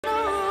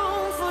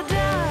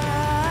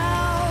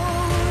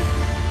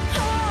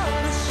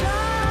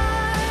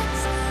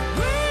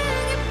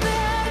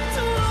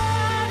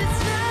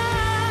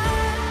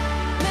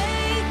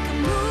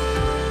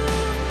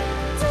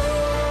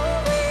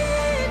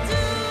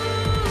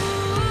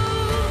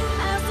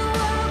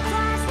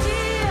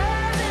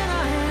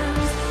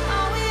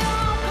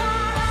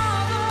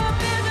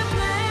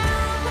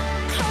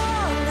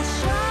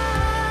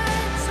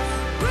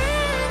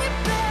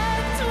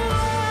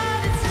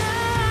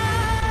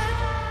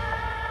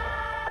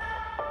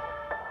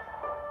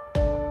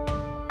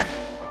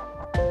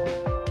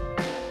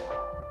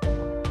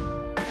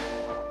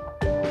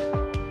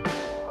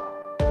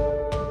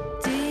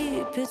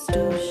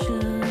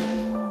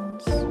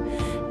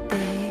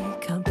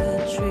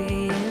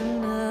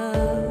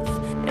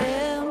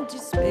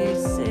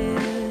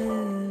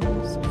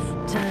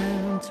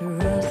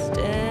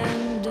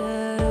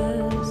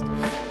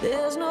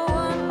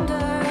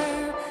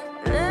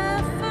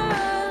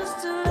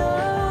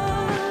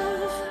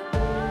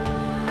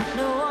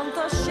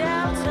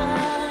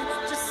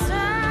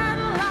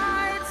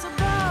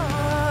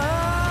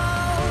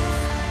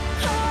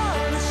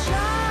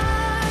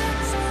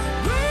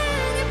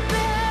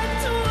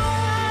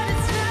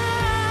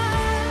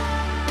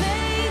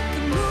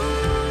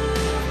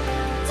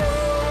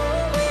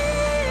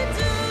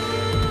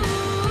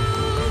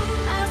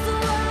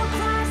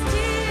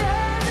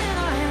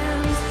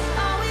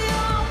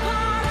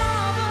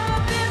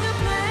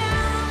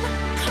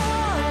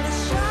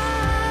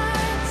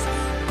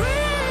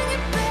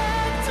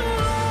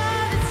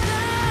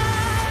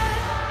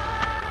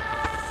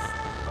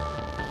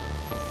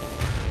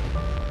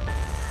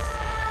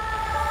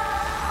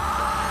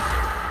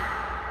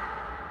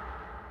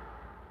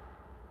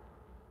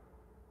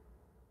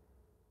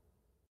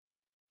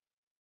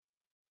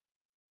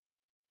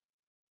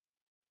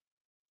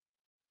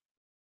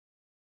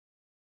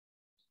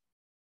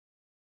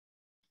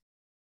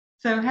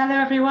So hello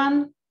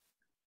everyone,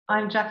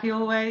 I'm Jackie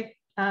Allway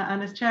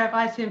and as Chair of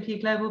ICMP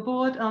Global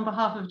Board on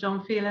behalf of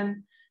John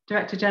Phelan,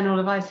 Director General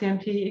of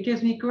ICMP, it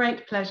gives me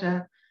great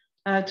pleasure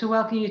to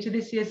welcome you to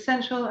this year's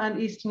Central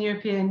and Eastern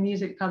European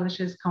Music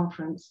Publishers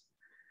Conference.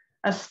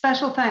 A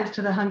special thanks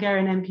to the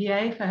Hungarian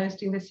MPA for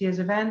hosting this year's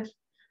event.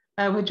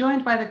 We're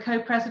joined by the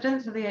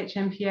co-presidents of the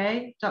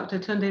HMPA, Dr.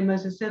 Tunde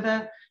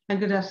Moses-Sither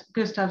and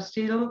Gustav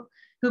Stiedl,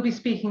 who'll be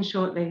speaking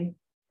shortly.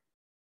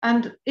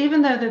 And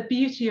even though the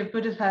beauty of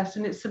Budapest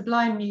and its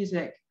sublime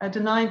music are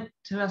denied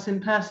to us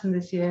in person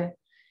this year,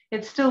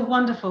 it's still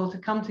wonderful to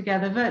come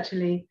together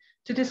virtually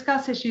to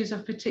discuss issues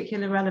of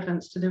particular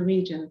relevance to the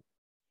region.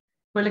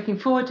 We're looking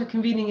forward to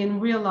convening in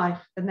real life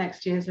at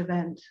next year's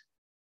event.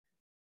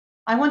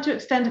 I want to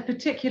extend a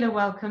particular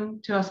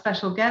welcome to our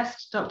special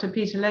guest, Dr.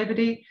 Peter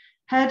Lobody,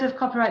 Head of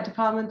Copyright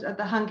Department at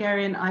the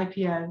Hungarian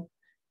IPO,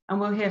 and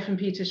we'll hear from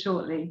Peter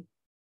shortly.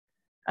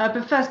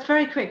 But first,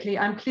 very quickly,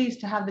 I'm pleased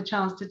to have the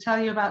chance to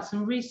tell you about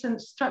some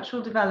recent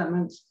structural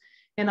developments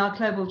in our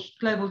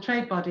global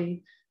trade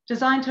body,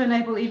 designed to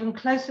enable even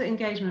closer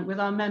engagement with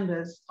our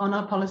members on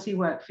our policy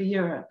work for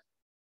Europe.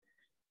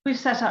 We've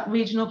set up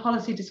regional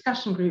policy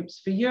discussion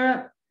groups for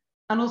Europe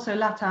and also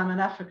LATAM and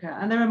Africa,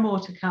 and there are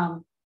more to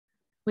come.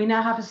 We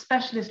now have a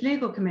specialist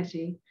legal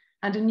committee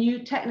and a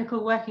new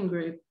technical working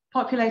group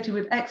populated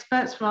with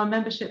experts from our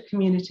membership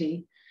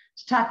community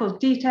to tackle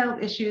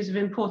detailed issues of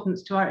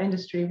importance to our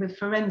industry with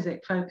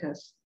forensic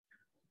focus.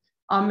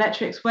 Our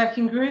metrics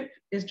working group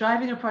is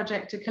driving a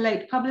project to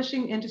collate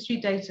publishing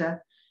industry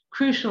data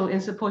crucial in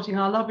supporting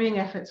our lobbying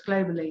efforts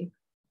globally.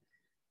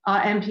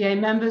 Our MPA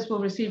members will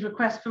receive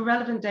requests for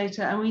relevant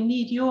data, and we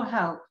need your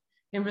help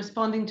in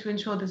responding to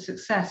ensure the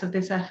success of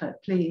this effort,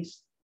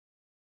 please.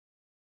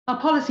 Our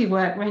policy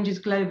work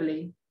ranges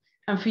globally,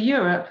 and for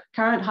Europe,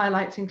 current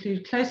highlights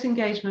include close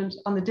engagement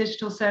on the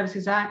Digital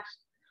Services Act,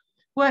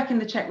 work in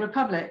the Czech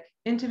Republic,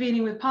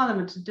 intervening with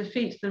Parliament to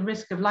defeat the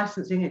risk of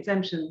licensing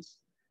exemptions.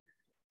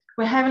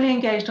 We're heavily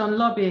engaged on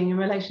lobbying in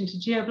relation to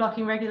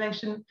geo-blocking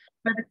regulation,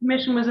 where the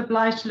Commission was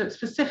obliged to look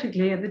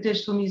specifically at the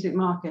digital music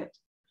market.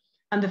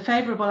 And the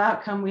favourable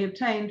outcome we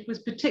obtained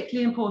was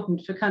particularly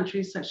important for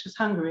countries such as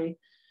Hungary,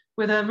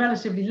 with a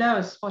relatively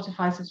lower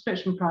Spotify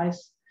subscription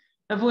price,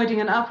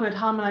 avoiding an upward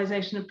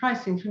harmonisation of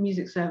pricing for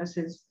music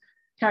services,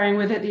 carrying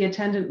with it the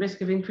attendant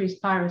risk of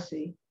increased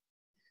piracy.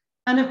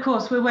 And of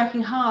course, we're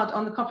working hard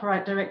on the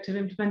Copyright Directive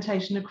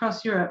implementation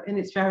across Europe in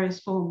its various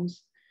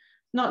forms,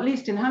 not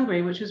least in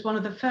Hungary, which was one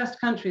of the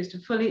first countries to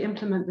fully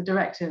implement the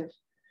directive,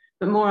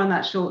 but more on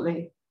that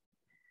shortly.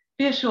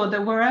 Be assured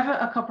that wherever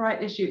a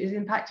copyright issue is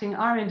impacting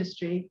our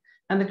industry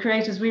and the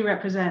creators we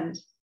represent,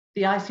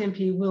 the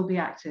ICMP will be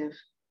active.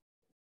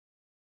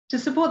 To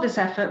support this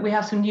effort, we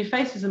have some new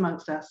faces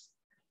amongst us.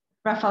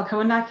 Rafał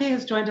Kołnacki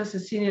has joined us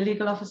as Senior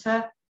Legal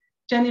Officer,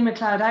 Jenny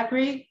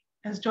McLeod-Agri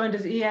has joined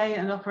as EA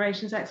and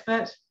Operations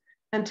Expert,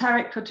 and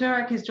Tarek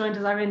Koturak has joined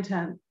as our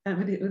intern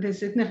with his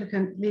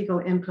significant legal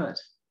input.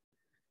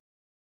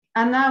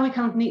 And now we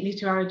come neatly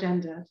to our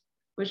agenda,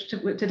 which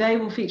today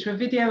will feature a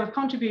video of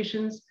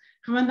contributions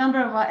from a number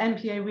of our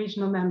MPA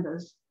regional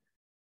members,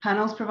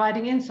 panels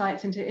providing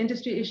insights into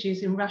industry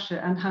issues in Russia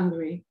and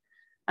Hungary,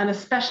 and a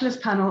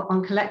specialist panel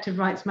on collective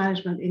rights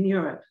management in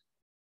Europe.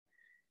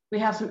 We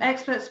have some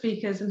expert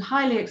speakers and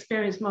highly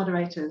experienced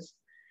moderators,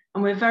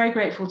 and we're very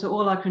grateful to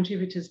all our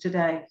contributors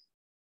today.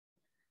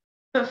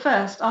 But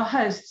first, our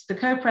hosts, the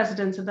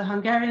co-presidents of the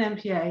Hungarian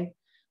MPA,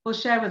 will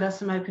share with us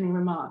some opening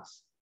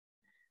remarks.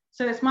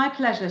 So it's my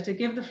pleasure to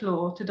give the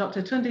floor to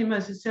Dr. Tunde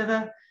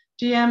Moses-Sither,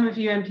 GM of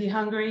UMP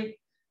Hungary,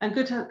 and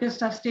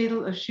Gustav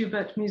Stiedl of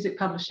Schubert Music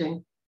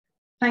Publishing.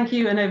 Thank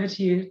you, and over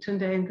to you,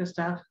 Tunde and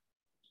Gustav.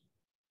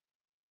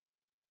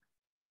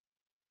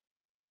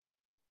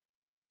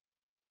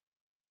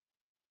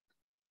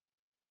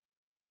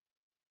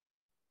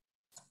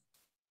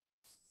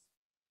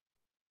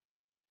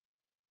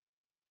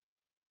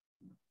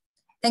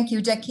 Thank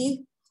you,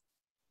 Jackie.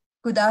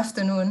 Good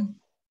afternoon.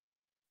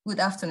 Good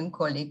afternoon,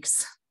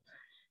 colleagues.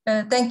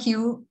 Thank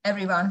you,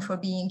 everyone, for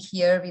being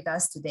here with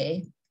us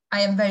today. I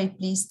am very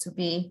pleased to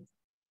be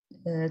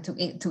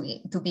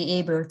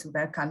able to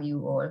welcome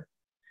you all.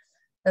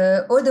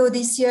 Although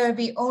this year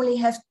we only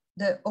have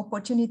the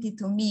opportunity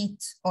to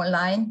meet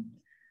online,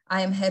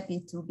 I am happy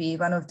to be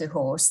one of the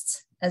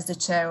hosts as the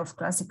chair of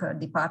Classical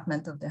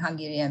Department of the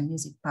Hungarian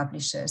Music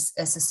Publishers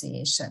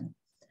Association.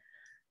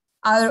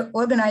 Our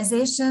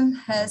organization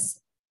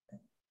has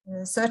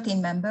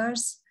 13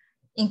 members,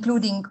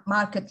 including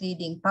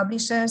market-leading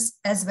publishers,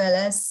 as well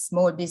as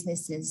small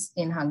businesses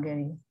in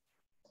Hungary.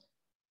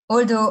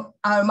 Although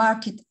our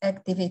market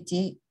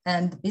activity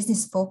and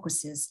business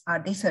focuses are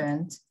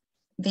different,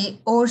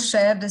 we all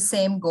share the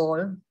same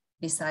goal,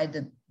 beside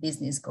the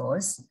business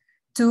goals,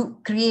 to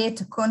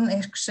create a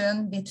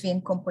connection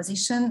between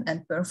composition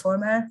and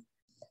performer,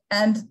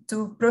 and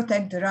to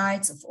protect the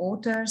rights of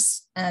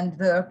authors and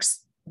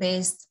works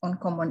based on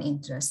common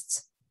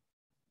interests.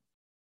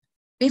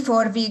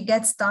 Before we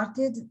get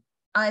started,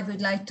 I would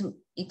like to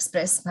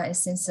express my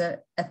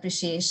sincere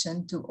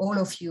appreciation to all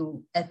of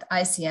you at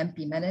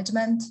ICMP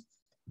Management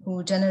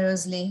who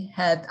generously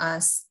helped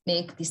us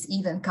make this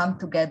event come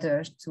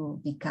together to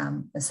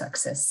become a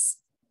success.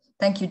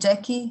 Thank you,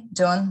 Jackie,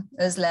 John,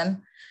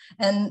 Özlem,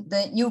 and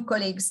the new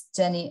colleagues,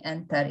 Jenny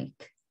and Tariq.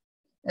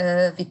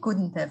 We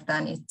couldn't have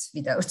done it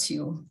without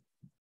you.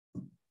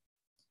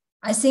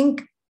 I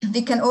think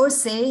we can all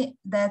say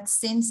that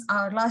since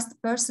our last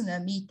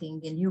personal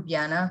meeting in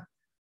Ljubljana,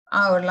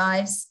 our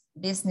lives,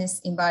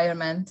 business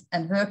environment,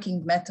 and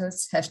working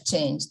methods have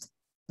changed,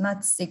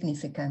 not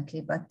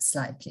significantly, but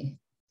slightly.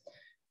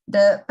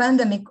 The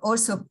pandemic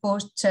also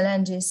posed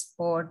challenges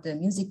for the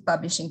music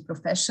publishing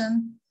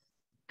profession,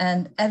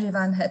 and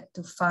everyone had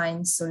to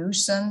find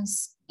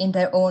solutions in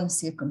their own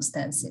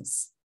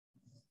circumstances.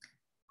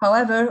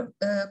 However,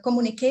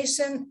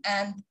 communication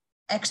and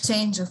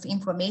exchange of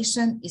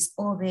information is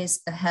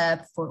always a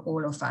help for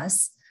all of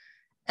us.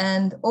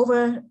 And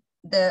over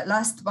the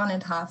last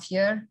 1.5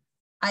 years,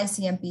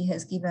 ICMP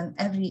has given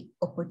every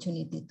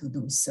opportunity to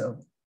do so.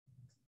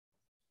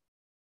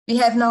 We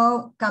have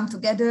now come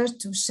together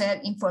to share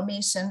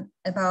information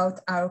about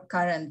our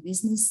current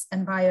business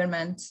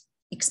environment,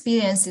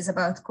 experiences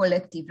about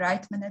collective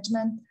right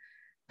management,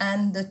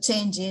 and the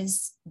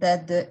changes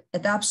that the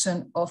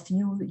adoption of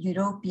new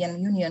European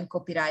Union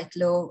copyright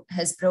law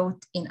has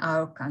brought in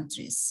our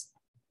countries.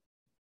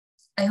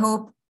 I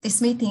hope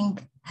this meeting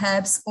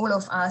helps all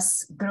of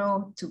us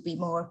grow to be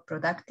more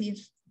productive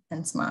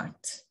and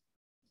smart.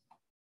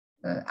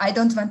 I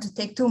don't want to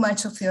take too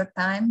much of your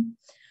time,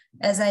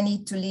 as I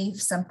need to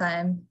leave some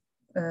time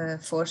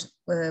for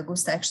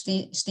Gustav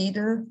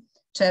Stiedl,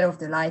 Chair of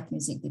the Light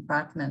Music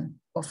Department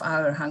of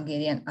our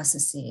Hungarian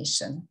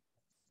Association.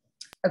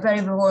 A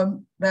very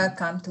warm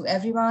welcome to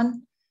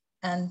everyone,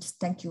 and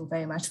thank you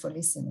very much for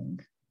listening.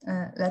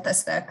 Let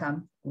us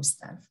welcome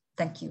Gustav.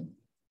 Thank you.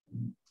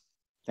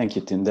 Thank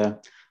you, Tinda,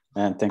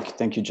 and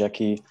thank you,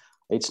 Jackie.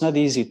 It's not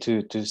easy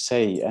to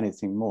say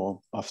anything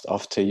more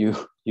after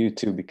you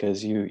two,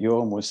 because you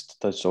almost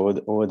touched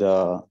all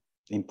the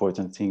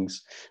important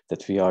things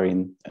that we are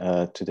in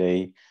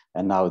today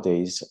and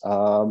nowadays.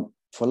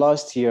 For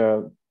last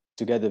year,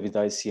 together with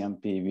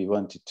ICMP, we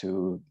wanted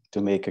to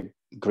make a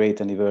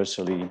great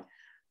anniversary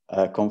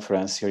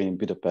conference here in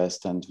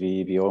Budapest, and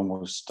we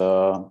almost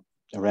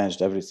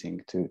arranged everything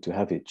to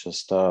have it.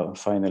 Just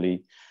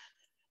finally,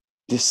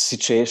 this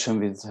situation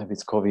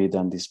with COVID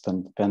and this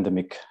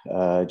pandemic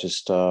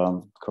just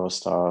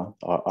crossed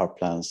our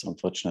plans,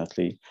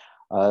 unfortunately.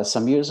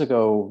 Some years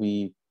ago,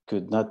 we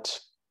could not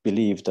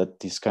believe that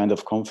this kind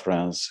of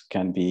conference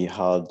can be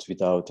held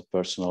without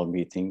personal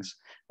meetings,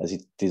 as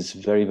it is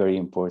very, very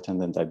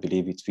important, and I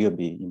believe it will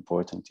be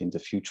important in the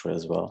future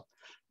as well.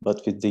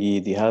 But with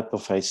the help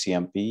of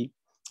ICMP,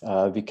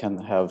 we can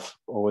have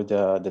all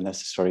the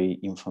necessary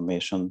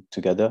information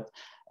together.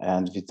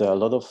 And with a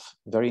lot of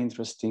very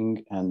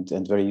interesting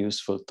and very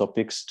useful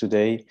topics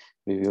today,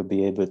 we will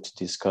be able to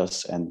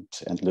discuss and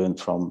learn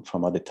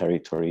from other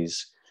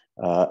territories,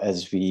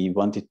 as we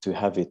wanted to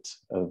have it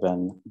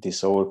when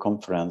this whole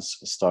conference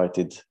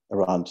started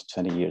around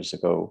 20 years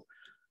ago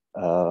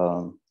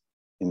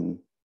in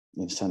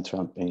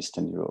Central and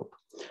Eastern Europe.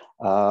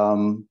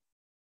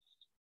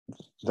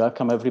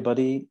 Welcome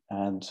everybody,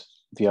 and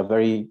we are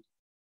very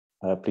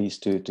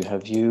pleased to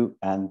have you,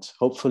 and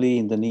hopefully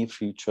in the near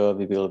future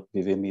we will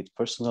meet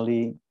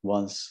personally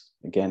once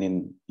again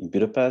in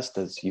Budapest.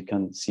 As you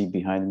can see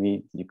behind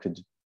me, you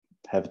could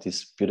have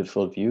this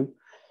beautiful view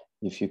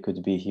if you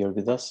could be here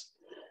with us,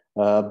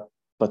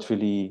 but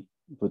really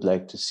would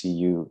like to see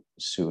you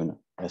soon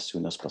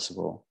as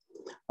possible.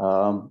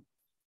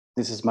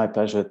 This is my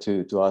pleasure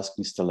to ask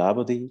Mr.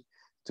 Labodi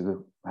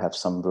to have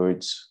some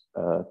words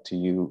to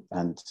you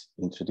and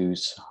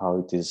introduce how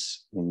it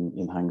is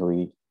in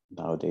Hungary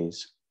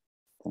nowadays.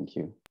 Thank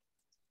you.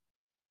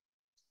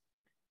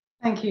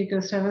 Thank you,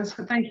 Gustav,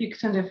 and thank you,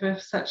 Tinda, for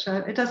such a,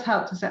 it does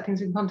help to set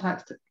things in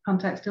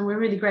context, and we're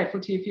really grateful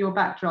to you for your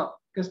backdrop,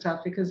 Gustav,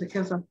 because it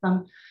gives us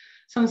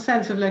some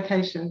sense of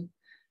location.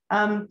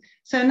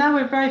 So now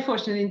we're very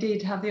fortunate indeed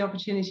to have the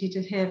opportunity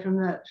to hear from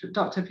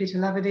Dr. Peter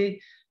Labodi,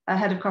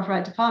 Head of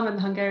Copyright Department,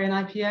 the Hungarian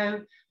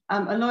IPO.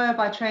 A lawyer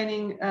by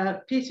training,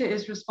 Peter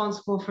is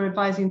responsible for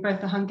advising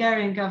both the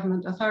Hungarian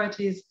government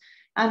authorities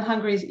and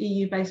Hungary's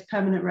EU-based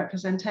permanent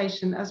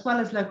representation, as well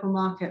as local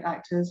market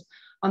actors,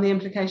 on the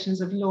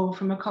implications of law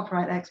from a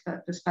copyright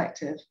expert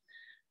perspective.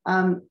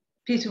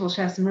 Peter will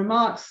share some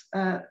remarks.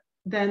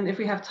 Then if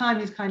we have time,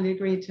 he's kindly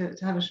agreed to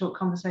have a short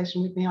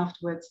conversation with me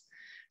afterwards.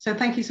 So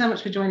thank you so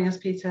much for joining us,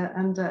 Peter,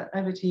 and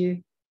over to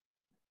you.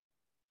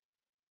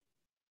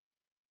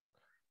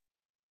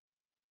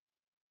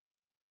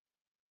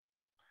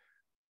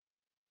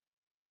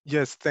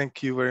 Yes,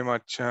 thank you very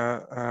much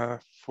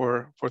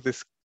for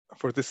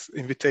this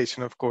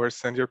invitation, of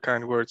course, and your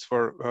kind words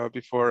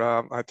before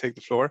I take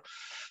the floor.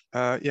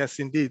 Yes,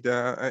 indeed.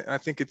 I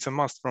think it's a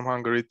must from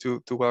Hungary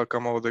to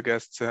welcome all the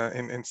guests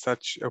in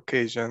such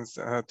occasions,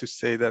 to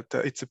say that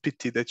it's a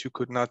pity that you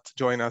could not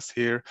join us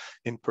here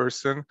in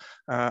person.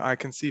 I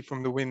can see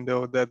from the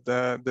window that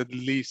the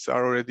leaves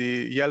are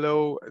already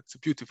yellow. It's a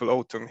beautiful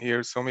autumn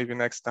here, so maybe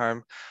next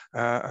time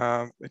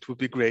it would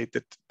be great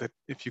that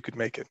if you could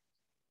make it.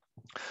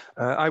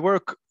 I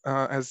work,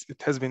 as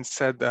it has been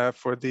said,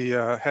 for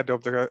the head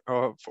of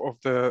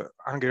the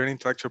Hungarian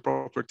Intellectual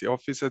Property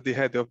Office, at the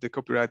head of the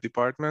copyright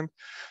department.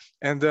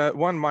 And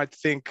one might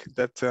think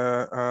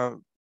that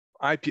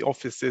IP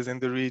offices in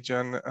the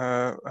region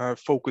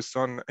focus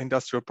on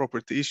industrial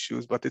property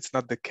issues, but it's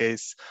not the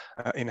case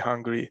in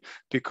Hungary,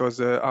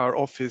 because our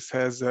office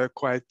has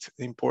quite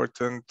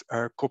important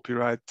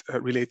copyright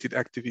related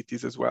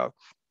activities as well.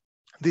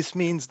 This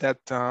means that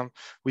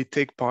we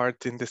take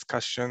part in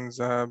discussions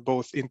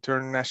both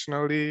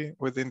internationally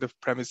within the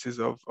premises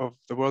of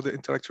the World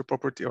Intellectual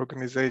Property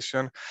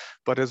Organization,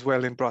 but as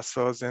well in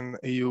Brussels and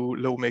EU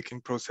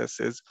lawmaking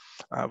processes.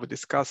 We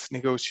discuss,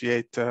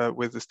 negotiate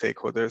with the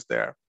stakeholders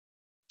there.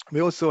 We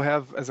also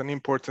have, as an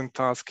important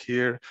task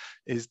here,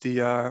 is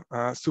the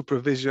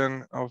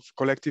supervision of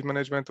collective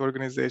management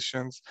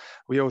organizations.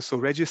 We also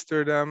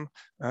register them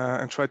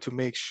and try to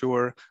make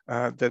sure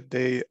that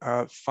they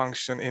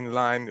function in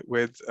line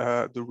with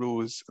the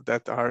rules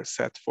that are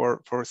set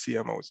for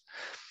CMOs.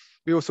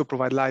 We also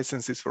provide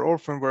licenses for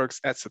orphan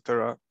works,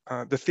 etc.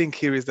 The thing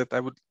here is that I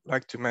would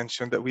like to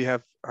mention that we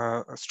have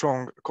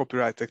strong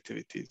copyright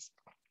activities.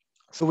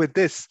 So with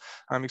this,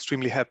 I'm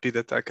extremely happy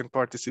that I can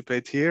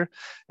participate here.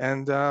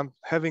 And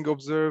having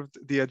observed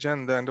the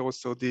agenda and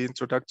also the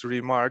introductory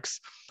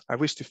remarks, I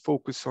wish to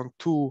focus on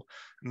two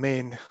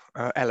main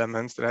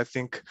elements that I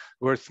think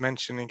worth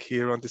mentioning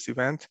here on this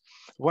event.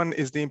 One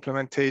is the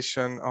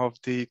implementation of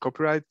the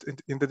copyright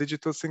in the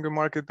Digital Single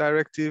Market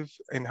Directive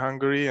in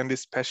Hungary, and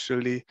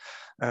especially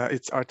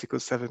its Article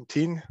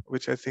 17,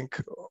 which I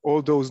think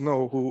all those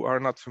know who are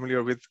not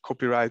familiar with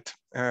copyright.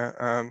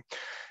 And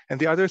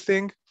the other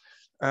thing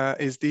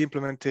is the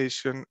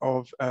implementation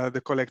of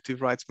the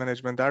Collective Rights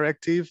Management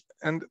Directive.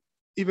 And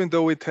even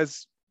though it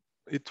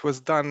was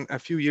done a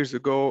few years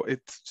ago,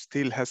 it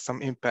still has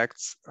some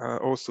impacts.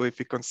 Also, if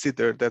we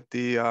consider that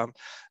the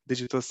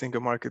Digital Single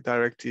Market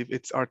Directive,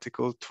 its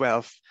Article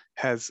 12,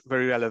 has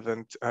very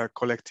relevant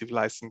collective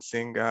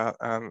licensing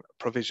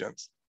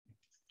provisions.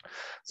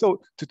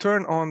 So to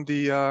turn on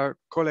the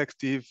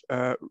collective,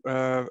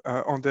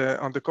 on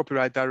the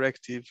Copyright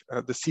Directive,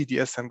 the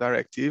CDSM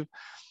Directive,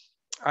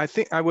 I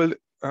think I will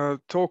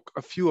talk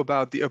a few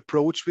about the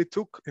approach we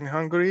took in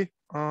Hungary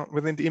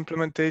within the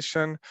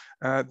implementation,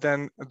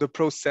 then the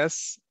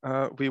process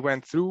we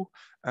went through,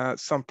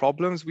 some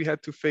problems we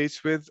had to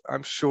face with.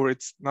 I'm sure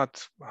it's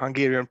not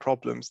Hungarian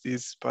problems,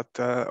 these, but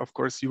of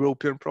course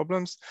European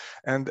problems,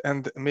 and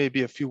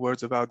maybe a few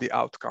words about the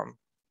outcome.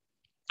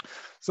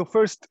 So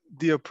first,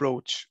 the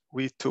approach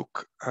we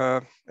took.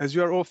 As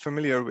you are all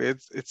familiar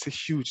with, it's a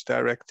huge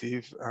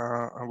directive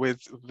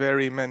with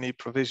very many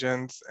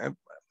provisions,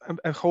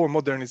 a whole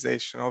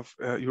modernization of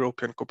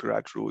European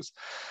copyright rules.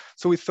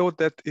 So we thought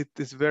that it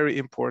is very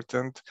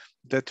important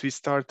that we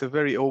start a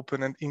very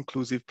open and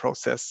inclusive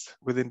process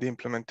within the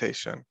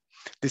implementation.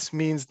 This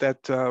means that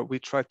we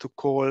try to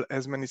call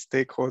as many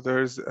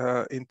stakeholders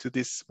into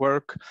this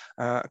work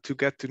to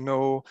get to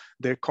know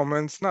their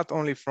comments, not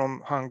only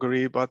from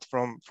Hungary, but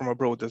from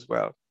abroad as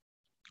well.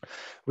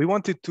 We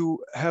wanted to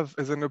have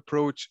as an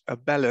approach a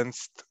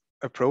balanced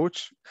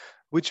approach,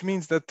 which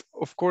means that,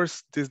 of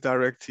course, this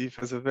directive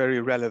has a very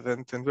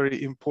relevant and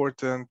very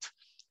important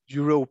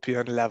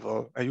European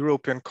level, a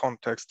European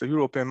context. A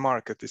European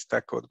market is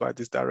tackled by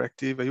this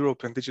directive, a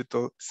European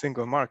digital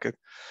single market.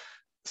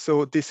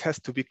 So this has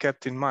to be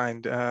kept in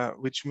mind,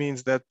 which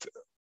means that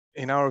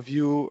in our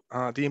view,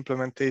 the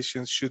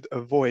implementation should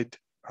avoid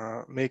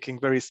making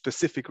very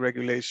specific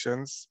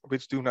regulations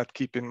which do not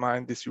keep in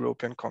mind this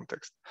European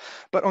context.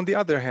 But on the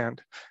other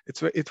hand,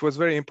 it was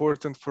very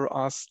important for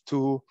us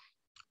to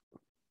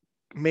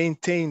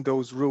maintain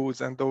those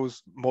rules and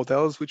those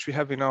models which we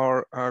have in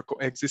our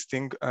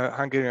existing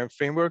Hungarian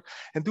framework,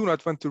 and do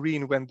not want to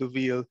reinvent the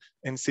wheel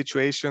in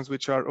situations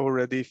which are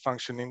already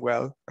functioning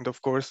well, and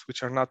of course,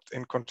 which are not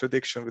in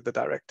contradiction with the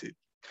directive.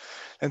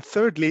 And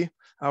thirdly,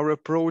 our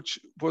approach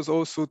was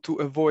also to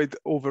avoid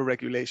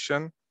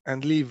over-regulation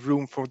and leave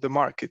room for the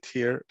market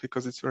here,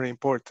 because it's very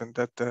important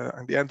that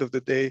at the end of the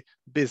day,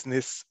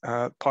 business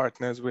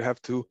partners will have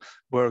to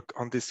work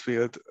on this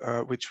field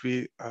which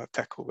we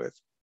tackle with.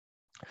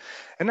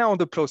 And now on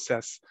the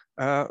process,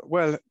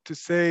 well,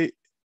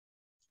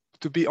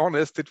 to be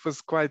honest, it was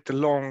quite a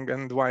long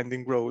and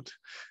winding road.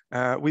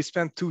 We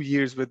spent 2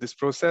 years with this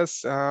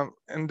process,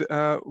 and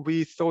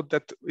we thought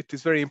that it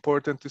is very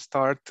important to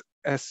start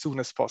as soon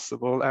as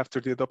possible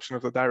after the adoption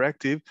of the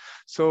directive.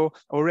 So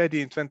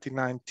already in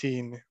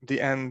 2019,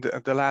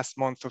 the last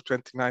month of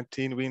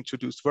 2019, we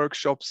introduced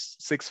workshops,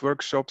 6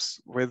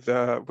 workshops with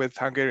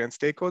Hungarian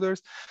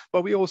stakeholders,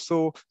 but we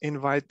also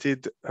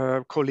invited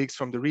colleagues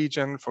from the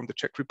region, from the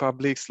Czech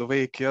Republic,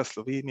 Slovakia,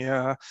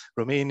 Slovenia,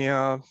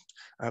 Romania,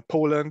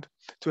 Poland,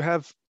 to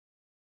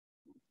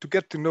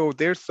get to know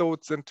their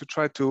thoughts and to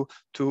try to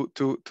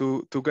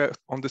get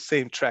on the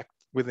same track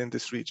within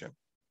this region.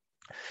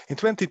 In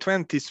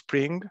 2020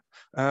 spring,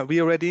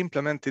 we already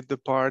implemented the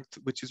part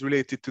which is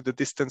related to the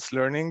distance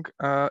learning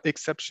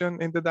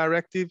exception in the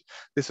directive.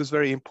 This was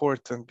very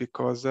important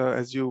because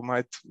as you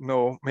might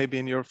know, maybe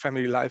in your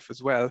family life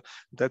as well,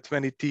 that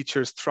many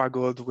teachers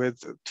struggled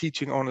with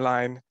teaching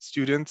online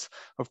students.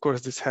 Of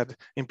course, this had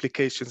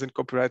implications in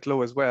copyright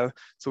law as well.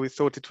 So we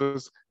thought it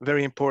was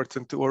very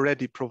important to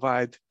already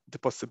provide the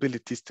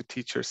possibilities to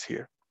teachers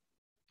here.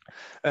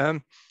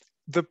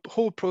 The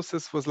whole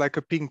process was like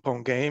a ping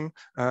pong game.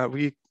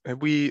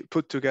 We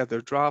put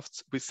together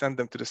drafts, we send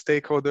them to the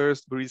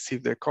stakeholders, we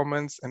receive their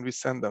comments, and we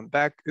send them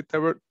back. There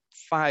were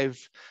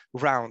 5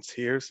 rounds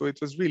here, so it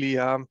was really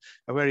a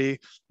very,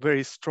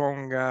 very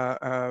strong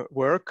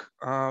work.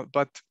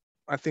 But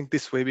I think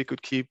this way we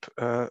could keep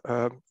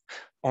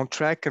on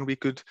track, and we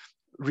could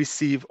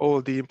receive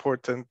all the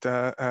important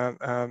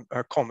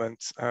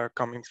comments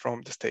coming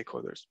from the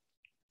stakeholders.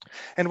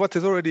 And what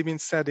has already been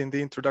said in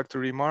the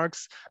introductory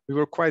remarks, we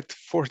were quite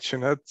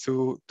fortunate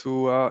to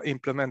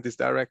implement this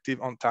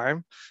directive on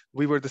time.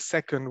 We were the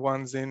second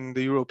ones in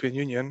the European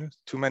Union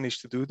to manage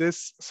to do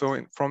this.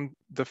 So from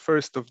the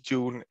 1st of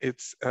June,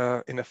 it's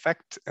in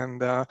effect,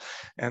 and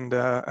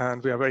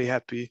we are very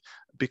happy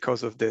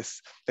because of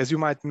this. As you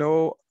might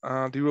know,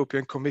 the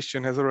European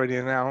Commission has already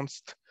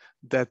announced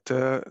that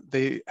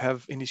they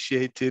have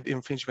initiated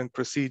infringement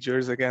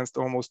procedures against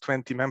almost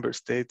 20 member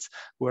states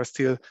who are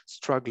still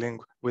struggling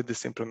with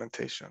this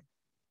implementation.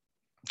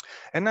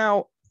 And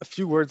now a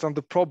few words on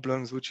the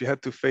problems which you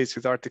had to face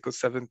with Article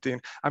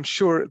 17. I'm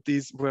sure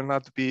these will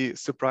not be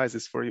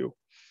surprises for you.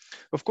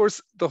 Of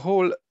course,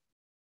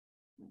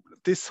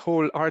 this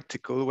whole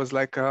article was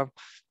like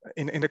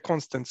in a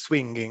constant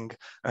swinging.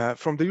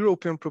 From the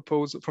European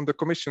proposal, from the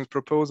Commission's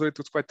proposal, it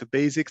was quite a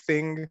basic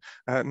thing,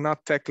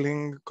 not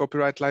tackling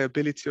copyright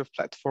liability of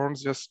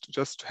platforms,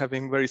 just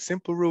having very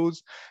simple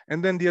rules.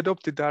 And then the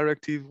adopted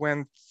directive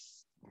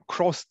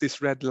crossed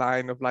this red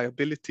line of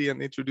liability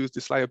and introduced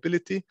this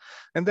liability.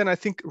 And then I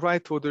think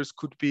right holders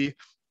could be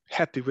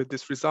happy with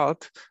this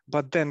result,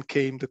 but then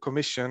came the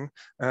Commission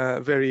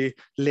very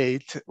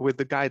late with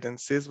the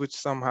guidances, which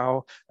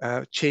somehow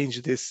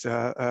changed this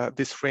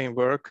this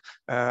framework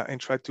and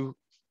tried to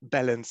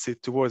balance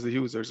it towards the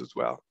users as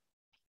well.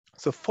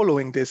 So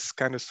following this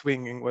kind of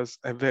swinging was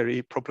a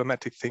very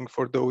problematic thing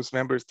for those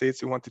member states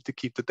who wanted to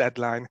keep the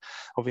deadline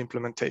of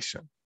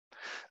implementation.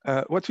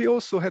 What we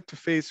also had to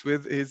face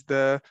with is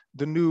the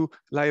new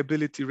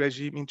liability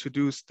regime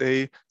introduced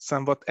a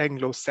somewhat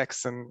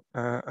Anglo-Saxon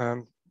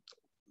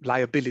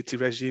liability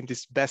regime,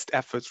 this best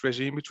efforts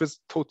regime, which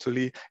was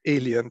totally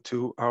alien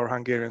to our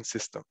Hungarian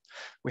system.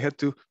 We had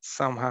to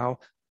somehow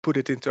put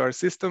it into our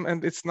system,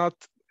 and it's not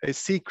a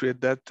secret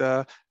that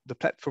the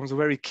platforms are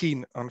very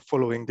keen on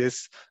following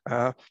this,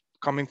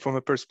 coming from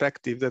a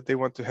perspective that they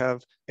want to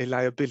have a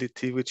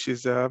liability which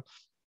is a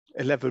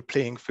level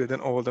playing field in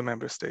all the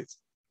member states.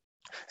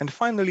 And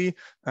finally,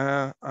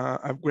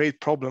 a great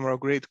problem or a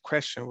great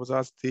question was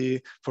asked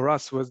for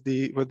us were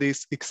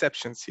these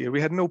exceptions here. We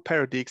had no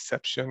parody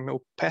exception,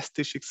 no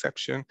pastiche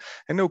exception,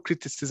 and no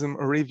criticism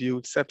or review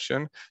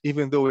exception,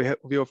 even though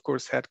we of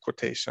course had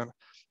quotation.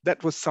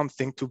 That was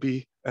something to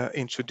be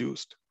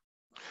introduced.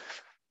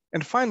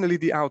 And finally,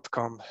 the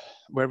outcome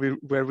where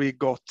we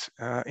got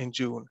in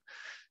June.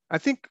 I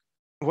think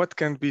what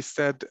can be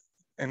said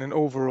in an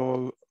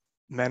overall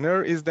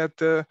manner is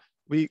that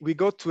we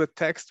got to a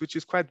text which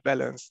is quite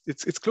balanced.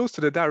 It's close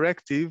to the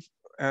directive.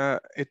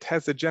 It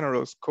has a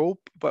general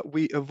scope, but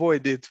we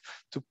avoided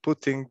to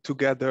putting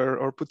together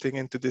or putting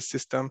into the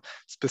system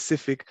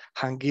specific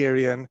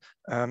Hungarian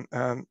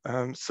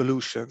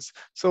solutions.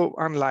 So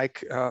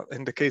unlike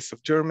in the case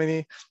of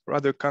Germany or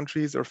other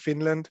countries or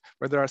Finland,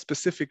 where there are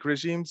specific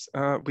regimes,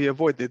 we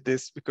avoided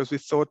this because we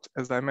thought,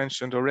 as I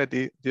mentioned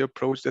already, the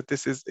approach that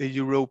this is a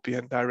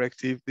European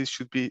directive, this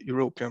should be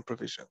European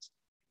provisions.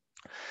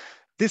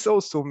 This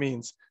also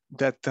means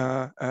that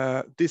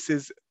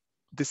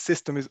this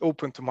system is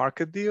open to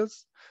market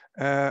deals,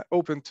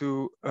 open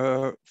to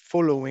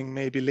following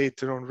maybe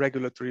later on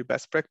regulatory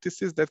best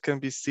practices that can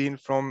be seen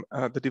from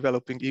the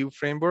developing EU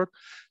framework.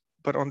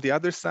 But on the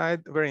other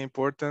side, very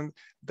important,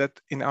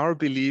 that in our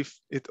belief,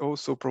 it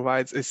also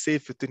provides a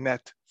safety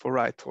net for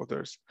right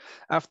holders.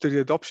 After the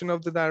adoption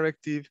of the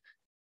directive,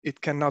 it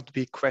cannot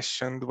be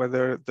questioned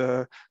whether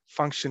the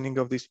functioning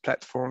of these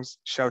platforms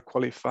shall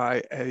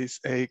qualify as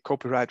a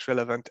copyright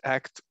relevant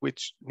act,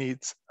 which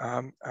needs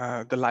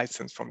the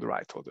license from the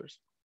right holders.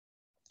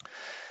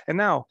 And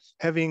now,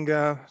 having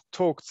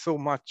talked so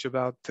much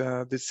about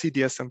the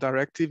CDSM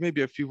directive,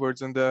 maybe a few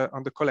words on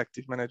the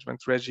collective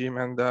management regime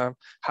and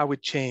how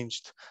it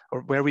changed,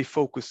 or where we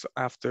focus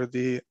after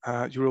the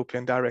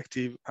European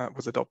directive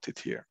was adopted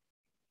here.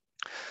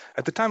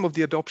 At the time of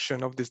the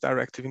adoption of this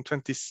directive in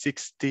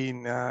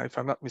 2016, if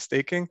I'm not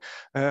mistaken,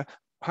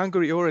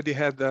 Hungary already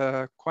had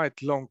a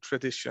quite long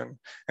tradition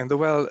and a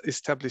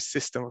well-established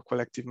system of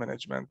collective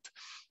management.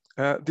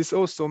 This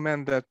also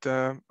meant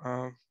that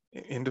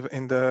in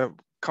the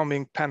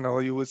coming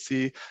panel, you will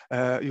see,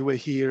 you will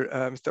hear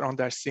Mr.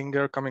 Anders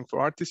Singer coming for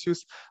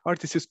Artisius.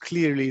 Artisius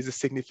clearly is a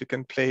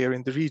significant player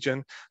in the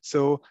region.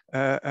 So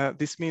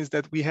this means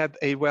that we had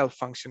a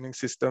well-functioning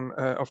system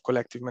of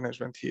collective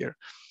management here.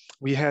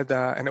 We had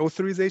an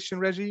authorization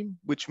regime,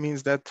 which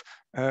means that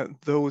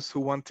those who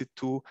wanted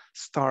to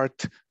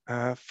start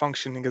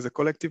functioning as a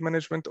collective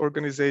management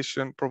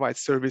organization, provide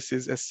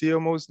services as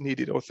CMOs,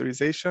 needed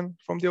authorization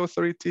from the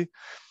authority.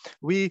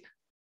 We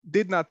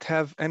did not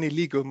have any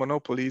legal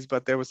monopolies,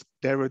 but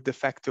there were de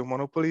facto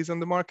monopolies on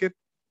the market.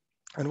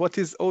 And what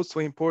is also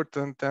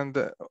important,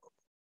 and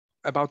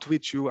about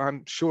which you,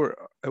 I'm sure,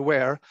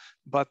 aware,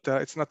 but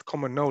it's not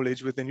common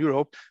knowledge within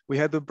Europe, we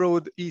had a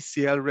broad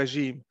ECL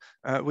regime,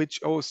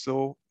 which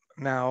also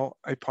now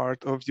a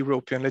part of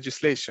European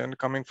legislation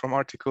coming from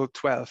Article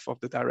 12 of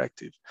the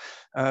directive.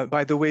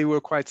 By the way, we're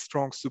quite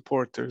strong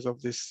supporters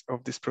of this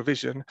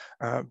provision.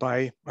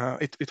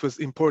 It was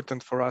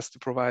important for us to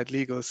provide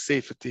legal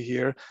safety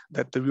here,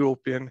 that the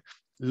European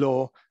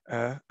law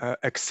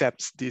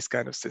accepts these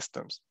kind of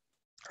systems.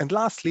 And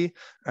lastly,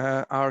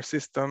 our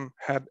system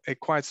had a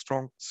quite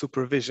strong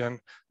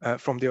supervision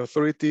from the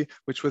authority,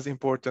 which was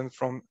important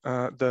from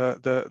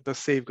the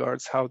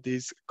safeguards, how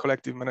these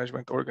collective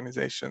management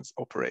organizations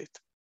operate.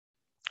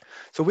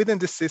 So within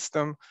the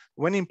system,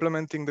 when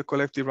implementing the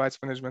Collective Rights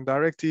Management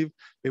Directive,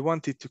 we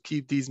wanted to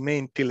keep these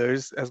main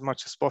pillars as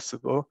much as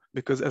possible,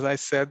 because as I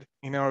said,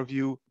 in our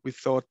view, we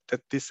thought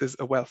that this is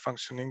a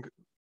well-functioning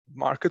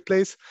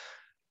marketplace.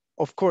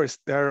 Of course,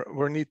 there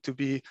will need to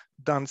be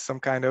done some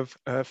kind of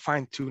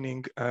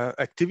fine-tuning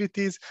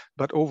activities,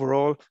 but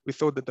overall, we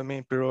thought that the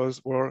main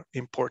pillars were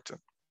important.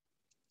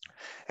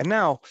 And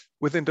now,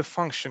 within the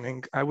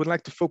functioning, I would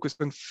like to focus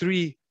on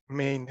three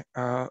main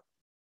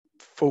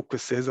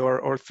focuses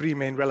or three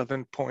main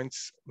relevant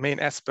points, main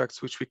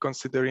aspects which we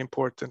consider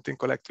important in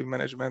collective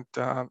management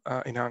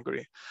in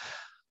Hungary.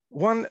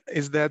 One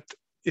is that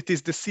it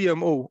is the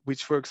CMO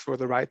which works for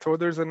the right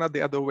holders and not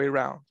the other way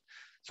around.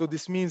 So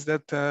this means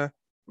that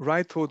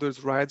right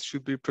holders' rights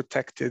should be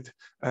protected,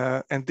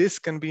 and this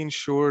can be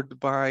ensured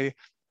by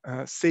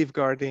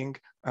safeguarding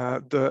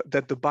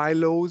that the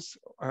bylaws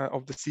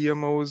of the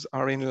CMOs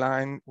are in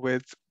line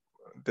with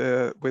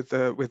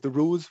the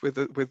rules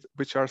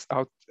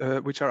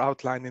which are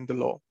outlined in the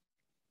law.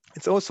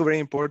 It's also very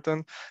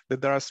important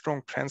that there are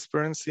strong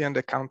transparency and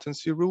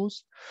accountancy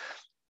rules,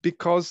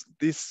 because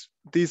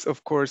these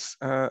of course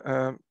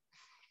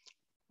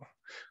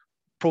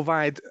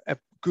provide a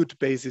good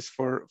basis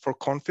for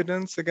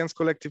confidence against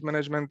collective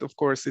management. Of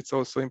course, it's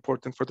also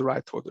important for the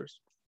right holders.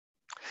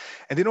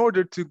 And in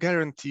order to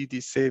guarantee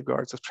these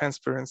safeguards of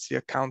transparency,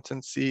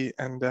 accountancy,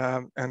 and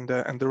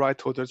the right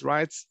holders'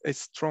 rights, a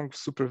strong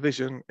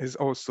supervision is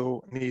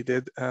also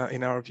needed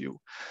in our view.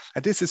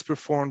 And this is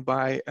performed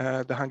by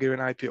the Hungarian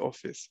IP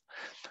office.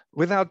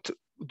 Without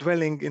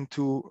dwelling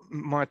into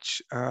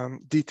much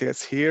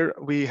details here,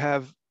 we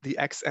have the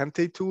ex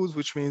ante tools,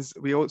 which means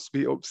we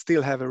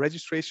still have a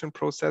registration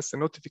process, a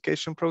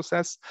notification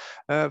process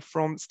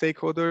from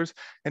stakeholders.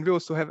 And we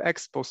also have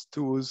ex post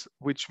tools,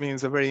 which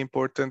means a very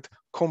important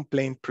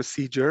complaint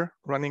procedure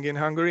running in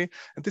Hungary.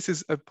 And this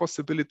is a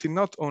possibility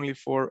not only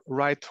for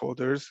right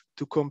holders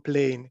to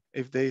complain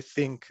if they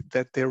think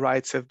that their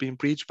rights have been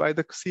breached by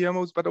the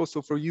CMOs, but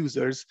also for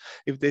users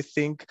if they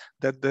think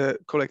that the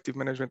collective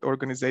management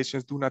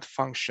organizations do not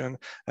function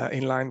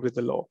in line with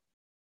the law.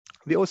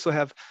 We also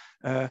have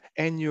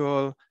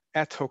annual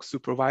ad hoc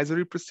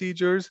supervisory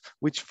procedures,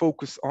 which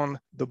focus on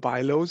the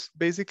bylaws,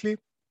 basically.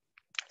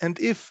 And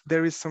if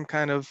there is some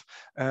kind of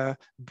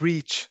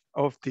breach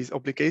of these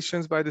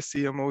obligations by the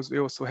CMOs, we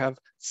also have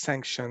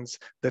sanctions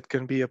that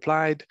can be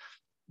applied,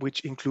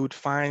 which include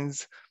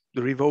fines,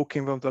 the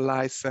revoking of the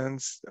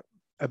license,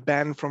 a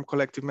ban from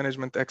collective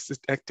management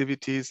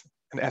activities,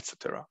 and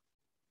etc.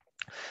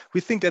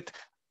 We think that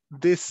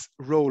this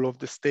role of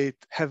the state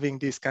having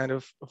these kind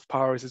of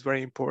powers is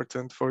very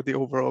important for the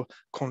overall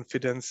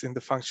confidence in the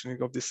functioning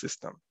of the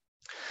system.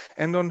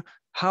 And on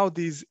how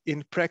these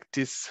in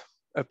practice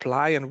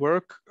apply and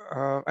work,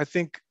 I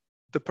think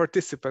the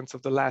participants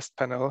of the last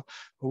panel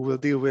who will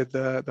deal with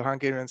the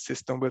Hungarian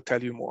system will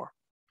tell you more.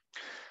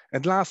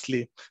 And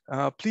lastly,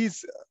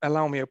 please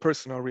allow me a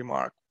personal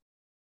remark.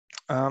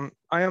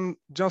 I am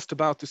just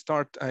about to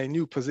start a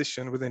new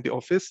position within the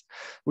office,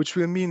 which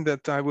will mean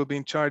that I will be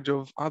in charge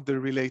of other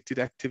related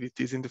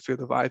activities in the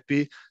field of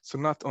IP, so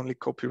not only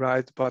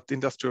copyright, but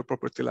industrial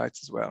property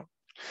rights as well.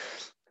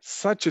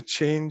 Such a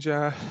change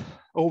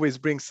always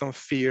brings some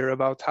fear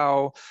about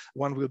how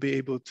one will be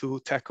able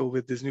to tackle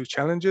with these new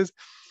challenges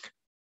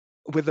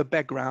with a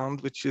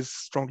background which is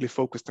strongly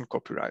focused on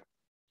copyright.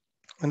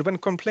 And when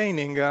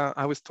complaining,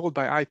 I was told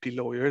by IP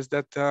lawyers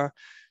that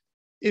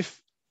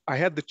if I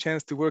had the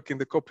chance to work in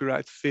the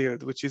copyright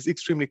field, which is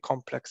extremely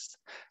complex,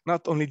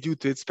 not only due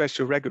to its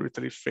special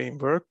regulatory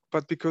framework,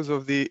 but because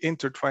of the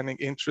intertwining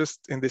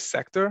interest in this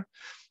sector,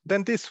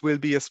 then this will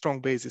be a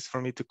strong basis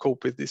for me to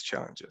cope with these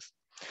challenges.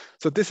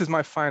 So this is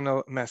my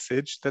final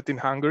message, that in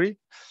Hungary,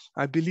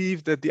 I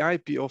believe that the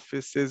IP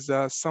office is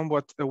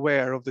somewhat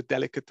aware of the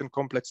delicate and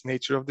complex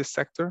nature of this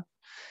sector.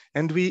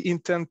 And we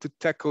intend to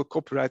tackle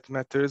copyright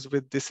matters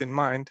with this in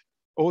mind,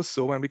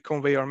 also when we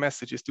convey our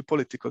messages to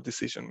political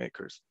decision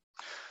makers.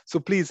 So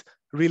please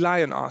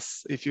rely on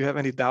us if you have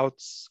any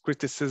doubts,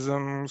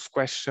 criticisms,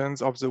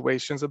 questions,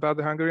 observations about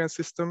the Hungarian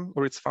system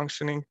or its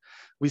functioning.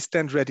 We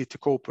stand ready to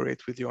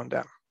cooperate with you on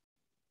them.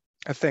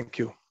 And thank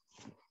you.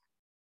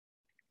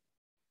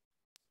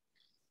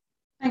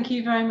 Thank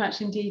you very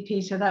much indeed,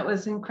 Peter. That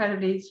was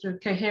incredibly sort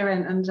of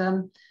coherent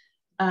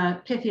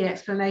and pithy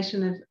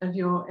explanation of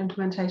your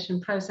implementation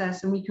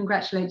process, and we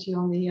congratulate you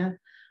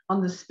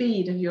on the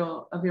speed of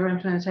your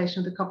implementation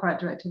of the Copyright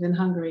Directive in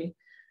Hungary.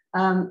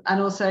 And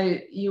also,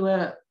 you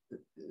were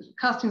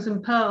casting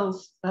some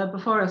pearls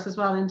before us as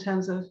well in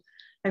terms of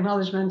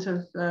acknowledgement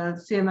of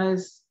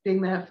CMOs being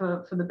there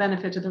for the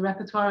benefit of the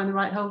repertoire and the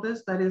right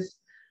holders. That is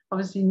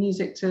obviously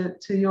music to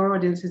your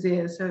audience's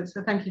ears.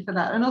 So thank you for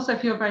that. And also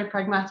for your very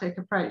pragmatic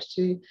approach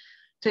to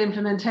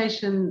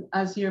implementation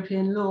as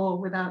European law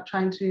without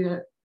trying to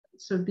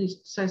sort of be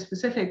so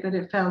specific that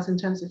it fails in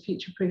terms of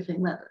future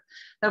proofing.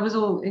 That was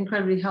all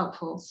incredibly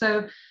helpful.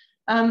 So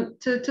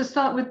to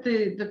start with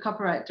the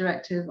Copyright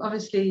Directive,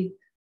 obviously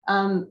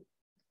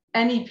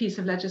any piece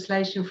of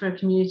legislation for a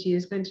community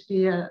is going to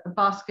be a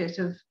basket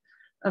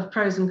of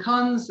pros and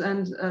cons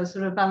and a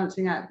sort of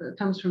balancing act that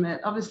comes from it.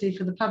 Obviously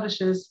for the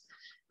publishers,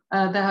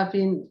 there have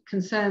been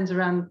concerns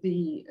around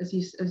as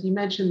you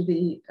mentioned,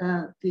 the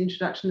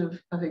introduction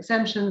of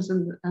exemptions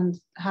and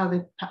how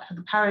the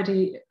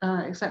parody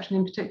exception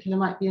in particular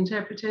might be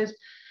interpreted.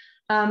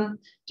 Do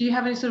you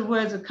have any sort of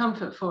words of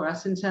comfort for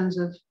us in terms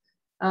of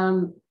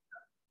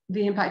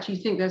the impact you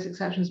think those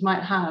exceptions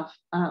might have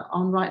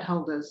on right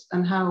holders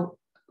and how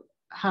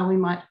we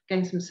might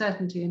gain some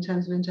certainty in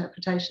terms of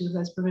interpretation of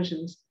those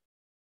provisions?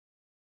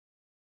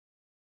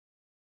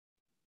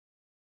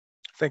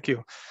 Thank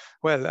you.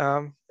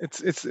 Well,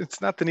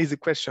 it's not an easy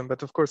question,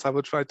 but of course I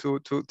will try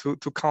to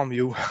calm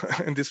you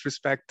in this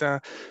respect.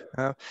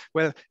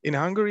 Well, in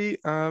Hungary,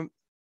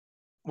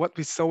 what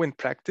we saw in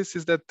practice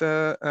is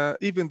that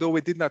even though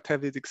we did not have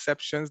these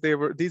exceptions,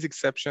 these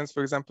exceptions,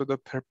 for example, the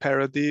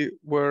parody,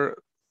 were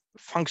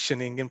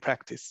functioning in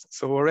practice.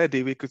 So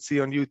already we could see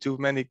on YouTube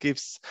many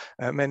GIFs,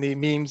 many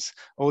memes,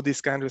 all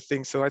these kind of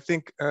things. So I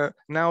think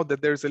now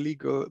that there's a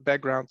legal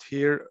background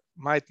here,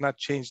 might not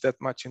change that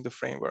much in the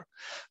framework.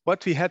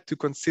 What we had to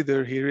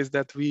consider here is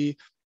that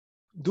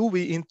do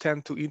we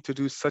intend to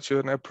introduce such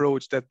an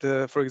approach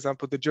that, for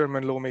example, the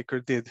German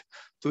lawmaker did,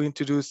 to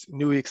introduce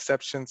new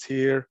exceptions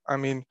here? I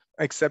mean,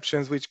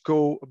 exceptions which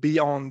go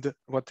beyond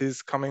what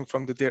is coming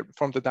from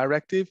the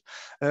directive,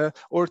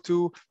 or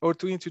to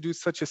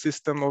introduce such a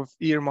system of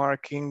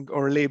earmarking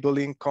or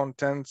labeling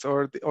contents,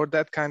 or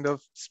that kind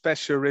of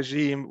special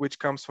regime which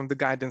comes from the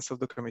guidance of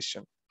the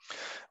Commission.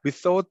 We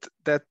thought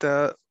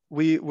that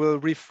we will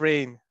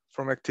refrain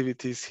from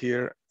activities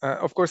here.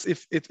 Of course,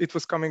 if it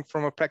was coming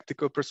from a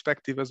practical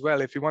perspective as well,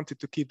 if you wanted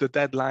to keep the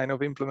deadline of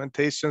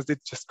implementations,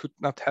 it just could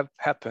not have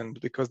happened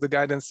because the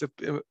guidance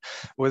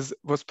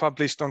was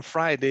published on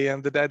Friday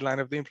and the deadline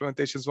of the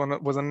implementations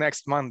was on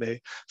next Monday.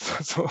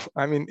 So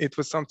I mean, it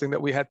was something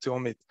that we had to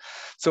omit.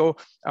 So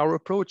our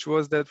approach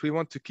was that we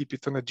want to keep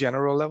it on a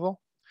general level,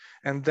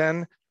 and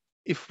then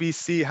if we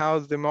see how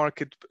the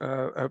market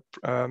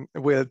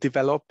will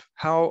develop,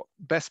 how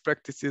best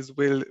practices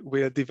will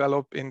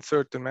develop in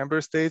certain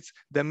member states,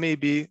 then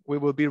maybe we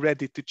will be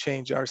ready to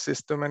change our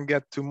system and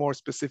get to more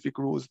specific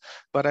rules.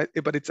 But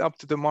it's up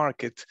to the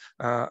market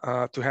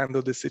to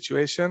handle this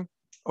situation.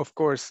 Of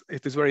course,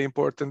 it is very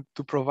important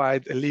to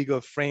provide a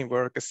legal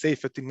framework, a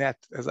safety net,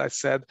 as I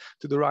said,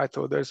 to the right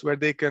holders, where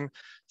they can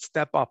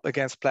step up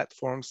against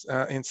platforms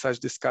in such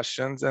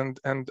discussions and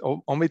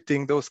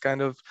omitting those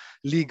kind of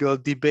legal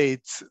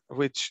debates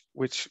which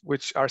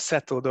are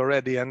settled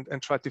already and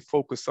try to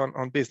focus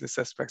on business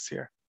aspects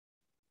here.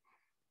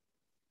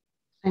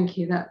 Thank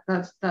you.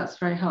 That's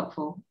very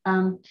helpful.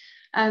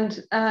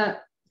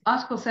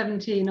 Article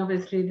 17,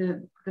 obviously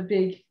the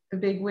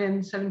big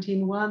win,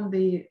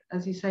 17.1,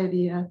 as you say,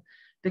 the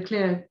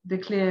clear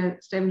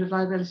statement of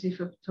liability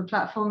for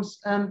platforms.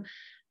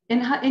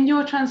 In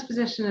your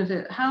transposition of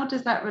it, how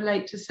does that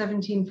relate to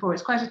 17.4?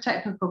 It's quite a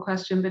technical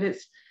question, but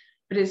it's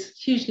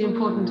hugely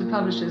important to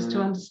publishers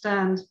to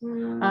understand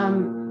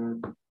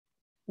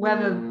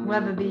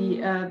whether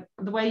the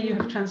way you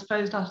have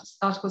transposed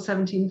Article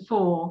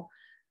 17.4,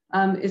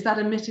 is that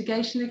a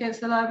mitigation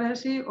against the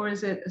liability, or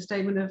is it a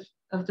statement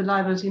of the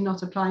liability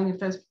not applying if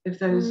those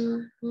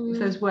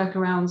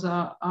workarounds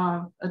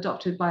are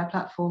adopted by a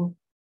platform?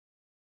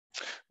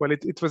 Well,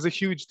 it was a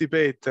huge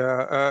debate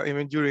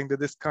even during the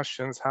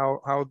discussions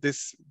how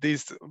these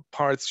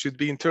parts should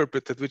be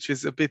interpreted, which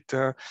is a bit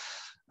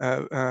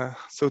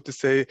so to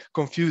say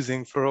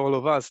confusing for all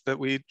of us, that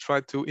we try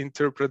to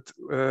interpret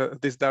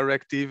this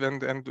directive,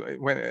 and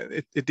when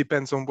it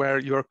depends on where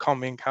you're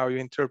coming, how you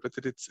interpret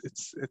it.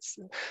 It's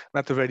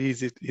not a very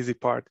easy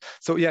part.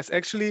 So yes,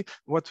 actually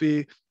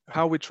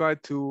how we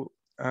tried to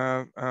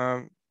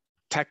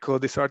tackle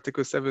this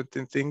Article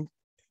 17 thing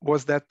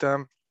was that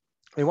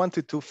we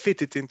wanted to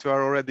fit it into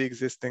our already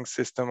existing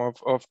system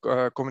of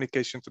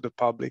communication to the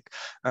public.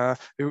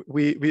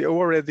 We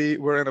already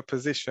were in a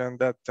position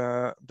that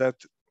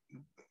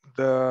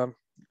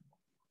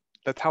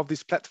that how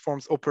these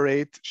platforms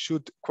operate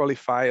should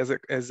qualify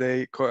as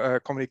a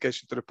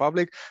communication to the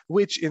public,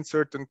 which in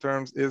certain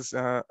terms is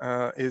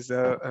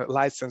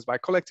licensed by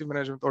collective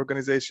management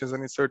organizations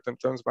and in certain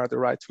terms by the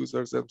rights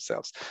users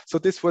themselves. So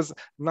this was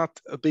not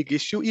a big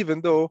issue,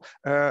 even though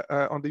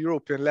on the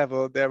European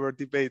level, there were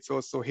debates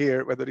also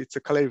here, whether it's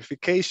a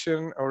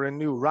clarification or a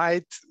new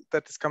right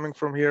that is coming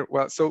from here.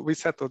 Well, so we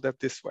settled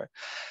that this way.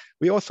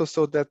 We also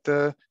saw that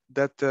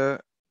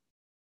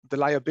the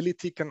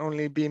liability can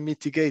only be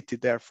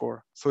mitigated,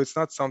 therefore. So it's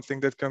not something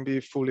that can be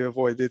fully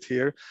avoided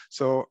here.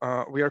 So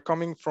we are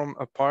coming from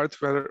a part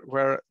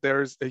where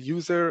there's a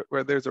user,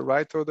 where there's a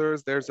right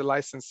holders, there's a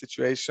license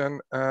situation,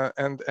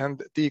 and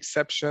the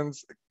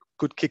exceptions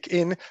could kick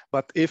in.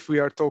 But if we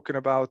are talking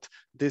about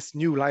this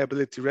new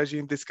liability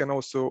regime, this can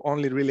also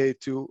only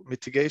relate to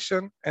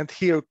mitigation. And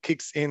here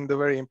kicks in the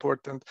very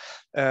important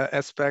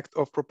aspect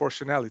of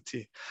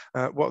proportionality,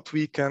 what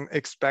we can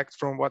expect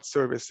from what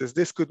services.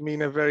 This could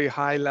mean a very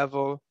high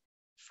level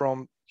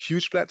from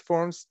huge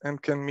platforms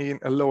and can mean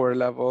a lower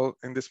level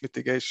in this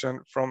mitigation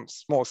from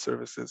small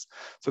services.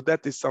 So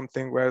that is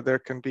something where there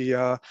can be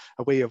a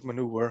way of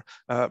maneuver,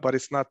 but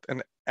it's not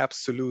an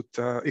absolute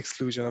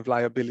exclusion of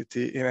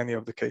liability in any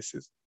of the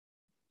cases.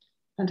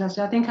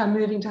 Fantastic. I think I'm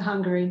moving to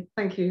Hungary.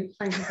 Thank you.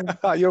 Thank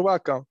you. You're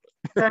welcome.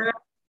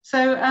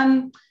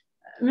 So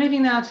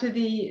moving now to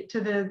the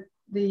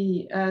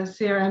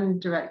CRM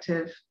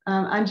directive,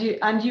 and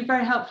you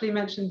very helpfully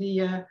mentioned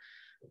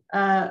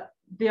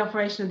the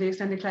operation of the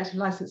extended collective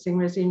licensing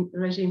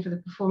regime for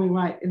the performing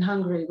right in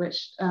Hungary,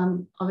 which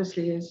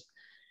obviously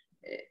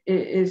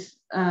is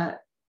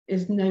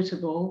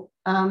notable.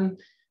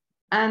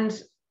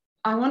 And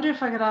I wonder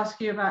if I could ask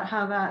you about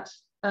how that,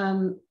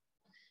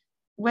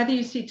 whether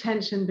you see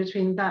tension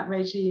between that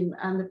regime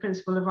and the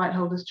principle of right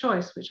holders'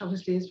 choice, which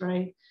obviously is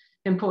very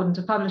important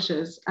to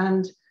publishers,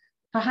 and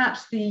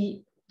perhaps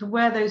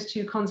where those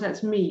two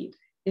concepts meet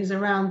is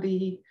around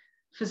the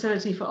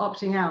facility for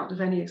opting out of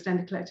any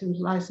extended collective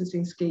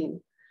licensing scheme.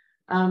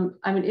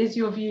 I mean, is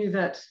your view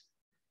that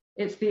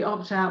it's the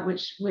opt-out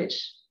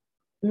which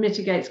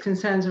mitigates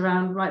concerns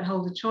around right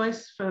holder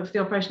choice for the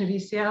operation of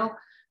ECL?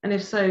 And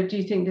if so, do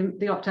you think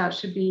the opt-out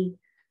should be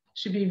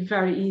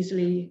very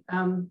easily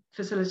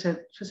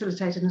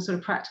facilitated and sort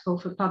of practical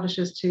for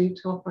publishers to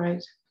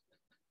operate?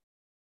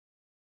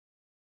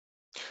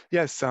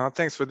 Yes,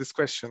 thanks for this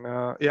question.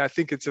 Yeah, I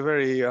think it's a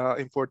very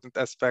important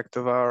aspect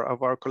of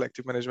our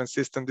collective management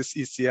system, this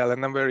ECL,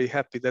 and I'm very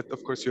happy that,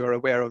 of course, you are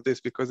aware of this,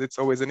 because it's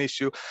always an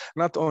issue,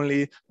 not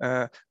only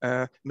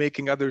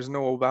making others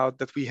know about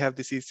that we have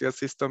this ECL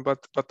system,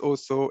 but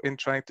also in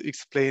trying to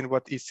explain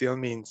what ECL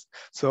means.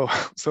 So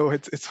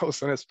it's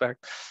also an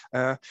aspect.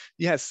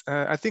 Yes,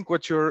 I think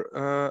what you're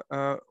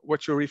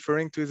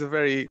referring to is a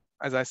very,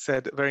 as I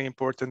said, very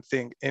important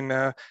thing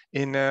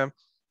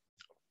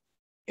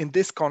in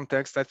this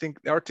context. I think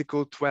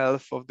Article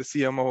 12 of the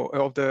CMO,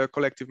 of the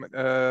collective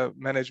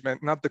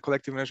management, not the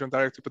collective management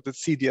directive, but the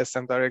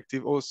CDSM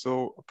directive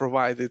also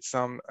provided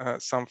some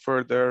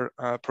further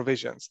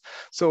provisions.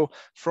 So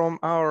from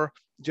our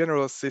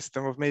general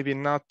system of maybe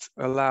not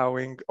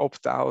allowing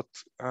opt-out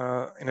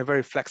in a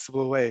very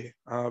flexible way,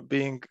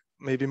 being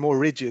maybe more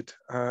rigid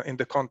in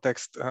the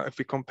context, if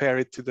we compare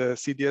it to the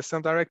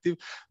CDSM directive,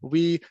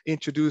 we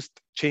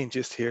introduced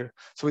changes here.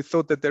 So we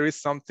thought that there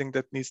is something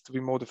that needs to be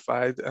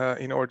modified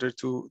in order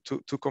to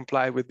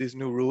comply with these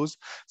new rules.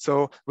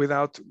 So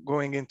without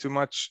going into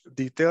much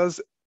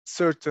details,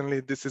 certainly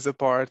this is a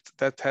part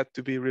that had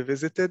to be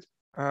revisited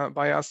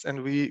by us,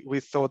 and we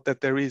thought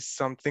that there is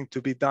something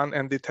to be done,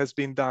 and it has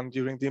been done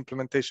during the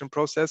implementation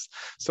process.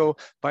 So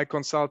by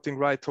consulting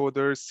right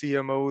holders,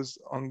 CMOs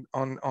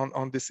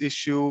on this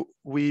issue,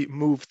 we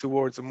move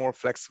towards a more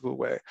flexible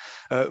way,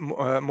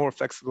 more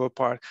flexible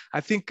part. I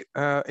think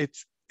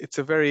it's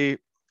a very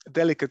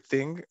delicate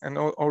thing, and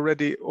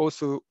already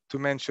also to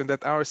mention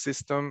that our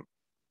system,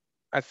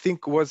 I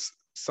think, was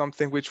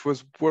something which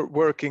was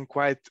working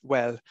quite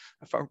well,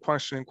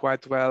 functioning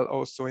quite well,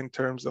 also in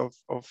terms of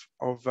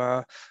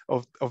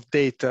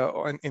data,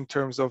 and in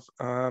terms of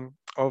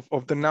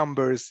the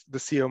numbers the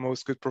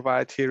CMOs could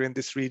provide here in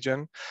this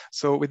region.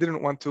 So we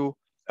didn't want to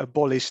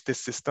abolish this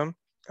system,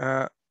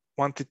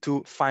 wanted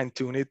to fine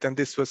tune it, and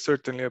this was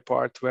certainly a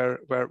part where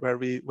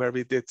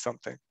we did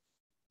something.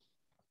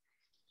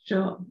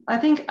 Sure, I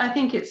think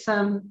it's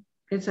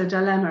a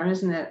dilemma,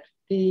 isn't it?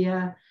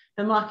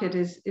 The market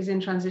is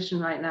in transition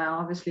right now.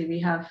 Obviously, we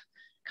have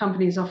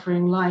companies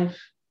offering live,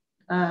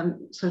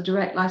 sort of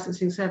direct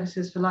licensing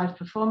services for live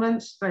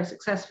performance very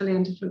successfully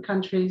in different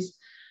countries.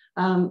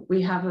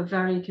 We have a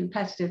very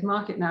competitive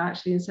market now,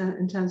 actually,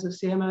 in terms of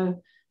CMO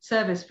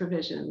service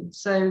provision.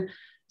 So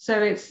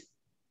it's,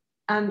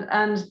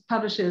 and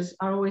publishers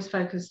are always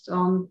focused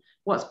on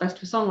what's best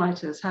for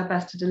songwriters, how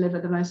best to deliver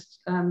the most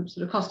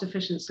sort of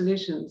cost-efficient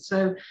solutions.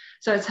 So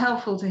it's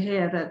helpful to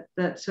hear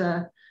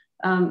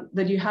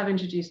that you have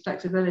introduced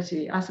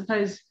flexibility. I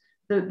suppose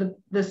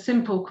the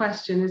simple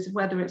question is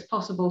whether it's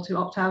possible to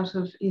opt out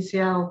of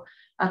ECL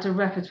at a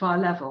repertoire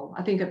level.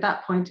 I think at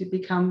that point it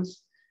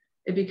becomes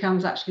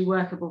actually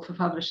workable for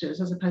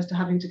publishers, as opposed to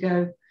having to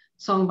go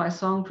song by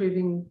song,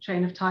 proving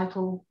chain of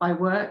title by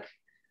work.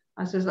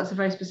 I suppose that's a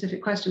very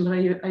specific question, but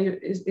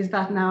is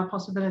that now a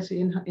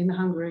possibility in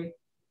Hungary?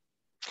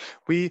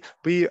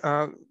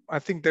 I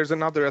think there's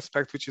another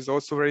aspect which is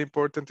also very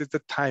important, is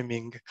the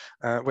timing.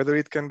 Whether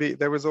it can be,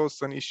 there was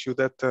also an issue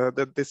that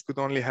that this could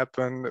only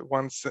happen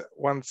once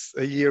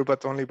a year,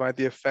 but only by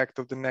the effect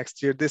of the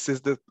next year. This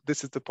is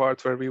the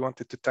part where we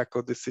wanted to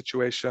tackle this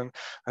situation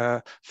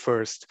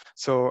first.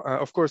 So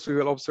of course we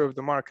will observe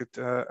the market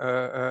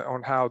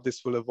on how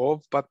this will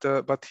evolve,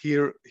 but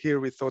here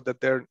we thought that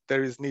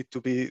there is need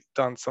to be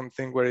done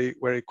something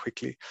very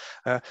quickly.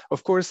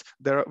 Of course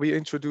we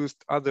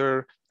introduced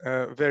other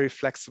very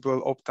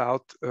flexible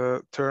opt-out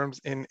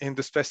terms in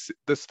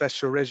the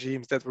special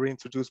regimes that were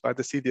introduced by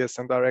the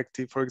CDSM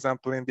directive. For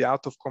example, in the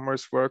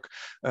out-of-commerce work,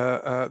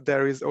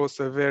 there is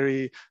also a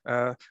very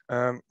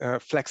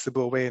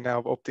flexible way now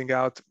of opting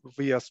out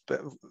via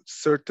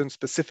certain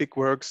specific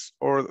works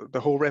or the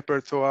whole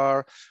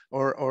repertoire,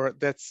 or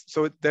that's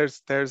so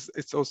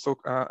it's also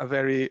a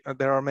very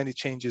there are many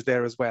changes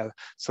there as well.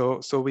 So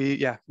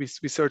we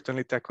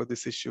certainly tackle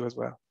this issue as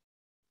well.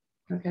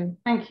 Okay,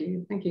 thank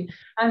you.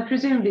 And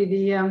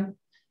presumably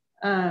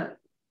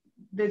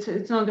it's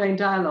an ongoing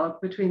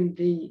dialogue between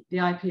the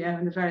IPO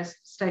and the various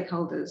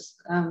stakeholders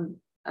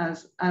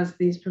as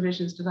these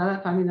provisions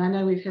develop. I mean, I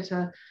know we've hit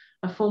a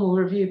formal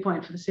review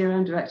point for the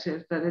CRM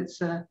directive, but it's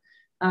a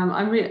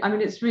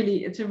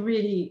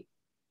really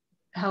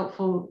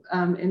helpful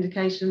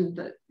indication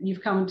that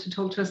you've come to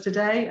talk to us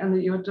today, and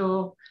that your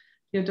door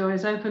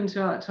is open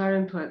to our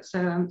input.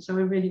 So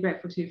we're really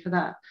grateful to you for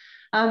that.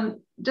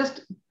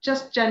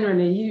 Just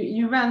generally,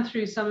 you ran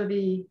through some of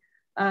the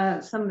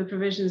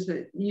provisions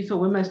that you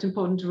thought were most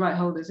important to right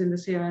holders in the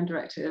CRM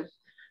directive.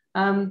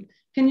 Can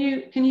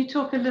you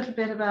talk a little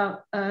bit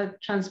about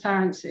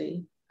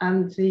transparency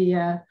and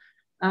the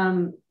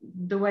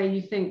way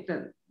you think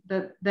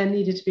that there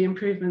needed to be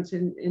improvements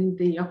in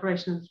the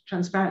operation of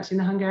transparency in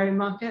the Hungarian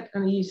market?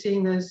 And are you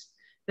seeing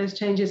those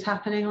changes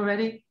happening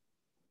already?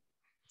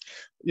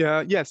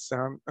 Yeah. Yes.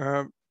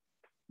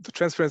 The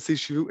transparency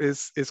issue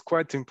is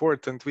quite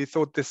important. We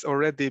thought this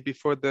already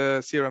before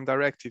the CRM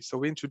directive, so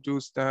we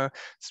introduced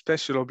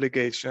special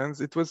obligations.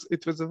 It was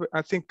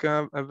I think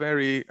a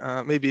very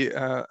maybe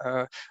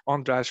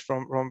András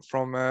from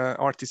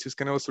Artisys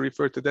can also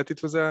refer to that.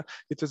 It was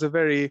a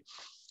very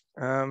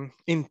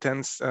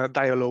intense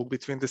dialogue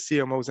between the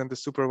CMOs and the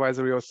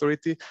supervisory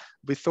authority.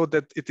 We thought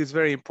that it is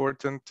very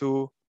important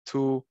to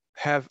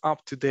have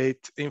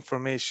up-to-date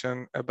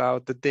information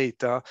about the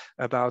data,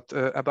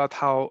 about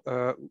how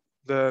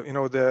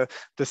the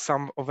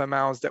sum of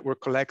amounts that were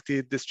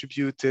collected,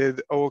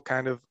 distributed, all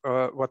kind of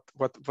what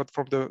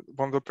from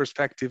the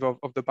perspective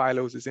of the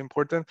bylaws is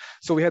important.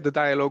 So we had the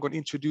dialogue on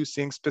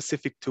introducing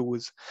specific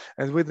tools,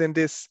 and within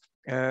this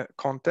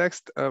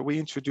context, we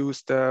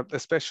introduced a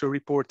special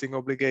reporting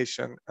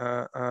obligation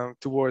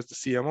towards the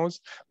CMOs,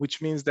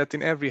 which means that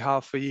in every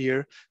half a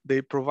year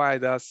they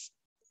provide us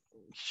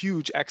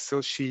huge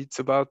Excel sheets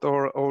about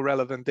all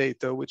relevant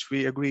data, which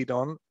we agreed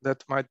on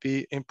that might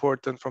be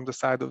important from the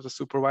side of the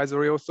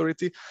supervisory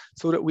authority,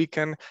 so that we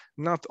can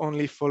not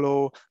only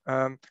follow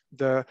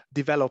the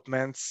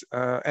developments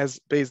as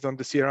based on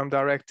the CRM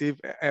directive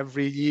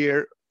every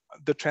year,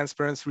 the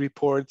transparency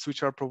reports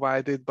which are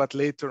provided, but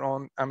later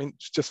on, I mean,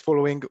 just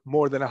following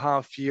more than a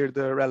half year,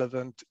 the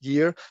relevant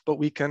year, but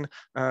we can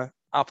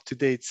up to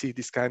date see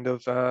this kind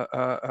of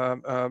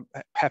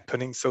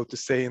happening, so to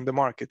say, in the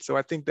market. So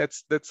I think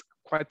that's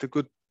quite a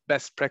good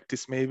best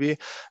practice maybe,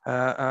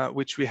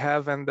 which we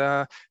have, and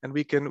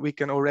we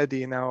can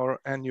already in our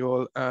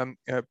annual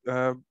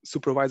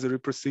supervisory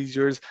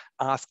procedures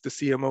ask the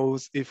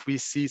CMOs if we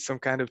see some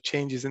kind of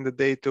changes in the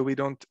data, we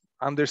don't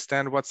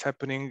understand what's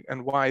happening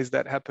and why is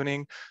that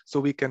happening, so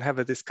we can have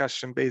a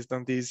discussion based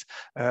on these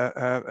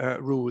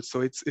rules.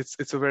 So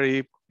it's a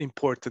very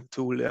important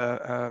tool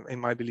in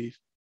my belief.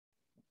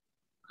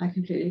 I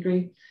completely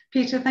agree.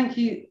 Peter, thank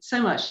you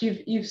so much.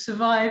 You've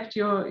survived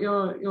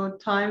your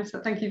time, so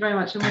thank you very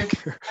much. And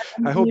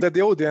I hope that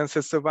the audience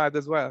has survived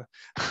as well.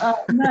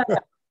 No,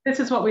 this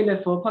is what we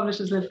live for.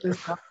 Publishers live for this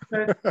stuff.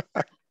 So,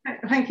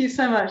 thank you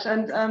so much,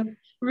 and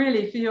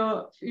really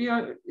for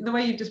the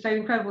way you've displayed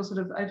incredible sort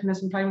of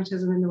openness and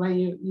pragmatism in the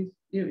way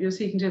you're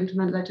seeking to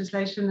implement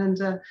legislation,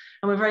 and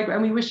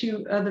we wish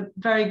you the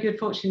very good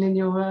fortune in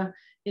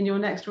your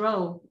next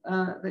role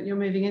that you're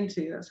moving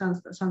into.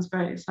 That sounds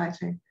very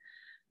exciting.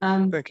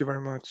 Thank you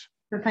very much.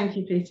 So thank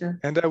you, Peter.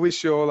 And I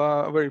wish you all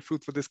a very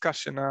fruitful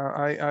discussion.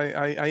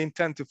 I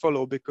intend to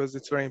follow, because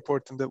it's very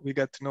important that we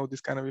get to know this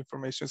kind of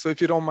information. So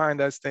if you don't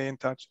mind, I'll stay in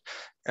touch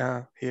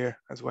here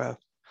as well.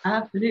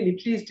 Absolutely,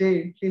 please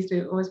do. Please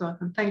do. Always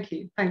welcome. Thank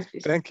you. Thanks,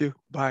 Peter. Thank you.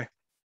 Bye.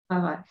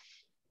 Bye-bye.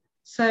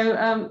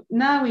 So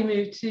now we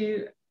move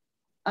to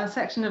a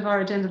section of our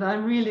agenda that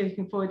I'm really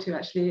looking forward to,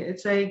 actually.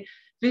 It's a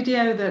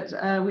video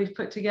that we've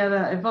put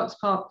together, a vox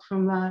pop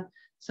from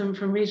some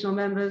from regional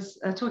members,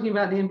 talking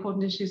about the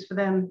important issues for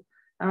them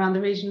around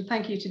the region.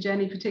 Thank you to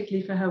Jenny,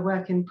 particularly for her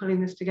work in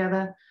pulling this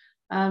together.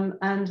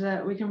 And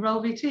we can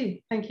roll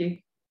VT. Thank you.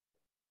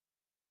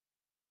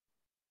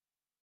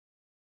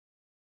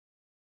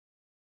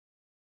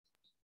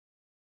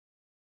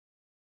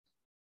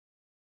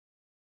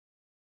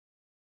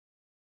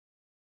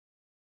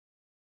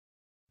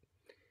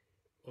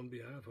 On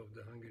behalf of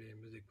the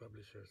Hungarian Music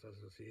Publishers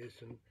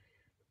Association,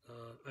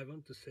 I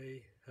want to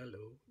say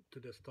hello to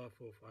the staff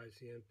of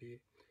ICMP,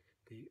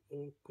 the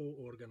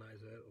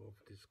co-organizer of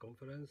this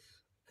conference,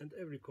 and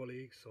every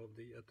colleagues of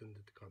the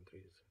attended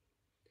countries.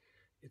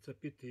 It's a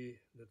pity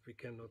that we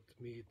cannot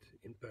meet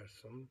in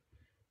person.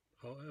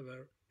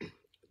 However,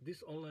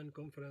 this online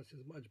conference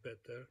is much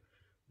better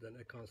than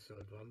a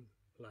cancelled one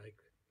like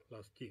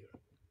last year.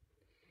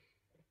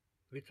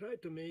 We try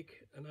to make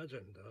an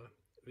agenda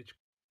which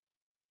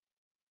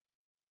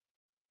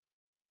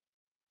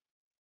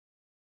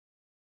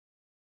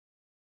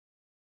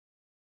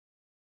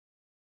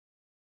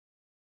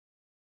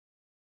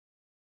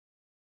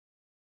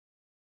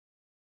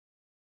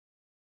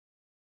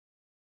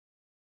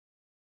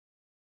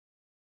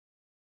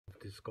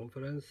this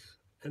conference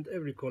and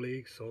every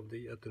colleagues of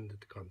the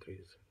attended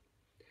countries.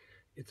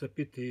 It's a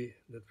pity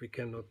that we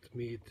cannot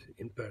meet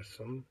in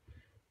person.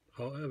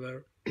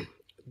 However,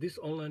 this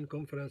online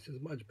conference is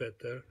much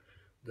better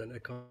than a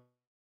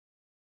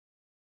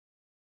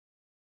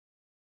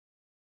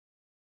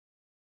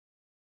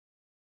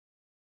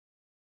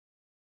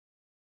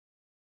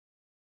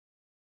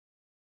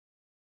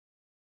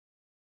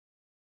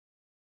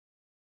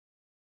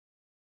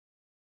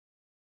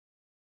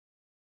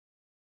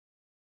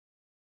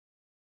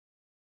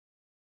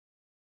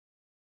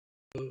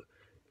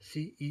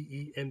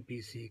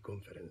CEEMPC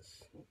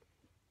conference.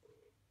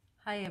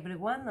 Hi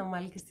everyone, I'm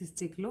Alkis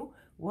Tsiklu,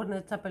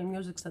 Warner Chapel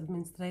Music's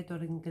administrator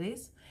in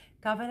Greece,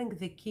 covering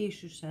the key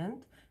issues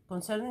and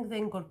concerning the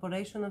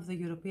incorporation of the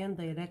European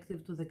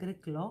Directive to the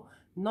Greek law.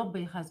 No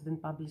bill has been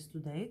published to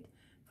date.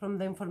 From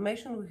the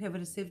information we have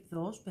received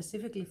though,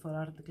 specifically for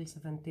Article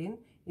 17,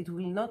 it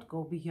will not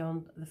go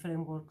beyond the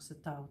framework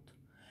set out.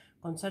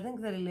 Concerning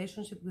the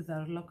relationship with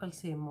our local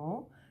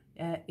CMO,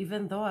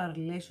 even though our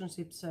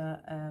relationships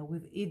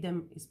with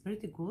IDEM is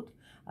pretty good,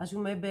 as you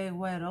may be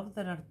aware of,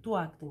 there are two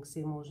acting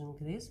CMOs in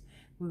Greece.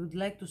 We would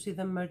like to see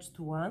them merged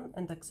to one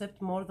and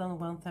accept more than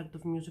 1/3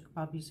 of music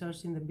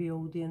publishers in the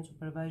BOD and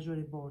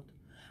supervisory board.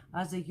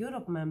 As a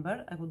Europe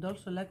member, I would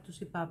also like to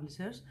see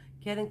publishers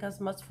caring as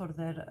much for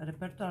their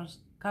repertoire's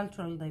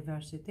cultural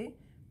diversity,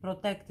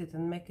 protect it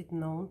and make it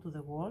known to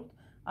the world,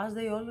 as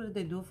they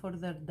already do for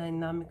their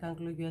dynamic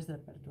Anglo-US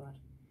repertoire.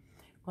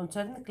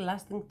 Concerning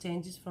lasting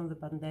changes from the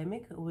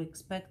pandemic, we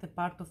expect a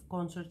part of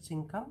concerts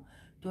income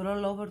to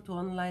roll over to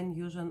online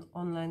use and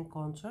online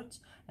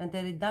concerts, and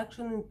a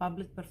reduction in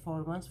public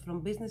performance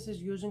from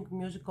businesses using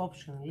music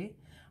optionally,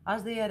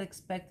 as they are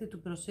expected to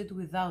proceed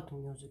without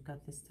music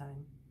at this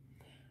time.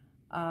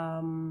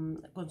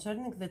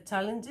 Concerning the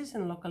challenges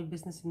in local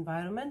business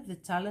environment, the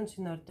challenge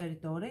in our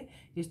territory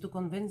is to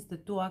convince the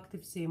two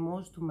active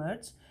CMOs to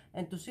merge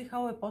and to see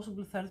how a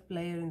possible third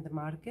player in the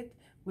market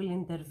will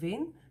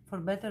intervene for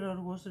better or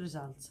worse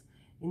results.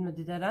 In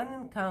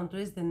Mediterranean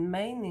countries, the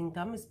main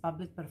income is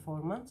public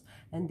performance,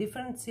 and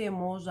different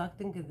CMOs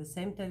acting in the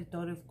same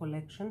territory of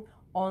collection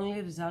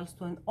only results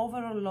to an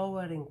overall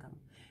lower income.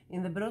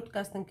 In the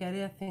broadcasting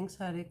area, things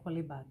are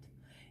equally bad.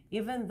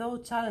 Even though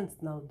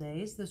challenged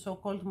nowadays, the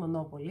so-called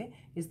monopoly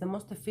is the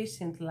most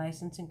efficient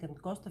licensing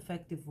and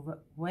cost-effective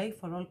way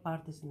for all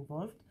parties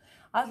involved,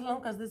 as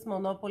long as this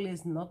monopoly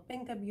is not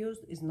being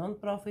abused, is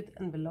non-profit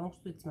and belongs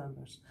to its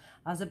members.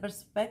 As a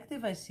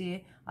perspective, I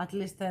see at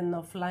least an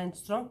offline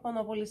strong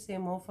monopoly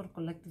CMO for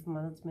collective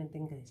management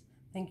in Greece.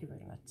 Thank you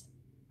very much.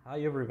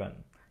 Hi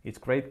everyone. It's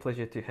great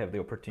pleasure to have the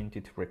opportunity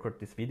to record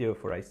this video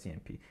for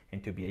ICMP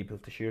and to be able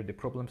to share the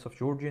problems of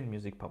Georgian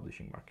music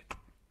publishing market.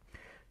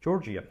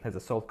 Georgia has a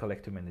sole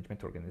collective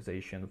management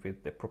organization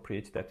with the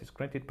appropriate status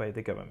granted by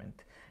the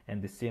government,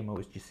 and the CMO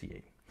is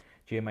GCA.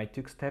 GMI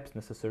took steps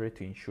necessary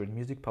to ensure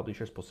music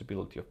publishers'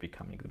 possibility of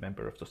becoming a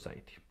member of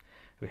society.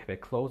 We have a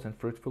close and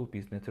fruitful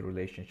business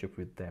relationship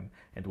with them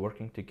and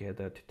working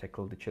together to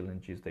tackle the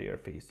challenges they are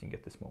facing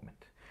at this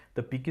moment.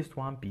 The biggest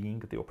one being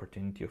the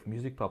opportunity of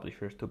music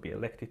publishers to be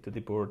elected to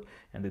the board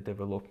and the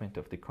development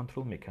of the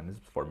control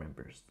mechanisms for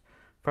members.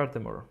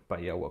 Furthermore,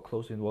 by our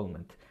close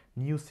involvement,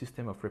 new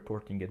system of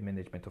reporting and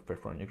management of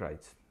performing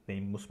rights,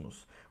 named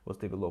MUSMUS, was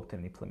developed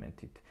and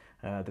implemented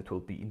that will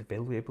be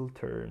invaluable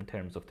in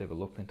terms of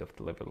development of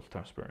the level of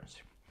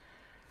transparency.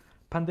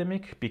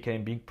 Pandemic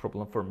became a big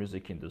problem for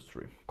music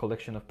industry.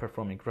 Collection of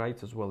performing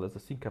rights as well as the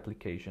sync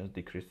applications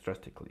decreased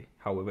drastically.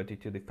 However, due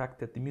to the fact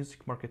that the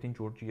music market in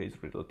Georgia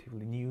is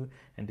relatively new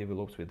and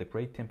develops with a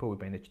great tempo, we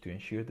managed to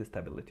ensure the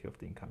stability of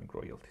the incoming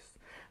royalties.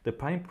 The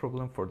prime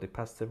problem for the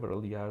past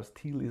several years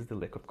still is the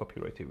lack of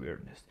copyright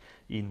awareness.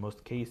 In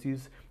most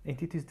cases,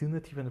 entities do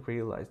not even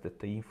realize that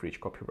they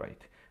infringe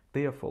copyright.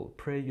 Therefore,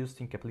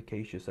 pre-using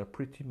applications are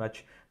pretty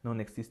much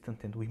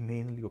non-existent, and we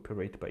mainly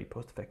operate by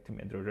post-factum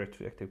and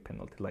retroactive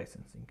penalty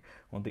licensing.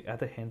 On the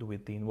other hand,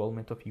 with the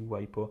involvement of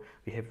EU-IPO,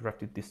 we have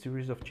drafted this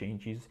series of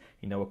changes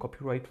in our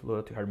copyright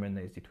law to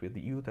harmonize it with the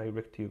EU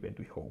directive, and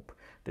we hope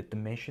that the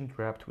mentioned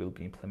draft will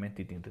be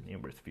implemented in the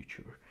nearest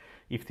future.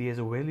 If there is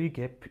a value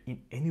gap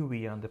in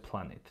anywhere on the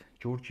planet,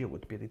 Georgia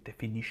would be the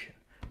definition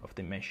of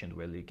the mentioned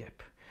value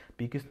gap.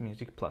 Biggest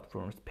music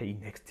platforms pay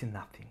next to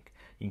nothing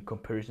in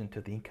comparison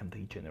to the income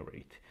they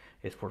generate.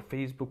 As for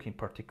Facebook in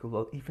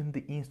particular, even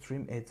the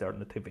in-stream ads are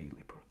not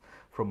available.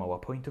 From our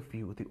point of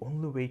view, the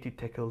only way to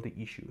tackle the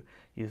issue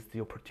is the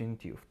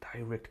opportunity of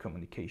direct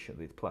communication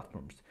with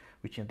platforms,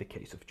 which in the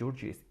case of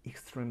Georgia is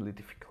extremely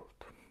difficult.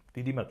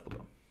 Didi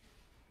Matlaba.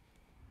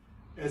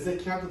 As a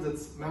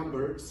candidate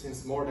member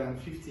since more than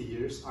 50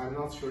 years, I'm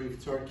not sure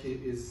if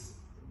Turkey is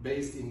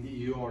based in the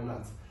EU or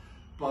not,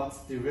 but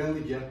the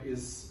value gap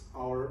is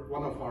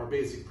one of our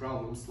basic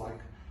problems, like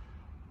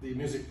the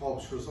music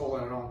publishers all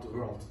around the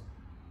world.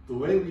 The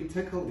way we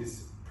tackle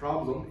this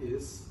problem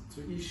is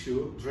to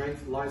issue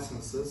direct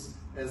licenses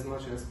as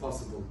much as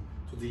possible,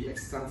 to the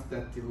extent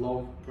that the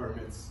law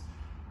permits.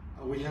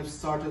 We have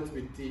started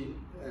with the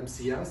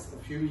MCS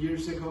a few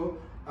years ago,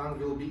 and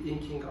will be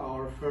inking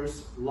our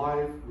first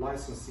live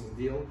licensing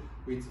deal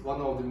with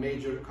one of the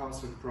major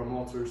concert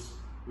promoters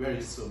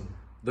very soon.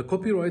 The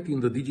copyright in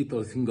the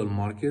digital single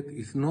market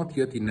is not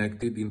yet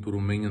enacted into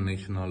Romanian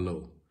national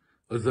law.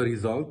 As a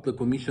result, the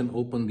Commission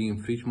opened the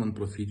infringement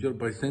procedure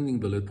by sending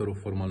the letter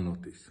of formal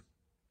notice.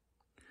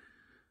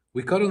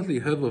 We currently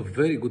have a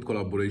very good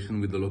collaboration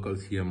with the local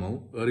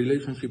CMO, a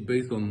relationship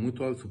based on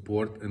mutual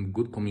support and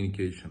good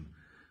communication.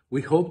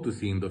 We hope to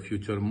see in the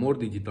future more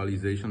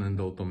digitalization and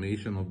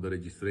automation of the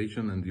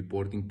registration and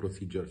reporting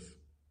procedures.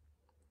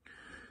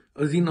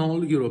 As in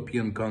all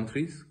European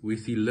countries, we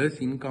see less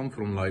income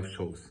from live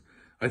shows.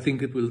 I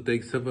think it will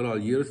take several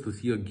years to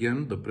see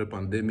again the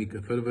pre-pandemic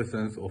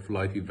effervescence of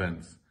live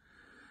events.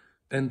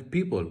 And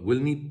people will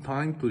need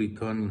time to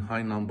return in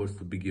high numbers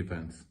to big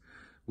events.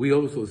 We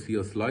also see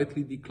a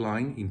slightly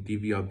decline in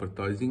TV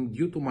advertising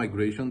due to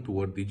migration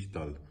toward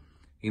digital.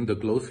 In the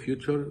close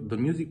future, the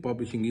music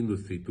publishing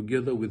industry,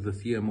 together with the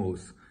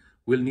CMOs,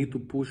 will need to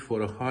push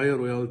for a higher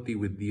royalty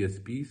with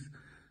DSPs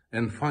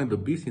and find a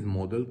business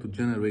model to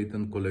generate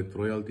and collect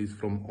royalties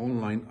from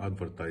online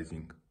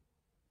advertising.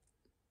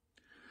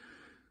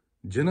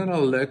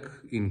 General lack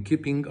in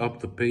keeping up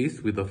the pace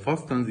with a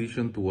fast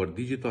transition toward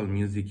digital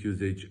music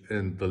usage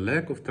and the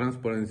lack of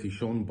transparency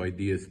shown by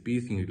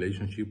DSPs in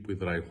relationship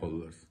with right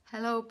holders.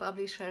 Hello,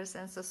 publishers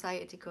and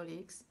society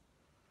colleagues.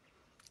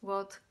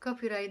 What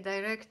Copyright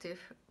Directive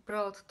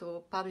brought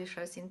to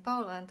publishers in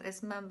Poland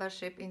is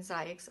membership in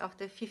CEEMPC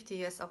after 50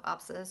 years of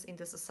absence in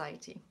the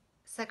society.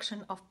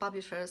 Section of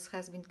publishers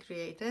has been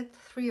created,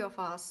 3 of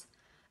us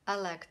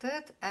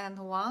elected, and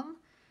 1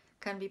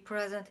 can be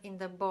present in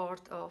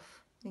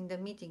the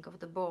meeting of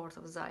the board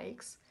of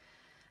CEEMPC,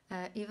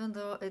 even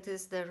though it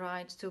is the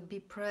right to be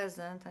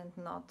present and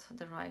not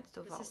the right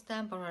to vote. This is a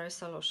temporary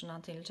solution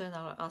until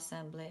General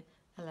Assembly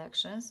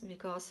elections,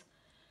 because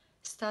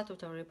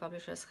statutory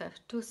publishers have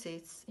 2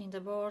 seats in the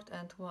board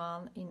and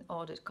 1 in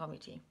audit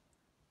committee.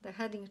 The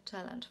heading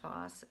challenge for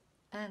us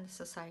and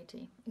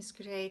society is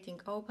creating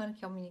open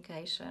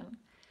communication,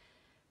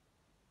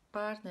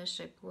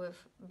 partnership with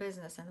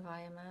business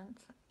environment,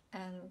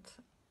 and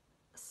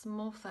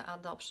smoother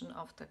adoption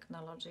of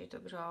technology to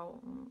grow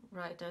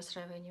writers'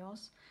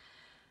 revenues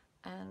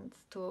and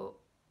to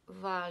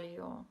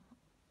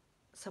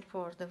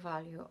support the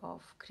value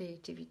of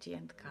creativity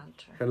and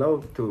culture.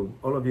 Hello to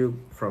all of you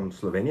from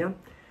Slovenia.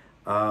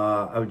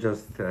 I'll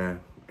just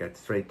get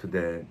straight to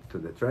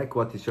the track.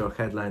 What is your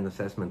headline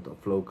assessment of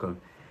local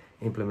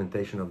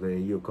implementation of the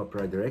EU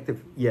Copyright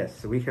Directive?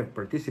 Yes, we have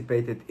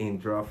participated in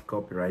draft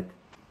copyright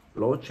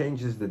law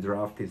changes. The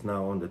draft is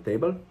now on the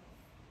table.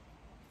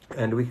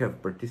 And we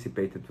have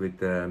participated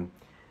with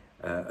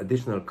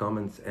additional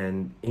comments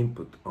and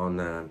input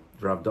on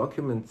draft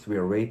documents. We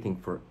are waiting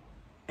for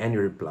any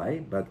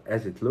reply, but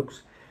as it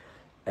looks,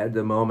 at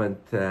the moment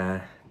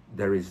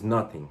there is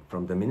nothing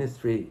from the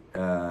ministry.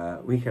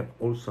 We have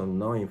also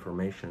no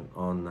information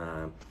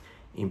on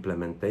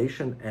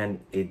implementation, and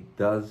it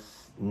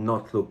does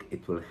not look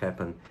it will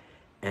happen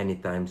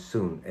anytime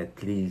soon,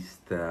 at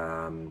least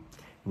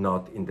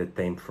not in the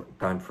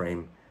time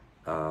frame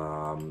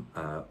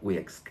we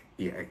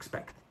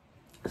expect.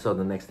 So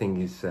the next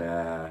thing is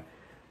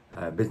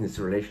business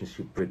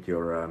relationship with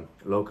your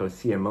local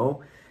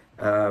CMO.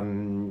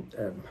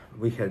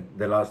 We had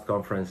the last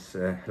conference,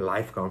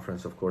 live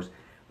conference of course,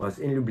 was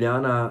in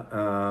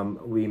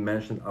Ljubljana. We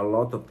mentioned a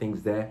lot of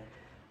things there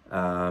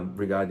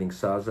regarding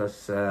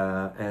SAZAS,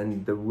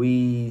 and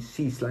we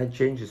see slight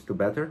changes to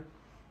better,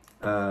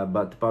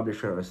 but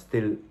publishers are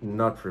still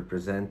not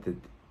represented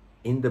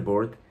in the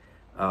board,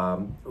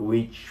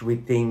 which we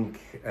think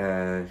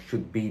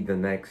should be the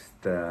next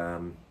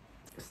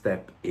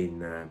step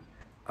in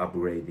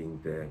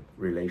upgrading the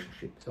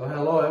relationship. So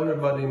hello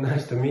everybody,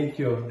 nice to meet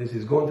you. This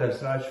is Gunter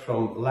Srač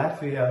from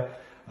Latvia,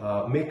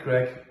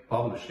 Mikrek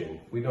Publishing.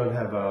 We don't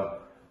have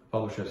a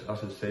Publishers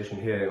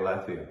Association here in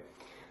Latvia.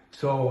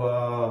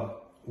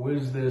 So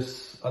with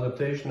this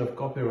adaptation of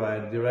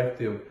copyright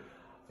directive,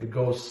 it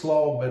goes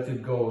slow, but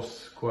it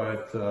goes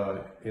quite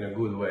in a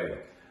good way.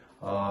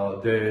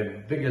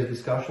 The biggest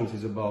discussions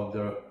is about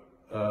the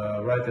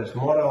writers'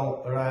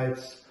 moral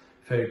rights,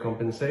 fair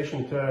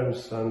compensation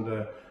terms, and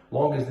the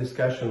longest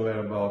discussion were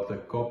about the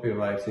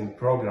copyrights in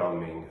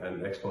programming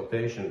and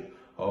exploitation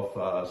of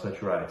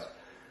such rights.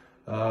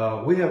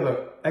 We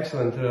have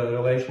excellent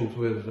relations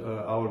with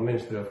our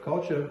Ministry of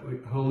Culture,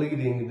 who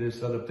leading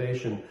this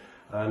adaptation,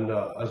 and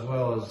as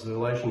well as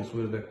relations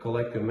with the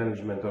collective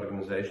management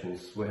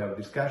organizations. We have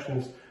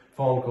discussions,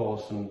 phone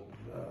calls, and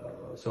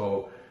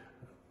so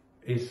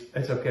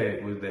it's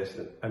okay with this.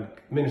 And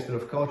Minister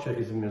of Culture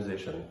is a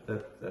musician.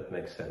 That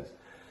makes sense.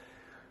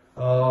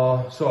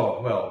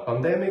 Well,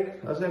 pandemic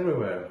as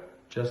everywhere,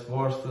 just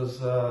worse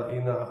as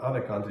in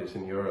other countries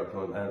in Europe,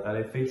 and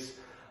it fits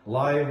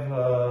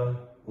live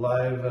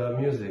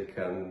music,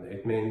 and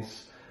it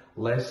means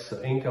less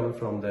income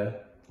from the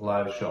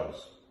live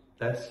shows.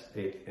 That's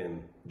it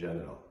in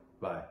general.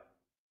 Bye.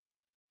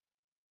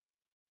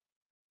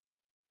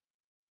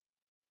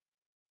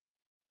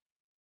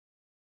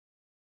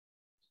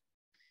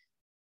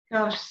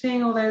 Gosh,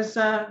 seeing all those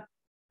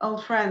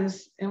old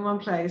friends in one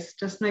place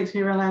just makes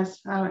me realize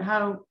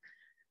how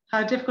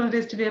difficult it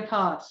is to be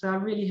apart. So I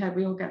really hope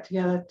we all get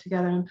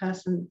together in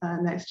person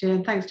next year.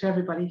 And thanks to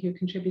everybody who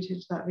contributed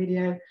to that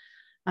video.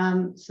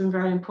 Some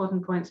very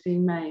important points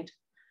being made.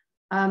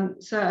 And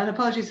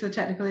apologies for the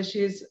technical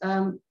issues.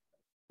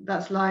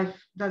 That's life,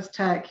 that's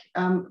tech.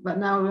 But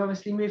now we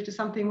obviously move to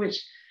something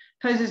which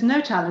poses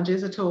no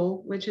challenges at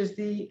all, which is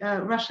the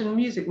Russian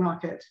music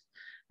market.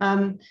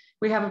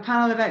 We have a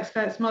panel of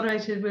experts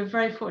moderated. We're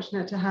very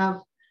fortunate to have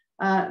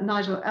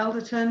Nigel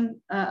Elderton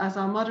as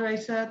our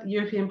moderator, the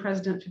European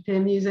President for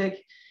Peer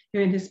Music, who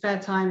in his spare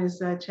time is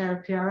chair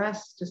of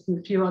PRS, just in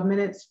a few odd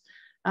minutes.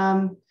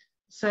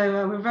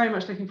 So we're very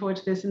much looking forward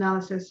to this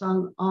analysis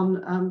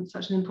on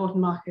such an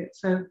important market.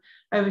 So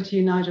over to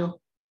you, Nigel.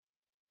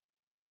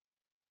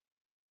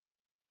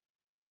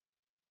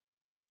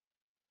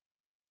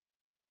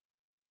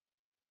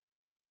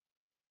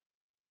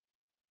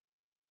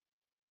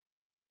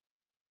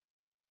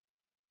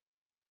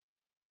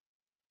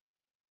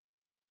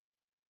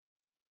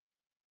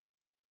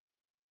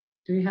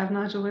 Do we have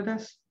Nigel with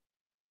us?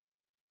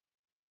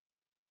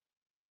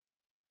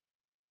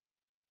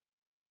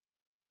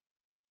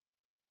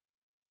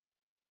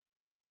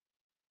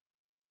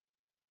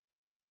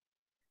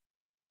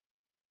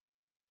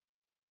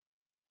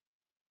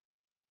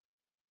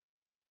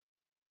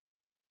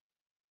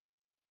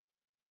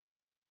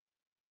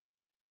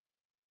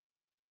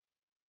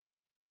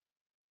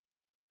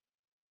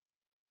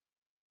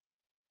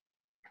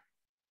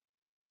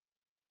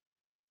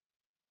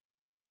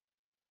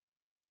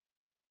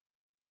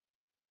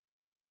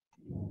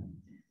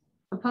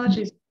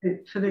 Apologies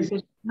for this.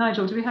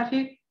 Nigel, do we have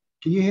you?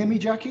 Can you hear me,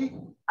 Jackie?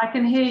 I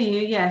can hear you,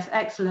 yes,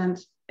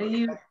 excellent. Are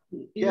you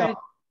yeah, ready?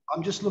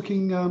 I'm just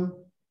looking, yeah,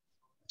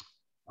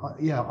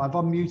 I've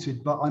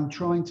unmuted, but I'm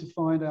trying to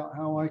find out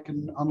how I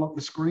can unlock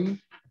the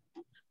screen.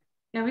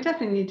 Yeah, we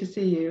definitely need to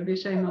see you. It'd be a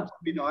shame not. That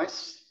would be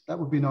nice. That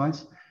would be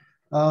nice.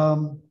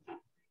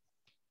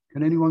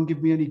 Can anyone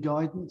give me any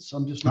guidance?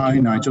 I'm just looking. Hi,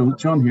 Nigel.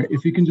 John here.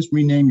 If you can just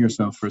rename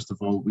yourself first of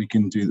all, we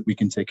can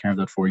take care of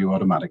that for you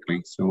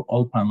automatically. So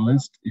all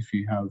panelists, if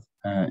you have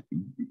a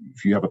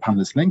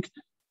panelist link,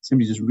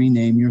 simply just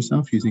rename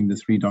yourself using the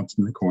 3 dots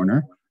in the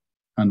corner,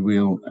 and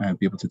we'll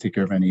be able to take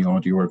care of any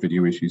audio or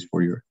video issues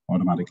for you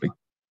automatically.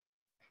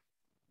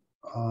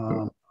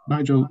 So,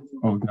 Nigel,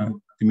 Olga,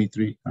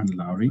 Dimitri, and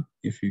Lauri,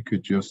 if you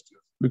could just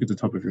look at the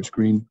top of your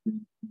screen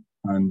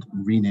and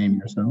rename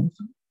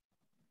yourselves.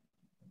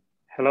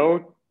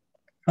 Hello.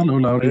 Hello,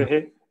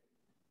 Lauri.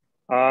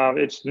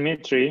 It's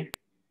Dmitry.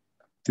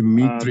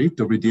 Dmitry,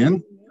 добрый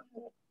день.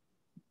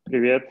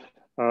 Привет.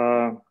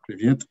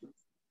 Привет.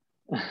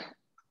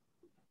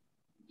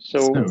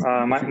 So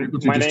my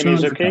name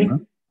is okay?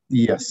 Camera.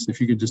 Yes, if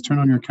you could just turn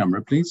on your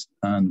camera, please.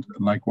 And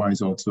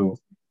likewise also,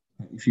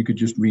 if you could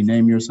just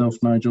rename yourself,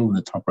 Nigel, in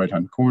the top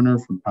right-hand corner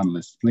from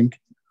panelist link,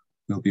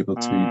 we'll be able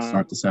to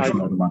start the session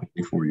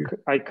automatically for you.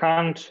 I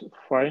can't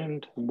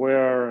find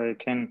where I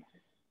can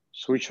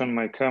switch on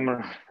my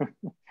camera.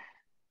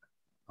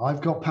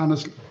 I've got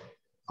panelist.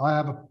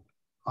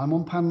 I'm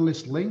on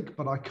panelist link,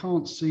 but I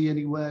can't see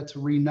anywhere to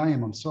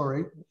rename. I'm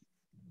sorry.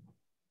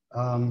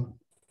 I'm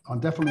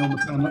definitely on the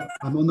panel.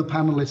 I'm on the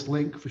panelist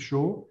link for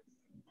sure.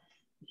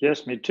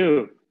 Yes, me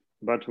too.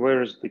 But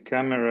where is the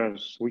camera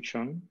switch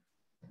on?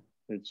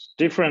 It's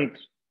different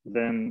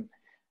than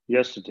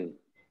yesterday.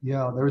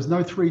 Yeah, there is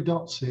no 3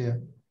 dots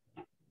here.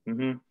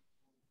 Mm-hmm.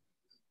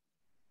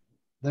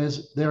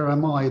 There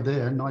am I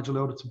there, Nigel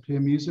Elderton,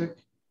 Peer Music.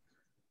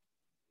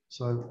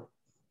 So,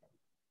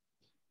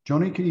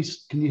 Johnny, can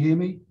you hear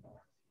me?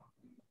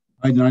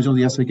 Hi, Nigel.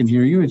 Yes, I can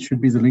hear you. It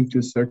should be the link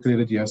just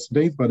circulated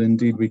yesterday, but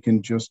indeed we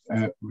can just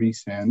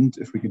resend.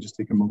 If we could just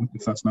take a moment,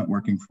 if that's not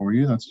working for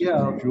you, that's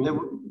yeah.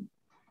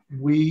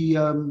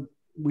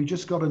 we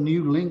just got a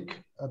new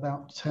link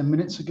about 10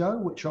 minutes ago,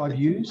 which I've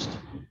used.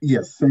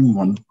 Yes, same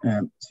one.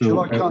 Shall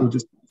I come,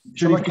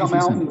 shall I come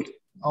out?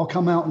 I'll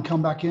come out and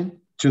come back in.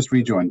 Just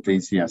rejoin,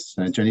 please. Yes,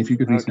 Jenny, if you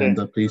could resend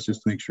that, please,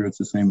 just to make sure it's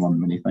the same one.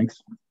 Many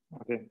thanks.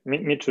 Okay,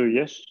 me too.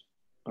 Yes.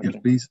 Okay.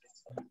 Yes, please.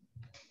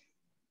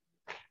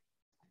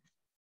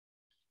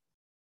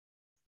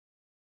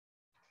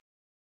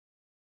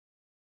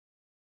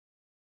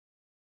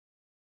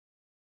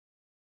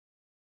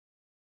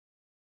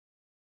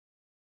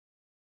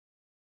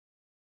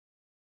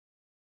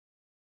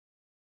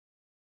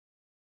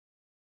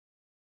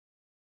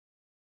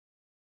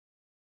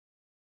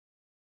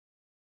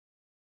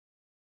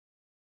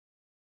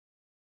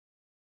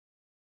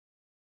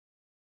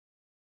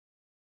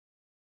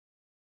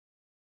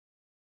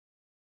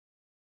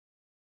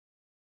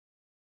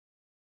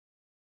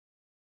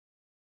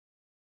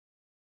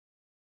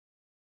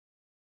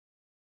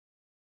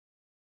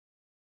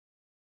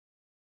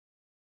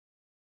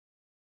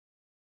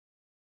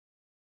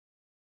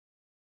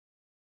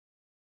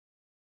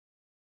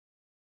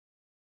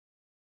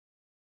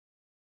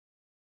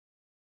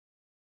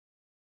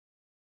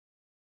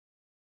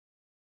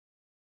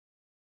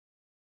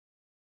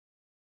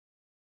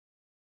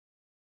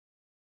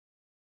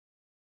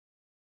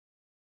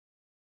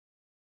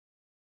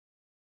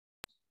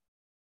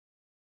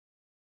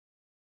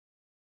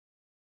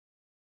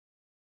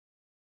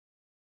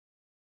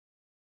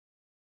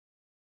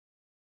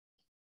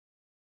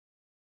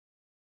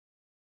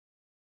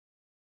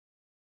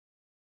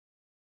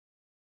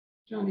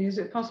 Johnny, is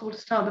it possible to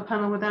start the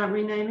panel without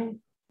renaming?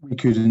 We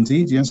could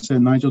indeed, yes.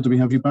 Nigel, do we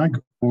have you back?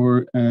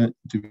 Or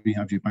do we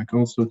have you back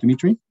also,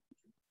 Dimitri?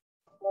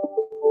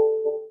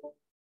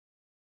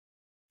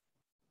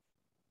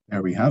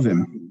 There we have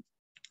him.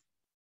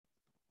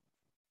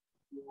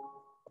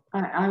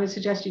 I would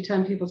suggest you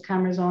turn people's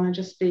cameras on and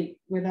just speak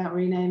without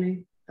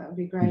renaming. That would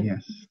be great.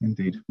 Yes,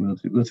 indeed.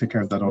 We'll take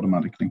care of that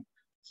automatically.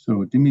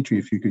 So Dimitri,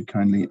 if you could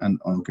kindly, and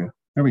Olga.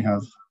 There we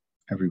have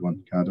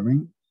everyone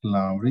gathering.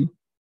 Lowry.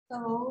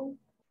 Hello.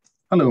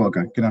 Hello,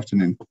 Olga. Good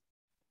afternoon.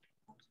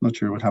 Not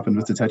sure what happened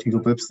with the technical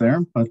blips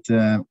there, but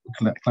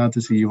glad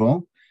to see you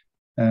all.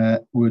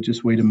 We'll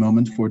just wait a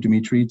moment for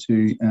Dimitri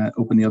to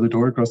open the other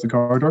door across the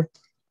corridor.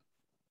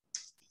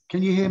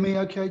 Can you hear me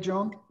okay,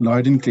 John?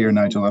 Loud and clear,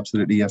 Nigel.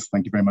 Absolutely. Yes.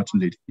 Thank you very much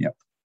indeed. Yeah.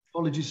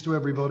 Apologies to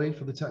everybody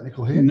for the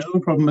technical hitch. No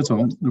problem at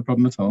all. No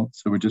problem at all.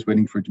 So we're just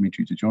waiting for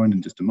Dimitri to join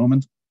in just a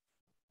moment.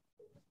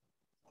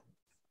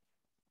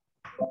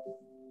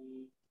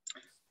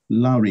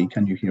 Lowry,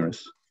 can you hear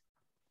us?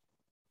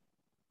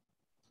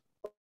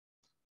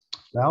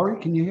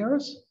 Lowry, can you hear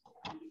us?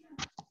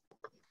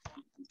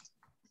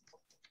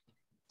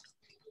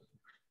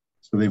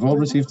 So they've all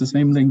received the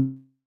same link.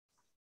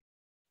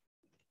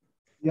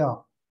 Yeah,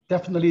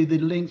 definitely the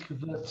link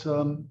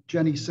that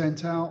Jenny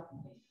sent out,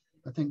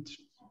 I think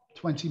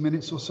 20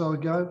 minutes or so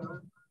ago.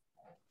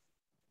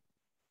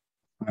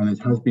 And it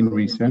has been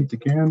resent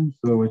again.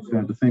 So it's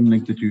the same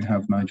link that you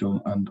have,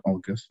 Nigel and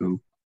Olga. So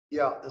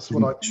yeah, that's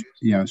what I.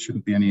 Yeah,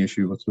 shouldn't be any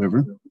issue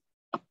whatsoever.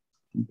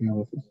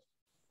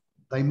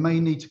 They may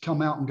need to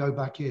come out and go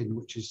back in,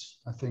 which is,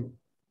 I think,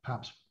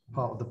 perhaps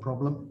part of the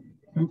problem.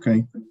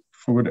 Okay.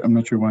 Forward. I'm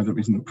not sure why the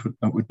reason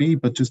that would be,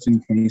 but just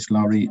in case,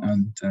 Lowry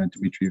and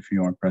Dimitri, if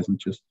you are present,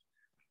 just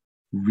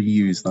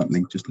reuse that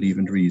link. Just leave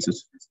and reuse it.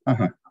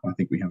 I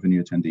think we have a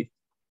new attendee.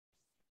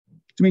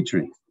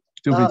 Dimitri.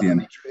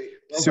 Dimitri.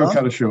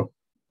 Well,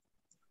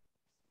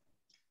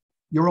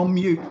 you're on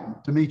mute,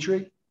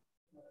 Dimitri.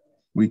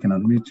 We can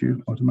unmute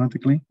you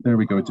automatically. There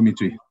we go,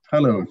 Dimitri.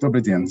 Hello,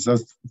 dobry dzień.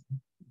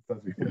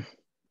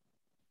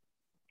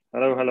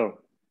 Hello, hello.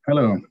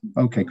 Hello.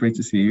 Okay, great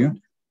to see you.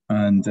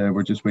 And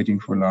we're just waiting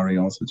for Larry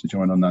also to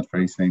join on that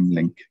very same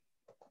link.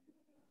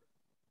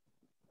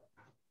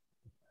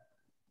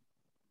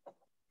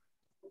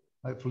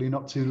 Hopefully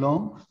not too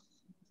long.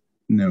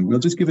 No, we'll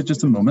just give it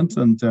just a moment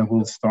and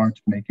we'll start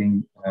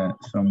making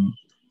some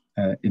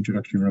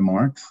introductory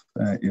remarks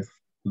if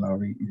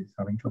Larry is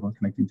having trouble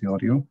connecting to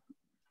audio.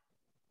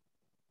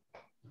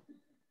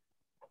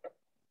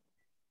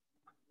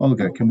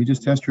 Olga, can we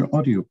just test your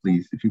audio,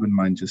 please, if you wouldn't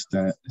mind just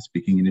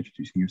speaking and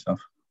introducing yourself.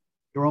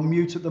 You're on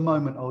mute at the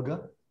moment,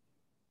 Olga.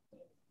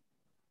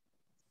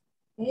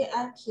 Hey,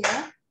 I'm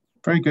here.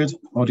 Very good.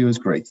 Audio is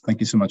great. Thank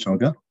you so much,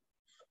 Olga.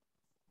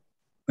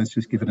 Let's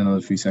just give it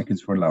another few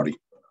seconds for Larry.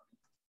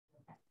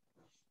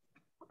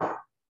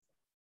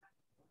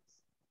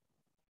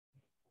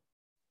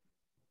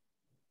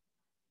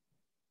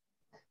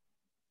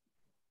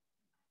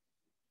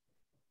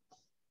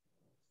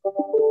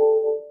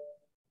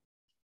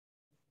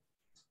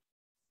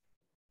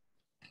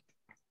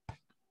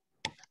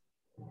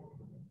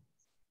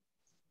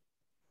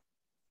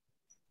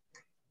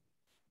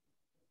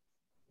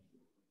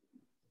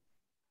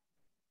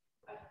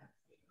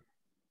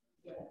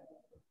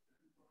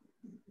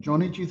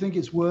 Johnny, do you think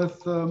it's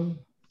worth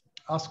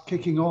us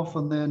kicking off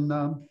and then...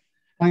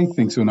 I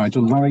think so,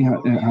 Nigel. Larry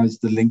has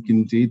the link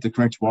indeed, the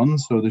correct one,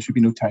 so there should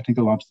be no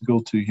technical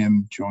obstacle to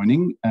him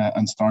joining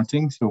and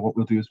starting. So what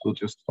we'll do is we'll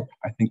just,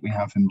 I think we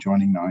have him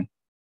joining now.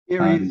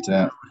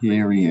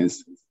 Here he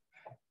is.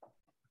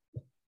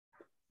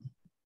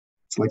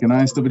 It's like an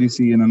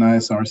ISWC and an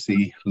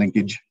ISRC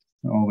linkage,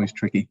 always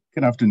tricky.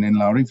 Good afternoon,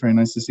 Laurie. Very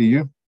nice to see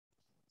you.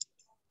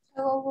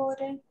 Hello,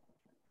 Laurie.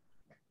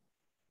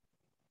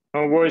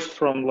 No voice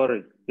from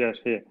Laurie. Yes,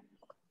 here.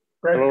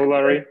 Great. Hello,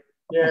 Laurie.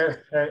 Yes.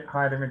 Hey.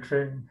 Hi,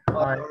 Dimitri.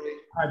 Hi,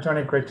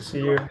 Johnny. Great to see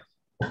you.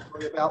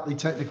 Sorry about the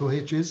technical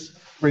hitches.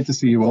 Great to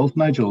see you all.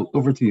 Nigel,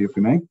 over to you, if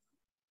you may.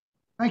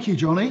 Thank you,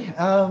 Johnny.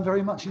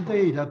 Very much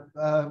indeed.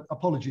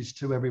 Apologies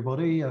to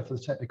everybody for the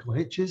technical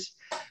hitches.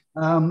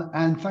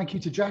 And thank you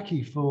to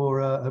Jackie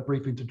for a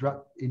brief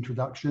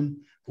introduction,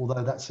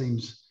 although that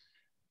seems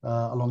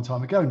a long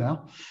time ago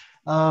now.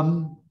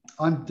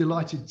 I'm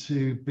delighted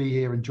to be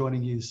here and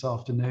joining you this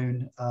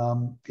afternoon,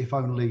 if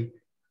only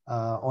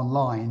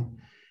online.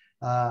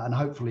 And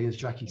hopefully, as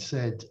Jackie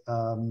said,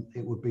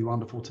 it would be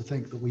wonderful to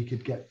think that we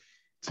could get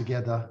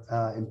together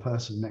in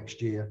person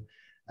next year,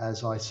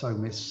 as I so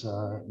miss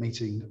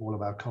meeting all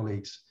of our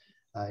colleagues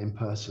in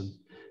person.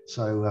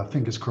 So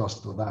fingers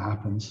crossed that that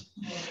happens.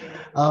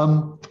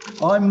 I'm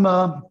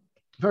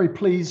very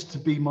pleased to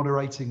be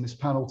moderating this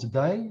panel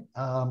today.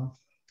 And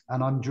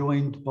I'm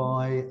joined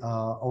by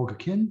Olga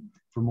Kin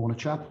from Warner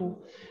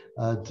Chappell,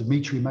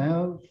 Dimitri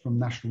Mayo from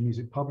National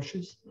Music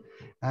Publishers,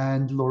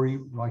 and Laurie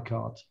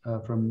Reichart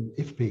from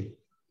IFPI.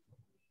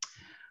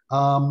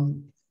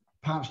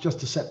 Perhaps just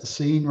to set the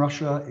scene,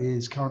 Russia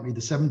is currently the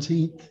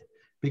 17th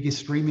biggest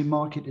streaming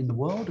market in the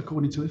world,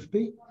 according to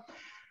IFPI.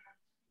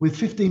 With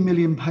 15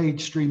 million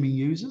paid streaming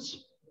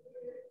users,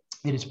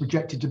 it is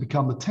projected to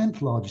become the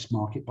 10th largest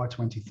market by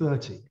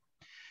 2030.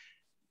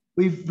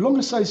 We've long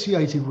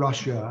associated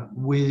Russia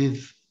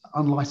with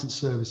unlicensed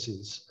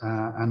services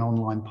and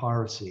online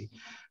piracy.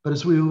 But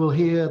as we will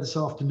hear this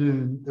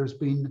afternoon, there's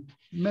been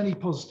many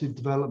positive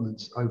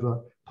developments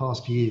over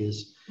past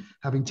years,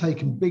 having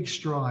taken big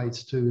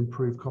strides to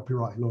improve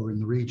copyright law in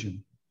the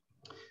region.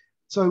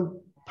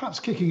 So perhaps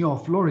kicking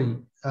off, Laurie,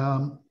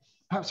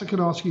 perhaps I could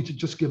ask you to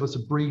just give us a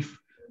brief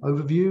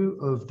overview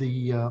of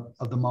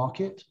the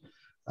market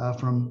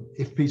from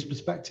IFPI's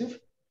perspective.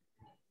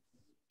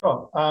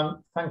 Oh,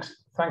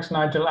 thanks,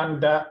 Nigel,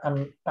 and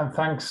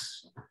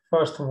thanks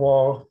first of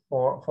all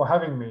for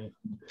having me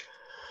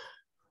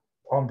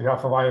on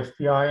behalf of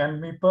IFPI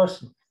and me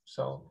personally.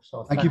 So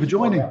thank you for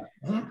joining.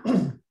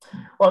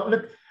 Well,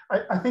 look,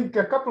 I think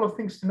a couple of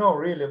things to know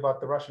really about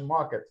the Russian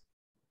market.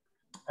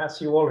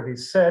 As you already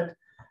said,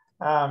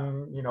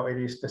 it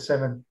is the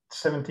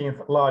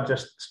 17th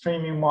largest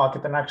streaming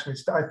market, and actually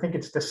I think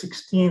it's the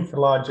 16th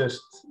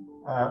largest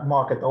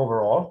market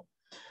overall.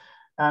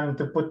 And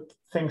to put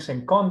things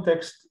in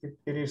context,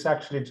 it is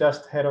actually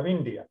just ahead of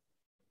India,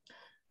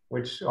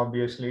 which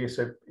obviously is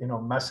a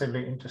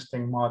massively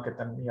interesting market,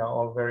 and we are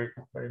all very,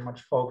 very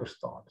much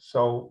focused on.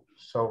 So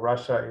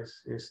Russia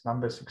is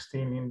number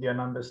 16, India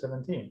number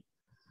 17.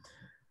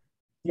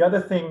 The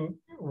other thing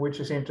which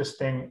is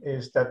interesting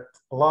is that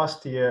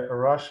last year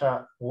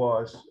Russia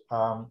was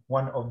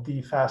one of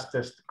the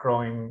fastest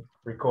growing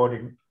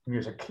recording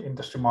music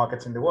industry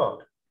markets in the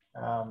world,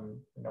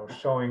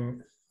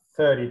 showing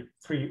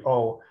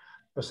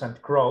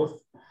 33%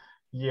 growth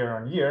year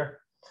on year,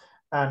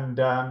 and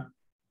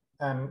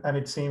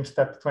it seems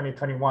that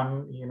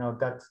 2021,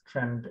 that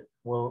trend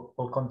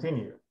will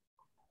continue.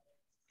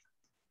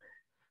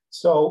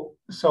 So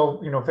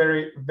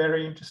very,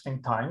 very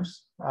interesting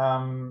times.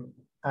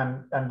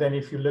 And then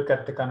if you look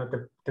at the kind of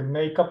the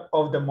makeup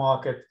of the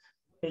market,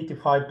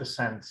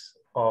 85%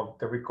 of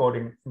the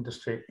recording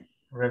industry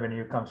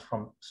revenue comes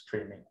from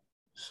streaming.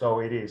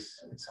 So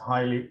it's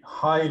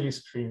highly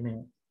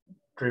streaming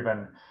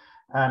driven.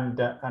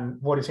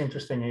 And what is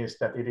interesting is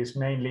that it is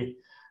mainly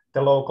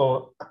the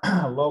local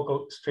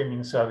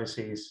streaming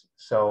services,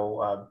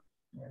 so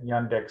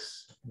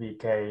Yandex,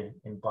 VK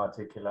in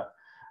particular,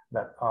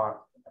 that are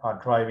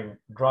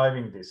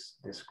driving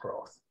this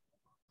growth.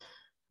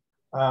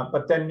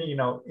 But then,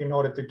 in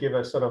order to give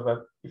a sort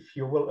of if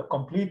you will, a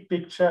complete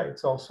picture,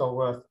 it's also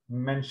worth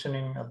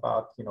mentioning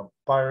about,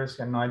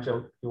 piracy. And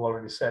Nigel, you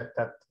already said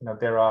that,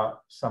 there are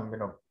some,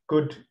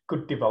 good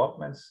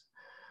developments,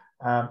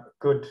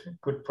 good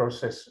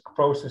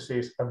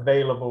processes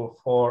available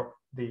for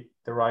the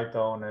right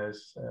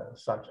owners,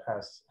 such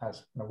as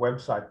a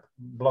website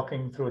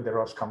blocking through the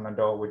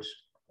Roskomnadzor, which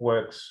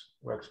works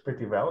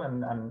pretty well.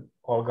 And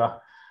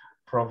Olga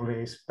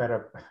probably is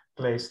better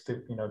placed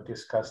to,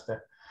 discuss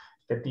the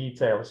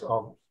details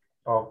of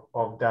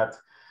that.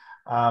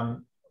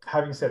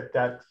 Having said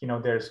that,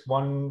 there's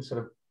one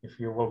sort of, if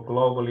you will,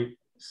 globally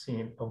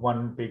seen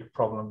one big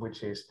problem,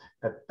 which is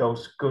that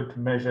those good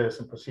measures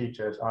and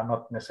procedures are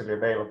not necessarily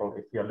available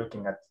if you're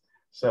looking at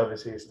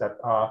services that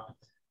are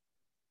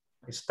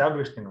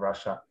established in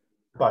Russia,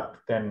 but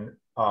then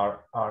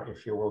are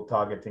if you will,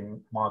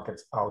 targeting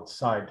markets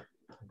outside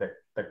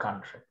the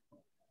country.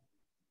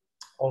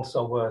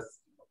 Also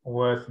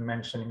worth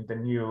mentioning the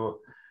new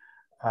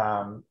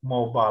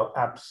mobile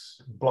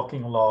apps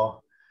blocking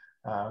law,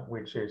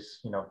 which is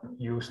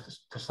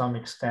used to some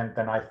extent,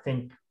 and I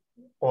think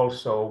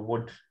also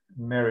would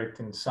merit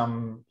in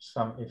some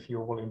if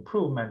you will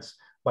improvements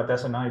but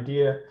as an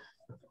idea,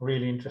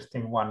 really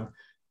interesting one,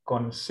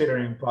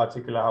 considering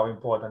particularly how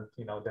important,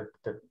 you know,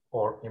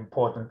 or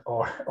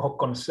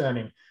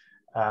concerning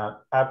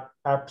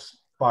apps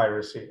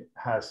piracy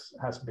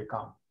has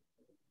become.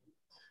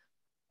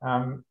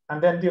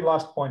 And then the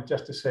last point,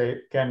 just to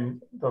say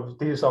again,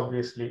 this is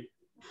obviously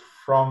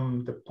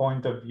from the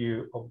point of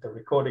view of the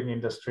recording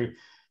industry,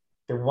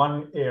 the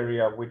one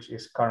area which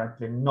is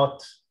currently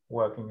not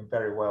working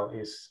very well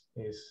is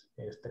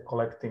the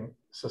collecting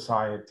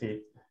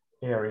society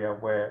area,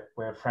 where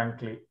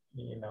frankly,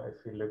 you know,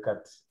 if you look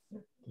at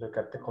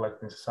the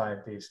collecting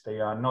societies, they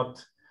are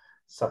not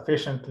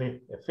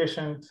sufficiently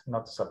efficient,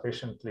 not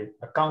sufficiently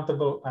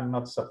accountable, and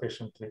not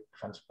sufficiently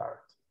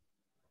transparent.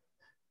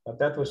 But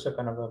that was a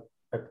kind of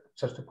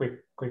just a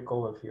quick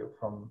overview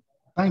from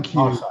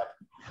our side.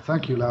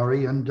 Thank you,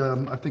 Larry. And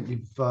I think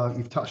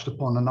you've touched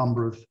upon a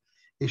number of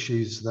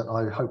issues that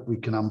I hope we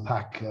can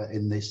unpack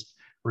in this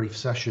brief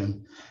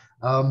session.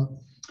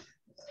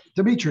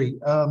 Dimitri,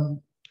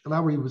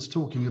 Larry was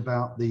talking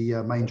about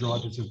the main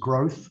drivers of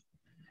growth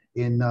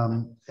in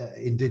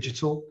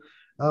digital.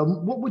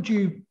 What would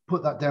you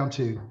put that down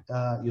to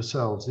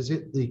yourselves? Is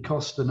it the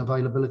cost and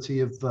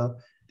availability of the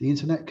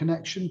internet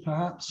connection,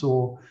 perhaps,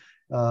 or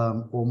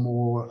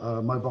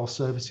more mobile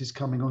services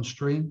coming on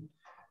stream?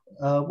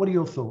 What are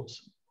your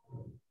thoughts?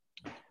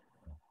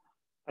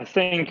 I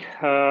think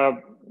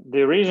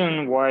the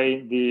reason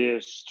why the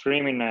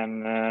streaming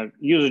and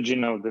usage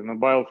of the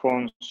mobile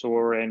phones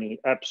or any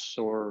apps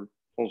or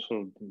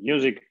also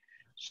music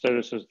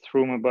services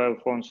through mobile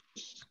phones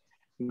is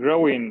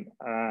growing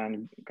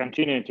and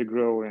continue to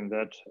grow in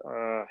that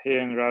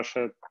here in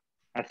Russia,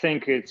 I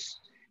think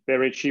it's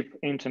very cheap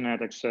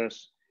internet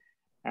access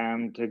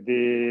and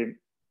the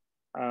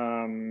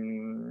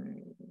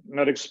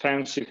not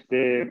expensive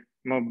the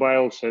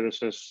mobile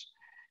services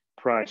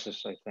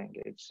prices. I think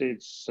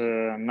it's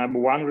number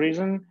one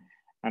reason,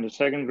 and the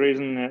second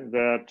reason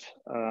that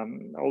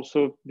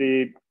also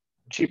the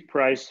cheap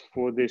price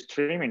for the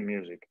streaming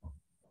music.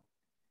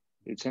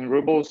 It's in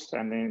rubles,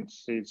 and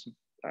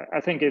I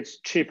think it's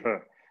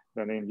cheaper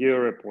than in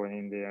Europe or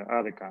in the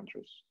other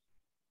countries.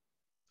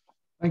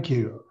 Thank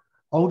you.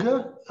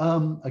 Olga,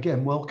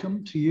 again,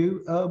 welcome to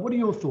you. What are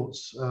your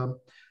thoughts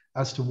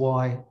as to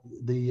why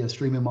the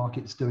streaming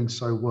market is doing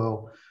so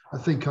well? I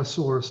think I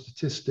saw a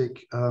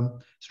statistic,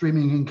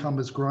 streaming income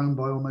has grown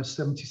by almost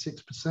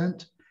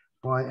 76%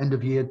 by end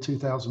of year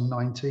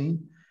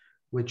 2019,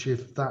 which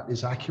if that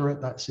is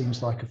accurate, that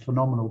seems like a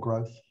phenomenal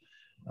growth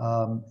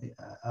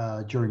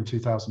during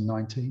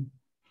 2019.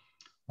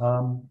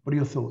 What are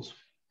your thoughts?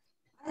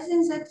 I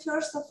think that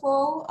first of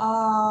all,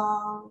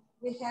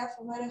 we have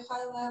a very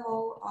high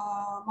level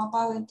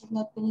mobile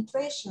internet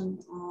penetration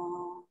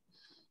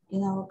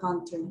in our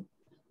country.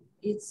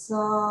 It's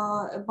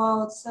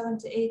about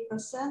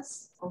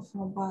 78% of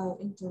mobile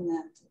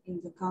internet in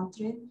the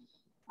country,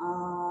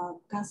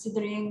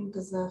 considering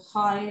the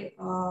high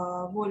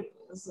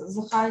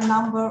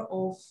number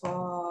of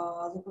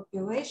the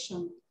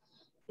population.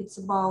 It's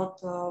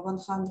about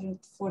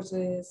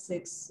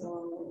 146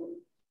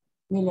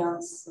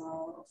 millions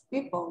of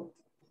people.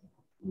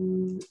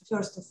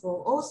 First of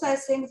all, also I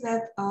think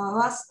that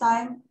last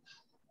time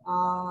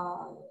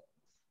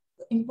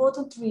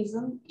important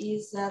reason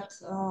is that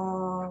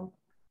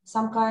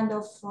some kind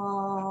of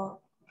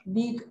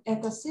big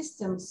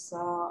ecosystems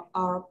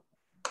are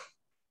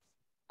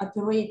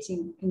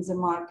operating in the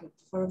market.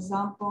 For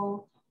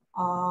example,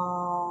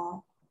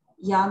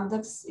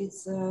 Yandex,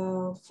 it's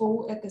a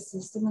full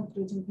ecosystem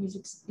including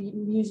music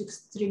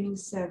streaming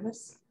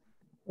service,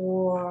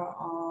 or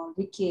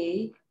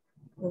VK,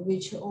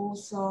 which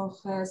also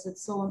has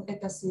its own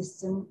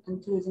ecosystem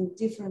including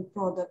different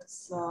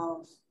products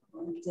of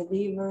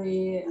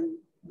delivery and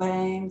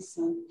banks,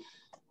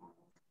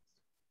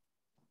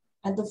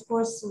 and of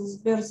course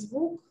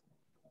Sberbook,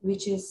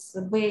 which is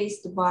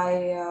based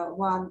by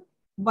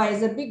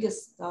the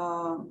biggest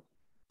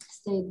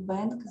state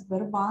bank,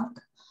 Sberbank.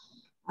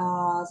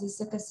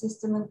 This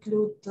ecosystem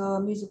includes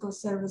musical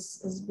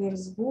service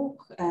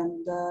Sberbook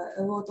and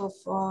a lot of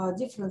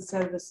different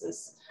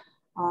services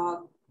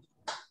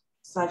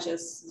such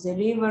as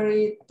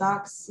delivery,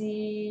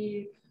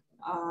 taxi,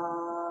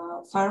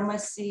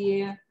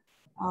 pharmacy,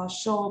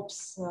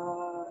 shops,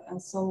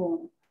 and so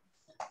on.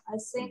 I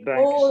think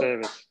bank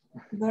service.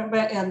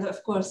 And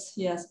of course,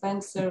 yes,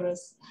 bank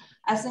service.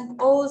 I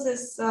think all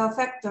these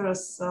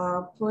factors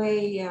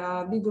play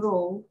a big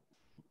role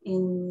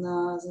in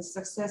the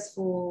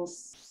successful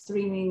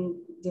streaming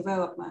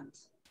development.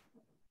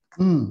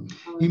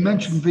 You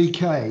mentioned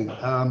VK,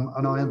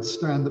 and I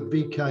understand that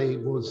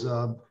VK was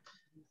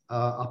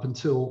up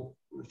until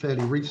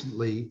fairly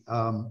recently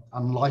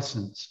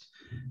unlicensed,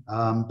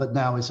 but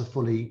now is a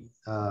fully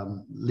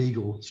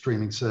legal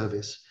streaming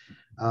service,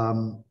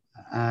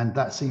 and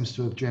that seems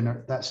to have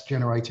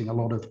generating a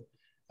lot of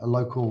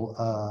local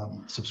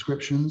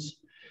subscriptions.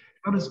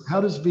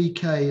 How does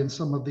VK and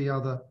some of the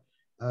other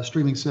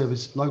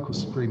local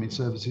streaming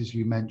services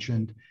you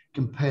mentioned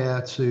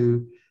compare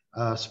to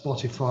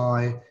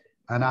Spotify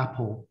and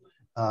Apple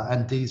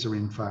and Deezer,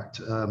 in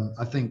fact.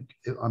 I think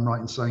I'm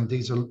right in saying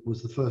Deezer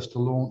was the first to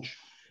launch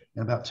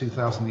in about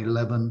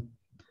 2011,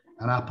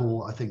 and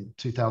Apple, I think,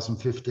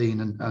 2015,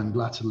 and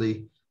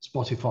latterly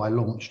Spotify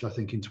launched, I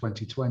think, in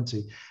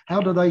 2020.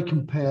 How do they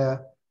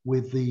compare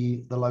with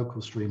the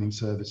local streaming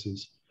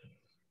services,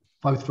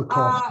 both for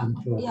cost and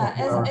for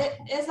popularity?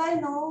 As I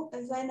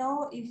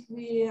know, if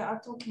we are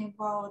talking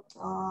about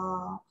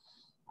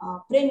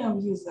premium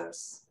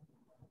users,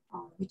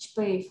 which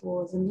pay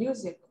for the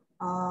music,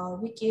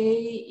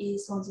 VK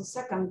is on the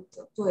second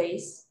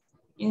place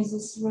in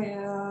this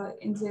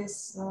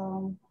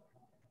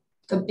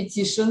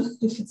competition,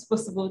 if it's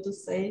possible to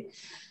say,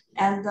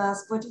 and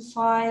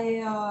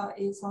Spotify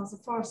is on the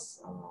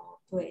first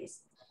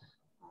place.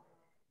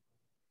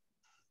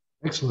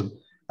 Excellent.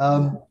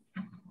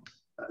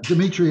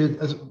 Dimitri,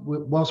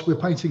 whilst we're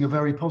painting a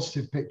very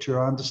positive picture,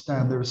 I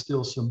understand there are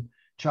still some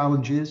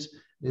challenges.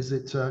 Is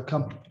it a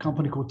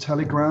company called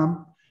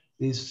Telegram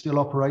is still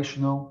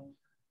operational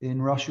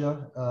in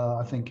Russia,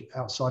 I think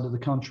outside of the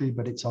country,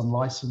 but it's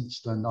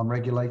unlicensed and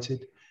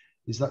unregulated.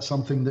 Is that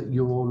something that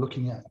you're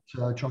looking at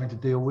trying to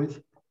deal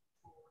with?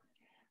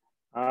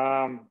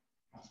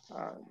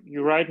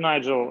 You're right,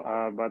 Nigel,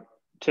 but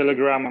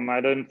Telegram,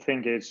 I don't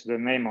think it's the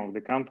name of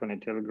the company.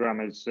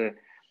 Telegram is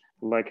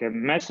like a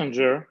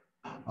messenger.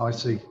 I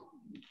see.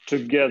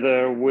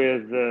 Together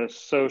with a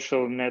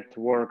social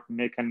network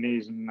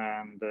mechanism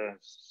and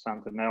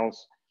something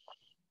else.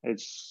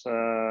 It's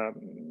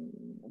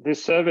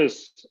this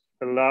service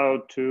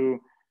allowed to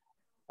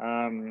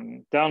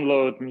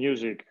download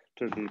music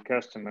to the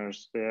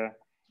customers there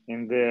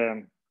in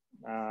their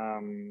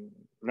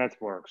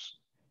networks.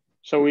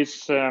 So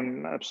it's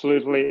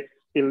absolutely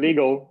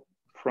illegal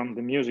from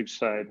the music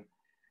side.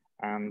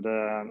 And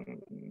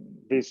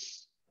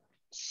this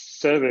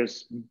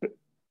service,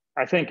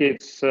 I think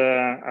it's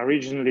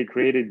originally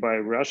created by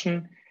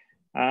Russian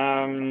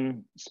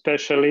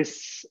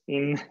specialists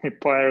in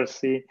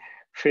piracy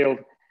field,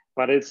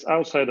 but it's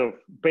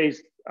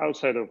based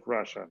outside of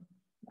Russia.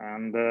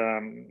 And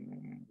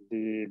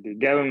the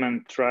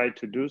government tried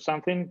to do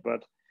something,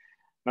 but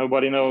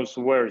nobody knows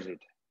where is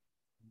it.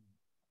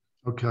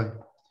 Okay.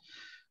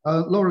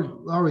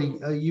 Laurie,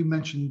 you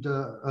mentioned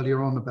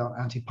earlier on about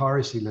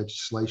anti-piracy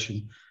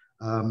legislation.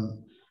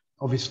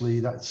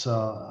 Obviously, that's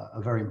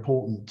very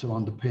important to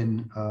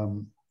underpin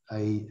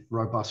a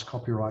robust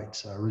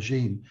copyright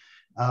regime.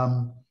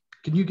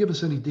 Can you give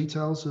us any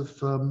details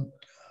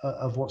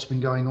of what's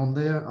been going on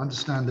there? I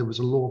understand there was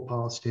a law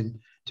passed in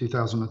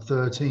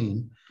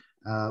 2013,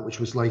 which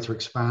was later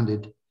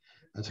expanded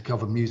to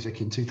cover music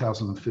in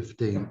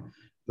 2015.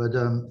 But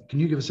can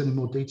you give us any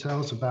more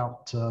details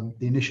about the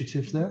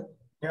initiatives there?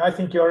 Yeah, I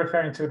think you're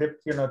referring to the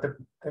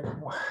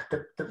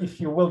if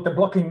you will, the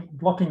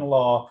blocking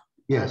law.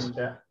 Yes.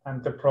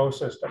 And the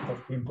process that has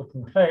been put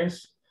in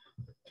place,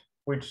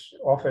 which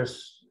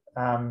offers,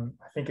 I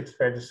think it's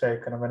fair to say,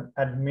 kind of an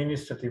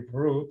administrative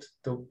route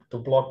to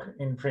block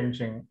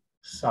infringing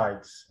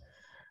sites,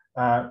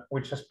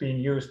 which has been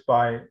used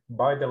by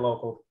the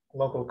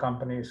local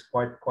companies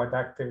quite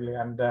actively.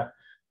 And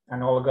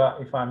Olga,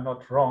 if I'm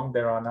not wrong,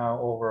 there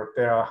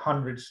are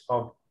hundreds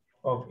of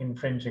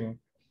infringing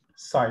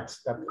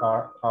sites that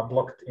are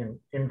blocked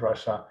in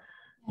Russia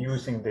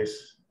using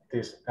this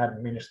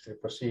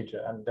administrative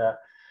procedure,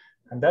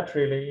 and that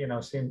really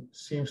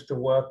seems to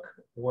work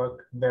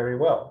very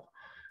well.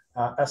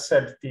 As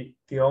said,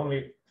 the only,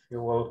 if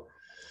you will,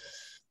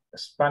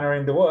 spanner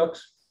in the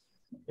works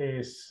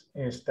is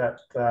that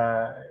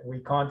we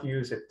can't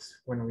use it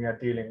when we are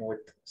dealing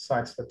with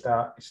sites that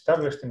are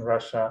established in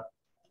Russia,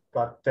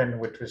 but then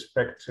with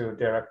respect to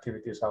their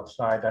activities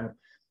outside.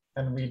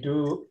 And we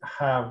do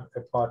have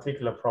a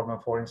particular problem,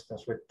 for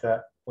instance, with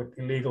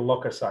illegal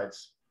locker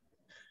sites.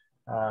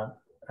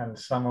 And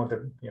some of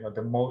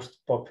the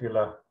most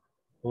popular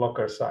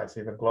locker sites,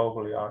 even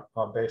globally,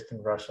 are based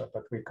in Russia,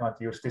 but we can't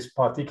use this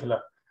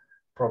particular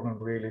problem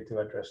really to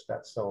address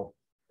that. So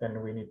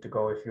then we need to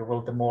go, if you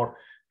will, the more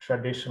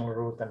traditional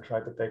route and try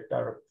to take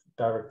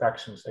direct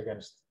actions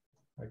against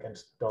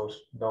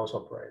those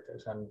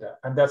operators, and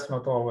that's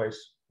not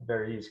always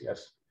very easy,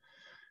 as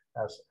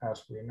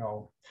we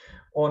know.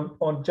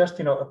 On just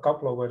a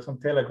couple of words on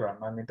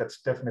Telegram, I mean,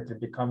 that's definitely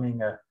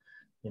becoming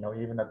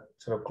even a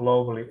sort of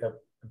globally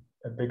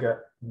a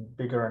bigger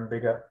and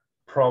bigger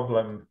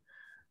problem.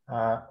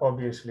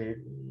 Obviously,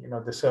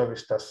 the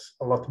service does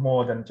a lot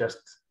more than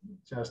just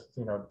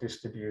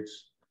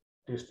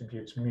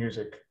distributes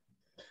music,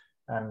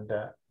 and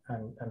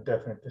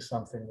definitely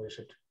something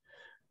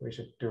we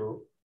should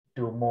do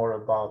more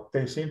about.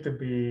 They seem to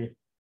be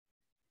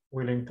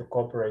willing to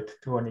cooperate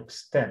to an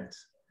extent,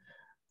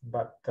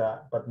 but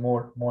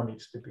more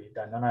needs to be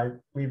done. And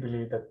we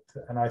believe that,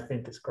 and I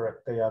think it's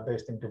correct, they are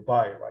based in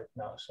Dubai right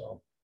now.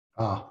 So.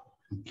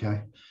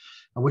 Okay.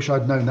 I wish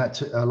I'd known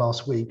that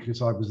last week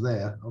because I was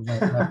there.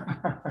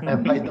 I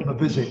paid them a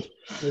visit.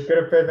 You could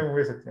have paid them a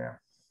visit, yeah.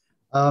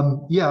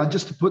 Yeah, and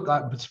just to put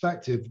that in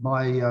perspective,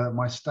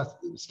 my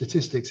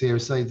statistics here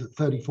say that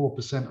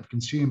 34% of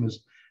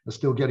consumers are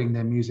still getting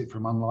their music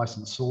from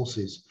unlicensed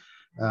sources.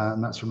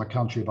 and that's from a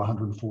country of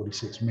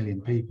 146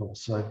 million people.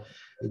 So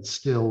it's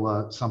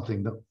still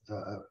something that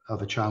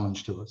of a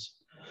challenge to us.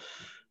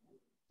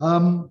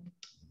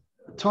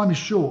 Time is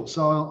short,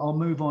 so I'll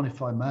move on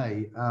if I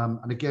may.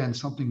 And again,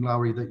 something,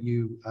 Larry, that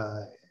you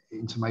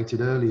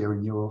intimated earlier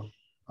in your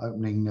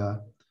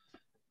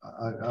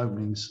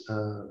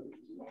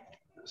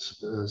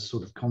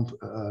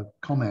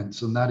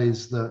comments, and that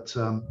is that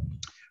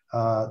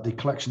the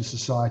Collection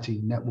Society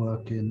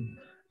network and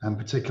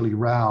particularly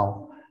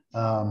RAO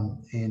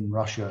in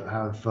Russia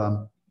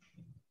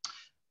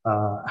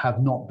have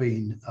not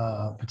been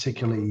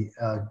particularly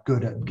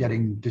good at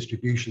getting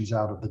distributions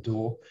out of the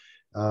door.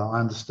 I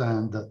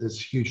understand that there's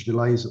huge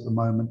delays at the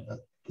moment at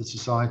the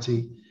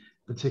Society,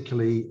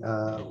 particularly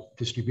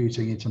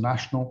distributing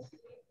international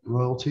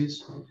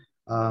royalties.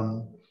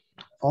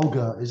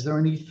 Olga, is there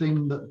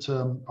anything that,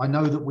 I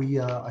know that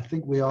I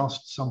think we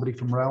asked somebody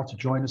from RAO to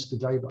join us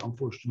today, but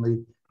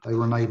unfortunately they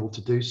were unable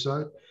to do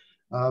so.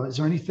 Is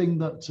there anything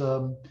that,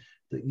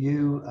 that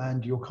you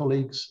and your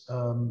colleagues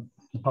in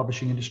the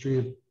publishing industry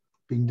have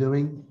been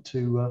doing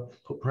to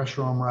put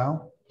pressure on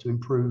RAO to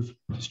improve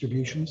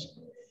distributions?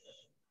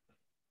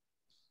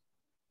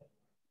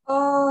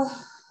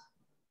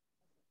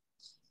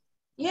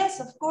 Yes,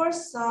 of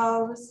course.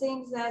 We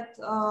think that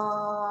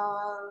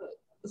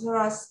there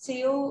are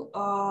still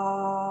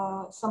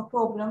some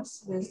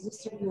problems with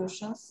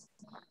distributions,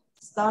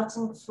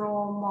 starting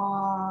from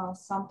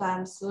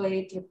sometimes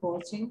late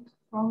reporting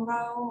from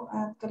RAO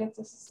and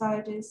collective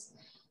societies,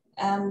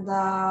 and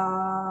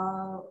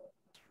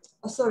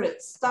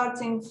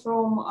starting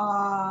from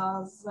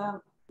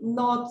the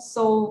not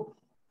so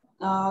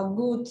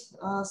good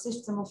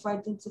system of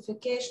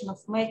identification,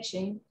 of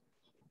matching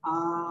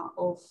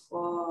of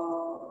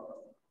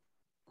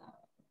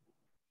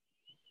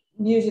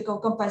musical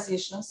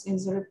compositions in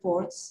the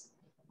reports,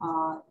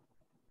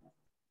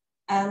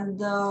 and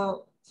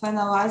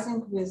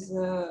finalizing with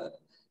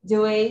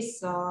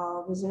delays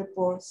with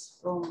reports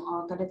from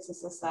collective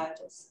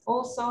societies.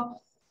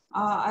 Also,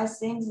 I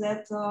think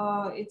that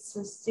it's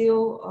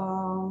still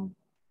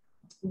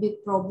a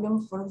big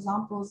problem, for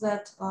example,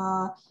 that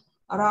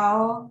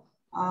RAO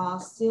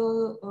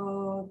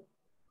still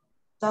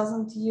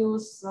doesn't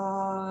use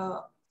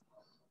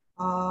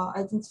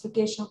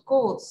identification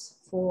codes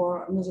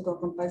for musical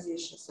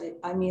compositions.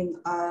 I mean,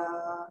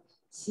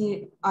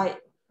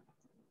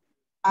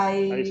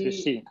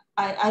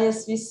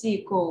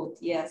 ISVC code,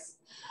 yes.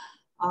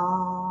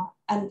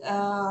 And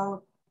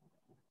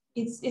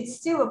it's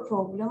still a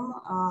problem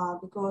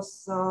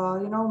because,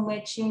 you know,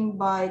 matching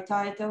by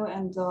title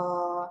and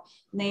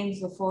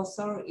names of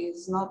author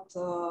is not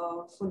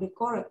fully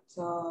correct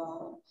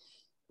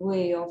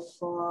way of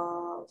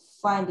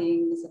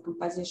finding the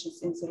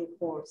compositions in the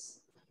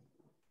reports.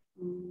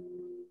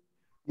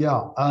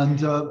 Yeah, and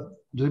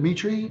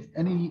Dimitri,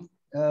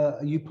 are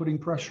you putting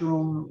pressure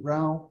on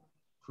RAO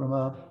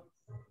from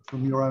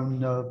your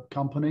own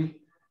company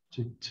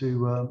to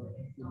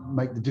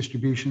make the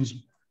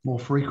distributions more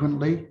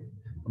frequently,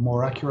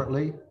 more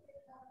accurately?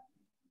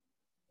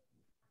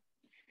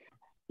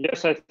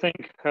 Yes, I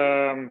think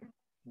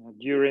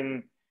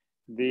during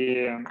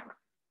the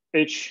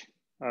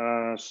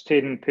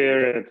statement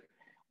period,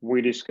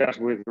 we discussed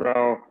with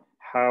RAO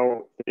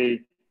how they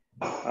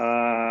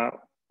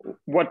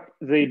what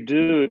they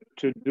do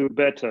to do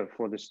better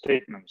for the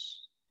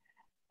statements.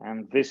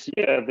 And this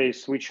year they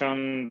switch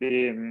on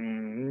the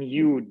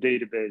new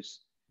database,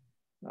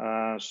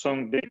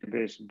 song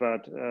database,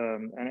 but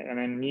and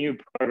a new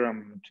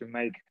program to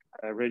make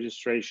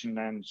registration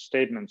and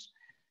statements.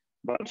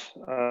 But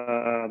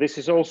this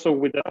is also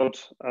without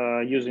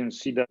using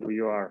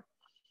CWR.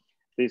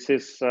 This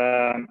is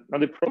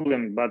not a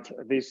problem, but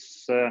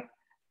this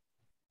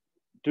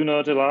do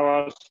not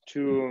allow us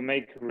to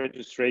make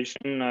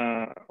registration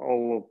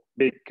all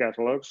big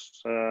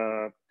catalogs,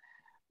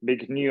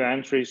 big new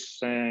entries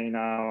in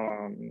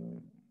our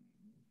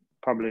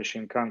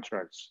publishing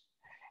contracts.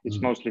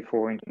 It's mostly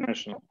for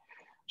international.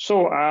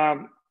 So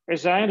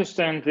as I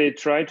understand, they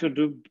try to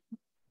do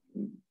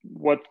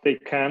what they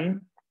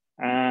can.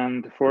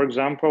 And for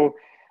example,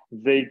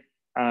 they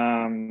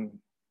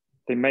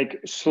make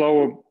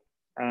slow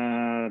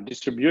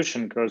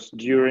distribution, because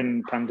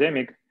during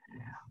pandemic,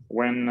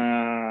 when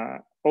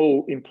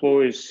all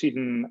employees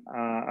sitting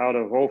out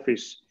of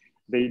office,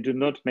 they do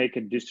not make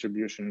a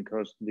distribution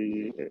because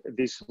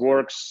this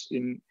works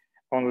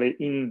only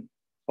in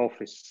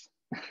office.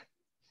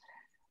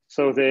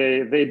 So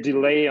they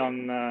delay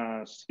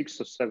on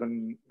 6 or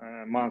 7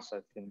 months,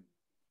 I think.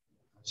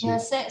 Yeah,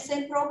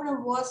 same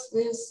problem was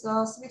with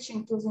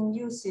switching to the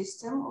new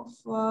system of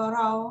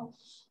RAO.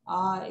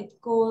 It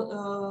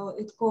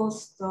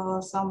caused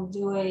some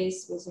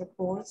delays with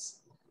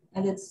reports,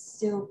 and it's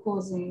still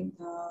causing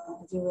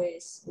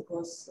delays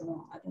because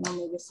I don't know,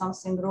 maybe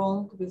something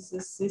wrong with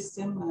this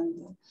system,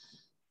 and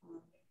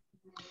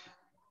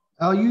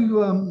are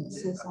you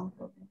see some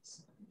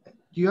problems.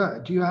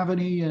 Do you have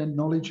any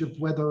knowledge of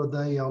whether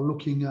they are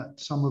looking at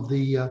some of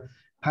the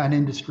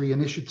pan-industry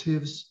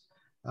initiatives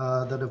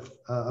that have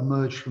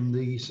emerged from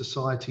the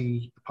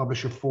Society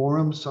Publisher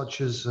Forum,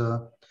 such as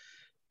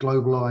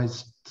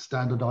globalized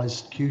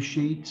standardized cue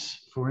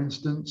sheets, for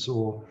instance,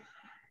 or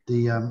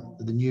the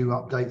new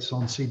updates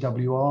on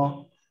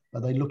CWR?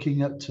 Are they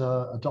looking at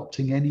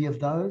adopting any of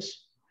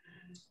those?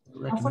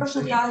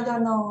 Unfortunately, I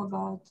don't know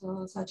about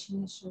such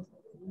initiatives.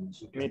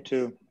 Me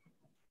too.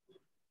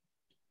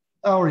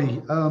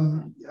 Ari,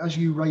 as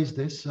you raised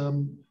this,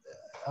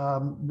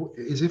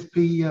 is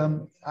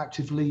IFP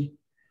actively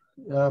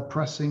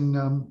pressing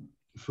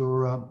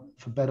for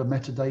better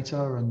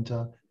metadata and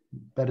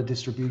better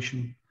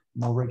distribution,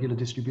 more regular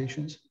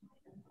distributions?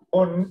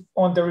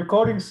 On the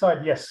recording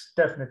side, yes,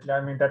 definitely.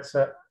 I mean, that's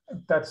a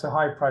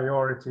high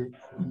priority,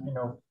 you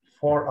know,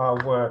 for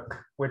our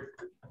work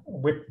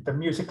with the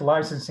music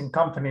licensing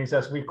companies,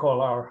 as we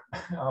call our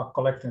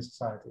collecting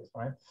societies,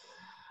 right?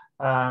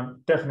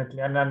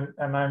 Definitely, and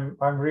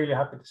I'm really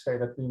happy to say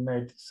that we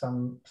made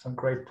some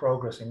great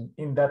progress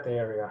in that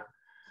area,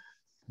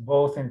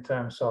 both in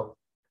terms of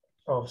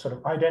sort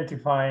of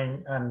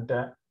identifying and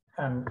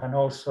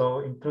also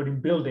including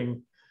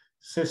building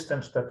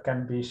systems that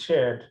can be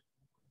shared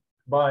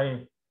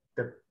by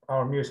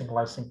our music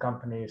licensing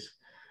companies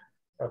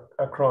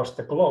across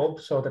the globe,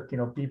 so that, you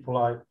know, people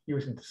are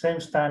using the same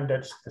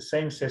standards, the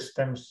same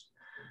systems,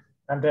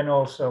 and then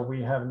also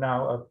we have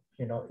now a,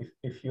 you know,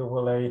 if you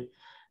will, a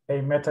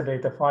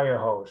metadata fire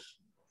hose,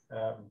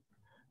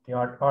 the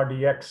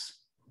RDX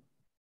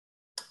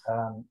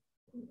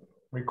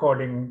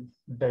recording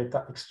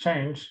data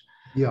exchange,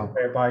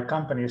 whereby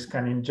companies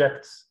can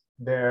inject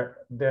their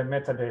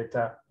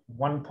metadata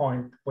one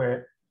point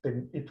where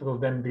it will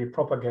then be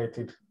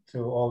propagated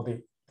to all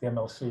the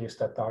MLCs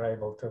that are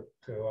able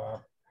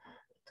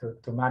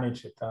to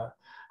manage it.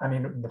 And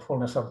in the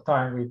fullness of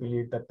time, we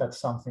believe that that's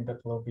something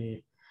that will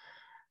be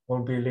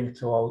linked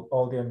to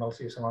all the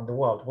MLCs around the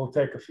world. It will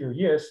take a few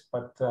years,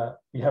 but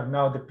we have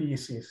now the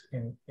pieces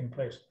in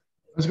place.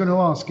 I was going to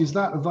ask, is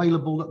that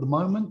available at the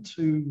moment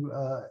to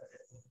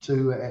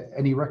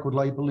any record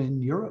label in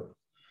Europe?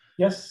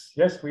 Yes,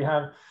 we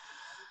have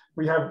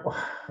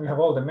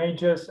all the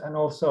majors, and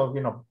also,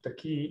 you know, the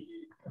key,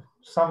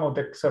 some of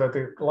the sort of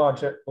the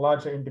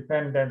larger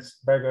independents,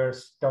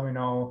 Beggars,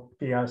 Domino,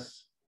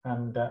 Pias,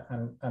 and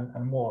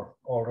more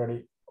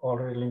already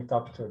linked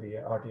up to the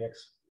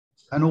RDX.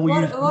 And all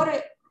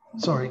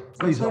sorry,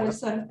 please.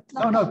 Sorry.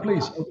 No,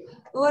 please.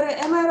 Or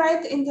am I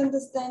right in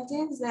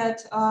understanding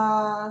that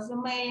the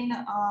main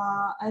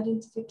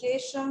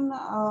identification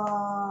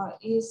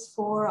is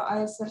for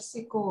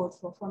ISRC code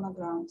for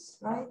phonograms,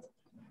 right?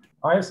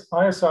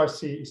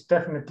 ISRC is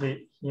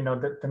definitely, you know,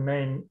 the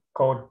main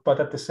code, but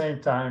at the same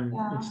time,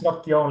 it's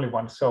not the only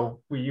one.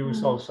 So we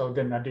use also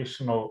then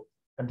additional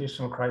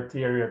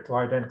criteria to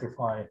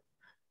identify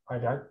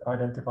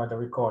the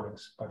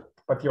recordings.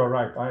 But you're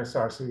right,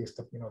 ISRC is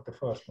the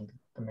first and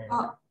the main.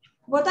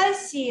 What I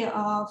see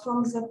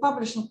from the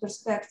publishing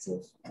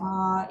perspective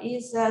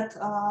is that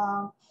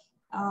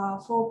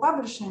for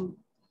publishing,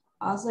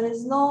 there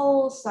is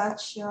no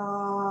such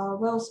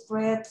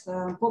well-spread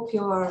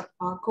popular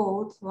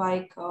code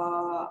like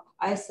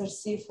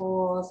ISRC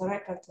for the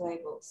record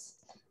labels.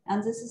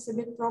 And this is a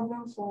big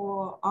problem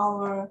for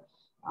our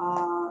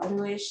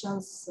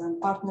relations and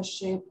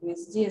partnership with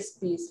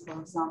DSPs, for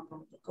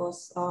example,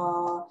 because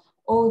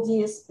all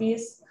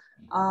DSPs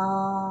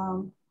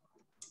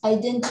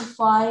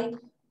identify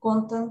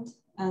content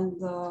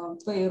and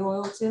pay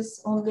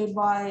royalties only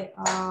by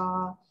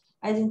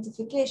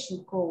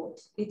identification code.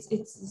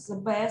 It's the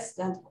best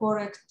and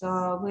correct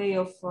way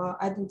of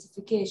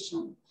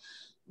identification.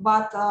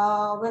 But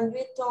when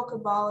we talk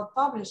about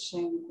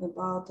publishing,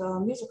 about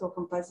musical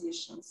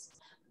compositions,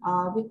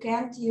 we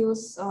can't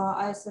use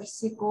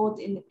ISRC code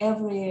in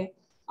every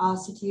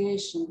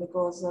situation,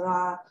 because there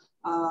are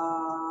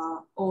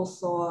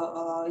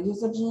also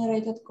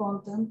user-generated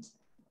content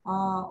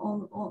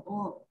on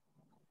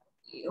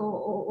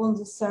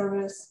the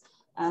service,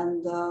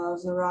 and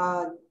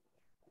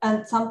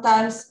and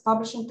sometimes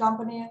publishing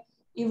company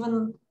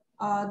even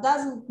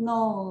doesn't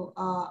know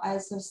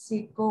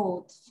ISRC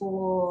code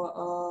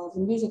for the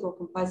musical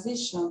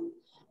composition.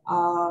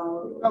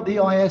 The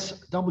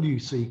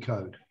ISWC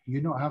code,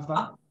 you not have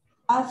that?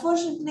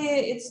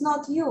 Unfortunately, it's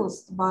not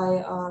used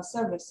by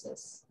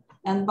services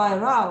and by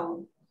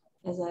RAW,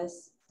 as I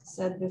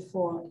said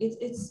before.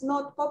 It's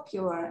not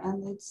popular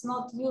and it's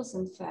not used,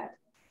 in fact.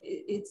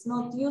 It's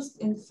not used,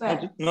 in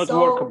fact. Not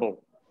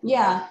workable.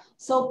 Yeah,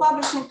 so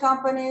publishing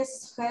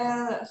companies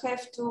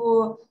have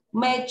to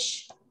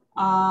match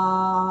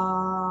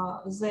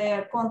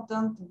their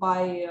content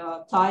by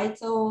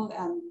title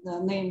and the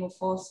name of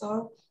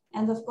author.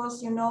 And of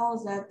course, you know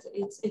that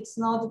it's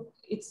not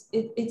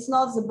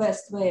the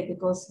best way,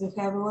 because we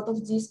have a lot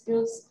of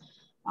disputes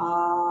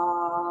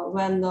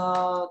when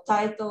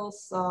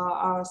titles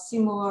are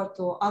similar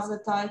to other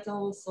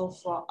titles of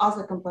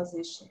other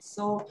compositions.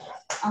 So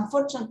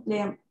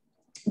unfortunately,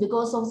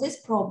 because of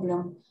this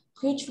problem,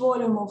 huge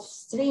volume of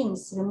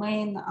streams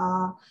remain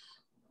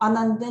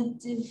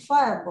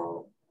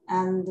unidentifiable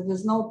and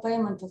with no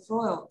payment of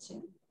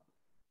royalty.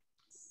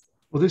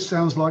 Well, this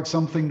sounds like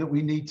something that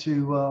we need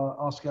to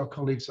ask our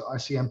colleagues at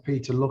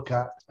ICMP to look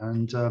at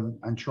and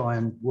try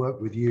and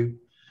work with you.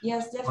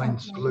 Yes, definitely.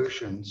 Find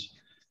solutions.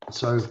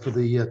 So for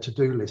the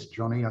to-do list,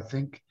 Johnny, I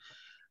think.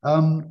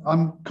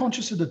 I'm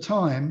conscious of the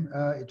time.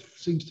 It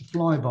seems to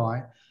fly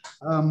by.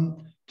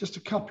 Just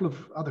a couple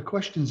of other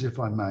questions, if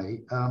I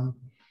may.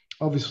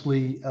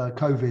 Obviously,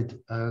 COVID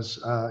has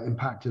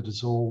impacted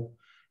us all,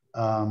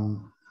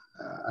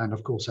 and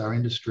of course our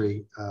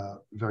industry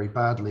very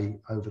badly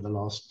over the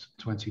last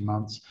 20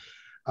 months.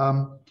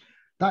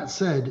 That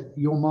said,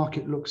 your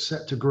market looks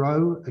set to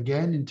grow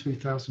again in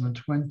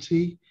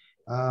 2020,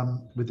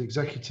 with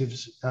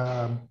executives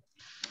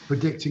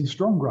predicting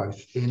strong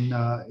growth in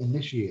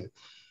this year.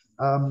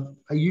 Are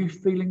you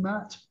feeling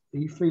that? Are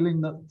you feeling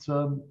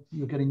that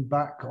you're getting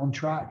back on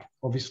track?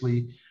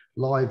 Obviously,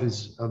 live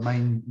is a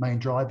main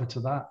driver to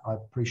that, I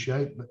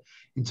appreciate. But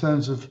in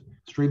terms of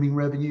streaming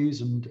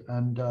revenues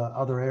and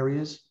other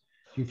areas,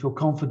 do you feel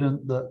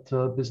confident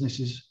that business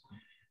is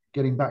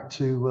getting back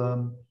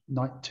to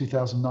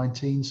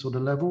 2019 sort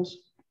of levels?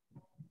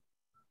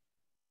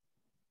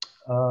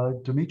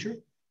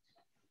 Dimitri?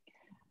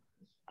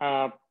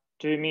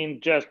 Do you mean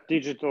just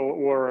digital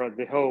or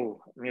the whole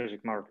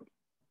music market?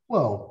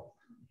 Well,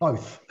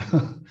 both.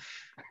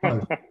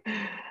 Both.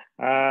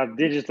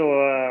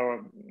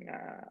 Digital,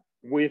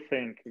 we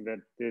think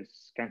that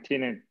it's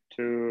continued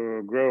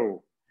to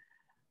grow,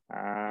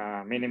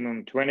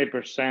 minimum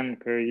 20%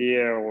 per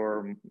year,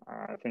 or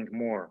I think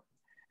more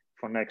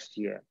for next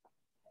year.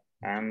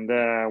 And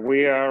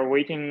we are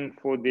waiting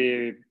for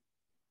the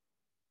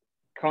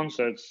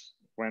concerts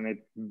when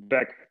it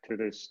back to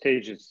the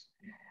stages,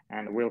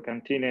 and we'll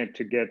continue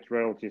to get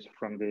royalties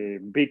from the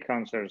big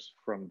concerts,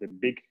 from the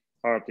big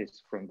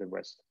artists from the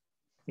West.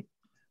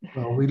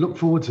 Well, we look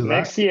forward to that.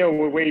 Next year,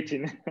 we're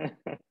waiting.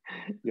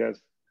 Yes.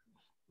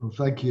 Well,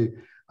 thank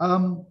you.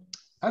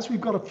 As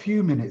we've got a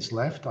few minutes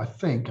left, I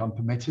think I'm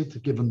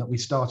permitted, given that we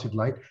started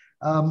late,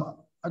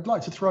 I'd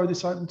like to throw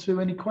this open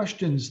to any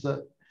questions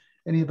that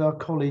any of our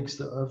colleagues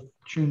that have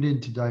tuned in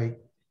today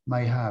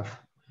may have.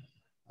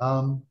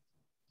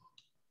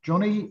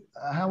 Johnny,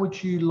 how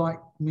would you like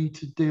me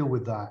to deal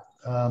with that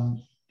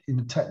in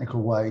a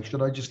technical way?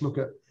 Should I just look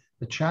at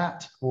the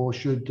chat, or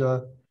should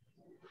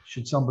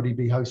somebody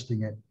be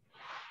hosting it?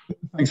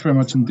 Thanks very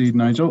much indeed,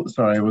 Nigel.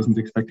 Sorry, I wasn't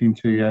expecting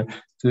to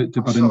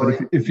put in, but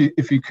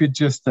if you could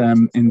just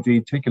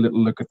indeed take a little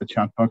look at the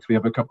chat box. We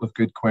have a couple of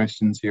good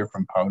questions here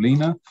from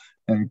Paulina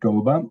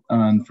Goba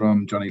and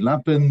from Johnny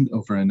Lappin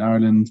over in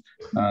Ireland,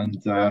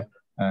 and a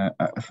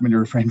familiar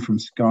refrain from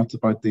Scott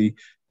about the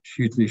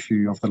huge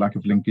issue of the lack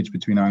of linkage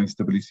between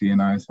ISWC and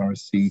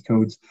ISRC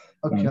codes.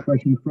 Okay. A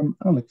question from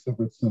Alex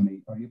over at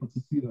Sony. Are you able to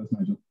see those,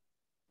 Nigel?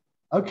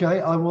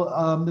 Okay, I will.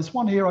 There's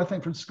one here, I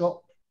think, from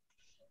Scott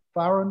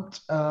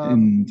Farrant.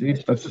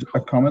 Indeed, that's a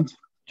comment.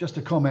 Just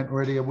a comment,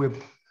 really.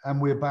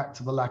 We're back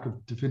to the lack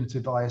of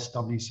definitive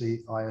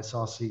ISWC,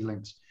 ISRC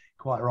links.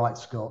 Quite right,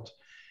 Scott.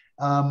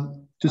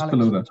 Just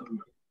below that.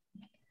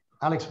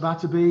 Alex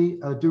Batterby,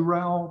 do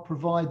RAL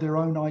provide their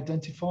own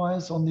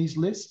identifiers on these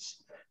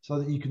lists so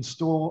that you can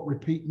store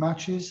repeat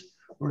matches,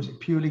 or is it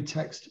purely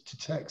text to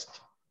text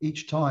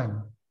each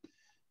time?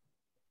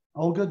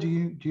 Olga, do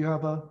you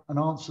have an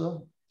answer?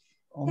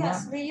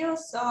 Yes, we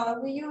use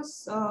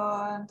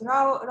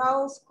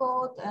RAL's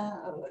code,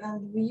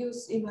 and we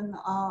use even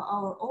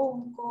our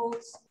own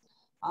codes,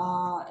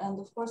 and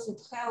of course it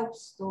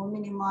helps to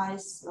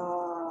minimize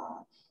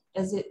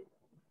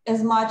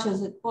as much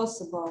as it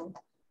possible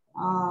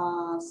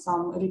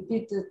some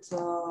repeated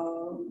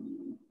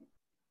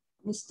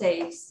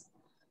mistakes.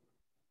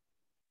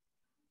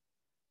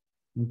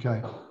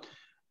 Okay.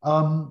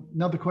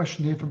 Another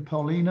question here from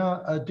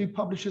Paulina. Do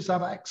publishers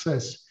have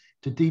access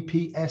to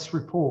DPS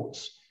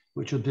reports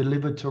which are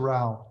delivered to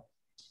RAL?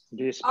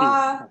 DSP,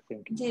 I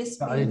think.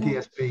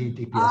 DSP,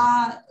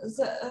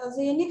 DPS.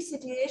 The unique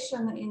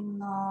situation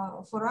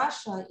for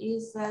Russia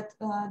is that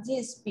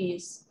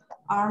DSPs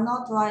are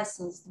not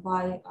licensed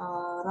by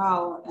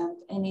RAL and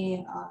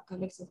any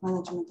collective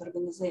management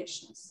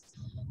organizations.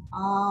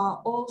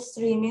 All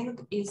streaming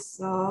is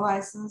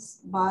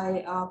licensed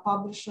by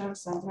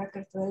publishers and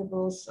record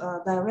labels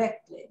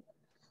directly.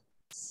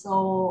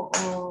 So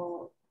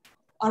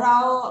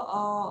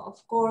RAL,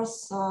 of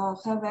course,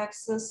 have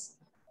access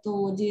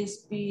to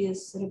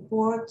DSP's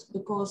report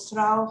because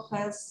RAL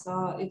has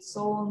its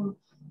own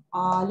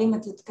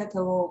limited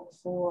catalog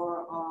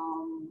for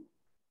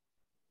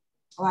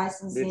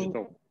licensing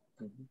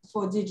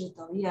for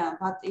digital. Yeah,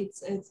 but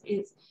this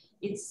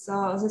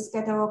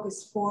catalog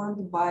is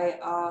formed by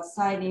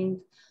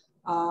signing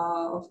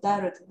of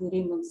direct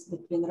agreements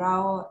between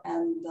RAL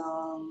and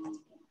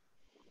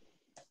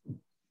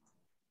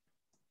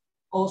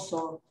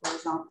also, for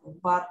example,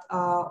 but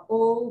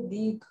all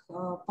big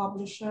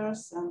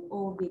publishers and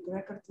all big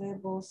record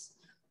labels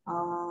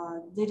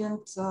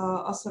didn't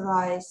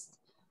authorize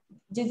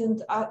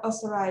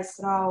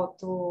RAL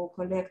to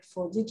collect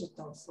for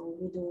digital, so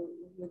we do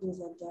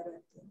that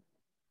directly.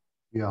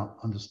 Yeah,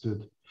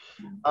 understood.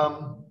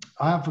 I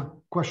have a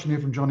question here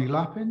from Johnny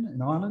Lappin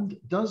in Ireland.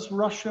 Does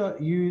Russia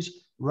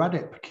use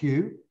RADEP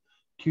cue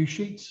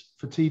sheets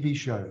for TV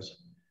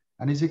shows?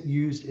 And is it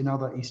used in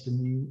other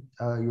Eastern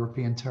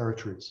European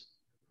territories?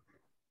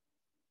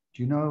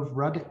 Do you know of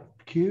RADEP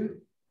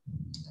cue?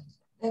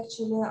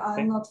 Actually,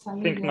 I'm not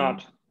familiar. Think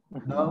not.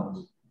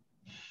 No?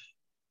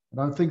 I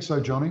don't think so,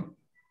 Johnny.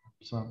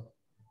 So,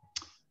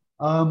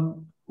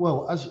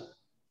 well,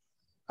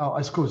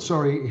 it's called,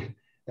 sorry,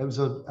 it was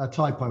a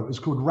typo. It was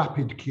called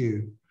Rapid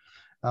Queue.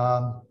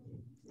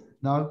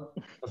 No,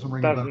 doesn't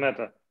ring a bell. Doesn't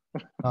matter.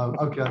 No,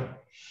 okay.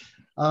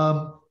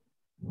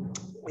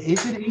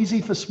 Is it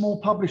easy for small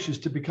publishers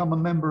to become a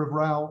member of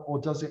RAL, or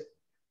does it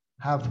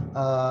have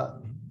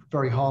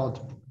very hard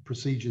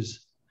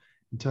procedures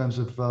in terms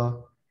of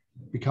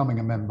becoming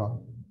a member?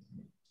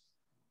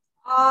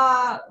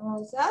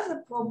 The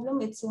other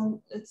problem, it's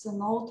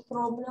an old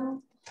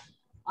problem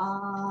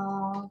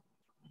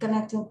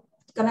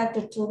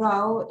connected to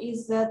RAL,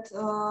 is that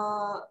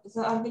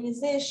the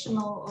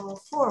organizational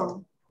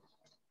form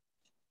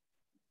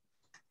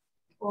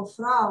of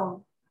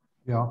RAL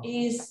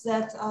is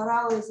that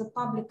RAL is a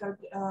public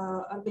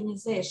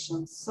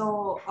organization,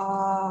 so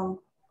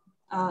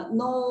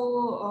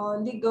no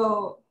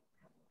legal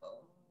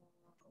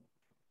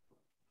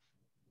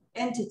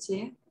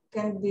entity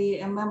can be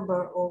a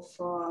member of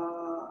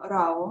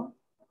RAL,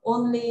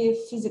 only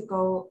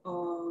physical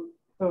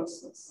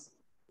persons.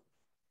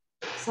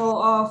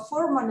 So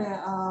formally,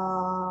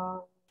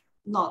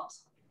 not.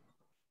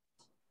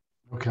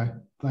 Okay,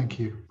 thank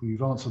you.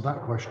 You've answered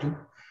that question.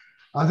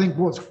 I think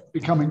what's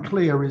becoming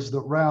clear is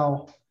that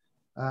RAL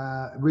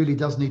really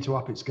does need to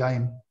up its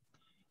game.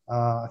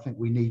 I think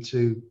we need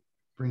to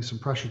bring some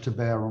pressure to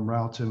bear on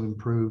RAL to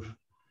improve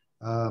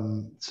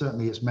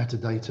certainly its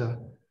metadata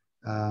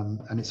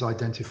and its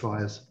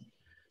identifiers,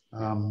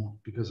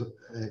 because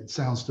it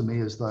sounds to me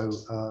as though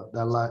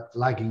they're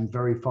lagging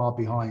very far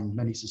behind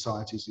many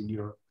societies in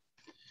Europe.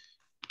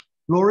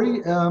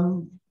 Laurie,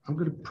 I'm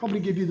going to probably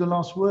give you the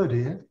last word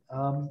here.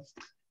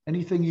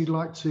 Anything you'd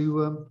like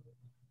to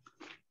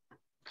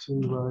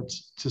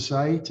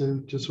say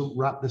to sort of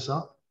wrap this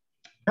up?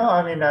 No,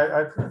 I mean,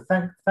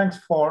 thanks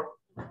for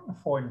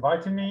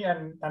inviting me,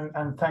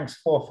 and thanks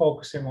for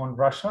focusing on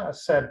Russia.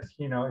 As said,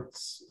 you know,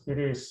 it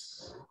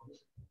is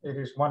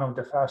one of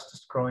the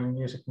fastest growing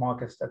music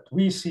markets that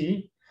we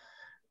see,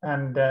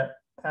 and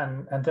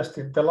just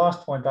the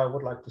last point I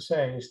would like to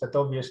say is that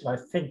obviously I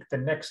think the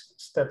next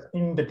step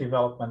in the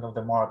development of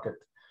the market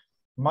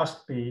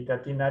must be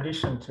that, in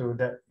addition to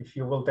the, if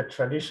you will, the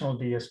traditional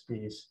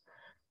DSPs,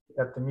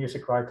 that the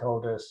music right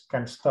holders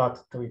can start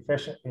to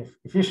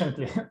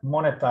efficiently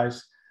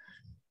monetize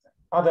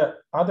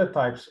other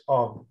types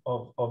of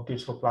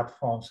digital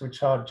platforms,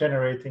 which are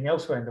generating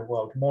elsewhere in the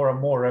world more and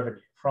more revenue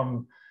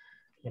from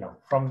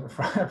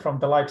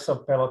the likes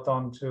of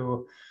Peloton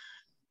to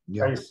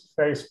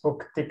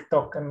Facebook,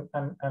 TikTok,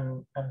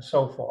 and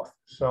so forth.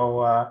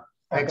 So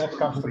that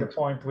comes to the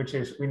point, which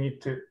is we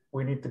need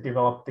to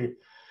develop the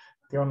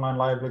online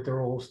liability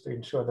rules to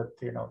ensure that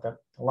that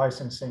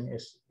licensing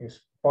is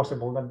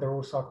possible, that the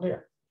rules are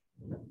clear.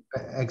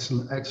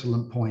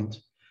 Excellent point.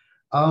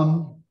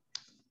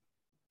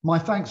 My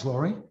thanks,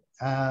 Laurie,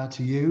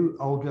 to you,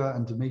 Olga,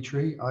 and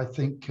Dimitri. I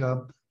think,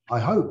 I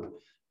hope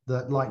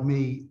that, like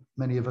me,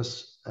 many of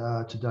us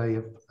today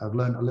have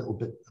learned a little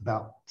bit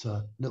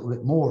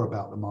more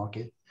about the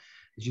market.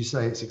 As you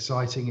say, it's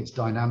exciting, it's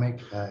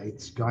dynamic,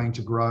 it's going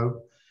to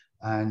grow,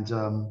 and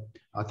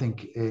I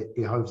think it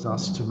behoves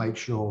us to make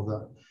sure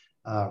that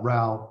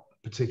RAL,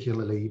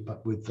 particularly,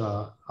 but with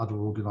other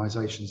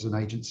organisations and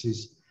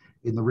agencies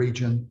in the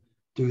region,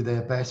 do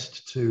their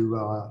best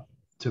to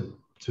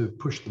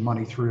push the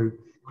money through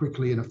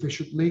quickly and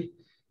efficiently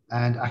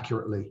and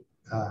accurately,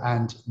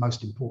 and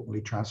most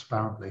importantly,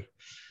 transparently.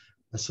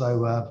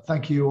 So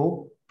thank you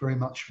all very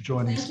much for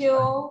joining us. Thank you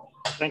all.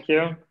 Thank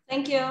you.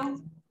 Thank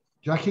you.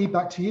 Jackie,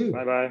 back to you.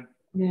 Bye-bye.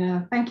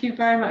 Yeah, thank you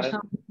very much. Bye.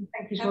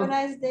 Thank you. Have a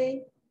nice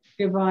day.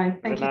 Goodbye.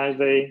 Thank you. Have a nice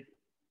day.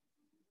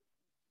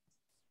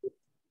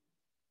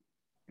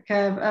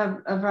 Okay,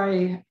 a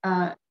very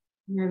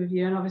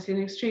overview, and obviously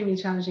an extremely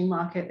challenging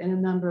market in a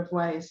number of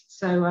ways.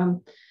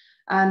 So,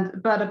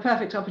 but a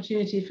perfect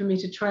opportunity for me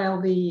to trail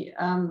the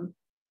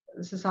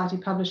Society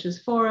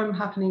Publishers Forum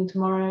happening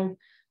tomorrow,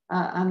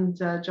 and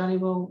Johnny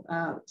will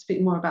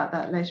speak more about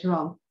that later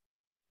on.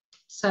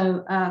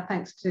 So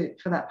thanks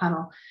for that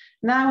panel.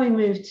 Now we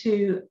move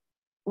to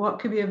what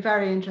could be a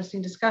very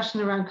interesting discussion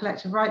around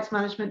collective rights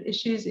management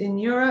issues in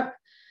Europe.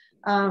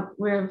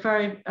 We're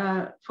very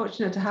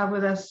fortunate to have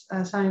with us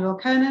Sami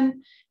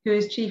Valkonen, who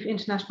is Chief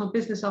International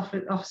Business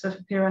Officer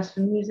for PRS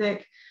for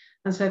Music,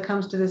 and so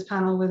comes to this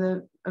panel with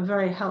a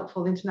very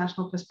helpful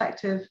international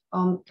perspective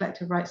on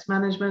collective rights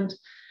management,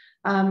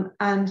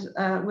 and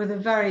with a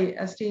very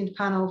esteemed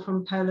panel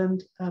from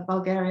Poland,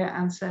 Bulgaria,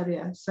 and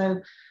Serbia.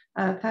 So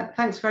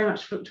thanks very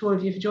much to all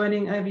of you for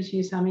joining. Over to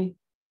you, Sami.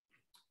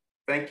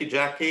 Thank you,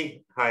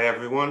 Jackie. Hi,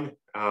 everyone.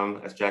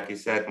 As Jackie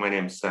said, my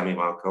name is Sami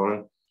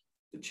Valkonen,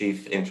 the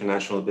Chief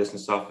International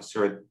Business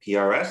Officer at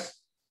PRS.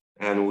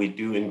 And we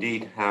do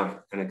indeed have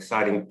an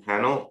exciting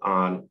panel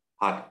on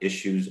hot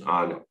issues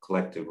on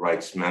collective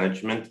rights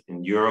management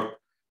in Europe,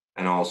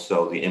 and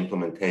also the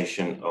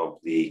implementation of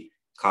the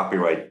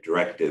copyright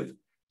directive.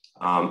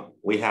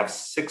 We have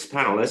 6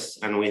 panelists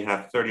and we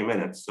have 30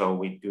 minutes, so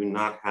we do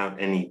not have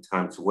any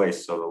time to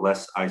waste. So the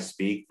less I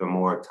speak, the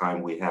more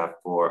time we have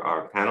for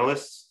our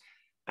panelists.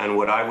 And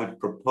what I would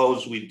propose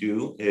we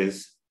do is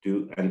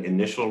do an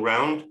initial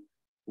round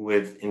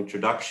with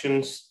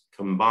introductions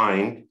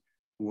combined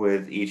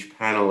with each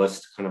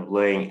panelist kind of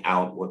laying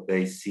out what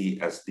they see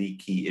as the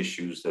key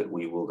issues that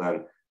we will then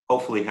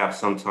hopefully have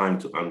some time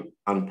to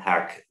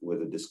unpack with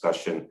a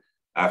discussion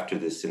after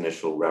this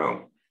initial round.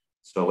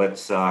 So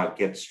let's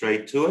get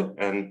straight to it,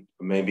 and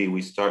maybe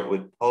we start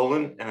with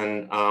Poland and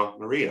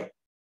Maria.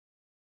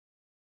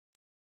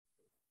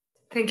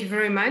 Thank you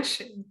very much.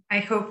 I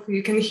hope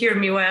you can hear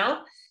me well.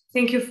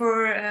 Thank you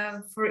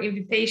for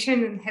invitation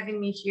and having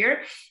me here.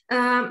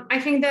 I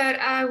think that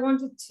I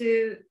wanted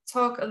to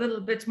talk a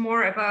little bit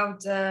more about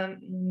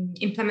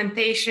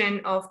implementation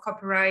of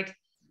copyright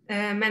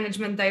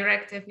management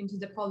directive into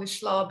the Polish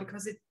law,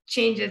 because it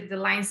changes the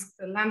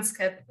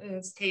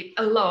landscape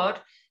a lot.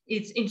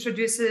 It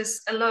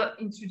introduced a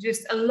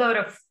lot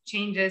of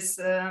changes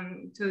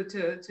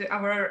to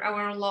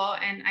our law,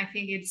 and I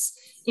think it's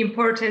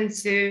important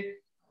to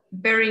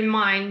bear in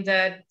mind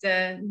that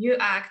the new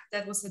act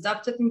that was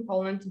adopted in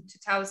Poland in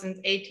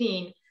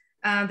 2018,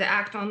 the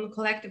Act on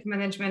Collective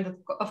Management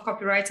of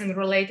Copyrights and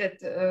Related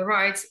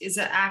Rights, is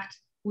an act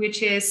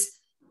which is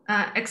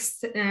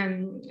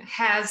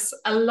has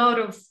a lot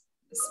of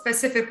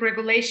specific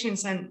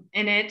regulations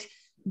in it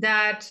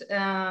that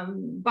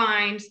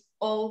bind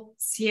all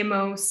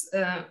CMOs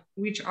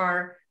which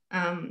are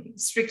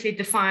strictly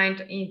defined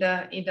in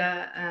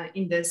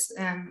this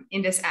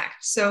act.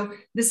 So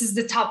this is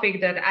the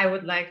topic that I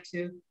would like to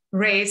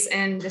raise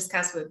and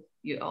discuss with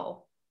you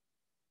all.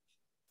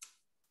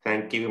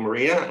 Thank you,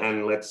 Maria.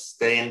 And let's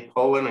stay in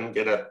Poland and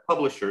get a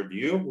publisher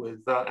view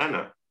with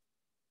Anna.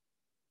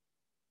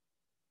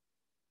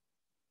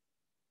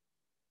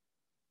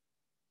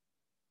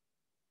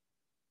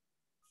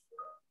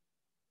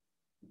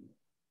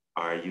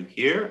 Are you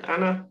here,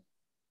 Anna?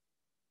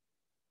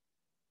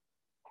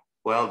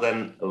 Well,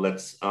 then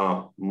let's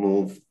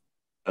move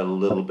a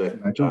little bit.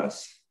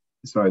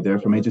 Sorry there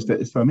for me.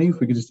 If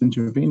we could just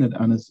intervene, and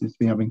Anna seems to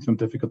be having some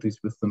difficulties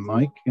with the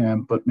mic,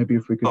 but maybe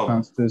if we could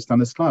pass to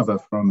Stanislava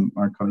from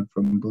our colleague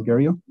from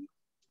Bulgaria.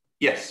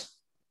 Yes.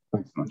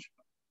 Thanks so much.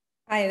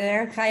 Hi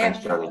there. Hi,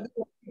 everyone.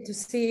 Good to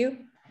see you.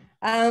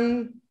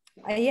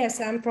 Yes,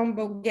 I'm from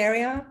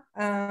Bulgaria.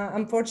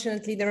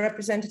 Unfortunately, the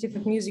representative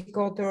of Music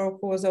Author,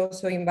 who was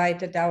also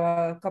invited,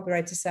 our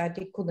Copyright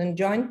Society, couldn't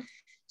join.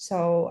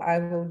 So I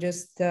will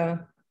just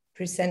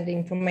present the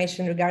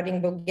information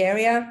regarding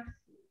Bulgaria.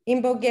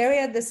 In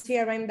Bulgaria, the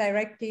CRM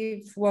directive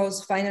was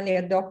finally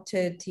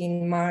adopted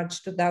in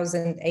March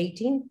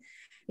 2018.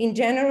 In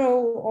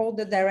general, all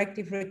the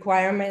directive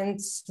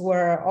requirements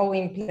were all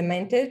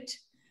implemented,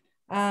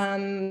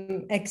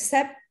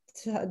 except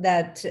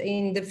that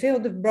in the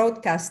field of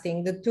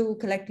broadcasting, the 2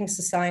 collecting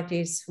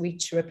societies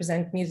which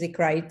represent music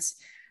rights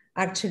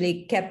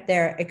actually kept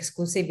their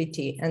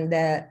exclusivity and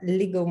their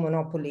legal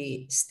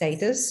monopoly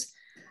status.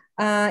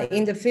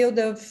 In the field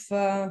of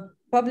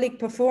public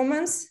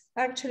performance,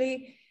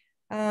 actually,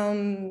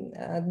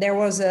 there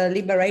was a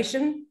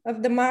liberation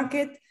of the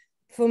market.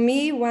 For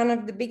me, one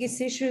of the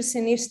biggest issues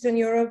in Eastern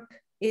Europe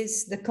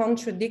is the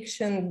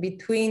contradiction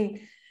between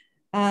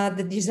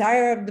the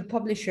desire of the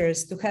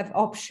publishers to have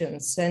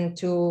options and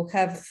to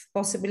have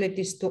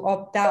possibilities to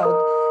opt out,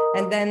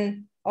 and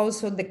then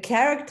also the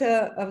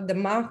character of the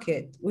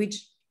market, which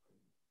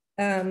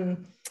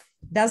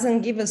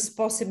doesn't give us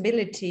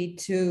possibility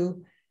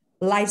to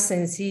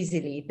license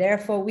easily.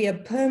 Therefore, we are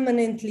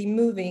permanently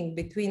moving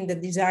between the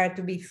desire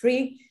to be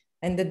free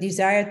and the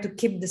desire to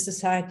keep the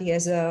society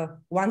as a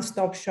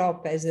one-stop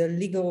shop, as a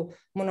legal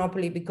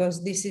monopoly,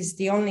 because this is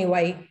the only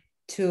way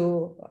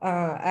to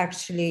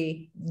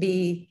actually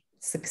be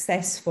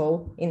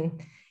successful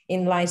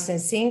in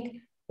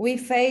licensing. We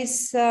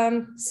face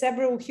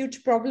several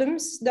huge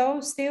problems, though,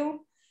 still.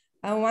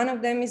 One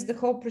of them is the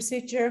whole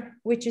procedure,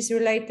 which is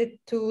related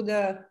to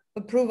the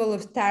approval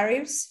of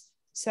tariffs.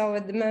 So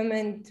at the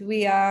moment,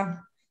 we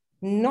are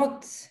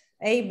not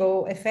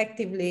able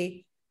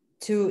effectively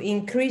to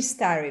increase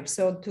tariffs,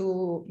 so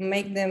to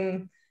make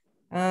them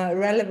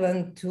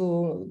relevant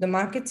to the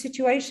market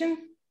situation.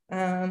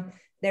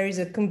 There is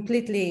a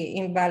completely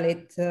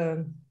invalid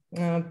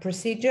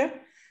procedure.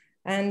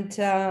 And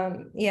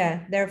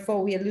yeah,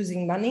 therefore we are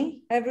losing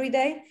money every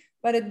day.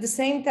 But at the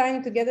same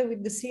time, together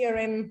with the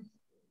CRM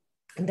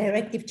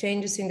directive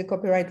changes in the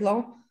copyright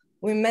law,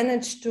 we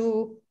managed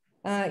to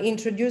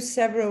introduce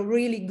several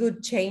really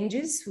good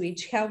changes,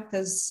 which helped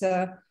us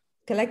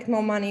collect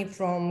more money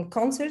from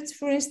concerts,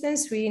 for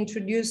instance. We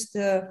introduced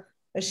a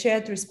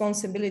shared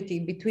responsibility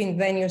between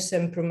venues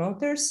and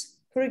promoters,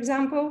 for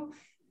example.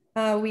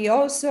 We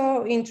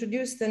also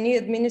introduced a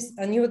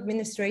new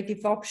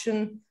administrative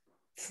option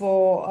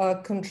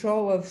for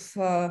control of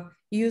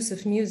use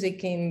of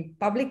music in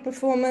public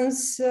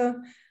performance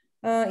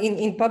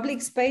in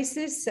public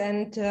spaces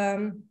and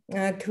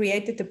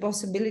created the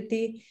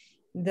possibility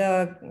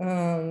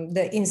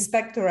the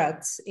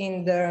inspectorates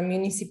in the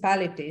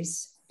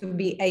municipalities to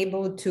be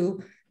able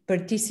to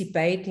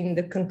participate in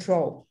the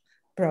control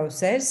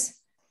process.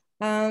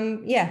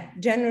 Yeah,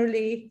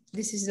 generally,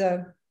 this is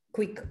a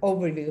quick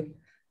overview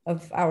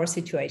of our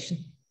situation.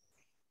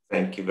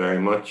 Thank you very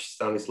much,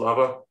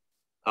 Stanislava.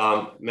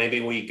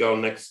 Maybe we go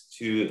next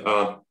to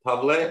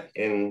Pavle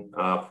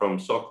from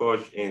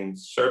Sokoj in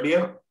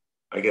Serbia.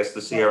 I guess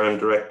the CRM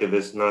directive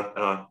is not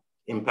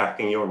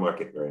impacting your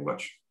market very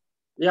much.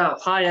 Yeah,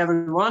 hi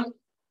everyone.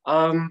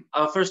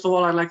 First of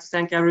all, I'd like to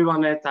thank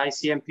everyone at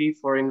ICMP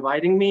for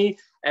inviting me.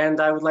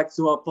 And I would like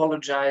to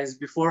apologize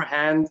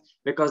beforehand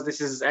because this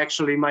is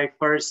actually my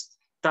first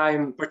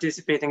time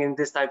participating in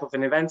this type of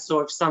an event. So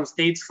if some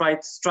stage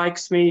fright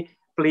strikes me,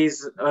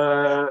 please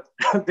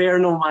bear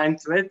no mind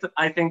to it.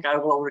 I think I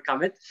will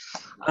overcome it.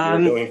 You're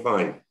doing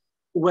fine.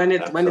 When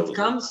it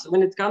comes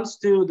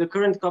to the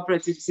current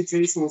copyright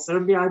situation in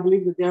Serbia, I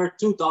believe that there are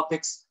two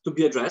topics to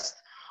be addressed.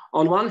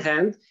 On one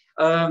hand,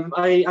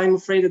 I'm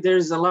afraid that there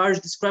is a large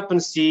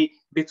discrepancy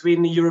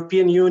between the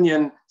European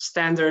Union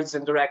standards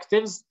and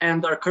directives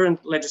and our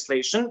current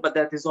legislation, but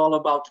that is all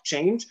about to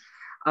change.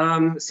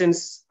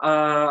 Since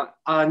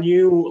a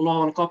new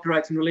law on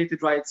copyright and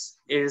related rights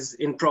is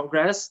in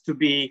progress to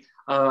be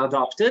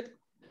adopted,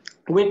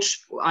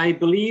 which I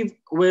believe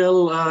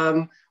will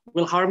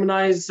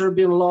harmonize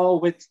Serbian law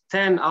with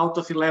 10 out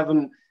of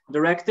 11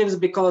 directives,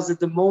 because at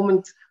the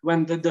moment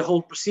when the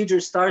whole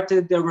procedure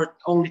started, there were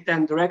only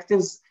 10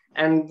 directives.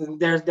 And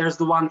there's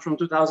the one from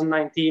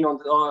 2019 on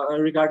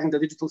regarding the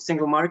digital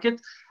single market,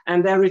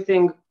 and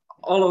everything,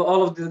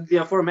 all of the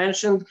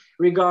aforementioned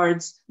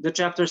regards the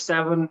Chapter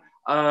 7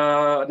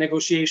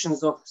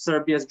 negotiations of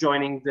Serbia's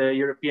joining the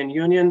European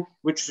Union,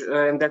 which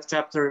and that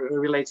chapter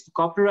relates to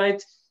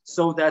copyright.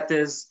 So that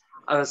is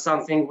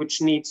something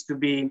which needs to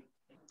be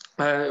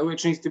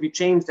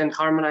changed and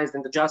harmonized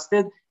and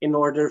adjusted in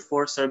order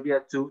for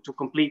Serbia to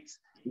complete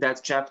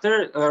that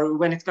chapter.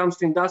 When it comes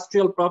to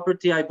industrial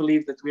property, I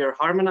believe that we are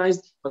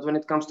harmonized, but when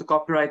it comes to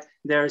copyright,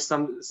 there is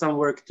some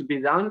work to be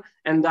done.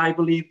 And I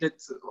believe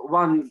that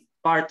one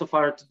part of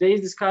our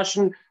today's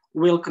discussion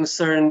will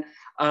concern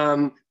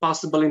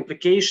possible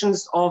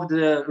implications of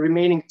the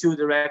remaining two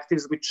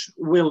directives which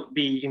will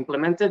be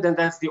implemented, and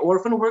that's the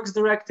Orphan Works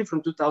Directive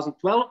from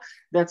 2012.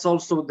 That's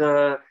also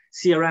the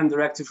CRM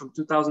Directive from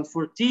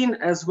 2014,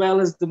 as well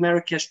as the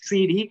Marrakesh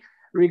Treaty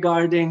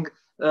regarding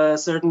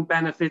certain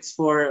benefits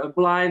for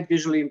blind,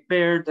 visually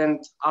impaired,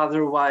 and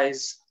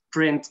otherwise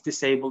print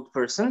disabled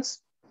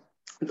persons.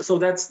 So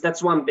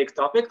that's one big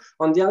topic.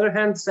 On the other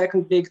hand, the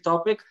second big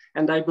topic,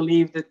 and I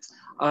believe that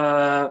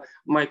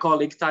my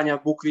colleague Tanja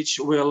Bukvic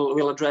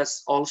will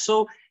address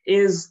also,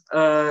 is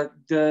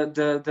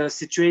the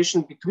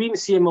situation between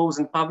CMOs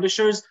and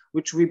publishers,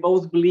 which we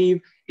both believe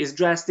is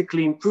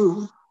drastically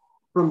improved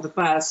from the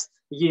past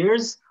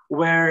years,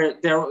 where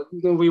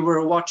we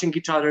were watching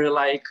each other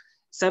like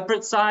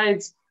separate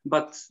sides,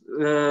 but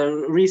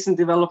recent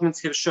developments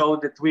have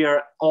showed that we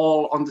are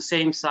all on the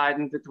same side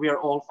and that we are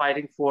all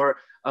fighting for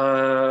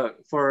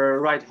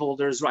right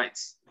holders'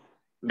 rights,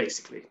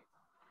 basically.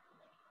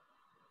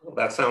 Well,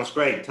 that sounds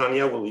great.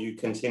 Tanja, will you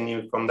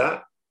continue from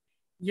that?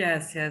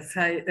 Yes.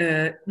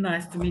 Hi,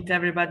 nice to meet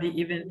everybody,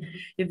 even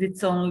if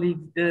it's only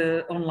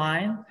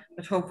online,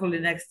 but hopefully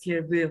next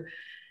year we'll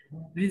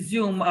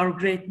resume our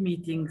great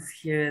meetings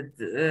here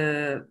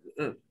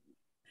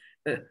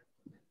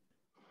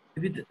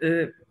with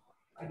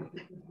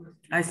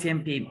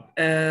ICMP.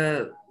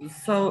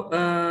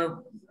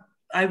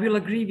 I will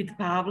agree with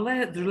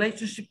Pavle. The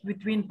relationship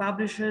between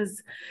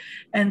publishers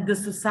and the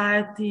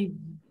society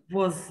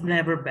was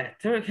never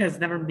better, has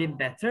never been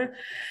better.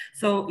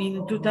 So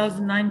in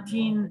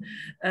 2019,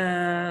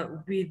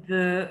 with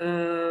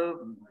the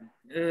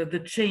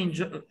change,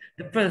 the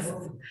first,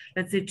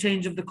 let's say,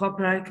 change of the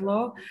copyright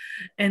law,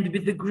 and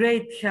with the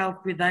great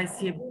help with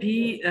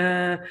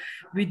ICMP,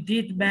 we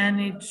did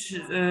manage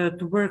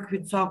to work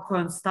with SOCO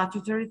on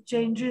statutory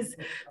changes.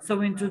 So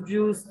we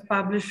introduced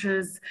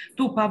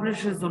two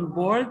publishers on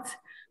board.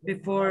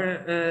 Before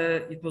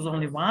it was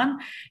only one,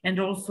 and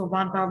also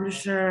one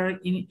publisher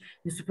in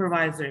the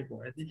supervisory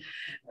board.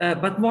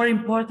 But more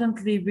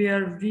importantly, we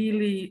are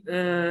really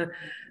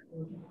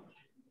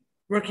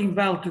working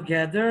well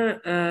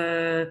together.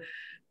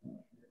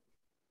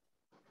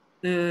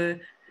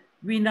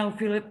 We now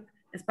feel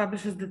as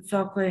publishers that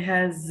SOCO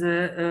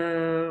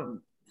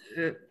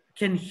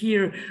can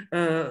hear,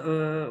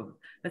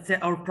 let's say,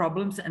 our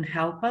problems and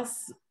help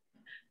us.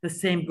 The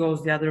same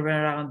goes the other way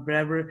around,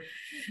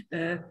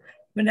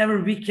 whenever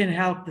we can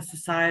help the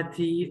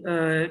society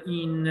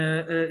in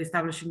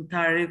establishing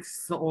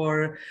tariffs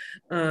or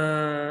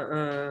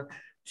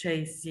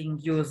chasing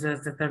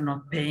users that are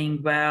not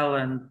paying well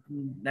and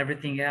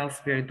everything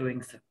else, we're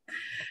doing so.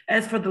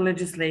 As for the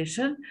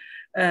legislation,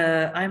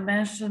 I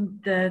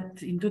mentioned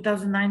that in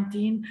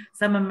 2019,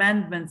 some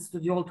amendments to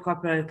the old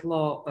copyright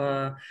law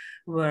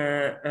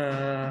were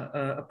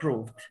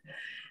approved.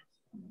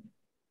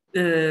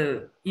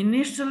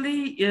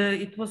 Initially,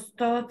 it was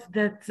thought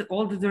that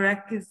all the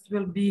directives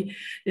will be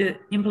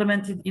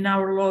implemented in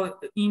our law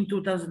in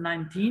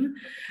 2019,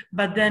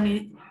 but then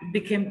it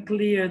became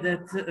clear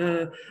that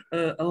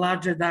a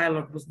larger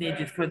dialogue was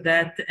needed for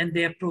that, and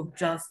they approved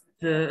just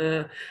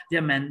the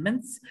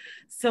amendments.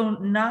 So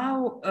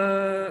now,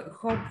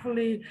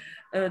 hopefully,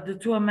 the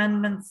two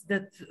amendments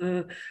that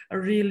are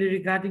really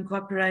regarding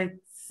copyright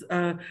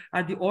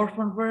are the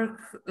orphan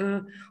works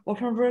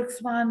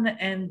one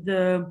and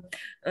the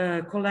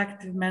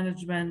collective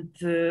management,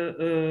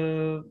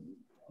 the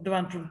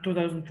one from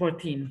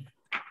 2014.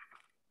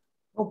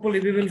 Hopefully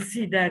we will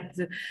see that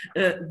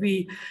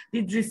we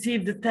did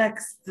receive the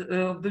text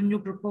of the new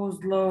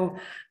proposed law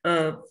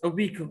a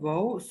week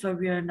ago. So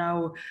we are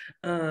now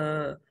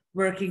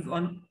working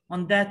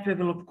on that. We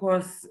will of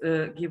course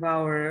give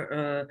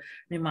our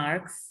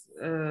remarks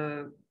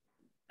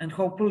and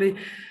hopefully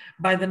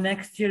by the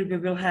next year we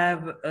will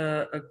have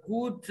a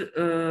good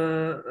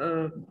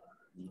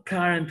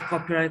current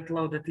copyright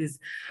law that is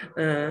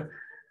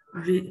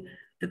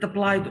that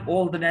applied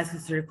all the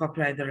necessary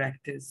copyright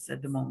directives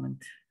at the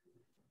moment.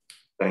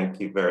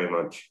 Thank you very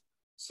much.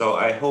 So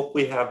I hope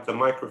we have the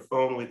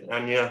microphone with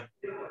Anya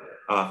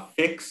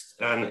fixed.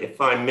 And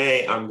if I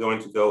may, I'm going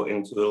to go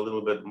into a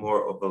little bit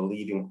more of a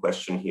leading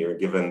question here,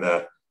 given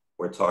that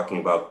we're talking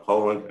about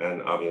Poland,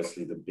 and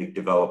obviously the big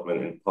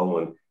development in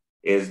Poland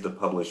is the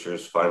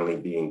publishers finally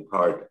being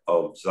part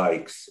of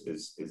CEEMPC.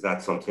 Is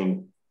that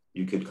something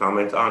you could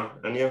comment on,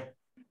 Anya?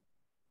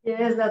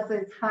 Yes, that's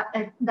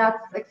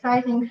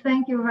exciting.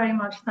 Thank you very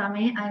much,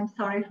 Sami. I'm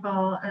sorry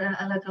for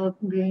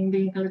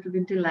being a little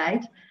bit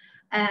delayed.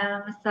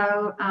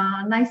 So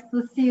nice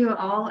to see you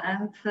all.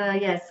 And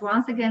yes,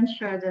 once again,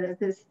 share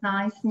this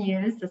nice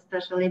news,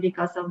 especially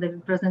because of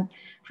the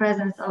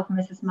presence of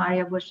Mrs.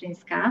 Maria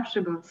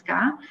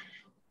Błaszczyńska-Przybylska.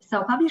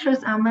 So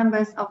publishers are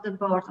members of the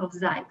board of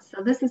CEEMPC.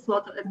 So this is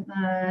what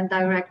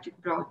directive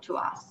brought to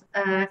us.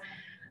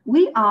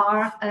 We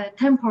are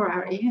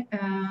temporary.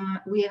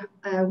 We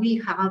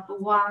have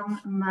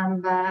one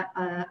member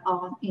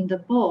in the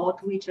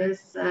board, which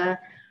is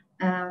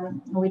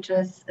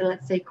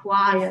let's say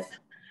quiet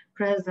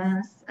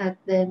presence at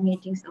the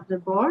meetings of the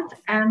board.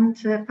 And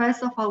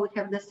first of all, we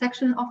have the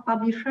section of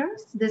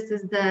publishers. This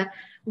is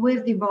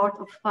with the board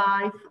of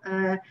 5,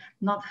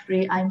 not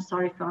 3. I'm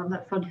sorry for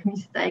the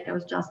mistake. I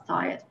was just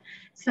tired.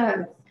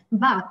 So.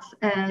 But,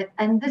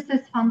 and this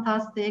is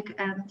fantastic,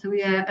 and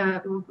we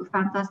are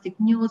fantastic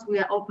news. We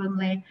are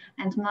openly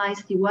and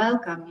nicely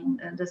welcoming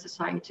the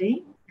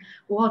society.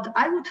 What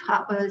I would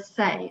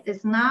say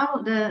is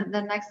now the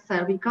next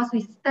step, because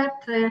we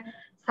stepped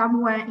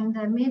somewhere in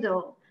the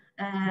middle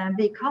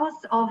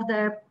because of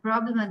the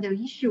problem and the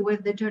issue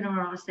with the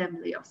General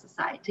Assembly of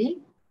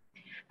Society.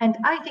 And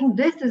I think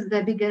this is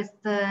the biggest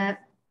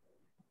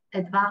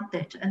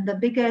advantage and the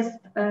biggest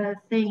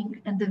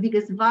thing and the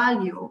biggest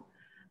value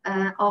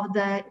of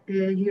the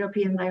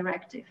European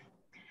directive.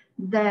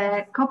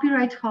 The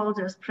copyright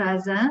holders'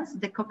 presence,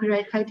 the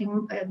copyright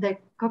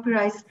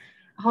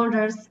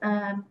holders'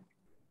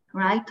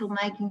 right to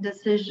making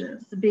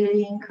decisions,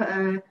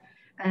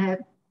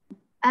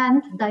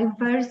 and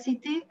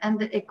diversity and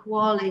the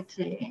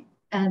equality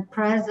and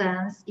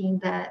presence in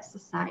the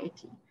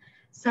society.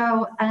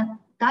 So, and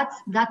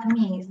that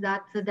means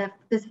that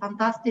this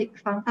fantastic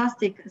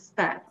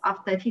step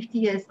after 50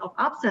 years of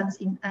absence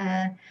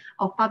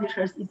of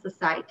publishers in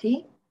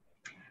society,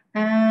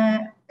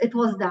 it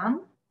was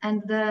done,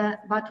 and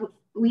but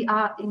we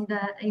are in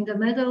the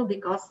middle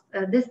because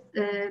this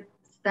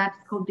steps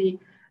could be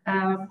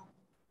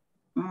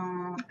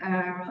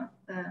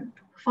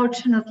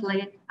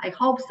fortunately, I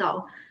hope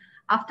so.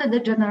 After the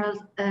General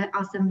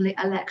Assembly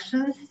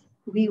elections,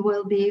 we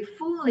will be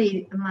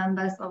fully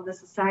members of the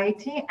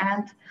society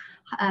and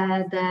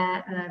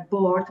the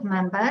board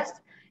members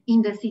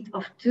in the seat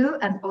of 2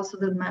 and also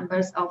the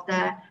members of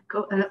the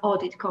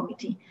audit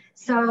committee.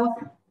 So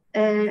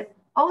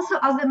also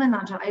as a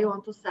manager, I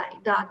want to say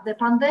that the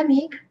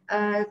pandemic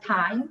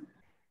time,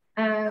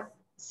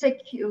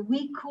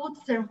 we could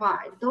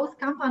survive. Those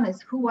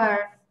companies who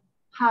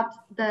had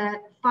the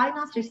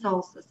finance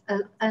resources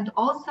and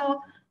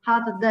also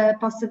had the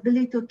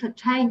possibility to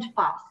change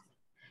fast,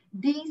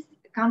 these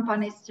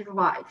companies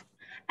survived.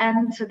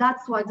 And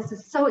that's why this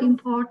is so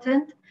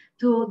important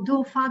to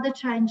do further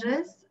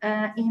changes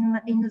in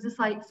the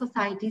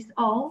societies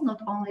all,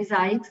 not only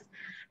CEEMPC,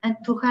 and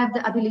to have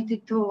the ability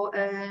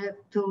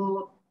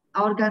to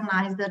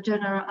organize the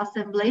General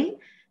Assembly.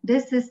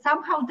 This is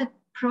somehow the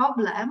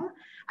problem.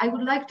 I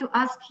would like to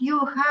ask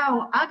you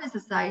how other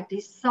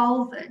societies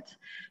solve it,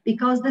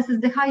 because this is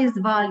the highest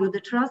value, the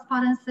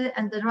transparency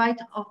and the right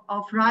of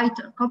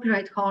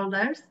copyright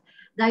holders,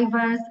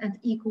 diverse and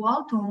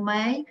equal, to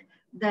make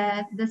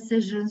the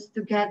decisions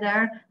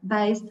together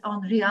based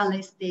on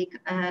realistic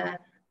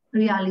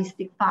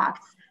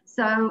facts.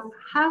 So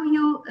how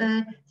you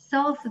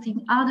solve it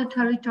in other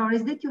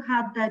territories? Did you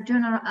have the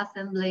General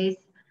Assemblies?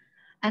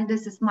 And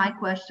this is my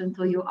question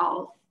to you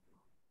all.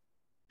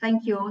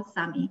 Thank you,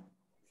 Sami.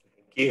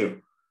 Thank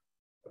you.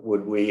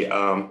 Would we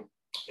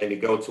maybe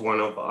go to one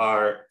of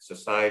our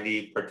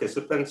society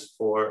participants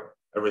for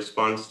a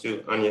response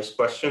to Anya's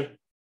question.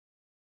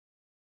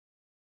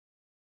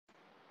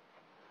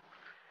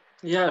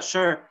 Yeah,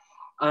 sure.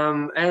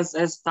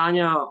 As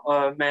Tanya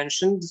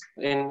mentioned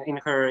in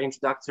her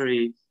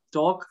introductory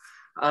talk,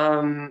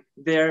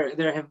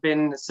 there have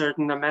been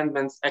certain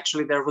amendments.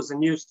 Actually, there was a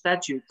new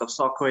statute of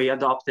SOCOI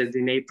adopted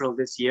in April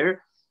this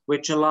year,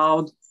 which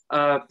allowed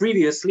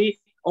previously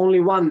only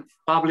one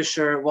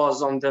publisher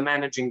was on the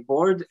managing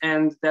board,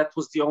 and that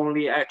was the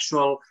only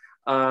actual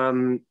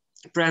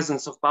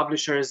presence of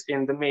publishers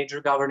in the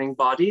major governing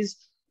bodies.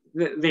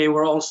 They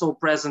were also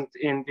present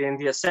in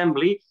the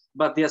assembly,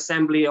 but the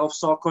assembly of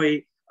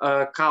SOCOI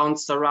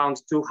counts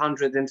around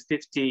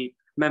 250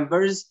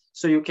 members.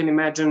 So you can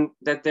imagine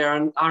that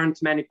there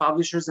aren't many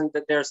publishers and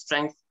that their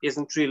strength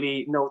isn't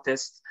really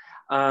noticed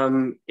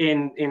in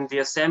the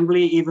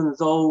assembly, even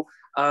though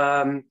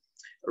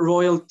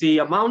royalty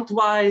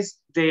amount-wise,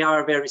 they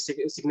are very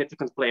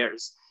significant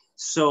players.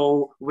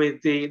 So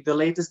with the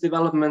latest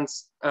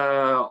developments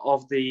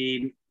of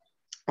the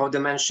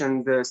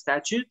mentioned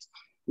statute,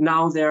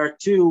 now there are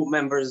 2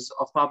 members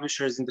of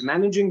publishers in the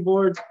managing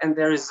board, and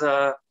there is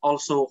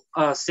also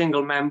a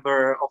single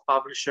member of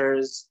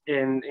publishers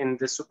in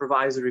the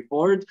supervisory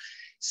board.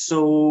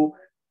 So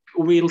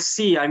we'll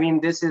see. I mean,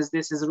 this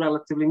is a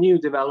relatively new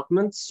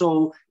development,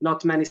 so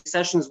not many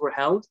sessions were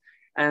held,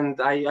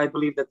 and I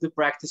believe that the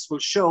practice will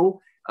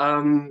show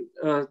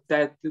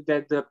that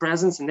the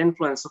presence and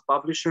influence of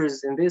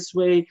publishers in this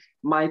way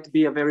might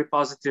be a very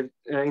positive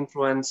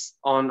influence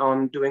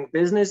on doing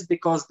business,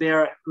 because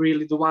they're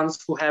really the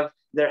ones who have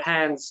their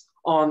hands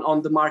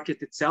on the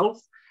market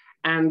itself,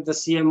 and the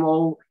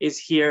CMO is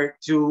here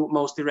to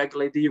mostly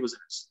regulate the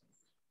users.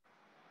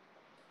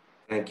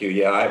 Thank you.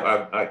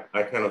 Yeah,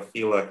 I kind of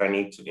feel like I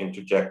need to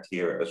interject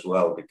here as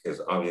well, because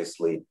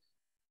obviously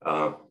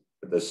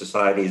the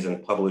societies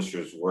and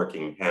publishers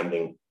working hand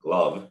in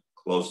glove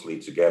closely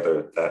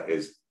together, that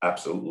is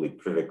absolutely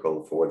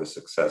critical for the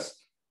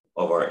success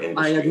of our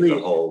industry as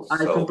a whole.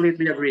 I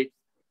completely agree.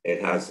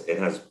 It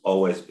has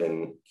always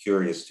been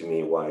curious to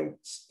me why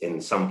in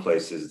some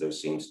places there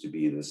seems to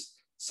be this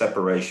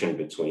separation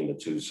between the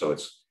two. So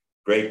it's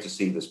great to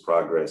see this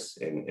progress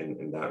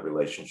in that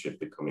relationship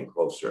becoming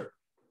closer.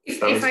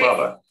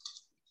 Stanislava.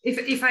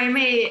 If I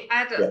may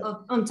add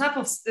on top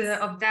of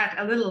that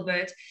a little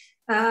bit,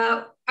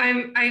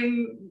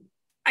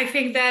 I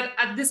think that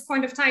at this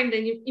point of time, the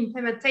new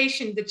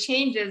implementation, the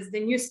changes, the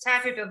new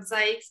statute of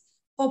ZAIX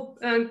hope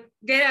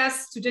get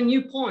us to the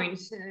new point,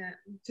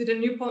 to the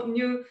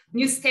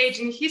new stage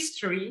in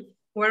history,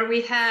 where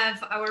we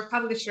have our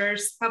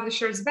publishers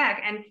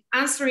back. And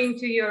answering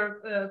to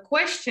your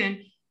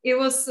question, it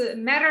was a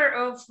matter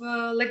of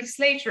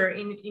legislature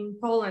in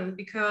Poland,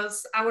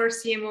 because our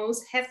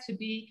CMOs have to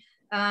be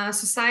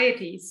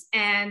societies,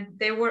 and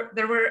there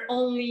were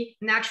only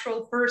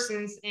natural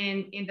persons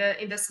in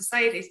the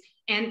societies.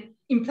 And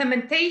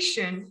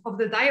implementation of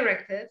the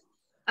directive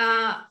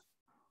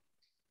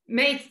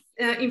made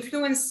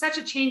influence such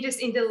a changes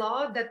in the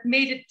law that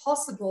made it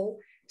possible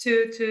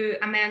to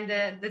amend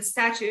the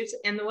statute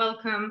and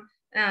welcome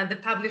the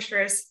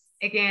publishers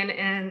again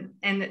and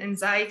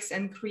ZAIX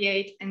and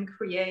create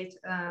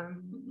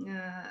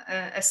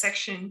a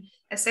section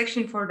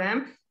for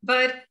them.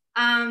 But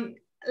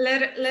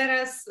let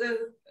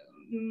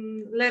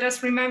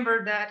us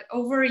remember that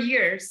over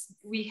years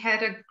we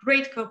had a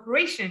great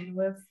cooperation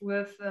with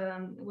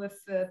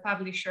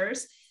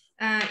publishers.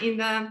 In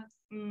the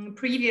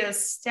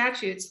previous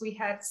statutes, we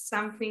had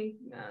something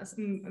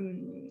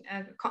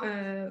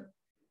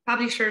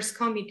publishers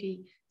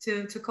committee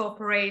to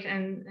cooperate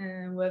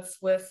and with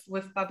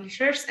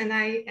publishers, and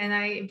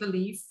I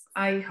believe,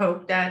 I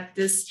hope that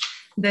this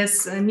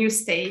new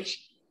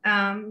stage,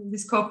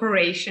 this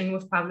cooperation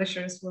with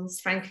publishers will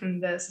strengthen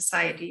the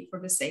society for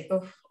the sake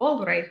of all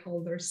the right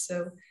holders.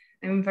 So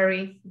I'm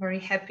very, very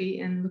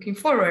happy and looking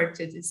forward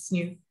to this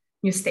new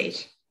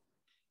stage.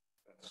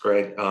 That's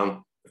great.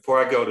 Before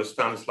I go to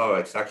Stanislava,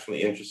 it's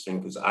actually interesting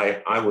because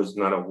I was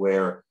not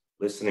aware,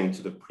 listening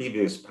to the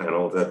previous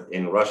panel, that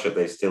in Russia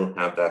they still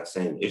have that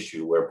same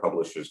issue where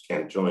publishers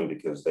can't join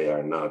because they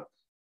are not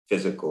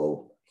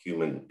physical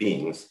human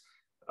beings.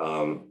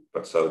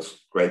 But so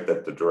it's great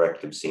that the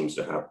directive seems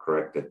to have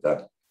corrected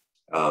that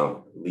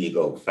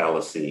legal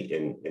fallacy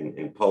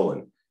in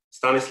Poland.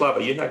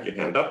 Stanislava, you had your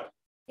hand up.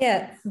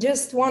 Yeah,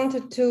 just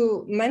wanted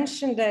to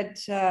mention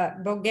that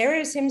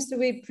Bulgaria seems to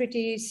be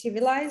pretty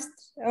civilized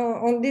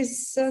on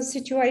this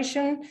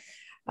situation.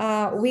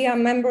 We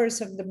are members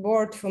of the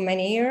board for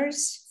many years.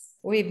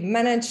 We've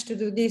managed to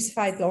do this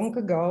fight long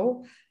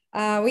ago.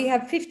 We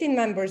have 15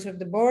 members of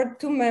the board.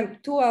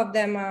 Two of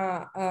them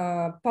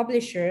are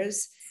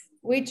publishers,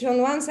 which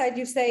on one side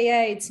you say,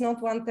 yeah, it's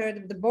not 1/3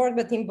 of the board,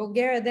 but in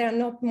Bulgaria, there are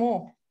not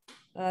more.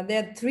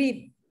 There are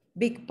 3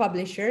 big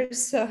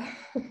publishers.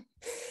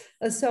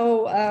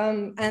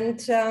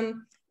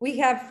 We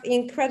have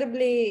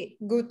incredibly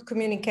good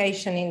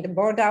communication in the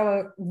board.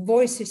 Our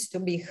voice is to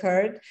be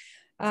heard.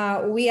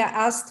 We are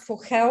asked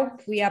for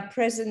help. We are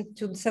present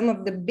to some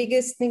of the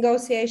biggest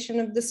negotiation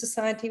of the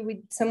society with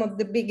some of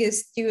the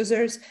biggest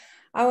users.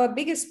 Our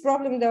biggest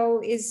problem,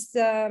 though, is,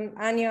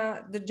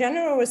 Anya, the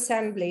General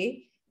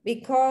Assembly,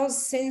 because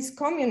since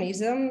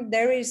communism,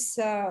 there is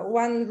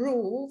one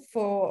rule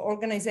for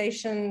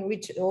organizations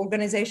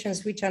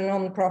which are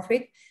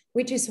non-profit,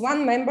 which is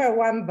one member,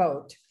 one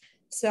vote.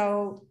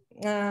 So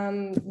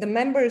the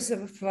members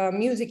of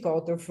music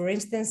author, for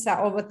instance,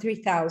 are over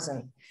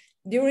 3,000.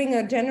 During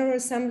a General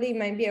Assembly,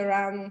 maybe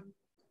around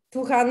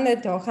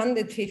 200 or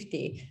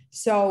 150.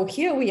 So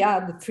here we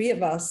are, the three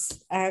of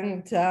us,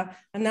 and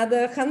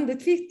another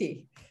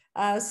 150.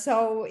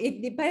 So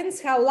it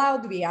depends how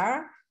loud we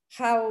are,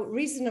 how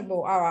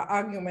reasonable our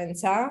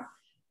arguments are.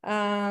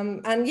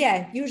 And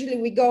yeah, usually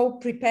we go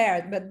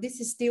prepared, but this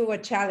is still a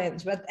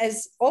challenge. But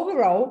as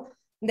overall,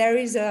 there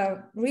is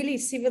a really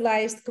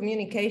civilized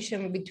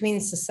communication between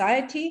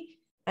society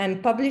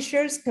and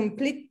publishers,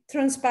 complete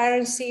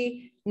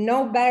transparency,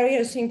 no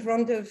barriers in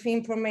front of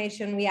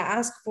information. We are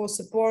asked for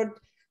support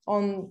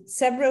on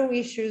several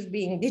issues,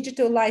 being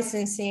digital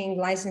licensing,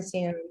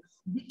 licensing of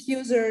big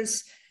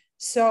users.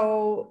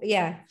 So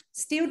yeah,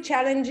 still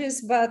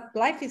challenges, but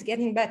life is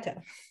getting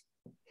better.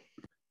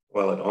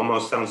 Well, it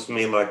almost sounds to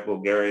me like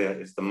Bulgaria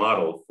is the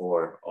model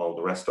for all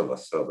the rest of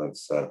us. So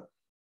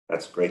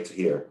that's great to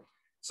hear.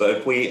 So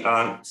if we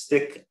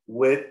stick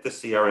with the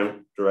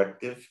CRM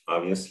directive,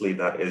 obviously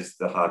that is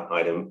the hot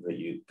item that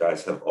you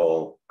guys have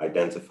all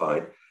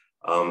identified.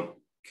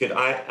 Could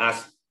I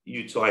ask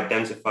you to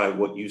identify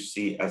what you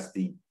see as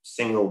the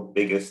single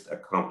biggest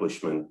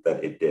accomplishment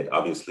that it did?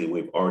 Obviously,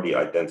 we've already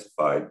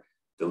identified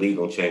the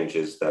legal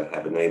changes that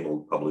have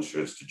enabled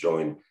publishers to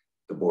join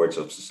the boards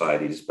of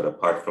societies. But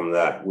apart from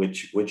that,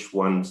 which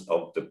ones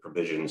of the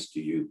provisions do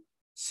you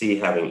see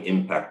having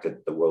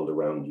impacted the world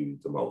around you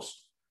the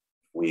most?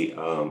 We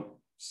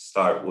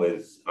start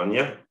with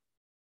Anya.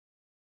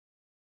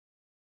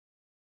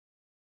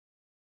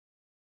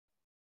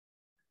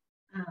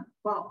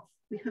 Well,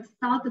 we have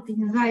started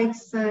in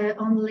rights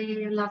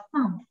only last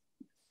month.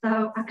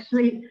 So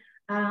actually,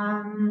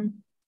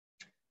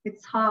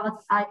 it's hard.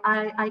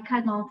 I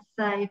cannot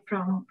say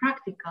from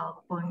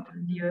practical point of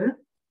view.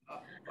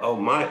 Oh,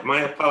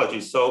 my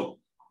apologies. So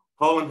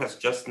Poland has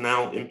just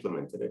now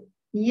implemented it.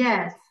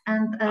 Yes,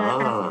 and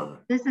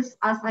this is,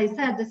 as I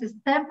said, this is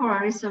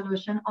temporary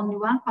solution, only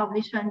one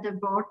publisher in the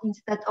board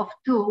instead of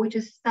two, which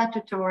is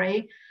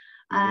statutory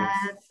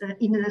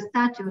in the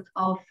statute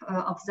of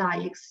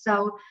ZAIX.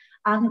 So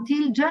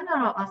until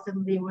General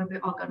Assembly will be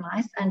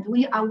organized, and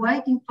we are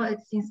waiting for it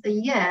since a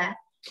year.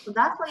 So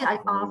that's why I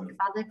asked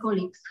other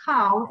colleagues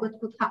how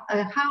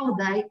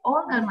they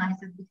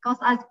organize it, because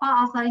as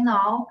far as I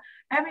know,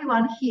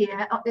 everyone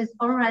here is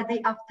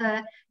already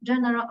after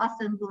General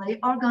Assembly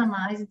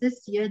organized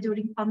this year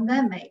during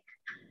pandemic.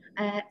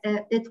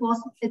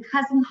 It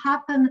hasn't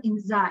happened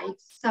in ZAIX.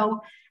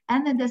 So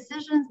any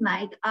decisions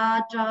made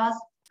are just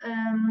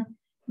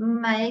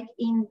made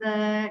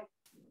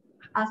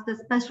as the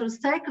special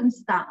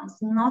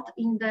circumstance, not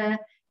in the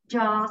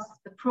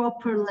just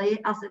properly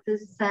as it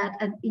is said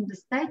and in the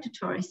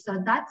statutory.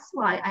 So that's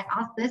why I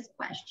asked this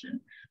question.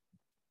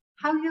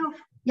 How you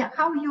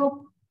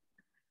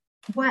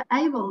were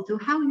able to,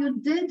 how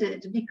you did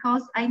it,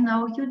 because I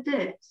know you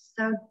did.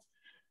 So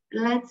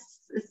let's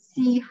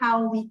see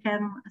how we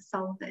can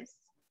solve this.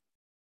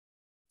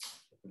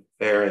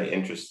 Very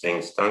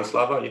interesting.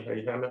 Stanislava, you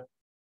heard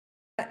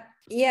it?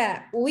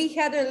 Yeah, we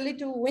had a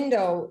little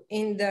window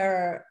in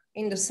the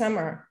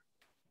summer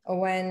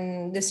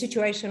when the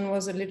situation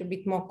was a little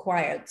bit more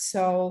quiet.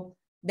 So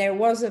there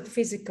was a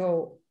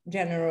physical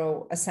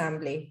General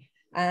Assembly.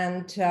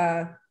 And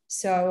there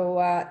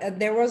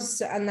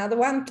was another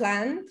one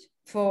planned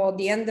for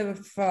the end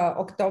of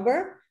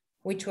October,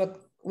 which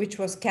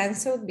was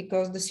canceled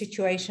because the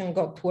situation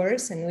got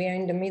worse and we are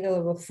in the middle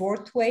of a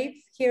fourth wave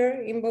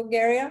here in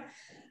Bulgaria.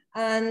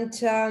 And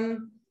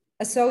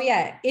so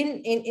yeah,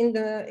 in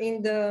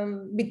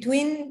the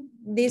between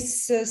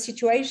these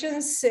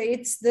situations,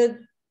 it's the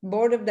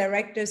board of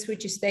directors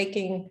which is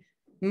taking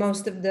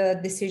most of the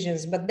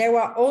decisions, but there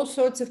were all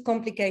sorts of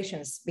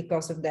complications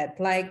because of that,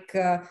 like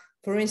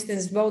for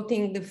instance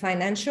voting the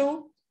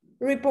financial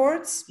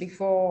reports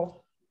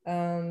before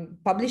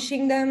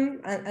publishing them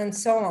and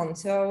so on.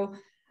 So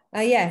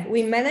yeah,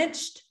 we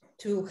managed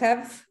to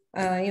have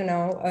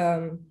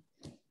a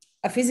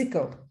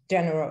physical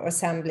General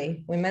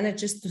Assembly. We managed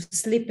just to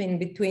slip in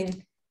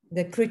between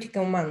the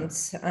critical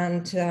months,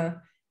 and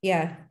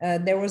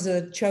there was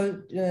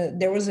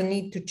a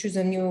need to choose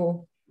a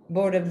new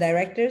board of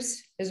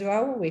directors as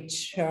well,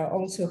 which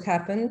also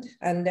happened,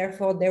 and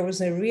therefore there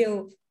was a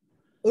real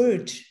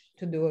urge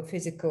to do a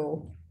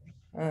physical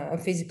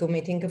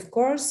meeting. Of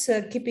course,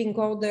 keeping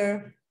all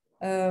the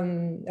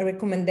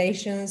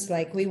recommendations,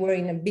 like we were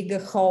in a bigger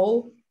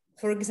hall,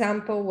 for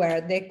example,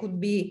 where there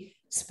could be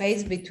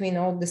space between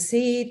all the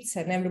seats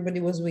and everybody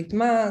was with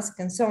masks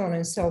and so on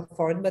and so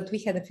forth, but we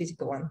had a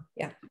physical one,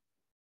 yeah.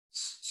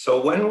 So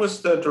when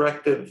was the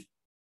directive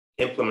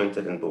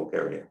implemented in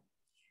Bulgaria?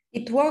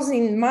 It was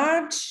in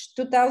March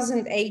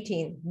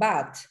 2018,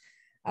 but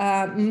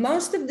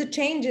most of the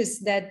changes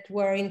that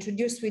were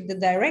introduced with the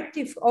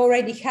directive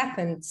already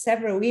happened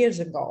several years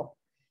ago,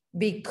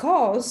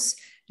 because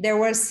there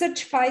were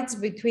such fights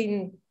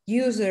between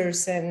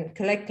users and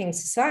collecting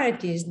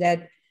societies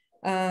that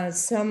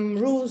some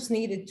rules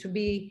needed to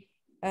be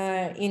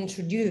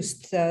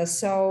introduced.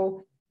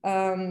 Several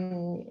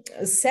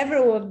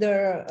of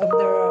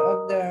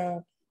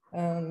the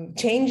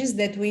changes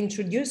that we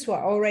introduced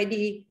were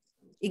already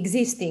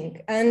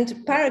existing.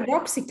 And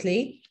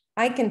paradoxically,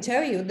 I can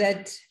tell you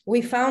that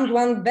we found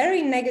one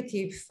very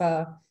negative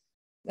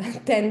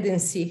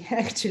tendency,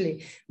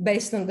 actually,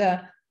 based on the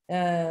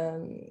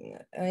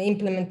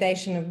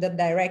implementation of the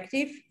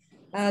directive.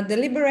 The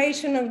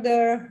liberation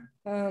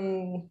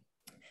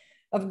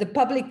of the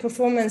public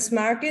performance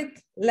market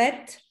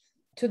led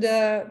to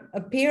the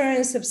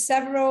appearance of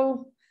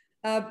several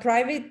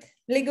private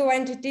legal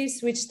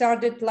entities which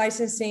started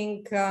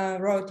licensing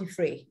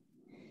royalty-free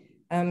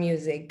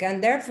music.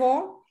 And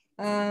therefore,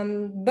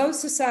 both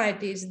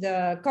societies,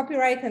 the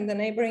copyright and the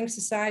neighboring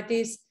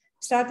societies,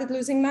 started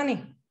losing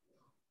money.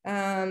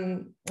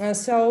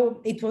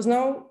 So it was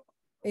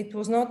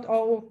not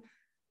all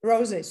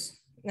roses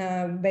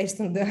based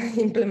on the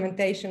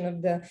implementation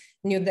of the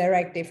new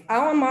directive.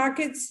 Our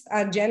markets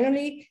are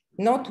generally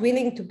not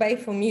willing to pay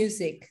for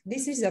music.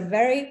 This is a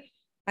very,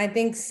 I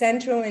think,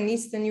 Central and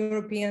Eastern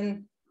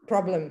European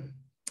problem.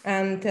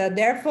 And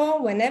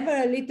therefore, whenever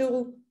a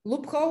little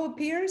loophole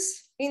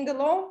appears in the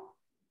law,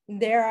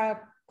 there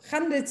are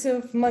hundreds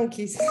of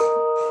monkeys.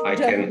 I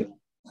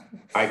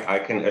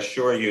can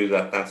assure you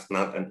that that's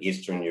not an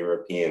Eastern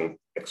European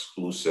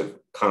exclusive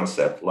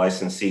concept.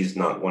 Licensees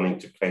not wanting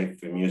to pay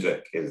for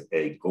music is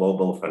a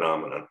global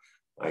phenomenon.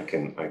 I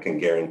can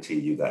guarantee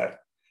you that.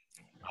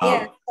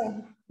 Yeah,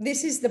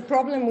 this is the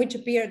problem which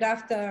appeared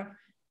after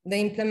the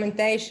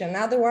implementation.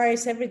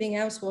 Otherwise, everything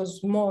else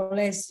was more or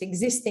less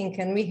existing,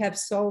 and we have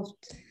solved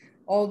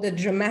all the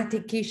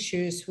dramatic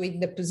issues with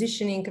the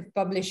positioning of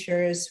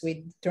publishers, with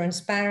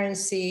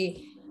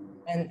transparency,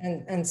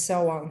 and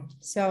so on.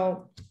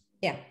 So,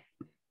 yeah.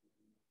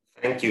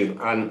 Thank you.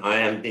 And I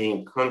am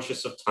being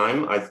conscious of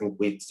time. I think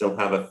we still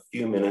have a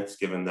few minutes,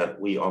 given that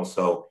we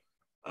also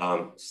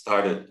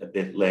started a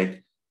bit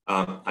late.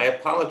 I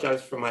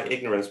apologize for my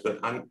ignorance, but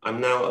I'm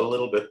now a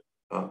little bit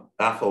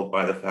baffled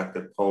by the fact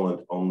that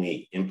Poland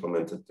only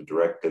implemented the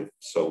directive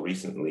so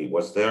recently.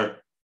 Was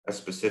there a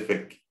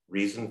specific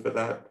reason for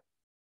that?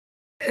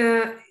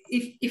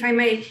 If I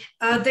may,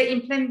 the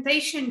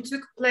implementation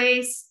took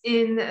place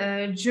in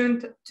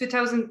June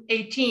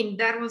 2018.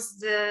 That was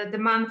the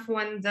month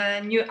when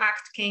the new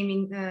act came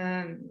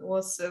in,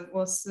 was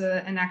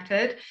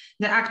enacted,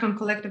 the Act on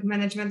Collective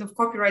Management of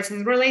Copyrights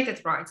and Related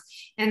Rights.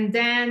 And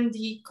then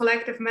the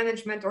collective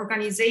management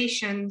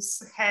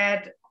organizations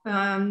had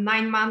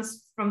 9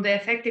 months from the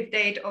effective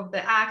date of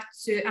the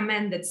act to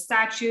amend its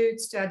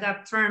statutes, to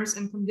adapt terms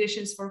and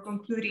conditions for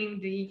concluding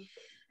the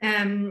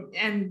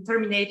and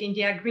terminating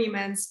the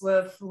agreements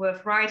with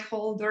right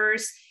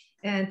holders,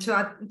 and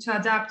to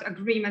adapt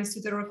agreements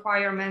to the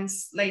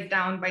requirements laid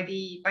down by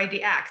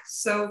the act.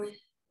 So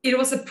it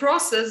was a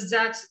process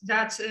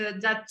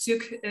that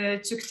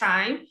took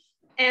time,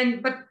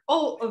 but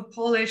all of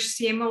Polish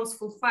CMOs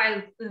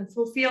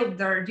fulfilled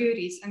their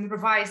duties and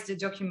revised the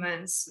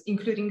documents,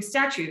 including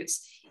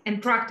statutes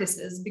and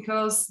practices,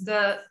 because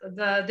the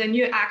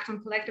new Act on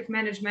Collective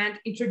Management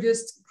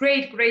introduced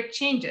great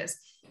changes.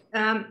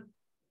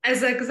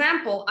 As an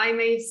example, I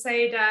may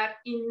say that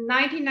in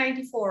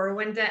 1994,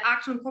 when the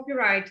Act on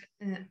Copyright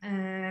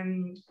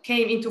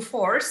came into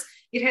force,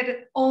 it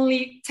had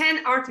only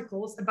 10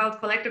 articles about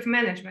collective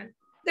management.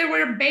 There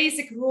were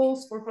basic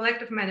rules for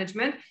collective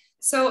management.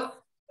 So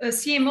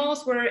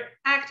CMOs were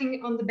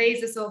acting on the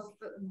basis of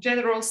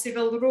general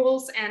civil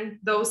rules and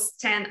those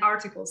 10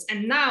 articles.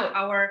 And now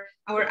our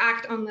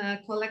Act on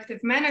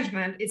Collective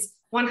Management is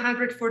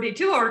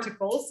 142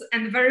 articles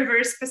and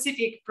very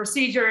specific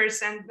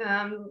procedures and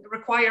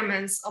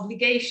requirements,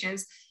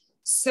 obligations.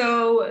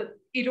 So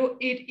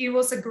it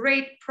was a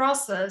great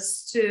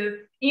process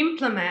to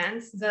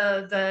implement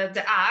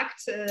the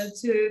act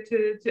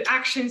to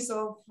actions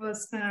of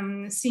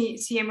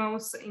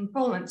CMOs in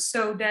Poland.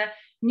 So the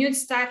new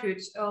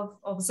statute of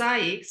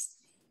ZAIX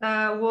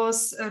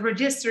was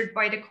registered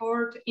by the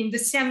court in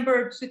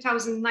December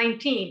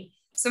 2019.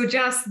 So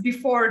just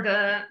before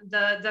the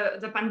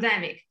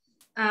pandemic.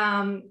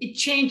 It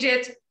changed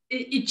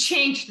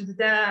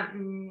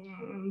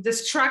the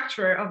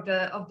structure of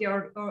the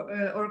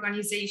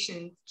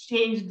organization,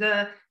 changed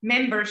the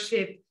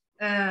membership,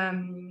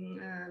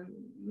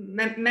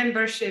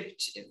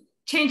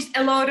 changed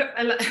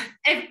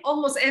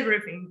almost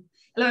everything.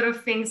 A lot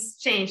of things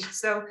changed.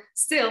 So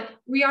still,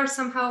 we are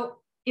somehow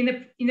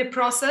in a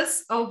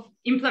process of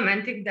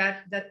implementing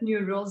that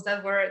new rules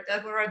that were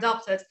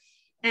adopted.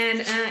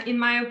 And in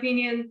my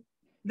opinion,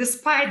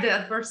 despite the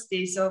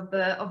adversities of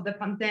the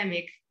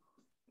pandemic,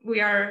 we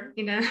are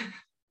doing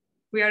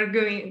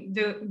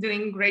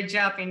a great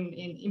job in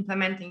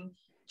implementing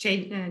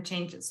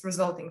changes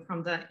resulting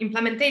from the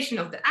implementation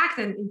of the act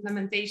and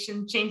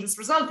implementation changes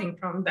resulting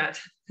from that,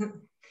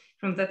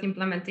 from that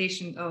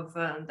implementation of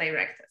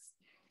directive.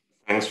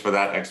 Thanks for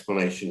that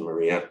explanation,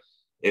 Maria.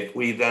 If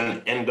we then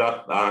end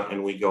up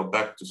and we go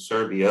back to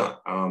Serbia,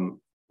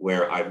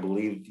 where I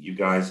believe you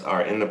guys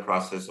are in the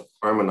process of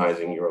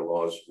harmonizing your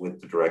laws with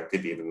the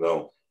directive, even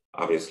though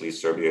obviously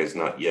Serbia is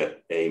not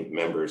yet a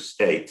member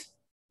state.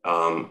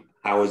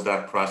 How is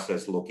that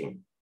process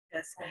looking?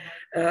 Yes,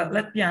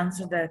 let me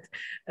answer that.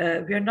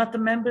 We are not a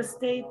member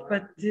state,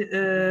 but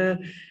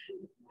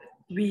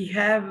we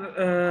have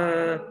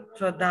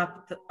to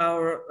adapt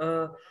our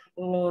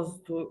laws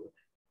to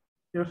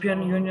European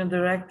Union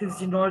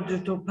directives in order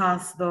to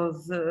pass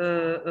those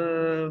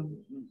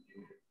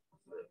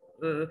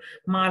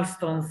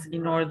milestones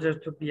in order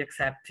to be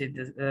accepted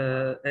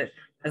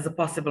as a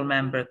possible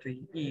member to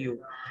EU.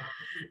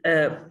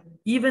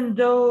 Even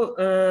though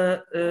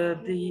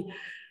the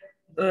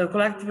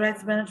Collective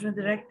Rights Management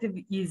Directive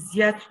is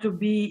yet to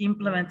be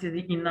implemented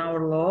in our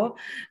law,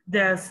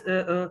 there's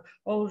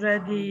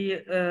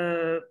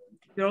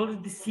we're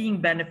already seeing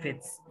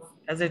benefits.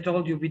 As I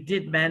told you, we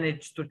did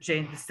manage to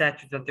change the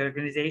statute of the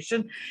organization.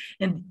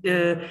 And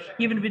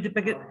even with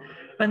the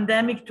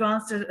pandemic, to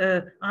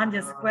answer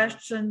Anya's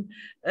question,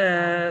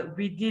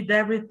 we did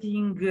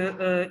everything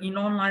in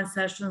online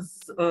sessions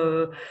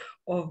of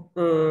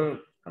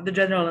the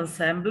General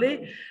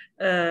Assembly.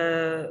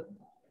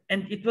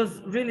 And it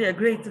was really a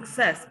great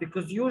success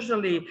because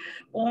usually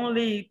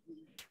only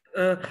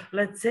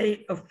let's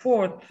say a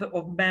fourth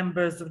of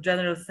members of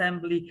General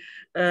Assembly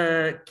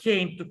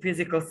came to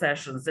physical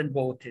sessions and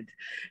voted.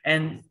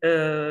 And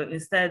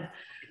instead,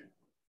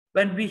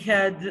 when we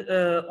had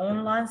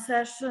online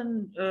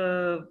session,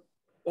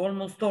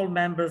 almost all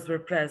members were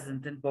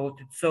present and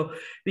voted. So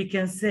we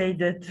can say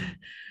that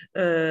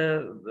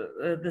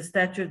the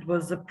statute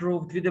was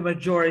approved with a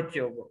majority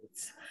of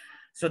votes.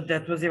 So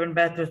that was even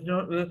better.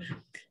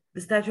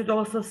 The statute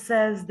also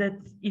says that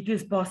it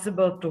is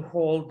possible to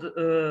hold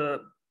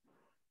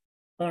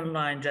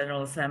online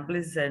General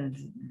Assemblies, and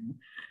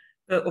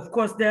of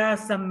course there are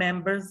some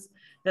members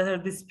that are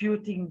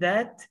disputing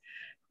that.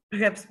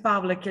 Perhaps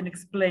Pavle can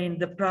explain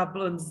the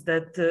problems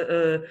that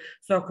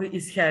SOCO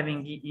is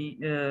having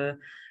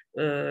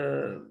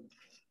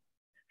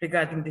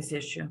regarding this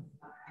issue.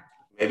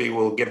 Maybe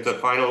we'll give the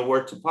final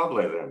word to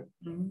Pavle then.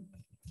 Mm-hmm.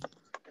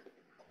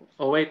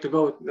 Oh, way to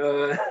go.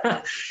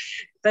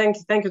 Thank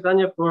you,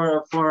 Tanya,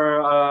 for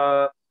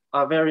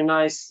a very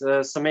nice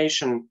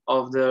summation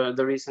of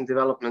the recent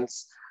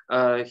developments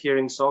here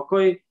in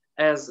Sokoj.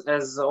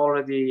 As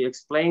already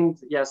explained,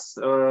 yes,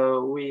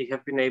 we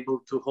have been able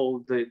to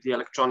hold the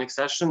electronic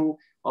session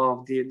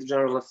of the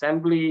General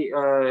Assembly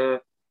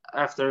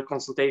after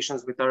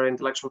consultations with our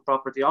intellectual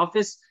property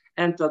office,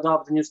 and to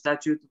adopt the new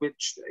statute,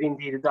 which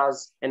indeed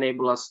does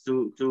enable us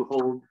to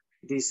hold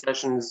these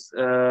sessions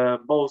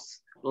both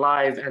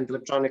live and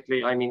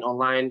electronically, I mean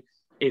online,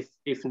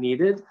 if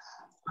needed.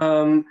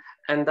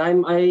 And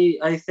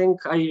I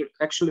think I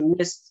actually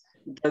missed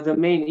the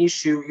main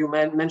issue you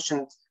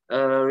mentioned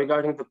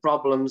regarding the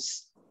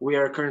problems we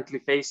are currently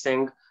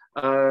facing.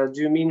 Do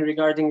you mean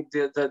regarding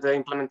the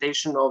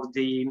implementation of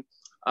the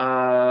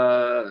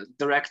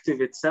directive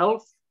itself,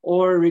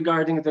 or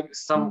regarding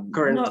some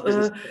current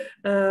business?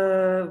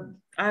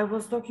 I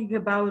was talking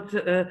about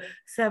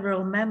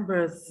several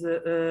members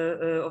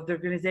of the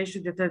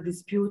organization that are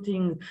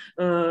disputing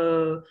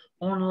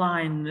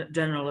online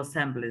General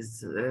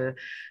Assemblies.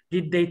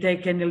 Did they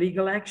take any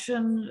legal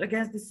action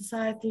against the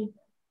society?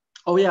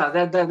 Oh yeah,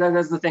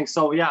 that's the thing.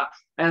 So yeah,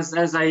 as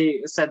I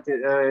said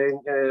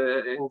in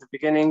the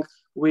beginning,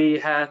 we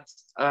had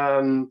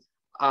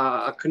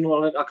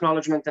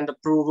acknowledgement and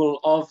approval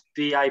of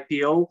the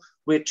IPO,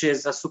 which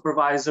is a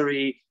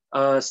supervisory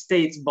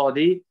state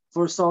body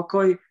for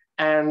Sokoj,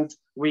 and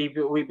we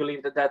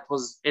believe that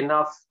was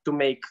enough to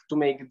make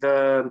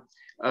the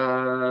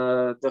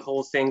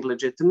whole thing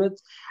legitimate.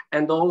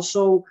 And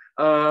also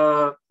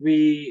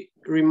we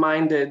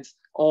reminded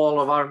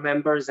all of our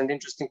members and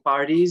interesting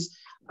parties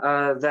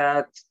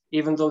that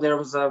even though there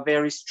was a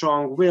very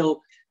strong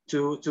will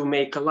to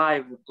make a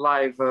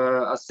live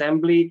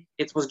assembly,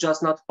 it was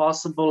just not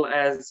possible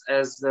as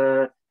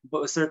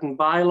certain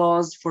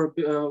bylaws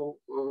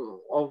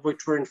of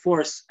which were in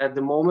force at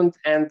the moment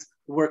and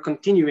were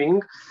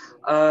continuing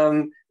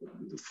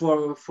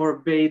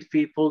forbade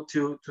people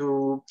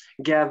to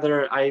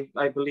gather,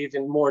 I believe,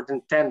 in more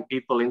than 10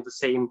 people in the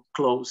same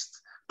closed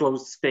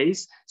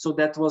space. So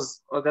that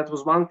was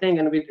one thing,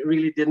 and we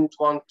really didn't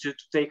want to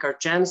take our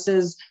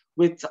chances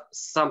with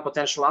some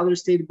potential other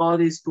state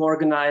bodies to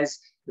organize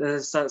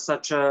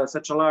such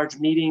a large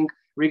meeting,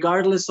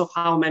 regardless of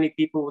how many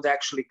people would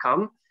actually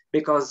come,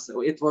 because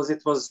it was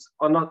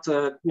not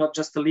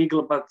just a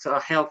legal but a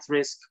health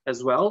risk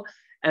as well.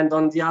 And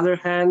on the other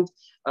hand,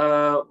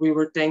 we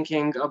were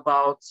thinking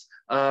about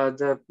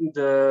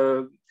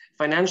the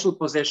financial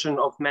position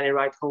of many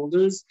right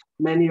holders,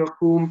 many of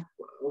whom,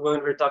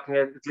 when we're talking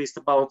at least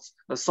about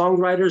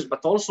songwriters,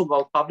 but also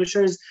about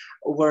publishers,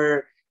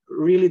 were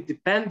really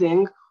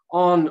depending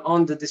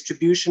on the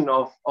distribution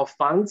of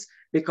funds,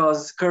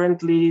 because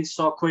currently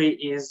SOCRI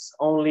is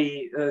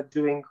only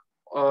doing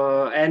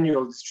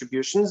annual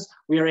distributions.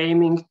 We are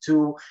aiming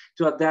to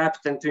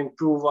adapt and to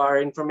improve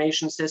our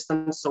information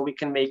systems so we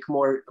can make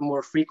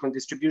more frequent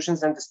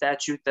distributions, and the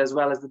statute as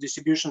well as the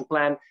distribution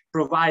plan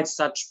provides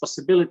such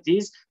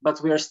possibilities,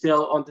 but we are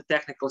still on the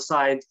technical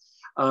side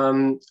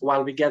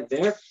while we get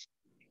there.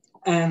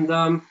 And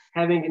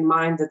having in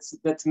mind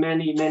that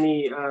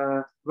many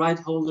right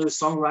holders,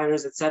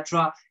 songwriters,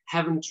 etc.,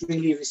 haven't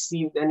really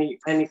received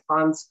any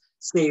funds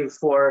save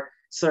for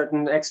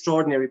certain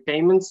extraordinary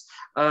payments.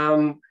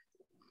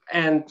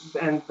 And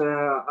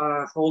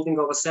the holding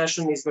of a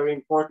session is very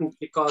important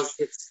because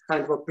it's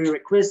kind of a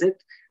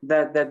prerequisite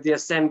that the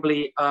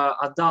Assembly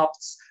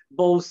adopts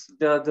both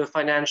the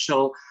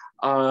financial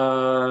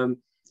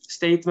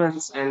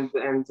statements and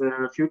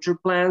future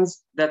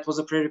plans. That was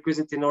a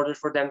prerequisite in order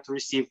for them to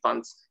receive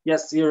funds.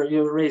 Yes,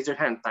 you raised your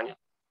hand, Tanya.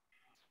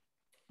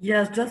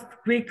 Yes, just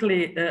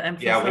quickly.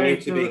 Yeah, we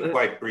need to be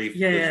quite brief.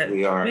 Yeah,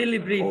 we are really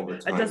brief. over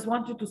time. I just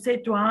wanted to say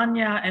to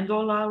Anya and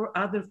all our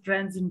other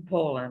friends in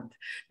Poland,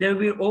 there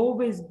will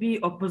always be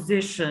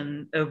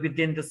opposition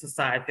within the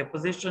society,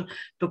 opposition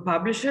to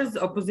publishers,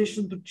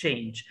 opposition to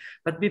change,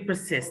 but be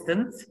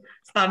persistent.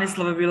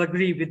 Stanislav will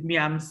agree with me,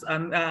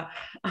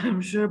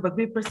 I'm sure, but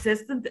be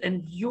persistent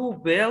and you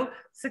will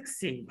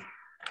succeed.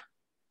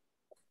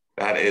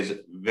 That is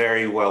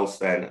very well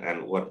said,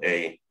 and what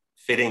a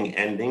fitting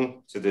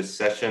ending to this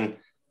session.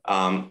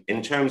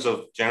 In terms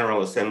of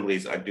General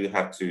Assemblies, I do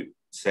have to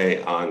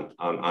say on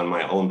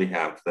my own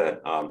behalf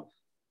that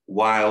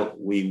while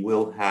we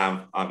will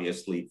have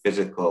obviously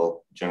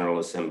physical General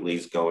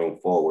Assemblies going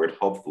forward,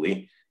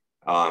 hopefully,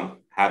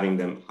 having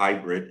them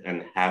hybrid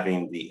and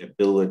having the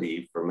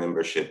ability for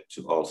membership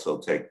to also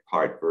take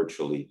part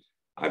virtually,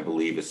 I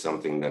believe is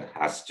something that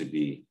has to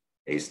be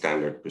a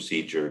standard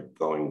procedure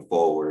going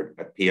forward.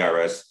 At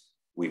PRS,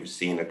 we've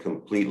seen a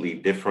completely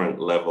different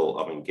level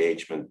of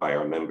engagement by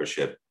our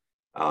membership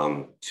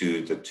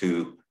to the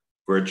two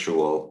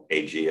virtual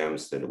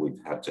AGMs that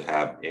we've had to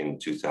have in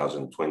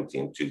 2020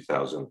 and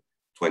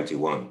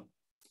 2021.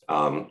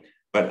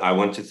 But I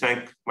want to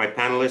thank my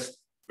panelists.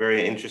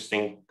 Very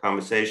interesting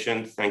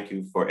conversation. Thank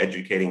you for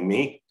educating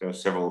me. There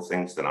are several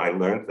things that I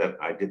learned that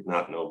I did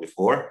not know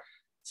before.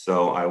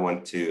 So I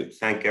want to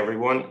thank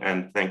everyone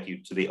and thank you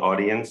to the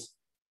audience.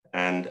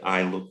 And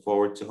I look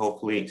forward to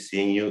hopefully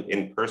seeing you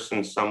in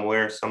person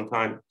somewhere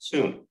sometime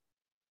soon.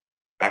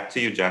 Back to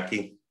you,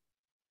 Jackie.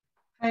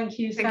 Thank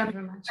you, Sam. Thank you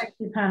very much. Thank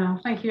you, panel.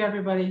 Thank you,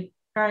 everybody.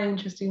 Very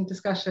interesting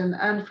discussion.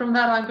 And from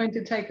that, I'm going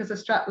to take as a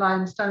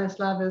strapline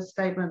Stanislav's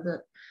statement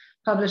that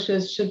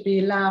publishers should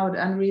be loud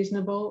and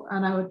reasonable.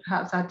 And I would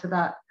perhaps add to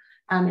that,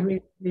 and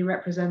reasonably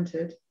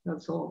represented.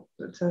 That's all.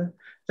 But, so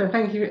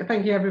thank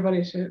you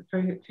everybody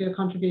for your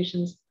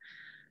contributions.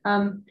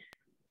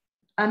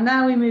 And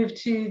now we move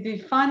to the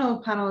final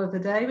panel of the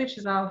day, which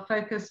is our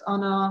focus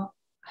on our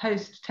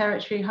host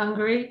territory,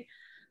 Hungary.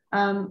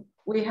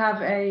 We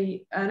have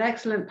an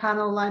excellent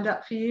panel lined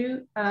up for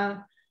you.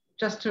 There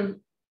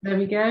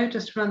we go,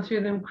 just to run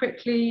through them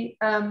quickly.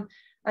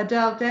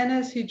 Adele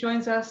Deniz, who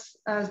joins us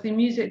as the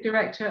music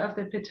director of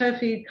the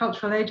Pitofi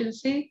Cultural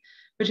Agency,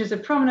 which is a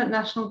prominent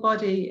national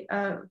body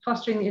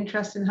fostering the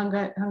interest in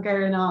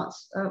Hungarian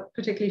arts,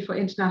 particularly for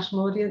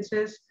international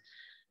audiences.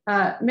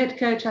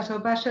 Mitko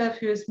Chatobashev,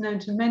 who is known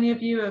to many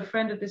of you, a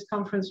friend of this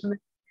conference, from the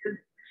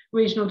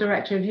Regional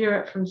Director of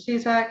Europe from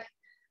CESAC.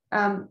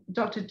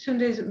 Dr.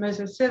 Tunde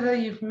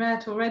Mozesiva, you've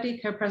met already,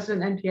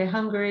 Co-President NPA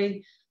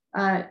Hungary,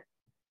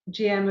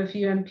 GM of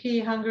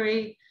UMP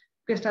Hungary.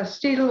 Gustav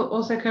Stiedl,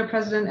 also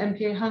Co-President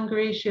NPA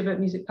Hungary, Schubert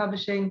Music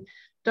Publishing.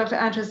 Dr.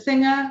 Andras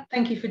Singer,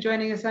 thank you for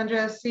joining us,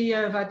 Andras,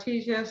 CEO of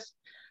Artesius.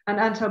 And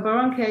Antal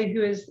Baronke,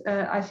 who is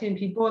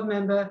ICMP board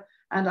member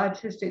and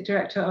Artistic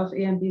Director of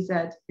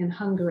EMBZ in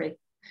Hungary.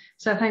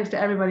 So thanks to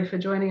everybody for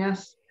joining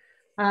us.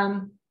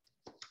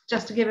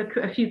 Just to give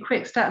a few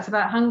quick stats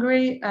about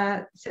Hungary,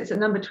 it's at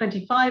number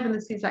 25 in the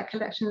CESAC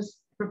Collections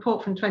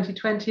report from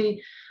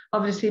 2020,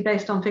 obviously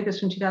based on figures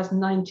from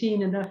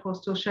 2019 and therefore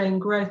still showing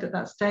growth at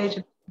that stage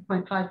of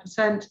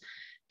 0.5%.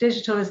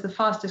 Digital is the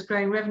fastest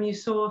growing revenue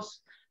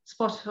source.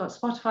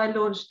 Spotify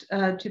launched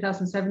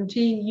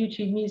 2017,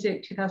 YouTube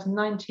Music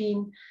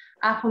 2019,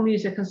 Apple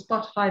Music and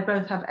Spotify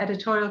both have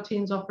editorial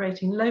teams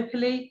operating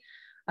locally,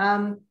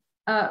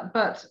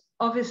 but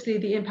obviously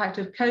the impact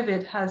of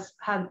COVID has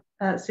had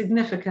a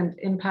significant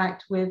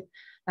impact with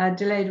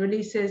delayed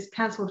releases,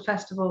 cancelled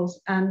festivals,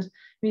 and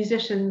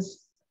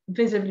musicians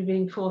visibly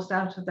being forced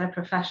out of their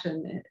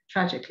profession,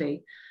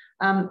 tragically.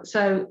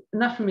 So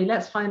enough from me,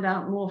 let's find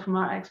out more from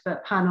our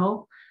expert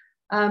panel.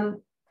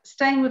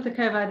 Staying with the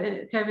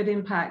COVID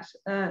impact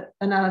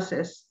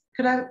analysis,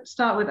 could I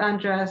start with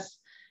Andras?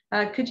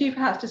 Could you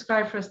perhaps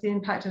describe for us the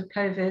impact of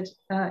COVID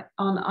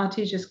on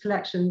Artesius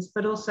collections,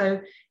 but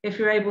also, if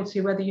you're able to,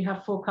 whether you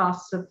have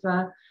forecasts of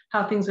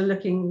how things are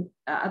looking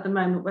at the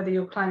moment, whether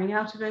you're climbing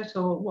out of it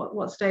or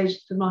what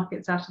stage the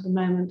market's at the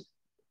moment?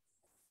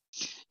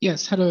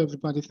 Yes, hello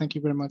everybody. Thank you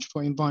very much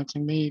for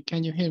inviting me.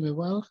 Can you hear me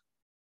well?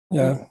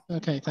 Yeah.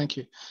 Okay, thank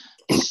you.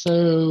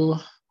 So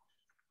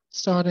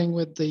starting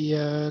with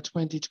the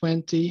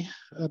 2020,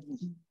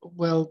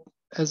 well,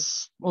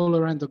 as all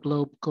around the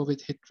globe,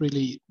 COVID hit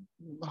really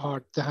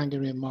hard the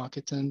Hungarian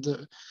market,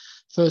 and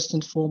first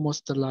and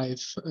foremost the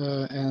live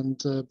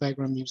and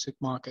background music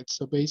market.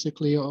 So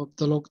basically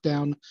the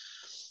lockdown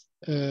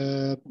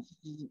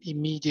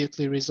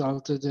immediately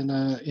resulted in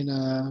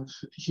a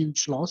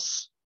huge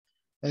loss.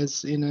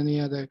 As in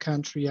any other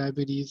country, I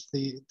believe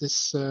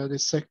this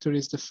sector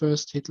is the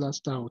first hit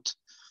last out.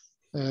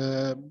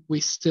 We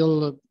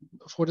still,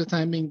 for the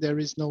time being, there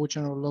is no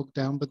general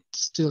lockdown, but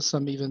still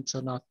some events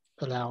are not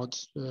allowed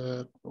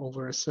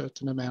over a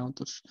certain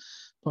amount of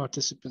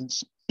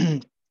participants.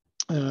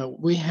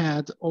 We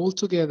had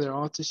altogether,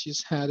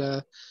 Artisius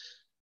had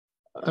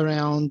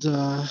around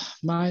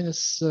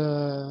minus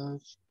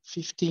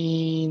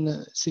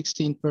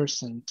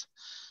 15-16%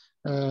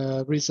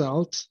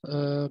 result,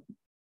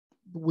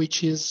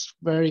 which is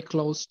very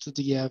close to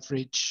the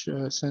average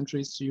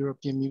Central Eastern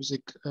European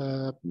Music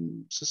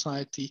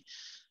Society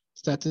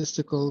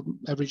statistical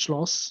average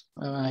loss.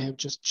 I have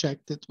just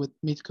checked it with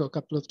Mitko a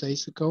couple of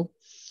days ago.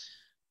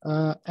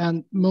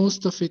 And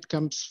most of it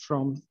comes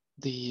from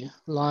the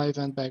live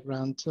and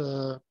background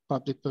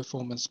public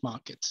performance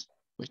market,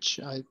 which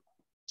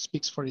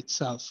speaks for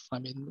itself. I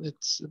mean,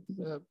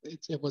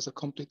 it was a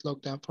complete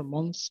lockdown for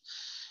months,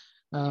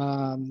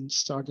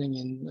 starting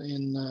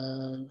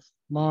in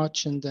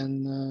March, and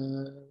then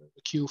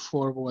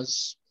Q4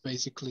 was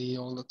basically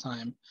all the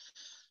time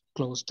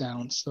closed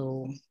down.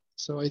 So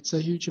it's a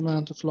huge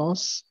amount of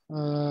loss.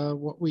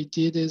 What we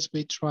did is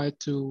we tried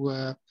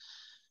to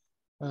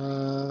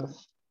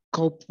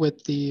cope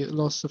with the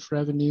loss of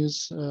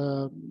revenues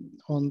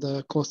on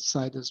the cost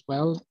side as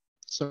well.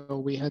 So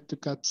we had to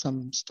cut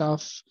some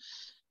stuff,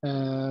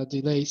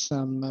 delay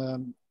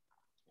some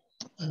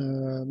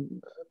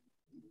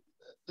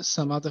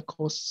other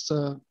costs.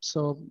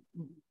 So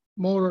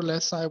more or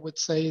less, I would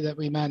say that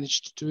we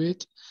managed to do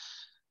it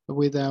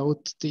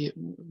without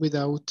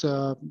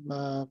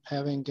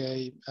having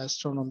a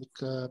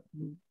astronomical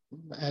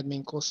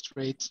admin cost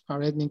rate.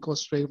 Our admin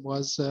cost rate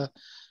was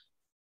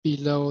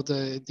below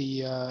the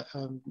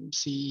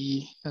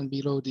CE and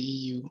below the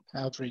EU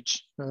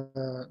average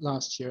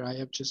last year. I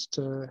have just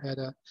had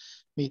a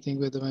meeting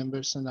with the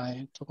members and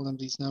I told them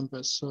these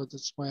numbers, so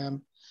that's why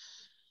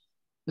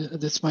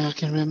I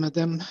can remember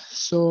them.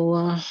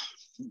 So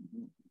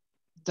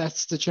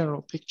that's the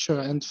general picture.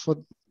 And for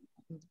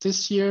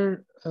this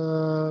year,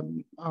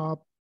 our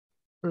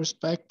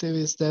perspective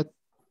is that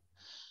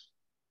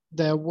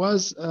there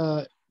was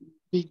a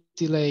big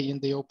delay in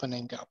the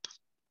opening up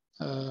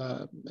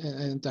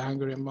in the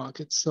Hungarian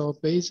market. So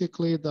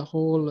basically the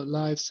whole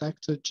live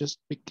sector just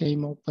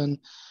became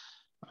open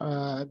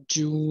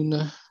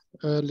June,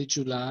 early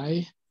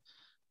July.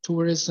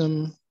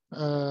 Tourism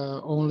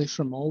only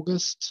from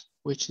August,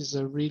 which is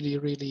a really,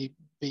 really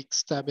big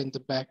stab in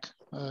the back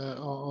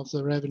of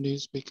the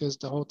revenues, because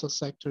the hotel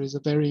sector is a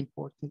very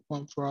important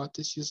one for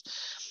Artisius.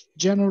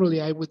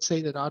 Generally, I would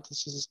say that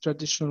Artisius is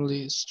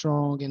traditionally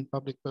strong in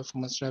public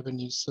performance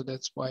revenues, so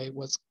that's why it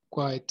was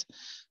quite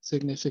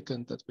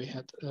significant that we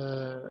had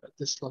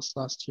this loss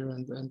last year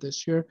and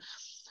this year.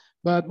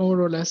 But more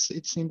or less,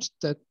 it seems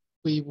that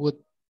we would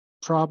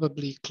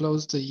probably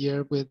close the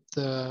year with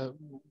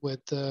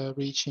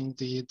reaching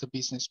the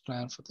business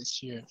plan for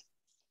this year.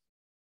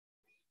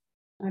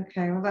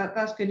 Okay, well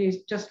that's good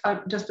news. Just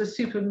a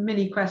super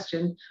mini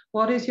question.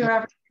 What is your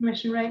average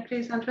commission rate,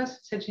 please, Andres?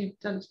 Said you've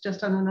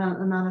just done an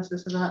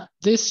analysis of that.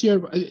 This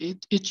year,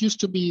 it used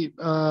to be,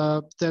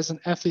 there's an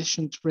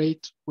efficient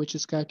rate which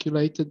is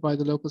calculated by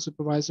the local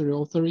supervisory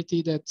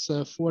authority. That's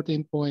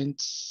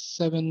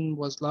 14.7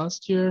 was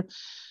last year.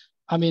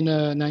 I mean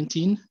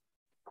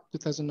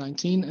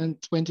 2019,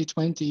 and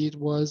 2020 it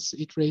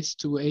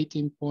raised to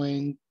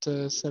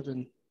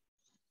 18.7.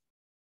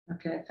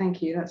 Okay,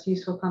 thank you. That's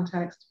useful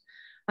context.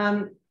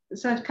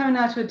 So coming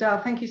now to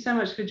Adele, thank you so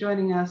much for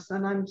joining us.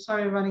 And I'm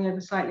sorry we're running over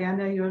slightly. I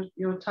know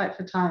you're tight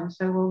for time,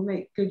 so we'll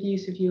make good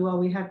use of you while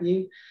we have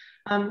you.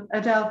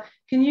 Adele,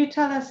 can you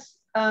tell us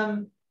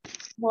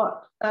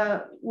what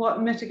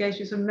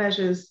mitigations and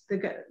measures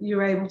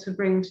you're able to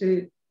bring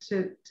to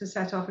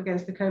set off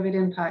against the COVID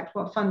impact?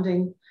 What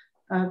funding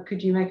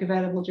could you make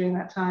available during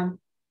that time?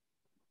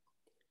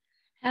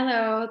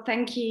 Hello,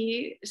 thank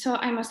you. So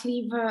I must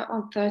leave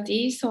on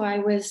 30, so I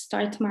will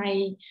start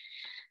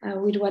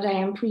with what I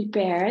am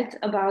prepared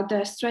about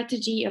the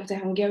strategy of the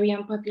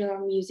Hungarian popular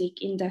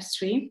music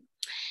industry.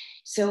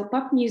 So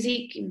pop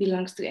music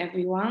belongs to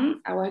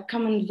everyone. Our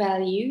common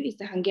value is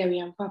the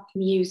Hungarian pop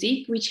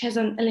music, which has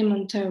an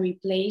elementary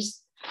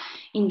place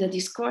in the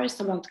discourse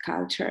about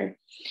culture.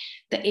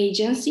 The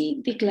agency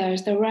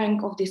declares the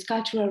rank of this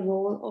cultural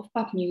role of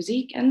pop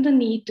music and the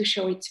need to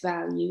show its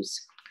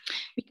values.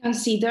 We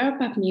consider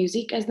pop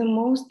music as the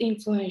most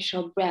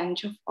influential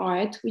branch of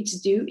art,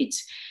 which due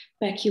its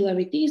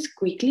peculiarities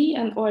quickly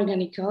and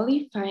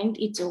organically find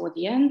its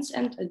audience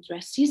and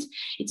addresses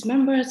its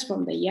members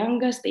from the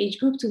youngest age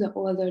group to the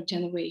older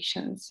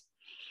generations.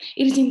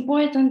 It is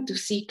important to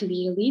see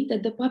clearly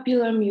that the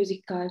popular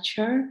music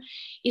culture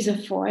is a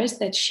force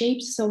that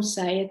shapes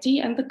society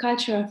and the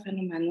cultural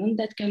phenomenon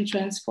that can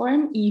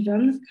transform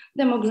even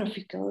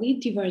demographically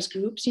diverse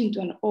groups into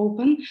an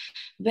open,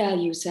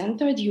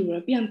 value-centered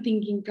European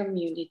thinking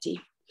community.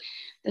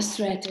 The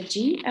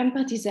strategy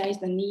emphasizes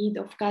the need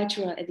of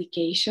cultural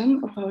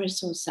education of our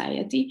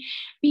society,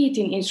 be it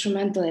in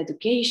instrumental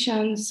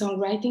education,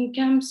 songwriting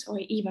camps, or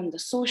even the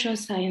social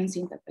science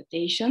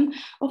interpretation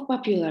of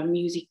popular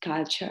music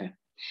culture.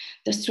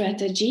 The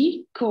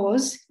strategy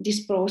calls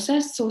this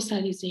process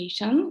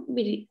socialization,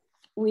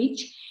 which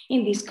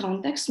in this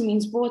context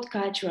means both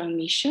cultural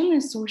mission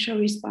and social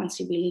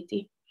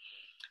responsibility.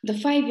 The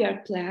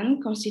 5-year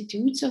plan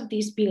constitutes of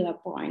these pillar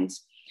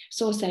points: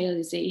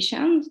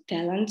 socialization,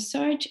 talent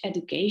search,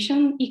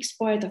 education,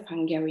 export of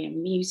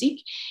Hungarian music,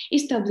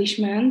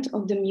 establishment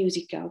of the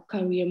musical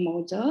career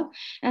model,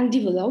 and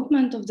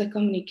development of the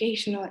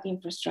communicational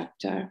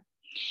infrastructure.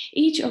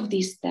 Each of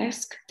these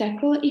tasks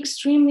tackle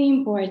extremely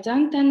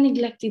important and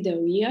neglected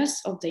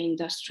areas of the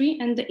industry,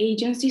 and the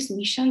agency's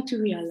mission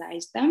to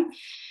realize them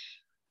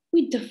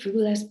with the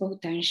fullest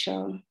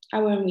potential.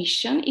 Our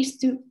mission is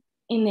to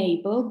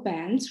enable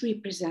bands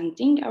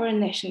representing our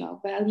national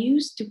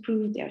values to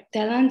prove their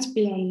talents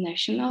beyond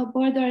national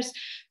borders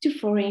to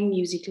foreign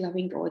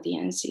music-loving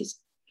audiences.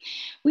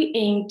 We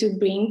aim to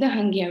bring the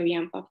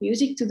Hungarian pop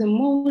music to the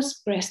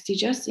most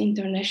prestigious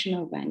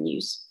international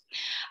venues.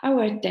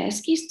 Our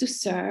task is to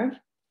serve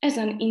as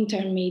an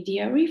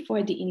intermediary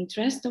for the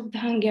interest of the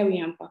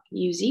Hungarian pop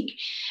music,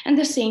 and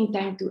at the same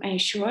time to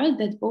ensure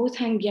that both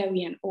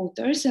Hungarian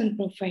authors and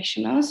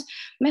professionals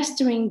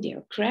mastering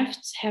their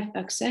crafts have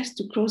access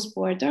to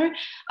cross-border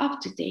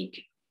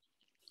up-to-date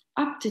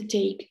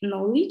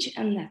knowledge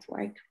and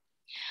network.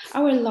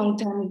 Our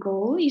long-term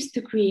goal is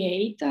to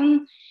create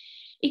an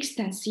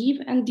extensive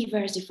and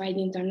diversified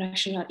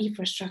international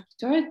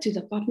infrastructure to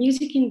the pop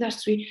music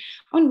industry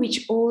on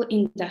which all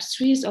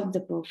industries of the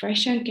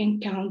profession can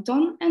count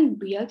on and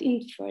build in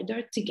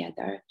further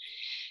together.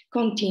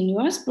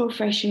 Continuous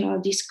professional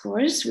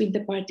discourse with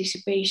the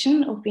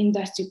participation of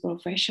industry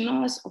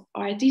professionals, of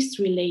artists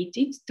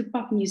related to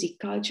pop music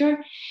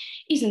culture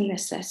is a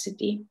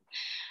necessity.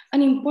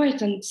 An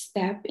important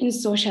step in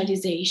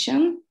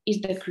socialization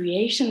is the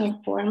creation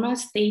of formal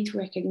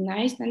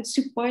state-recognized and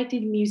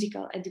supported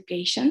musical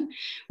education,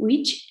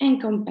 which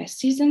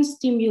encompasses and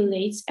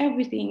stimulates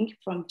everything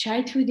from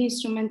childhood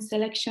instrument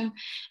selection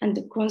and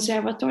the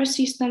conservatory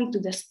system to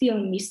the still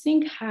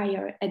missing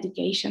higher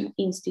education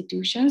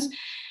institutions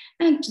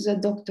and to the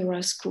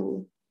doctoral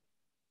school.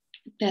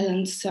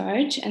 Talent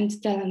search and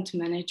talent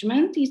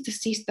management is the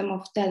system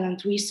of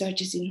talent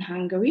researches in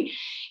Hungary,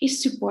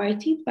 is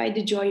supported by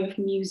the Joy of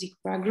Music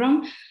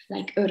program,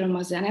 like Öröm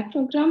a Zene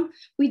program,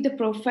 with the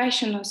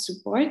professional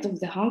support of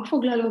the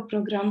Hangfoglaló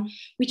program,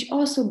 which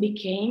also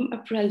became a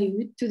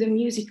prelude to the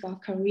musical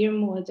career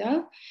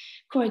model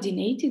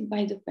coordinated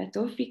by the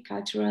Petőfi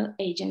Cultural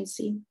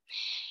Agency.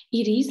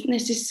 It is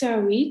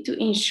necessary to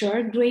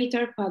ensure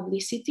greater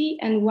publicity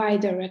and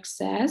wider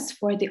access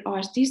for the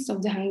artists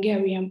of the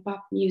Hungarian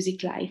pop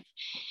music life.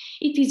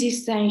 It is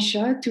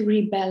essential to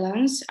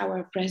rebalance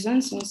our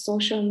presence on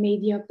social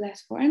media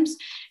platforms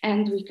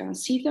and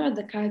reconsider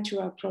the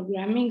cultural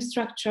programming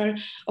structure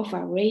of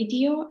our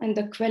radio and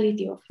the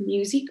quality of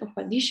music of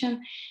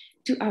addition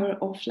to our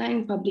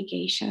offline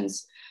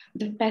publications.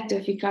 The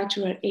Petőfi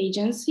Cultural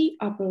Agency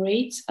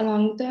operates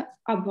along the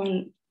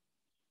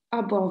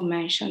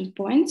above-mentioned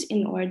points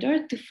in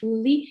order to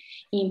fully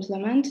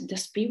implement the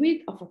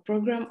spirit of a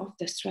program of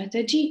the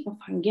strategy of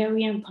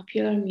Hungarian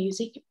popular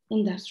music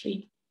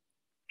industry.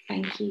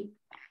 Thank you.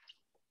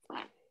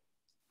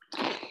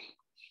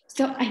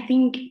 So I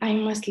think I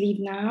must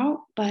leave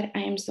now, but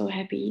I am so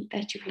happy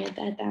that you heard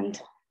that, and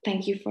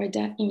thank you for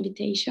the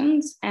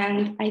invitations.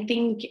 And I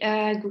think,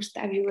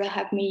 Gustav, you will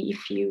help me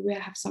if you will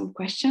have some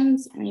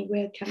questions, and I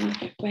will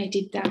write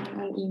it down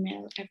and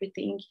email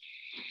everything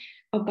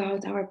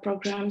about our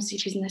programs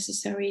if it's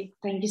necessary.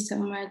 Thank you so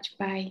much.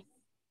 Bye.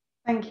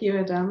 Thank you,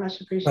 Adele. Much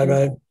appreciated.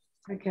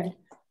 Bye-bye. Okay.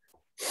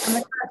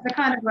 And the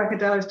kind of work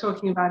Adele is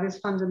talking about is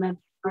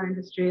fundamental to our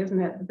industry, isn't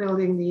it?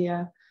 Building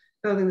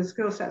the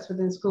skill sets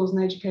within schools and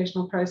the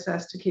educational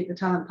process to keep the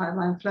talent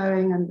pipeline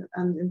flowing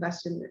and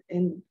invest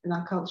in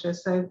our culture.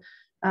 So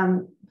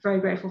very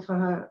grateful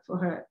for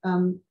her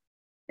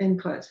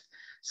input.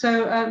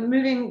 So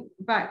moving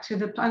back to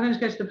I'm going to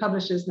go to the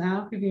publishers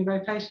now, if you're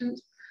very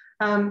patient.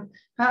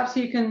 Perhaps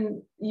you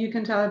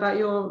can tell about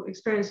your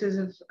experiences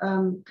of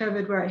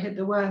COVID, where it hit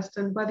the worst,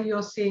 and whether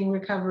you're seeing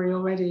recovery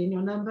already in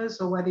your numbers,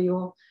 or whether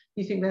you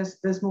think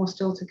there's more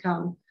still to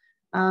come.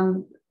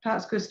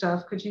 Perhaps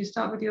Gustav, could you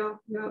start with your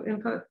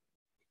input?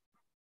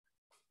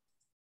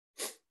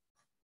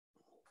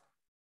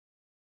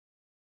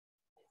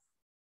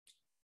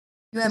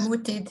 You are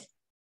muted.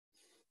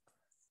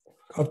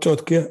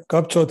 Kapcsolt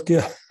ki.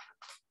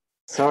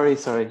 Sorry,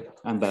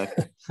 I'm back.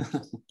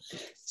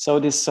 So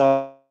this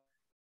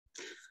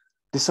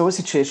whole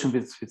situation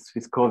with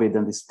COVID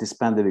and this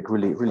pandemic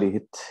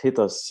really hit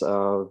us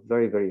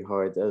very, very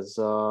hard. As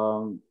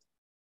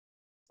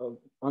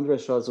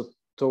András also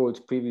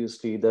told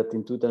previously that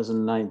in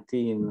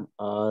 2019,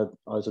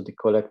 also the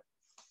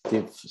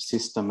collective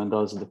system and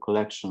also the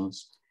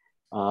collections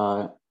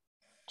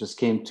just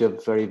came to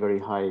a very, very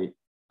high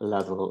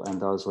level,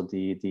 and also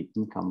the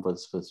income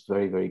was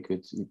very, very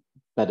good,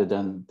 better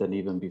than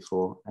even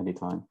before any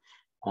time.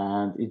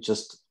 And it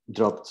just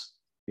dropped,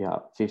 yeah,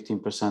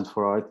 15%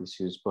 for art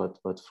issues, but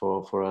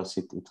for us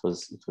it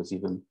was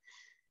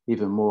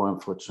even more,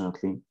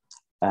 unfortunately.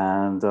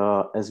 And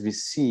as we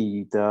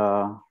see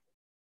the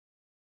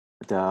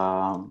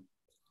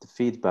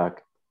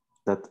feedback,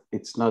 that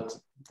it's not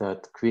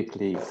that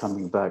quickly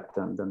coming back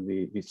than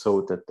we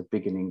thought at the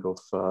beginning of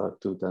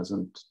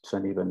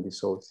 2020, when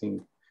this whole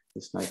thing,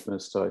 this nightmare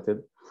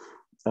started.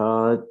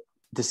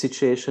 The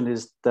situation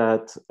is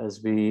that,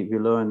 as we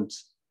learned,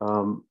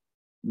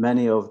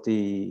 many of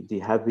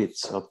the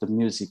habits of the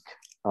music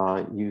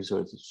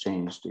users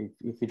changed.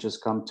 If you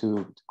just come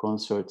to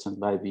concerts and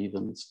live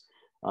events,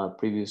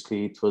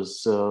 previously it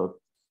was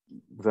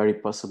very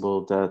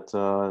possible that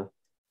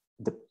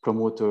the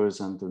promoters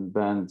and the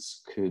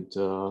bands could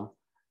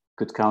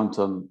count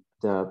on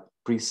the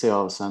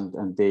pre-sales,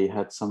 and they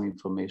had some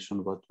information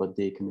about what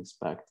they can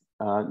expect.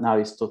 Now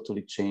it's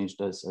totally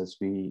changed, as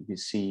we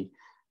see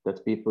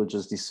that people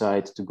just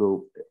decide to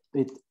go,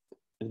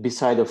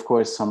 beside of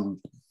course some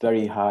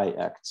very high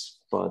acts,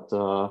 but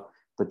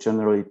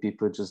generally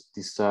people just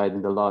decide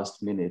in the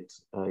last minute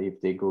if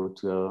they go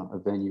to a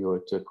venue or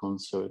to a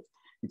concert.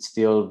 It's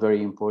still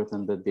very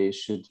important that they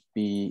should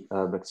be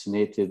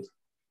vaccinated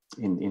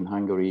in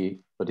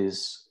Hungary, but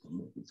it's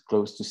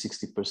close to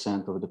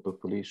 60% of the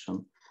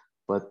population.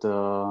 But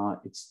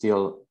it's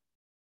still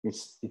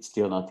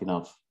not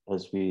enough,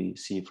 as we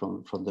see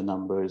from the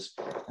numbers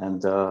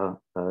and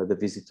the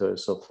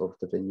visitors of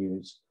the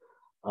venues.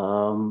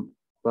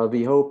 But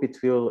we hope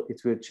it will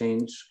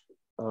change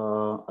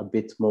a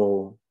bit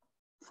more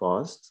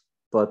fast.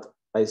 But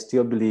I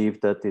still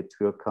believe that it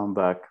will come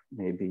back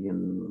maybe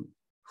in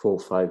 4 or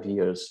 5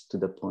 years to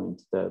the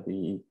point that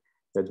we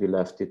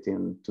left it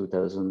in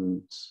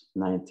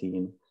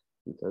 2019,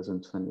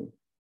 2020.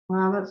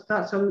 Wow,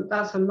 that's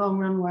a long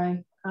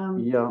runway.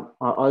 Yeah.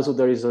 Also,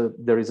 there is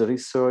a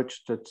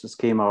research that just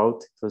came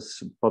out. It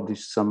was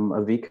published a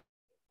week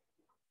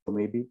or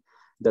maybe,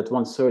 that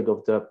 1/3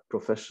 of the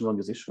professional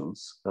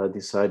musicians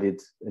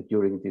decided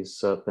during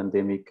this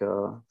pandemic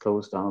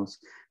close downs,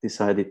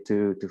 decided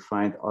to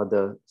find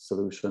other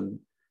solution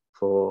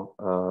for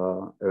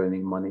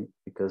earning money,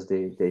 because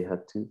they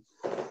had to.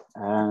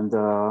 And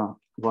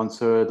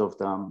 1/3 of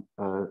them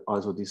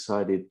also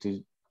decided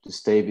to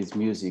stay with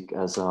music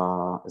as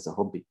a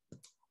hobby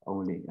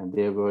only, and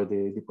they were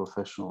the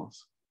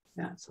professionals.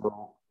 Yeah.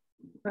 So.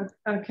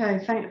 Okay,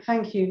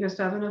 thank you,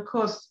 Gustav. And of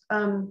course,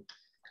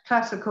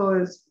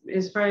 classical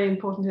is very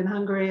important in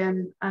Hungary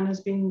and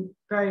has been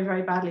very,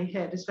 very badly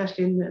hit,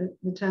 especially in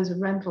the terms of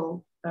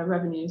rental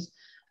revenues.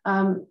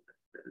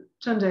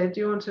 Tunde, do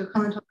you want to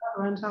comment on that,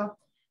 rental?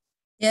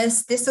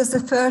 Yes, this was the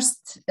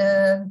first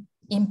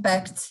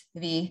impact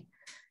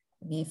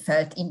we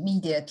felt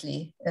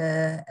immediately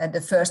at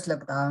the first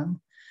lockdown,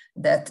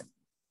 that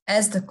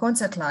as the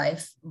concert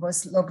life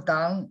was locked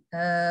down,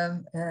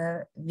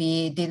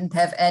 we didn't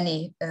have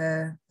any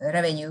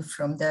revenue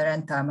from the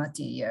rental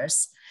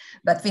materials.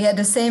 But we had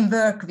the same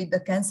work with the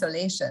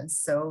cancellations.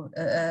 So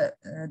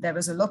there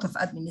was a lot of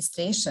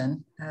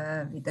administration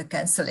with the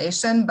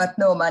cancellation, but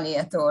no money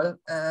at all,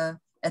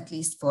 at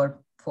least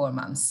for 4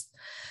 months.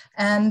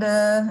 And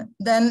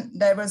then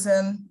there was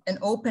an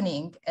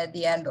opening at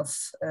the end of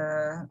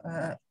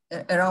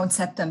around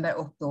September,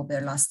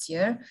 October last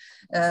year.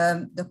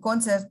 The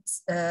concert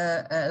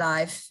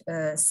life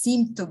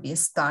seemed to be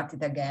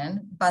started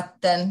again, but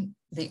then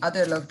the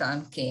other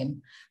lockdown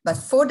came. But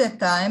for that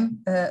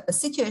time, a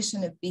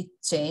situation a bit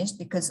changed,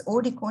 because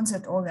all the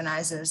concert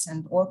organizers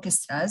and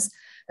orchestras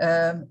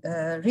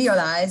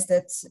realized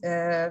that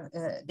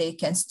they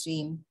can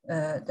stream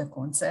the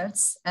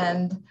concerts.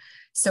 And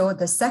so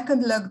the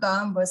second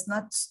lockdown was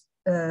not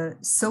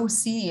so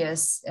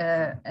serious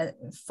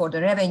for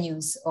the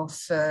revenues of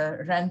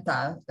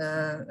rental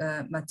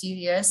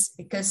materials,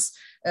 because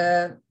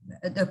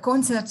the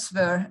concerts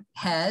were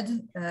held,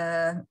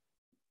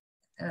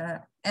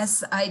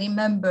 as I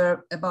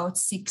remember, about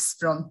 6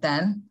 from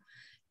 10,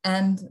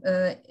 and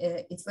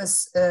it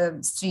was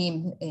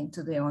streamed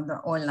into the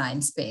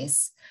online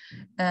space,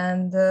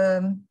 and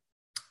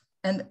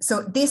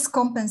so this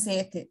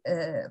compensated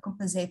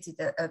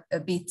a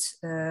bit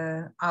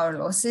our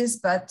losses,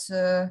 but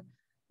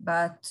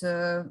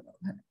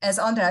as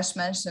András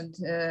mentioned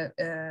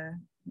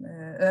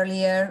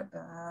earlier,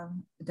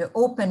 the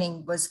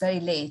opening was very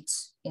late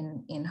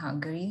in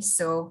Hungary,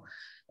 so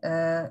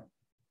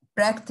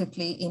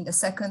practically in the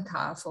second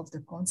half of the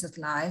concert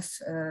life,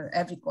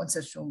 every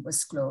concert room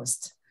was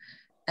closed,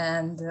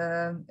 and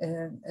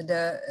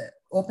the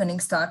opening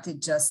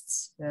started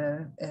just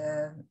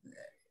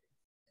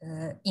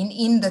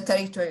in the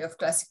territory of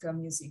classical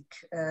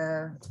music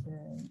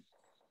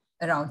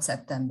around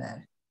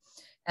September.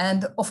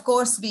 And of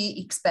course, we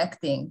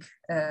expecting,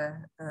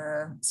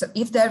 so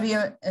if there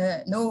were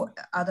no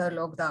other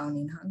lockdown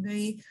in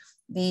Hungary,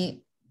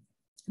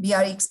 we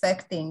are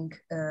expecting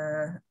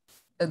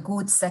a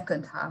good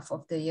second half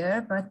of the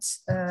year, but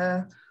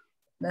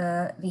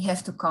we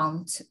have to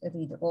count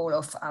with all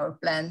of our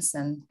plans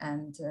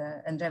and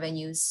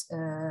revenues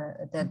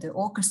that the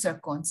orchestra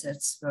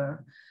concerts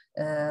were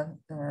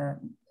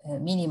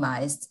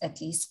minimized at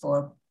least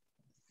for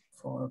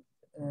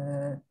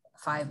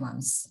 5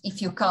 months,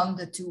 if you count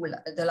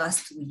the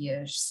last 2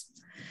 years.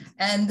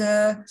 And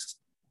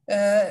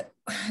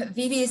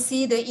we will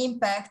see the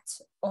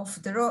impact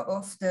of the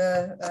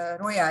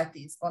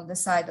royalties on the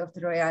side of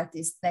the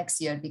royalties next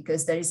year,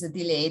 because there is a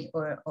delay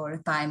or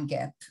a time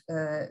gap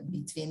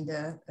between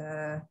the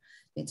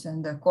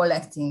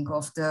collecting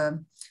of the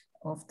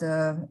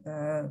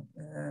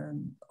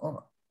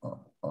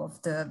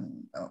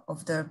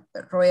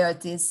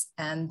royalties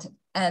and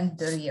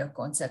the real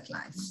concert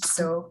life.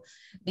 So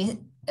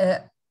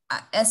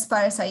as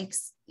far as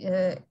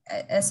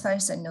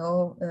I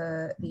know,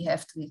 we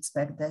have to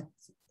expect that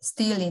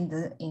still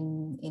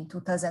in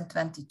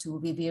 2022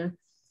 we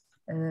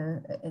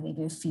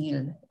will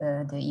feel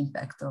the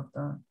impact of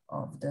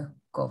the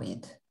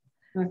COVID.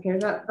 Okay,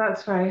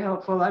 that's very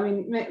helpful. I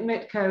mean,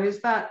 Mitko,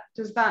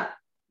 does that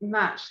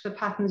match the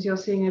patterns you're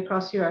seeing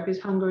across Europe? Is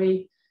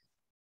Hungary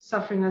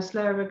suffering a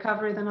slower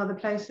recovery than other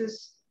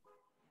places?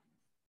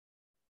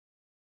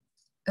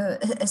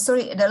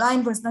 Sorry, the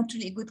line was not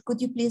really good.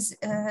 Could you please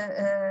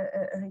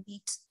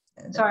repeat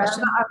the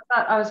question?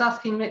 I was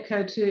asking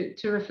Mitko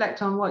to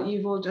reflect on what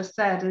you've all just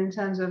said in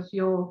terms of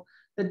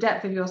the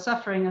depth of your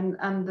suffering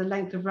and the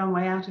length of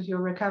runway out of your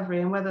recovery,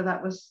 and whether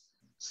that was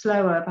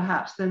slower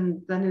perhaps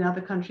than in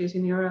other countries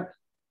in Europe.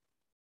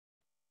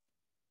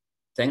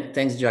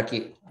 Thanks,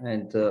 Jackie,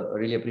 and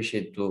really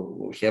appreciate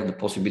to have the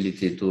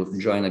possibility to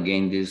join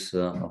again this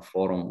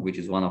forum, which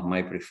is one of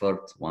my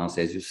preferred ones,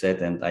 as you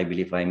said, and I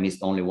believe I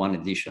missed only one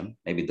edition,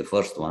 maybe the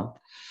first one.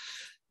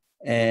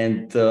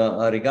 And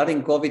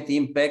regarding COVID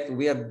impact,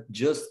 we are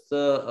just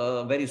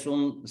very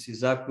soon,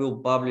 CEESAC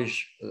will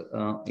publish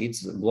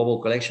its global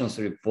collections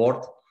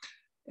report,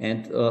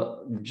 and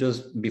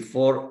just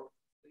before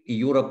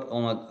Europe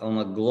on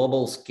a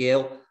global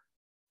scale,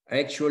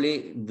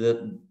 actually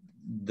the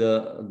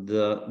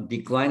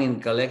decline in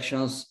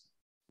collections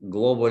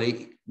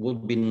globally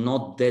would be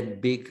not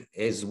that big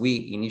as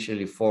we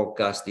initially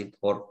forecasted,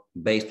 or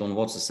based on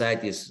what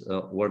societies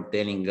were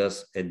telling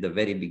us at the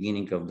very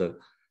beginning of the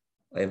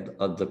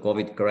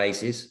COVID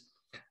crisis.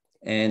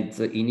 And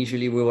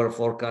initially we were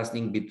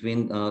forecasting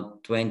between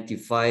 20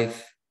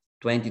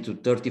 to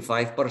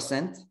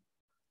 35%,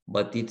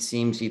 but it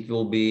seems it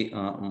will be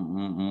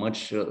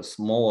much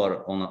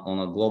smaller on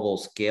a global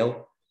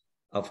scale.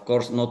 Of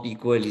course, not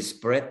equally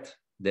spread.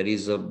 There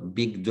is a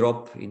big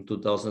drop in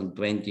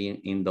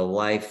 2020 in the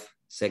live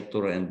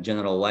sector and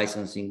general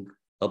licensing,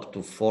 up to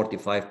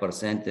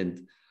 45%.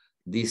 And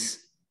this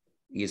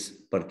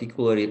is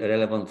particularly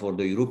relevant for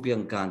the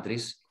European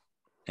countries.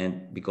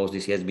 And because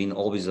this has been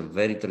always a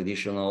very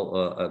traditional,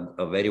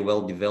 a very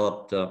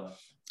well-developed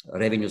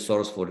revenue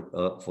source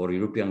for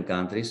European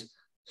countries.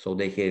 So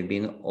they have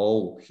been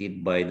all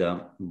hit by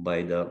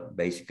the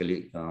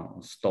basically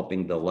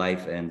stopping the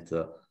live and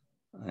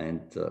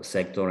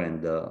sector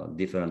and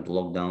different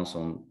lockdowns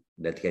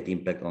that had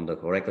impact on the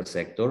HoReCa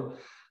sector.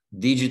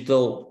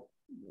 Digital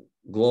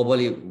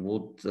globally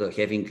would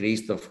have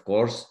increased, of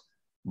course,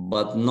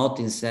 but not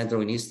in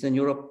Central and Eastern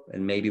Europe.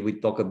 And maybe we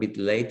talk a bit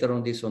later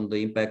on this, on the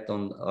impact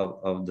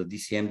of the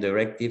DCM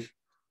directive.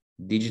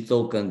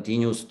 Digital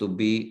continues to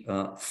be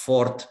a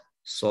fourth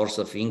source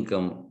of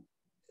income,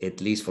 at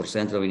least for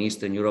Central and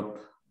Eastern Europe,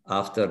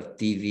 after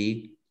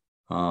TV,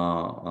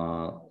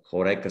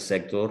 HoReCa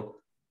sector,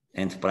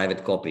 and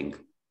private copying.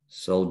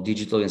 So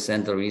digital in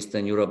Central and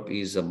Eastern Europe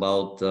is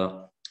about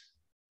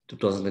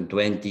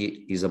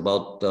 2020 is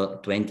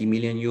about 20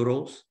 million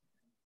euros,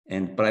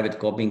 and private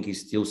copying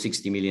is still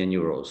 60 million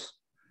euros.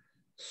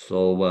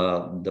 So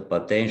the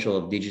potential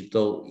of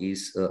digital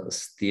is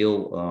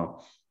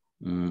still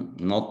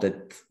not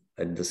at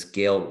the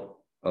scale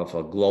of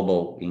a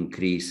global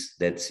increase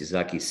that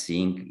CEESAC is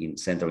seeing in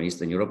Central and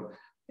Eastern Europe,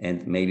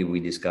 and maybe we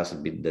discuss a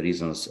bit the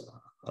reasons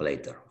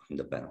later in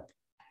the panel.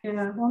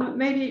 Yeah, well,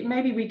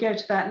 maybe we go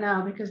to that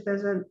now, because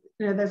there's a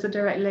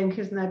direct link,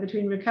 isn't there,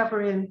 between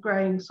recovery and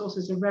growing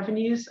sources of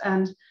revenues,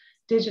 and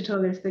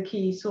digital is the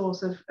key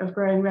source of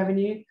growing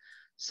revenue.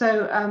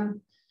 So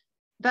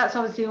that's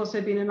obviously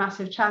also been a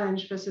massive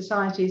challenge for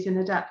societies in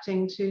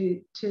adapting to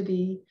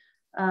the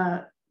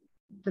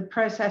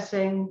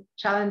processing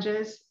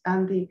challenges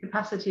and the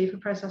capacity for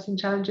processing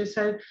challenges.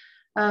 So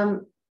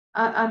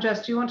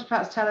Andres, do you want to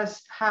perhaps tell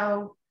us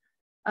how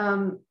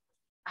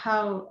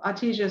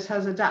Artesius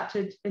has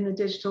adapted in the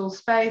digital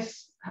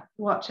space,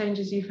 what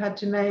changes you've had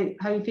to make,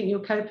 how you think you're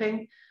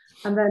coping,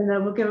 and then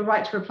we'll give a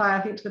right to reply,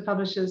 I think, to the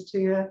publishers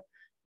to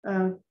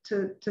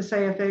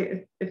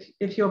say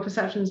if your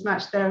perceptions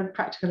match their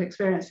practical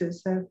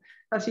experiences. So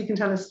perhaps you can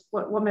tell us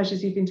what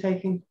measures you've been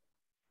taking.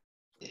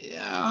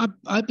 Yeah,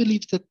 I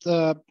believe that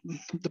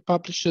the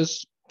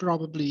publishers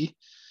probably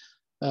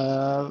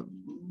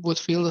would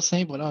feel the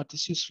same what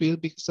artists feel,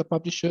 because the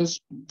publishers,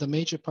 the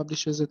major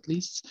publishers at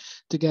least,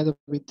 together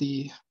with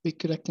the big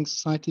collecting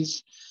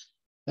societies,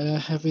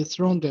 have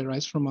withdrawn their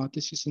rights from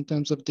artists in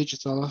terms of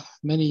digital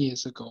many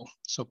years ago.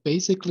 So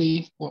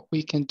basically what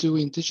we can do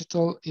in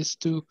digital is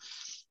to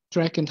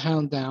track and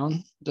hound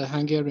down the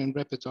Hungarian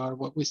repertoire,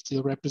 what we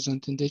still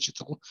represent in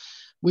digital,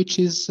 which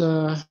is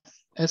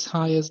as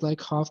high as like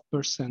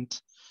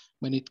 0.5%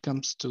 when it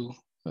comes to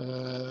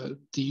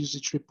the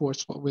usage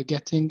reports. What we're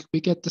getting,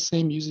 we get the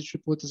same usage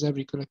report as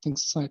every collecting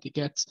society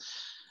gets,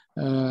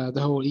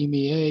 the whole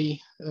EMEA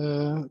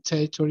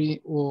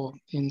territory, or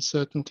in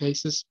certain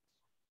cases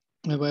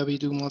where we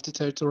do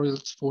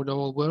multi-territorials for the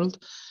whole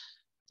world.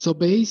 So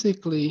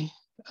basically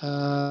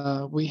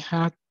we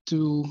had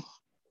to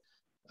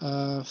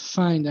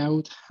find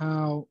out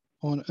how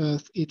on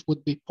earth it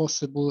would be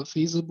possible,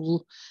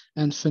 feasible,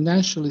 and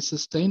financially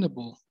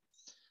sustainable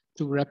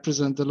to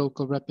represent the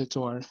local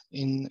repertoire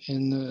in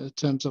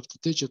terms of the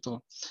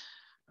digital.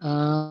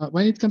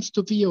 When it comes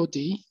to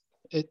VOD,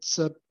 it's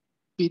a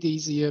bit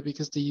easier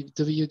because the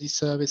VOD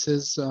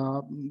services,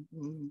 I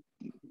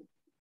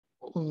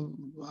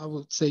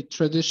would say,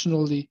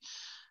 traditionally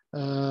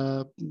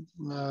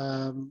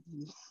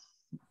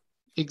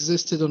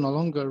existed on a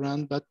longer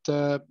run, but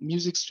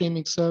music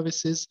streaming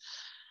services,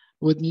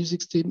 with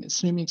music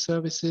streaming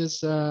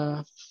services,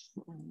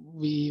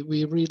 we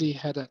really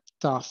had a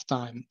tough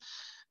time.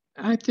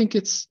 I think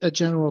it's a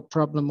general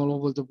problem all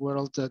over the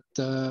world that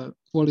the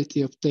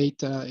quality of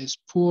data is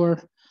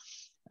poor.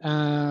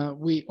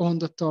 On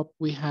the top,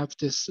 we have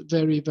this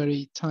very,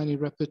 very tiny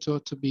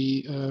repertoire to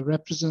be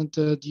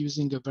represented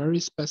using a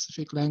very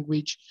specific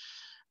language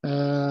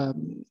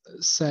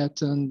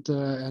set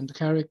and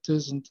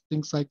characters and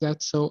things like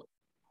that. So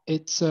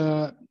it's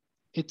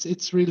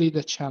really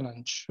the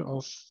challenge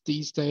of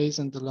these days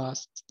and the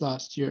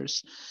last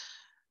years.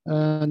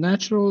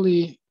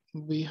 Naturally,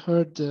 we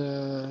heard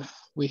the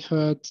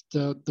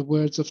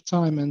words of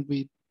time, and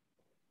we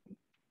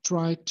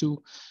tried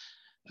to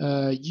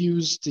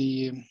use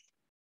the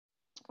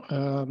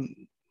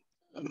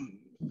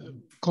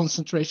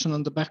concentration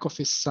on the back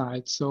office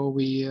side. So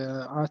we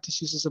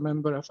Artis is a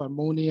member of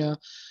Harmonia.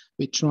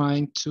 We're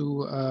trying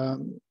to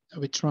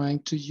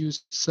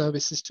use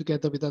services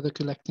together with other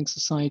collecting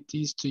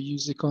societies to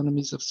use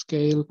economies of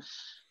scale.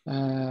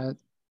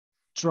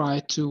 Try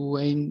to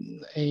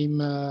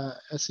aim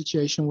a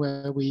situation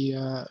where we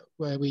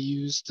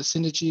use the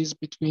synergies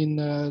between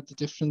the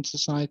different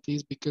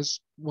societies, because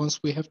once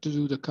we have to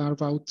do the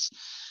carve-outs,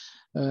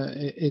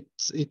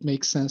 it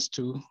makes sense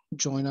to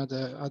join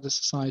other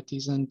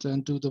societies and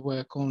do the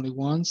work only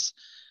once.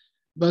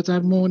 But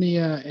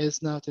Harmonia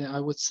is not,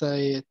 I would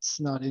say it's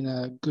not in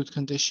a good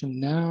condition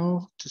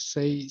now, to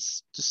say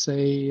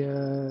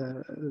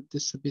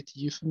this a bit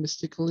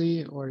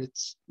euphemistically, or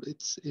it's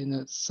in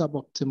a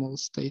suboptimal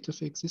state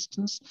of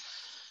existence.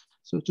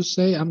 So to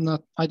say,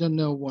 I don't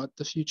know what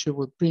the future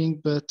will bring,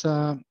 but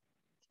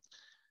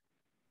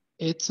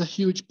it's a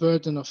huge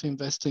burden of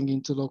investing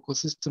into local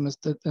systems,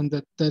 and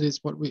that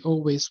is what we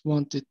always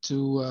wanted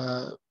to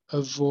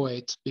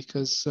avoid,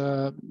 because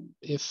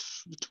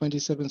if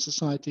 27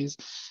 societies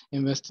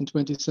invest in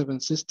 27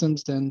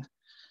 systems, then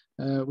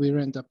we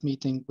end up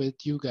meeting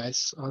with you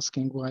guys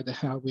asking why the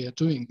hell we are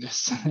doing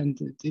this,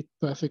 and it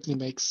perfectly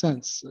makes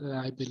sense.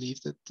 I believe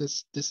that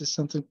this is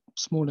something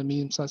small and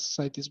medium-sized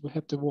societies will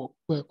have to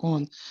work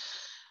on.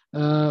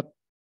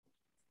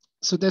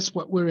 So that's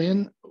what we're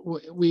in.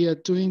 We are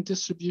doing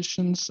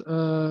distributions,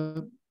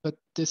 but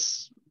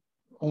this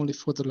only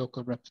for the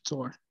local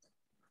repertoire.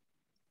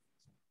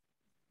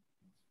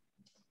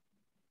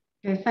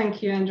 Okay,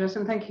 thank you, Andres,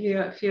 and thank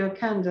you for your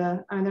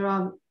candor. I mean, there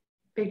are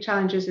big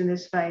challenges in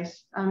this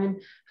space. I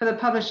mean, for the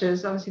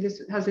publishers, obviously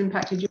this has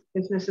impacted your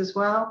business as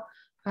well.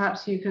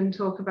 Perhaps you can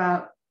talk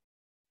about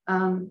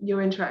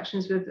your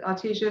interactions with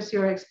Artesius,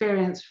 your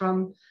experience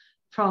from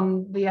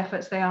the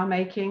efforts they are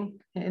making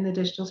in the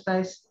digital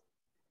space.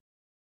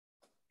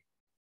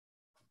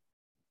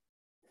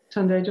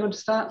 Tunde, do you want to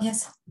start?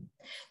 Yes.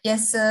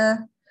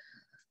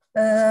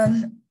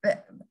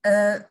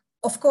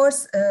 Of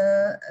course,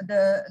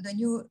 the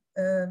new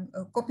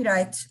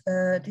copyright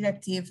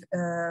directive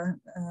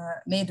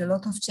made a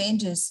lot of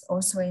changes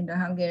also in the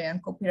Hungarian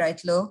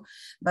copyright law.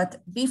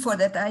 But before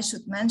that, I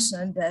should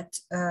mention that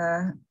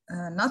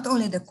not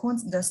only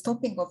the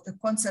stopping of the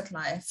concert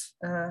life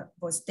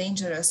was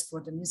dangerous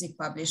for the music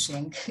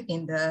publishing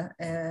in the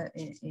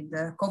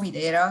COVID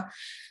era,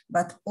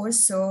 but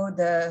also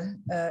the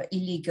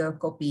illegal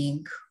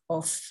copying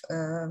of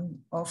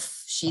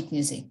sheet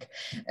music,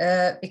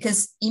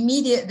 because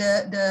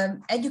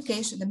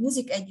the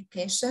music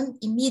education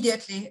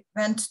immediately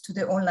went to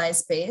the online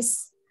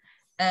space,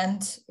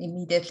 and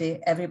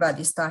immediately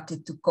everybody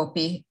started to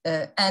copy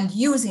and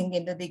using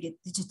in the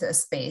digital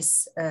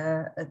space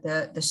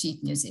the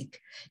sheet music,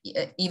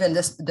 even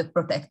the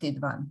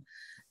protected one.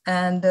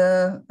 And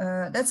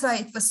that's why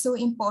it was so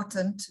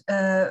important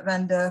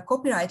when the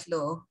copyright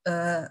law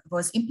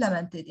was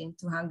implemented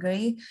into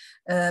Hungary.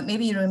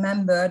 Maybe you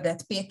remember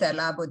that Péter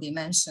Lábody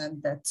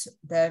mentioned that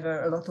there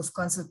were a lot of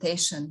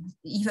consultation,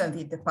 even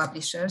with the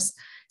publishers.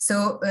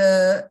 So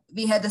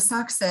we had a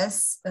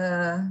success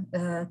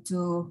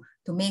to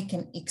make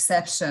an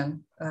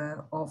exception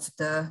of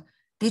the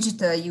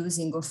digital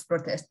using of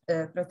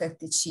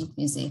protected sheet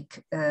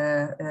music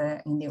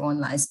in the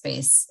online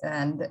space,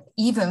 and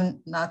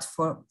even not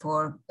for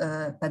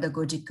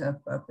pedagogical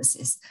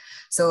purposes.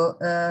 So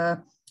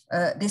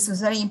this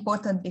was very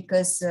important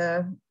because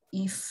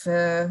if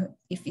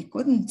we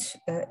couldn't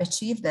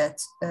achieve that,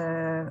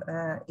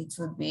 it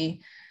would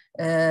be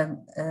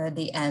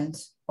the end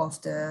of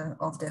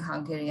the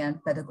Hungarian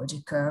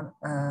pedagogical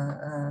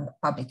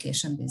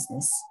publication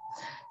business.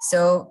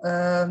 So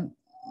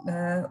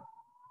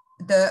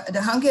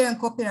the Hungarian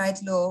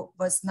copyright law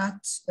was not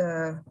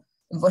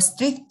was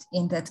strict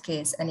in that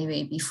case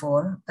anyway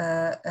before,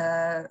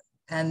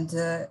 and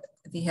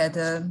we had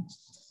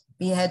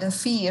a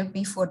fear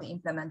before the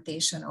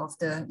implementation of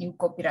the new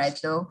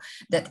copyright law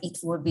that it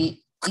would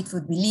be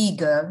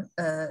legal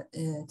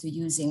to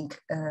using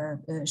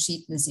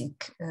sheet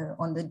music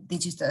on the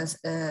digital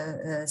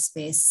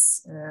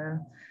space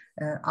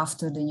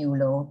after the new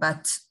law,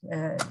 but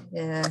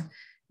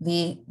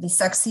we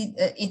succeed.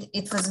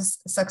 It was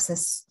a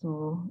success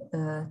to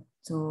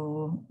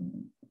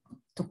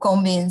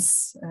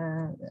convince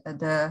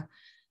the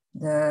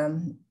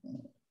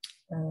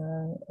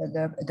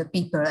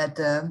people at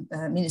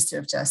the Ministry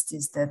of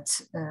Justice that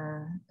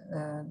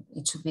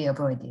it should be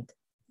avoided.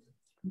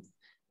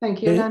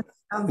 Thank you.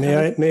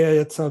 May I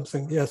add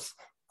something? Yes,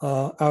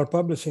 our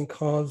publishing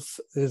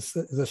house is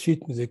a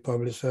sheet music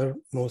publisher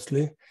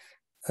mostly.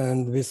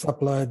 And we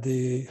supply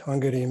the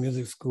Hungarian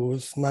music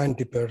schools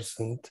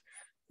 90%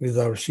 with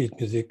our sheet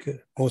music,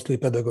 mostly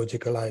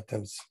pedagogical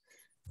items.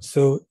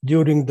 So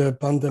during the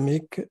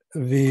pandemic,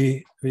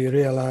 we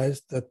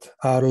realized that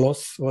our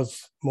loss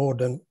was more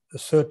than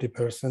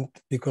 30%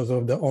 because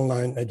of the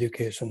online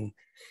education.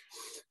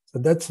 So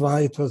that's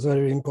why it was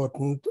very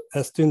important,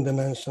 as Tunde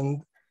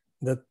mentioned,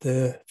 that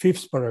the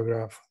 5th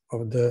paragraph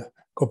of the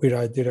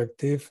copyright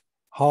directive,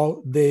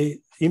 how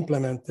they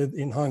implemented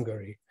in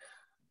Hungary.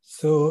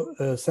 So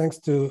thanks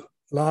to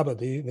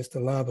Lábody,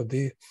 Mr.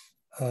 Lábody,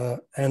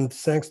 and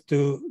thanks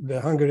to the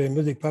Hungarian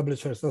Music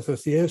Publishers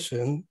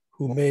Association,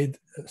 who made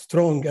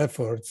strong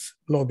efforts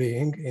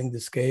lobbying in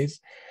this case,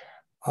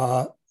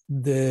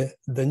 the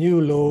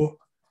new law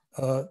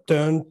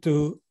turned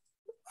to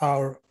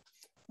our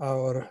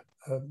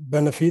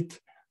benefit.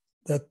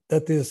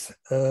 That is,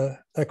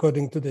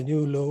 according to the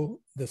new law,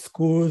 the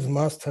schools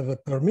must have a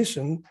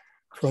permission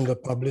from the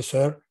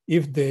publisher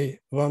if they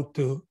want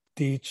to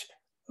teach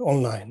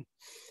online.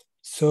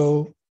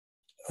 So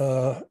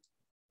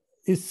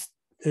it's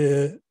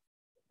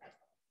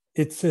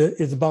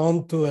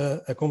bound to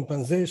a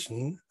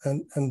compensation,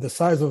 and the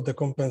size of the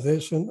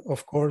compensation,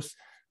 of course,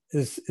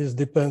 is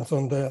depends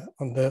on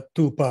the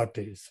two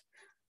parties.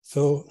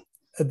 So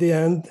at the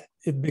end,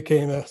 it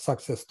became a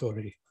success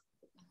story.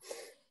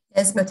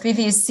 Yes, but we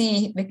will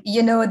see.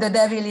 You know, the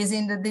devil is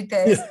in the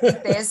details.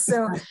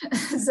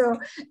 So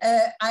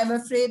I'm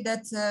afraid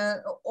that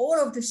all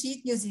of the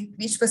sheet music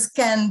which was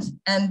scanned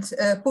and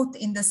put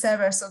in the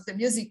servers of the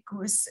music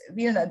schools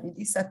will not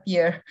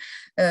disappear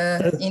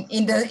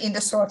in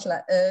the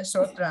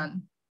short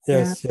run.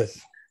 Yes,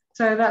 yes.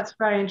 So that's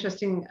very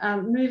interesting.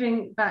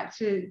 Moving back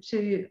to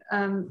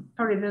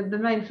probably the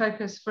main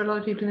focus for a lot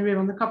of people in the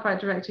room on the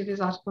copyright directive is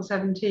Article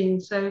 17.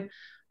 So.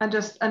 And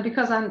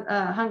because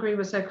Hungary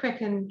was so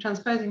quick in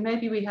transposing,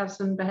 maybe we have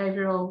some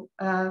behavioural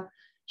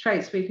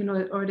traits we can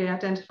already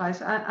identify.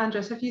 So,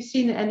 Andres, have you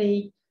seen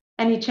any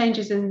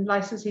changes in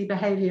licensee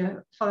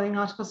behaviour following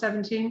Article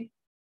 17?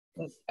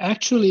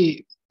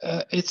 Actually,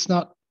 it's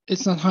not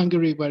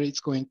Hungary where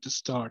it's going to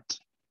start.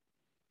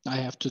 I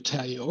have to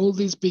tell you, all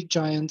these big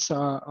giants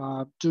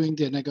are doing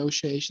their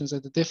negotiations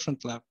at a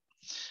different level.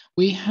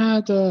 We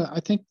had, I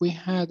think, we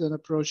had an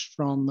approach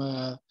from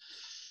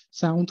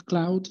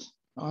SoundCloud,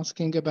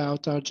 asking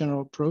about our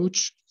general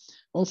approach.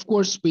 Of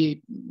course,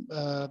 we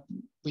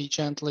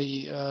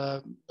gently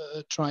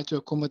try to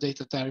accommodate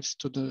the tariffs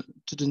to the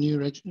new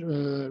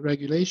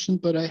regulation,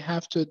 but I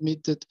have to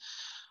admit that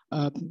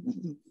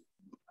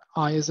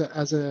I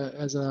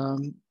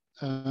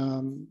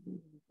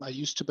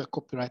used to be a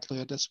copyright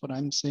lawyer. That's what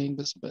I'm saying,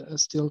 but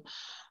still,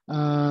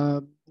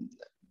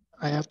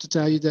 I have to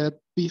tell you that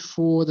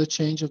before the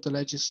change of the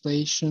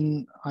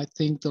legislation, I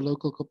think the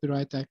Local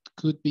Copyright Act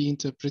could be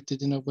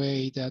interpreted in a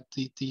way that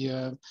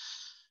the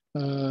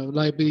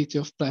liability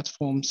of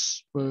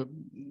platforms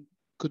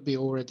could be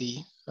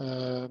already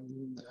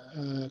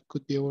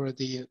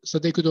so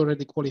they could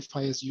already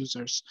qualify as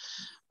users.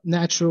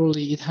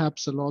 Naturally, it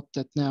helps a lot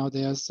that now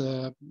there's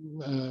a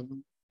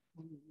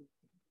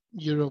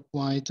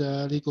Europe-wide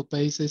legal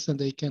basis, and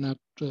they cannot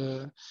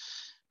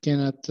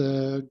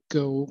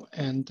go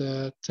and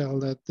tell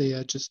that they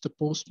are just a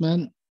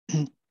postman.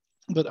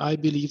 But I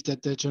believe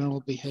that their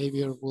general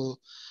behavior will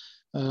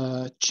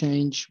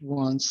change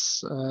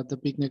once the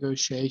big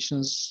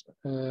negotiations,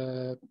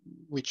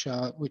 which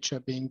are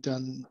being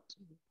done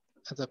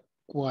at a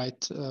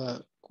quite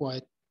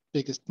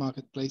biggest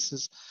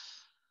marketplaces,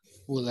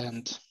 will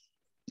end.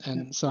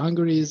 And so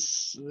Hungary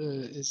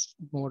is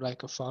more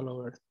like a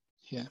follower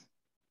here.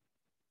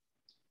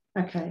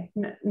 Okay,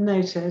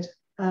 noted.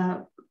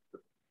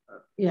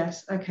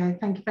 Yes, okay,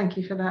 thank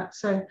you for that.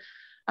 So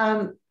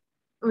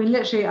we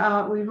literally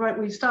are,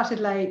 we started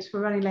late,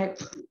 we're running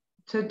late.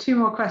 So 2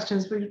 more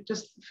questions. We'll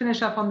just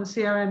finish up on the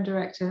CRM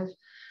directive,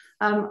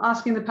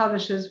 asking the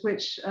publishers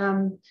which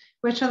are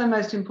the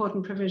most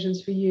important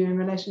provisions for you in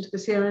relation to the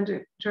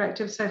CRM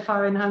directive so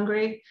far in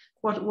Hungary?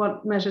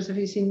 What measures have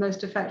you seen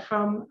most effect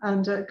from?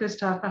 And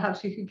Gustav,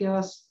 perhaps you could give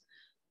us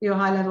your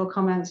high-level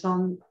comments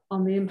on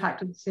the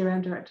impact of the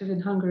CRM directive in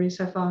Hungary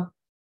so far.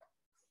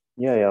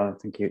 Yeah,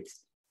 thank you.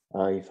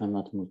 If I'm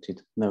not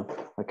muted, no.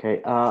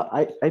 Okay,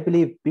 I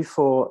believe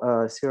before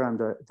CRM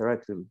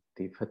directive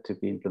had to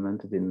be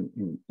implemented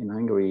in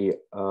Hungary,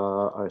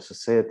 our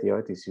society,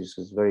 artist use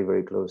was very,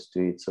 very close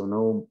to it. So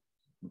no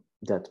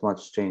that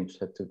much change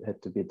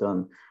had to be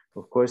done.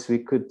 Of course, we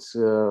could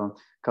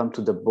come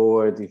to the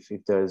board if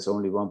there's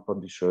only one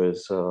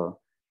publishers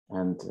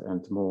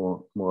and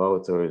more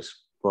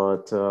authors,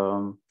 but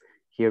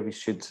here we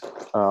should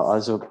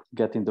also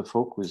get in the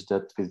focus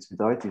that with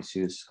art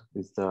issues,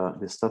 with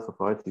the stuff of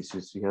art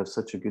issues, we have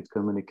such a good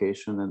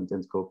communication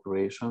and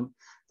cooperation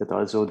that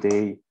also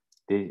they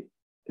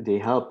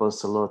help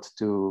us a lot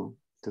to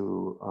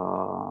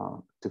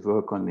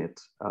work on it.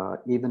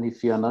 Even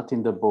if we are not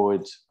in the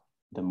board,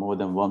 the more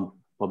than one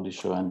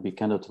publisher, and we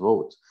cannot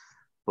vote,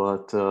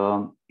 but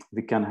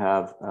we can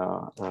have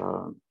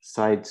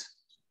side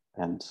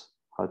and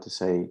how to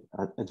say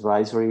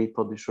advisory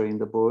publisher in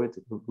the board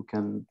who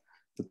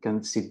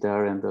can sit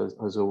there and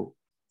also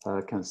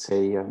can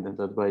say and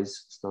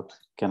advise stuff.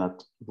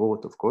 Cannot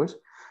vote, of course,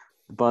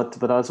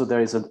 but also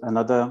there is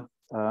another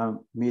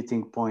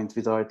meeting point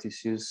with art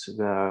issues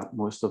where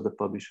most of the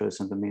publishers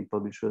and the main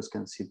publishers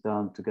can sit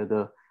down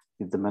together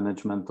with the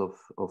management of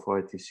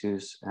art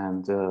issues,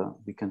 and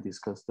we can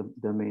discuss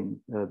the main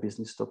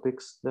business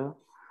topics there.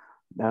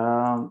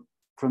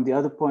 From the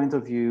other point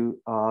of view,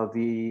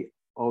 we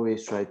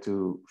always try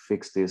to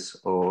fix this,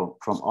 or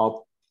from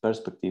our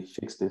perspective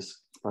fix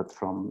this, but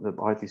from the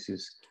art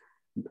issues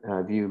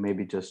view,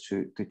 maybe just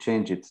to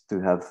change it, to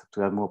have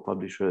more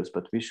publishers.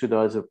 But we should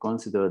also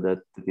consider that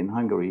in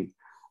Hungary,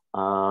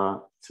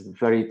 it's a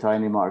very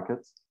tiny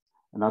market,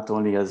 not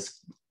only as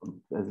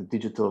a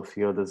digital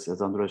field, as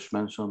András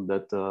mentioned,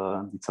 that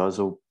it's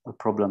also a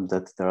problem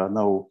that there are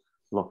no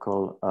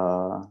local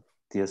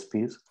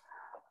DSPs,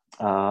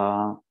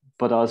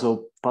 but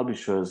also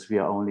publishers, we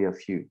are only a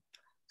few.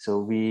 So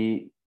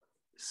we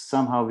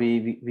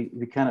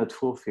cannot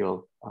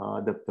fulfill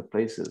the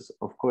places.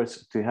 Of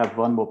course, to have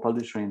one more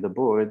publisher in the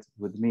board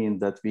would mean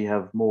that we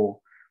have 4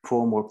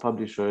 more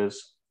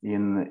publishers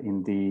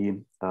in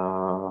the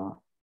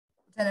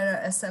General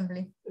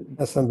Assembly.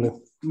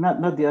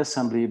 Not the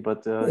assembly,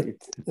 but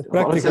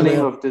what's the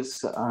name of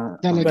this?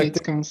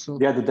 Delegate Council.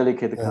 Yeah, the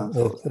Delegate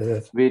Council,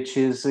 which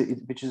is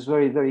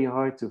very, very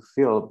hard to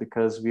fill,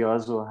 because we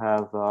also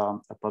have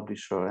a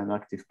publisher, an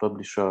active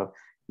publisher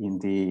in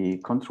the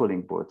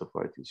controlling board of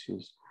art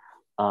issues.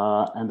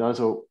 And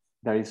also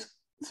there is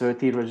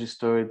 30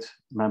 registered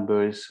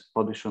members,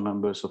 publisher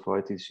members of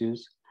art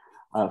issues.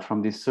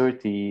 From these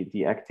 30,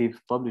 the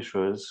active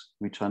publishers,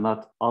 which are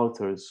not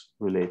authors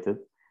related,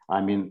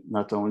 I mean,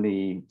 not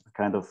only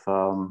kind of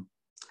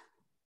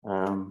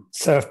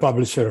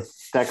self-publisher,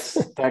 text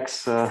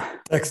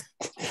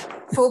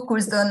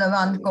focused on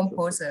one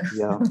composer.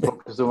 Yeah,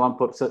 focused on one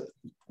composer,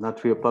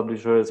 not real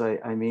publishers.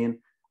 I mean,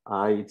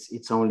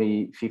 it's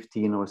only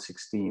 15 or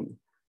 16.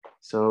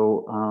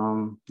 So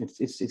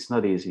it's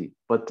not easy,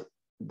 but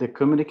the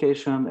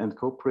communication and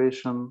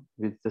cooperation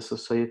with the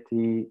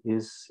society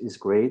is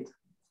great.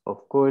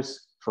 Of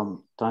course,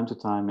 from time to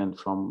time and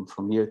from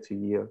year to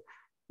year,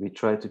 we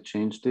try to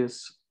change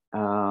this,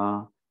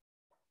 and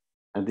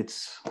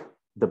it's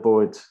the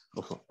board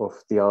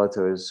of the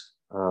authors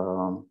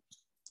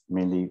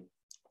mainly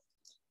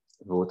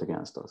vote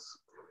against us.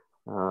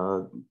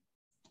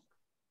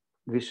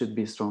 We should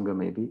be stronger,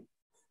 maybe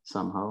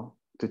somehow,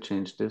 to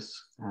change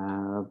this,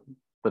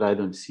 but I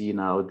don't see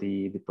now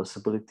the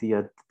possibility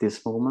at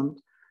this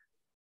moment.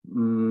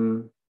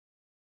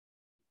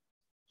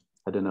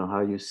 I don't know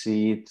how you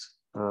see it,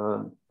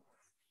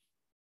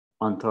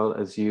 Antal,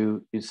 as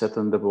you sat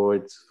on the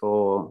board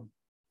for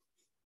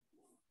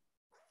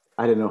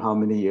I don't know how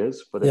many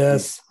years, but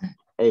yes,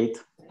 8.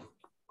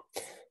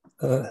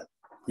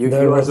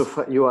 You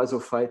also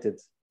fight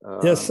it.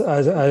 Yes,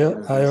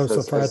 I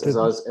also fight it.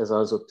 As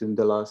also in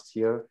the last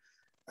year,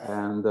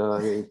 and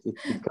it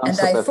comes.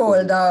 And I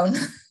fall down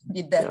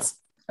with that.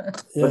 Yeah.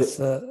 Yes,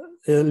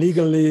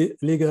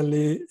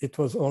 legally, it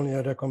was only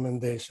a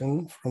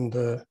recommendation from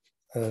the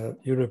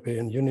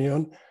European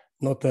Union,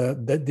 not a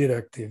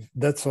directive.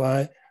 That's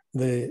why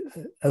the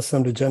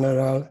Assembly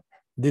General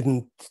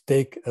didn't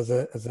take as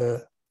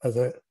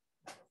a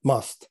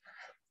must.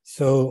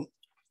 So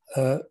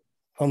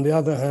on the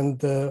other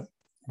hand,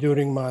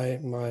 during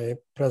my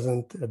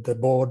presence at the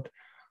board,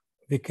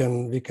 we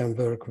can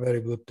work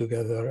very good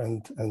together,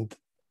 and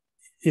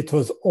it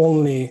was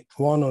only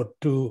one or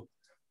two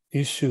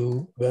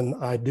issues when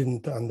I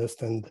didn't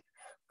understand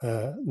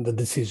the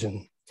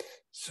decision.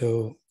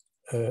 So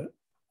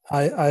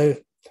I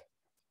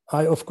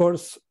of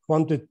course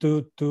wanted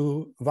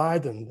to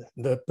widen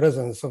the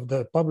presence of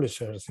the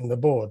publishers in the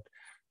board,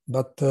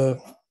 but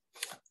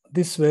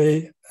this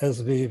way,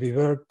 as we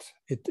worked,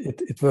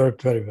 it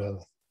worked very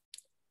well.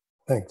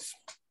 Thanks.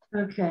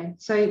 Okay,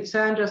 so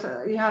Andros,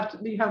 you have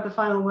the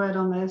final word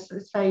on this.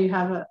 It's fair you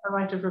have a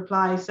right of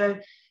reply. So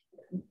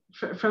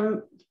as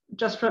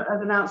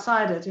an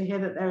outsider to hear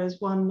that there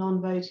is one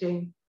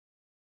non-voting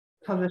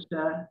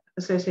publisher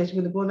associated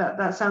with the board,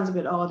 that sounds a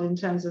bit odd in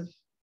terms of.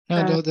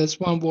 No, there's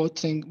one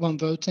voting,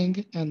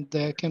 and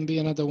there can be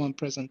another one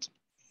present.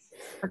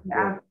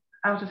 Okay,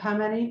 out of how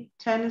many?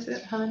 10 is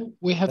it? How many?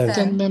 We have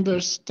 10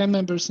 members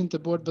in the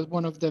board, but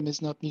one of them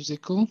is not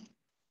musical.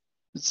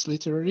 It's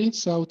literary.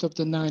 So out of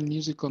the 9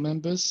 musical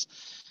members,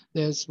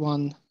 there's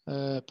one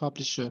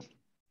publisher.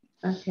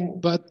 Okay.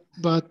 But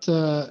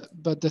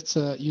that's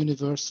a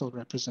universal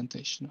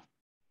representation.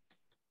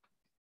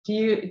 Do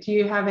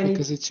you have any?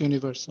 Because it's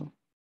universal.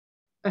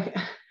 Okay.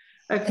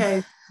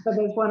 Okay. But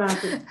there's one out.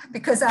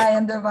 Because I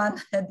am the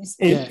one at this.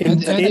 Yeah,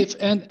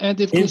 and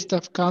if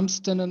Gustav comes,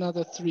 then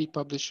another 3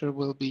 publisher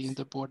will be in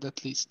the board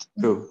at least.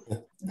 True.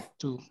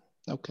 2.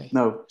 Okay.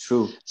 No,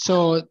 true.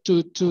 So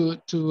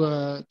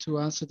to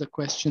answer the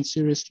question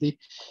seriously,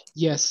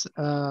 yes.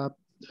 I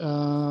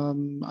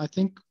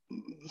think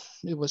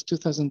it was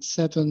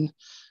 2007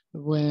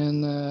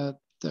 when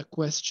the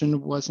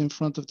question was in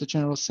front of the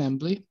General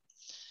Assembly.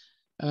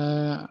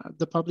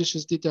 The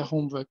publishers did their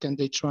homework and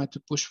they tried to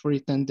push for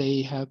it, and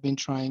they have been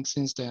trying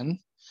since then.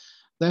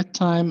 That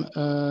time,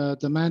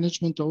 the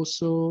management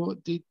also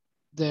did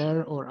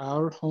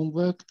our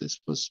homework.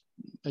 This was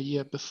a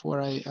year before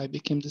I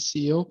became the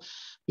CEO,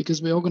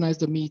 because we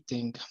organized a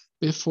meeting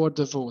before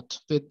the vote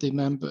with the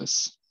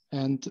members,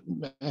 and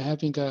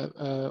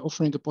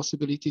offering a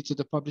possibility to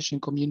the publishing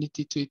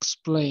community to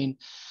explain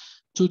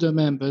to the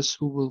members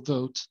who would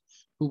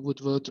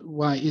vote,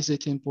 why is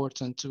it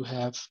important to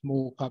have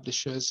more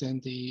publishers in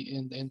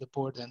the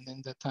board and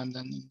in the time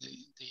than in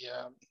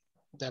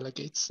the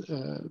delegates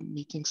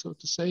meeting, so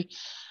to say.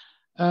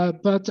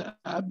 But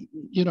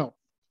you know,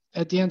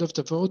 at the end of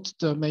the vote,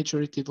 the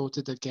majority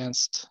voted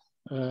against.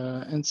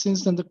 And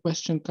since then, the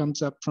question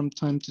comes up from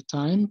time to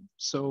time.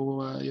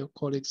 So your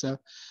colleagues are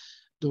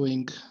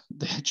doing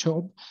their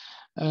job.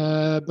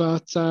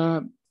 But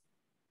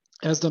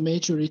as the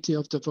majority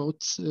of the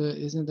votes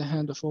is in the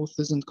hand of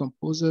authors and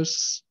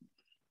composers,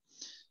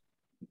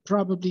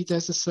 probably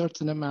there's a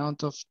certain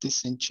amount of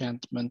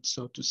disenchantment,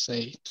 so to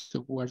say,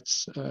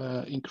 towards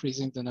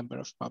increasing the number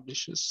of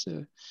publishers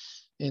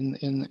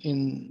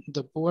in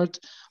the board.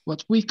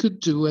 What we could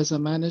do as a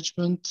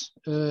management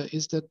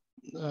is that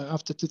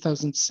after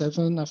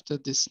 2007, after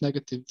this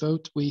negative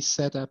vote, we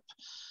set up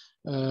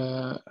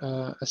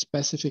a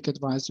specific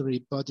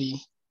advisory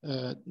body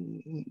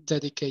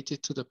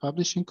dedicated to the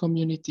publishing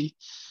community,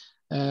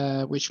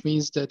 which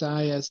means that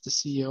I, as the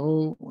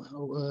CEO,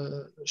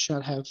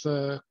 shall have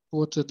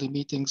quarterly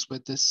meetings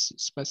with this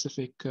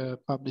specific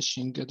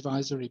publishing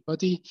advisory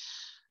body.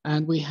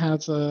 And we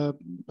have a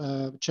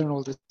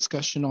general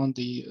discussion on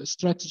the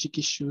strategic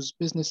issues,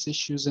 business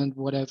issues, and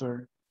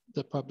whatever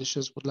the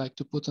publishers would like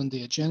to put on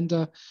the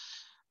agenda.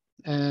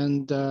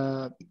 And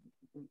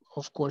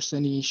of course,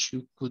 any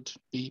issue could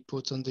be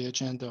put on the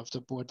agenda of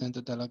the board and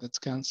the delegates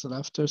council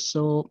after.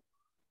 So,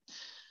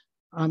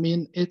 I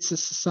mean, it's a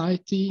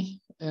society,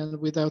 and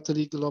without a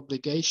legal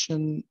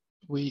obligation,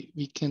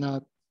 we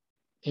cannot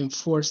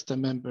enforce the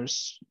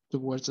members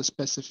towards a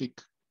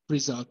specific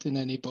result in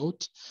any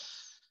vote.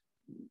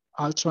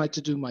 I'll try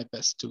to do my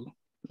best to,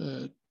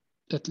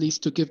 at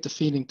least to give the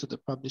feeling to the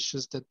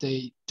publishers that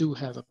they do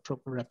have a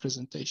proper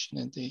representation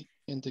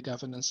in the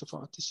governance of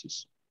art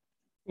issues.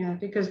 Yeah,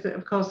 because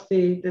of course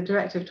the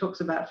directive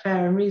talks about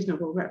fair and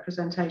reasonable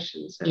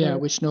representation. So yeah,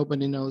 which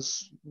nobody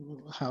knows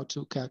how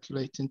to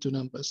calculate into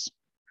numbers.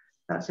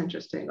 That's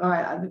interesting. All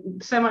right,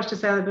 so much to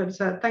say on it,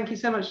 but thank you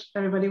so much,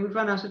 everybody. We've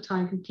run out of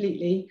time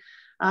completely.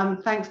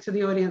 Thanks to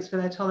the audience for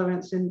their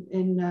tolerance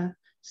in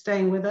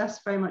staying with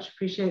us. Very much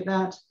appreciate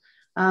that.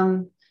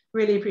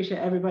 Really appreciate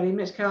everybody.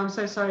 Mitko, I'm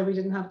so sorry we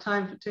didn't have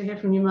time to hear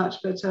from you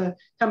much, but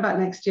come back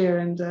next year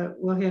and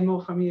we'll hear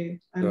more from you.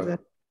 And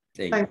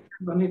thanks to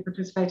everyone who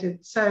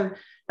participated. So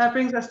that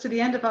brings us to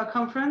the end of our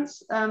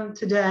conference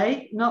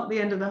today, not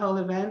the end of the whole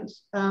event.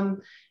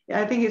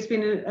 I think it's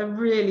been a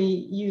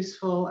really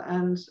useful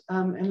and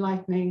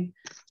enlightening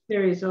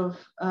series of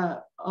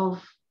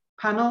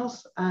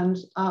panels, and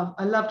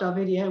I loved our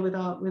video with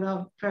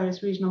our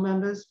various regional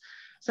members.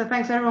 So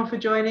thanks everyone for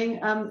joining.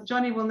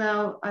 Johnny will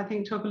now, I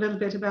think, talk a little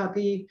bit about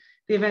the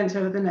events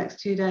over the next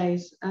 2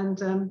 days. And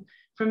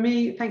from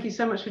me, thank you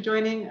so much for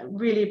joining.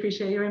 Really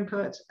appreciate your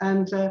input.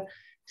 And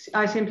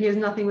ICMP is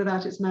nothing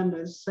without its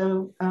members.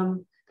 So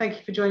Thank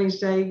you for joining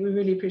today. We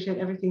really appreciate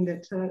everything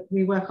that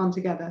we work on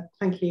together.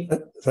 Thank you.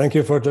 Thank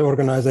you for the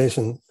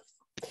organization.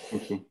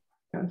 Thank you.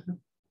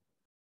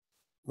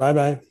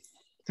 Bye-bye.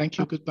 Thank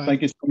you. Goodbye.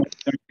 Thank you so much,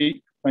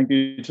 Jackie. Thank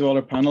you to all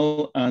our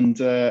panel. And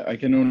I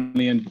can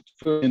only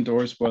fully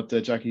endorse what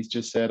Jackie's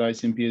just said.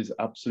 ICMP is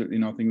absolutely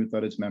nothing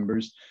without its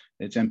members,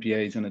 its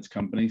MPAs and its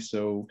companies.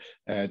 So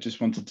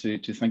just wanted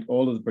to thank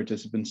all of the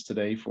participants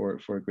today for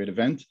a great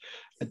event.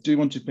 I do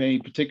want to pay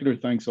particular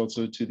thanks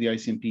also to the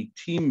ICMP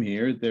team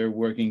here. They're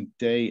working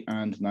day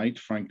and night,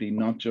 frankly,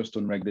 not just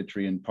on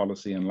regulatory and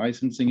policy and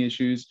licensing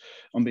issues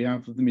on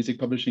behalf of the music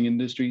publishing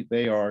industry.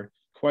 They are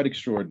quite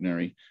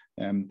extraordinary.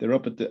 They're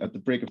up at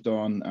the break of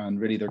dawn, and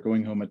really they're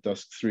going home at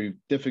dusk through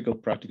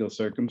difficult practical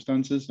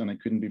circumstances, and I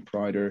couldn't be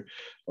prouder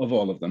of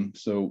all of them.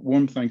 So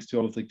warm thanks to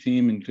all of the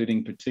team,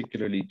 including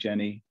particularly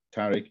Jenny,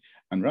 Tarek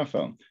and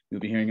Raphael. You'll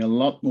be hearing a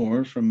lot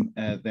more from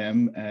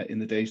them in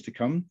the days to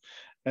come.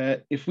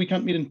 If we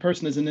can't meet in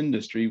person as an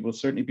industry, we'll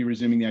certainly be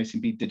resuming the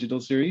ICMP digital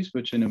series,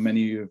 which I know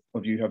many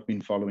of you have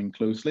been following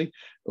closely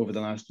over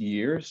the last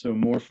year, so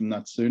more from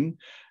that soon.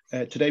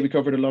 Today we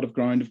covered a lot of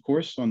ground, of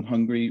course, on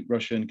Hungary,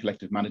 Russia and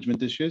collective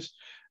management issues.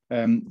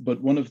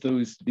 But one of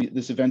those,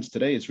 this event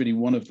today is really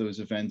one of those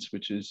events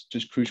which is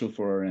just crucial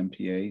for our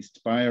MPAs. It's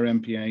by our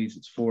MPAs,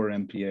 it's for our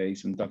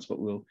MPAs, and that's what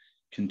we'll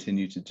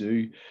continue to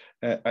do.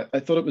 I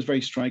thought it was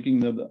very striking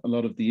that a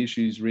lot of the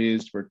issues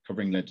raised were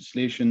covering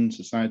legislation,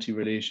 society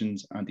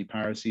relations,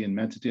 anti-piracy and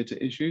metadata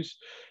issues.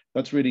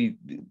 That's really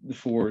the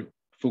four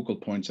focal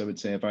points, I would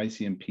say, of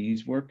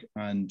ICMP's work,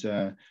 and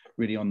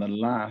really on the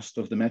last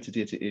of the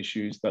metadata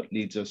issues that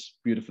leads us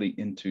beautifully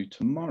into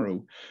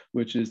tomorrow,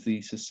 which is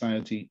the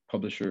Society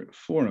Publisher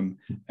Forum.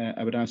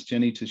 I would ask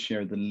Jenny to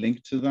share the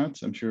link to that.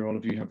 I'm sure all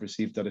of you have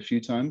received that a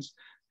few times.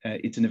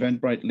 It's an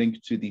Eventbrite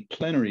link to the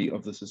plenary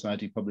of the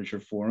Society Publisher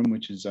Forum,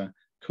 which is a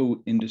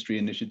co-industry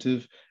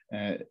initiative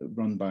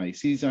run by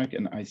CESAC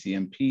and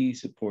ICMP,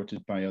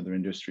 supported by other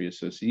industry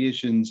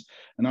associations.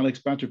 And Alex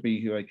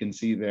Batterby, who I can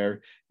see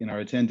there in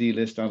our attendee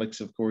list,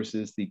 Alex, of course,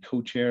 is the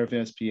co-chair of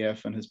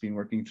SPF and has been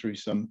working through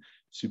some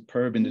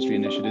superb industry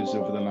initiatives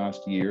over the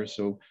last year.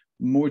 So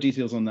more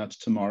details on that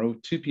tomorrow,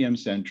 2 p.m.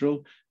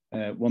 Central,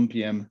 1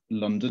 p.m.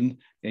 London,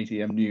 8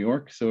 a.m. New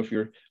York. So if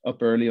you're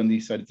up early on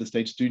these side of the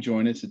States, do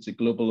join us. It's a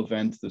global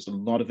event. There's a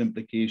lot of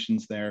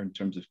implications there in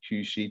terms of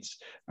cue sheets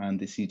and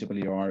the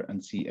CWR and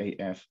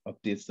CAF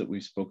updates that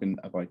we've spoken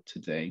about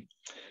today.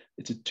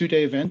 It's a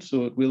 2-day event,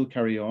 so it will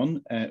carry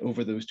on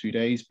over those 2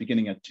 days,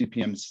 beginning at 2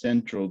 p.m.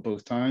 Central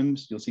both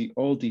times. You'll see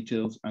all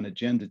details and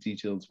agenda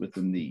details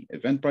within the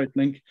Eventbrite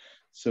link.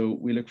 So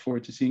we look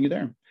forward to seeing you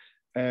there.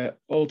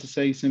 All to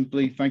say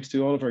simply, thanks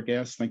to all of our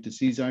guests, thanks to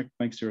CESAC,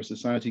 thanks to our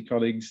society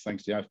colleagues,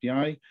 thanks to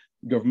FPI,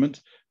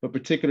 government, but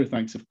particular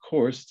thanks, of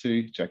course,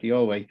 to Jackie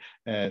Alway.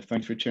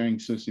 Thanks for chairing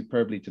so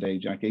superbly today,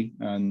 Jackie,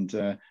 and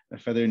a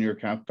feather in your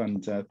cap,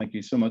 and thank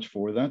you so much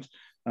for that.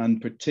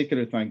 And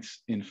particular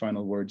thanks in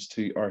final words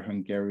to our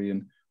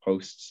Hungarian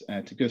hosts,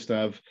 to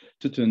Gustav,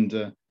 to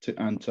Tunda, to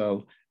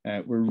Antal.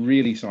 We're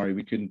really sorry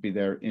we couldn't be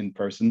there in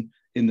person,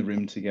 in the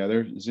room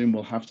together. Zoom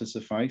will have to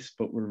suffice,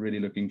 but we're really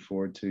looking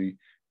forward to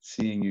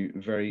seeing you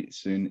very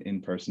soon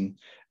in person.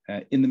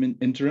 In the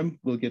interim,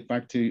 we'll get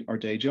back to our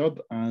day job,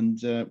 and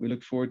we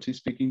look forward to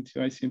speaking to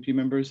ICMP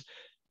members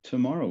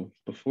tomorrow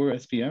before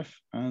SPF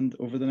and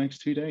over the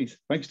next 2 days.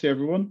 Thanks to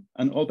everyone,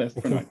 and all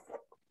best for now.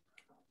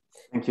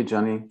 Thank you,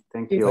 Johnny.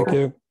 Thank you. Thank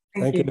you.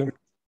 Thank you.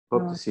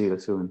 Hope to see you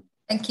soon.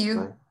 Thank you.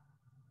 Bye.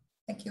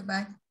 Thank you.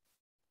 Bye.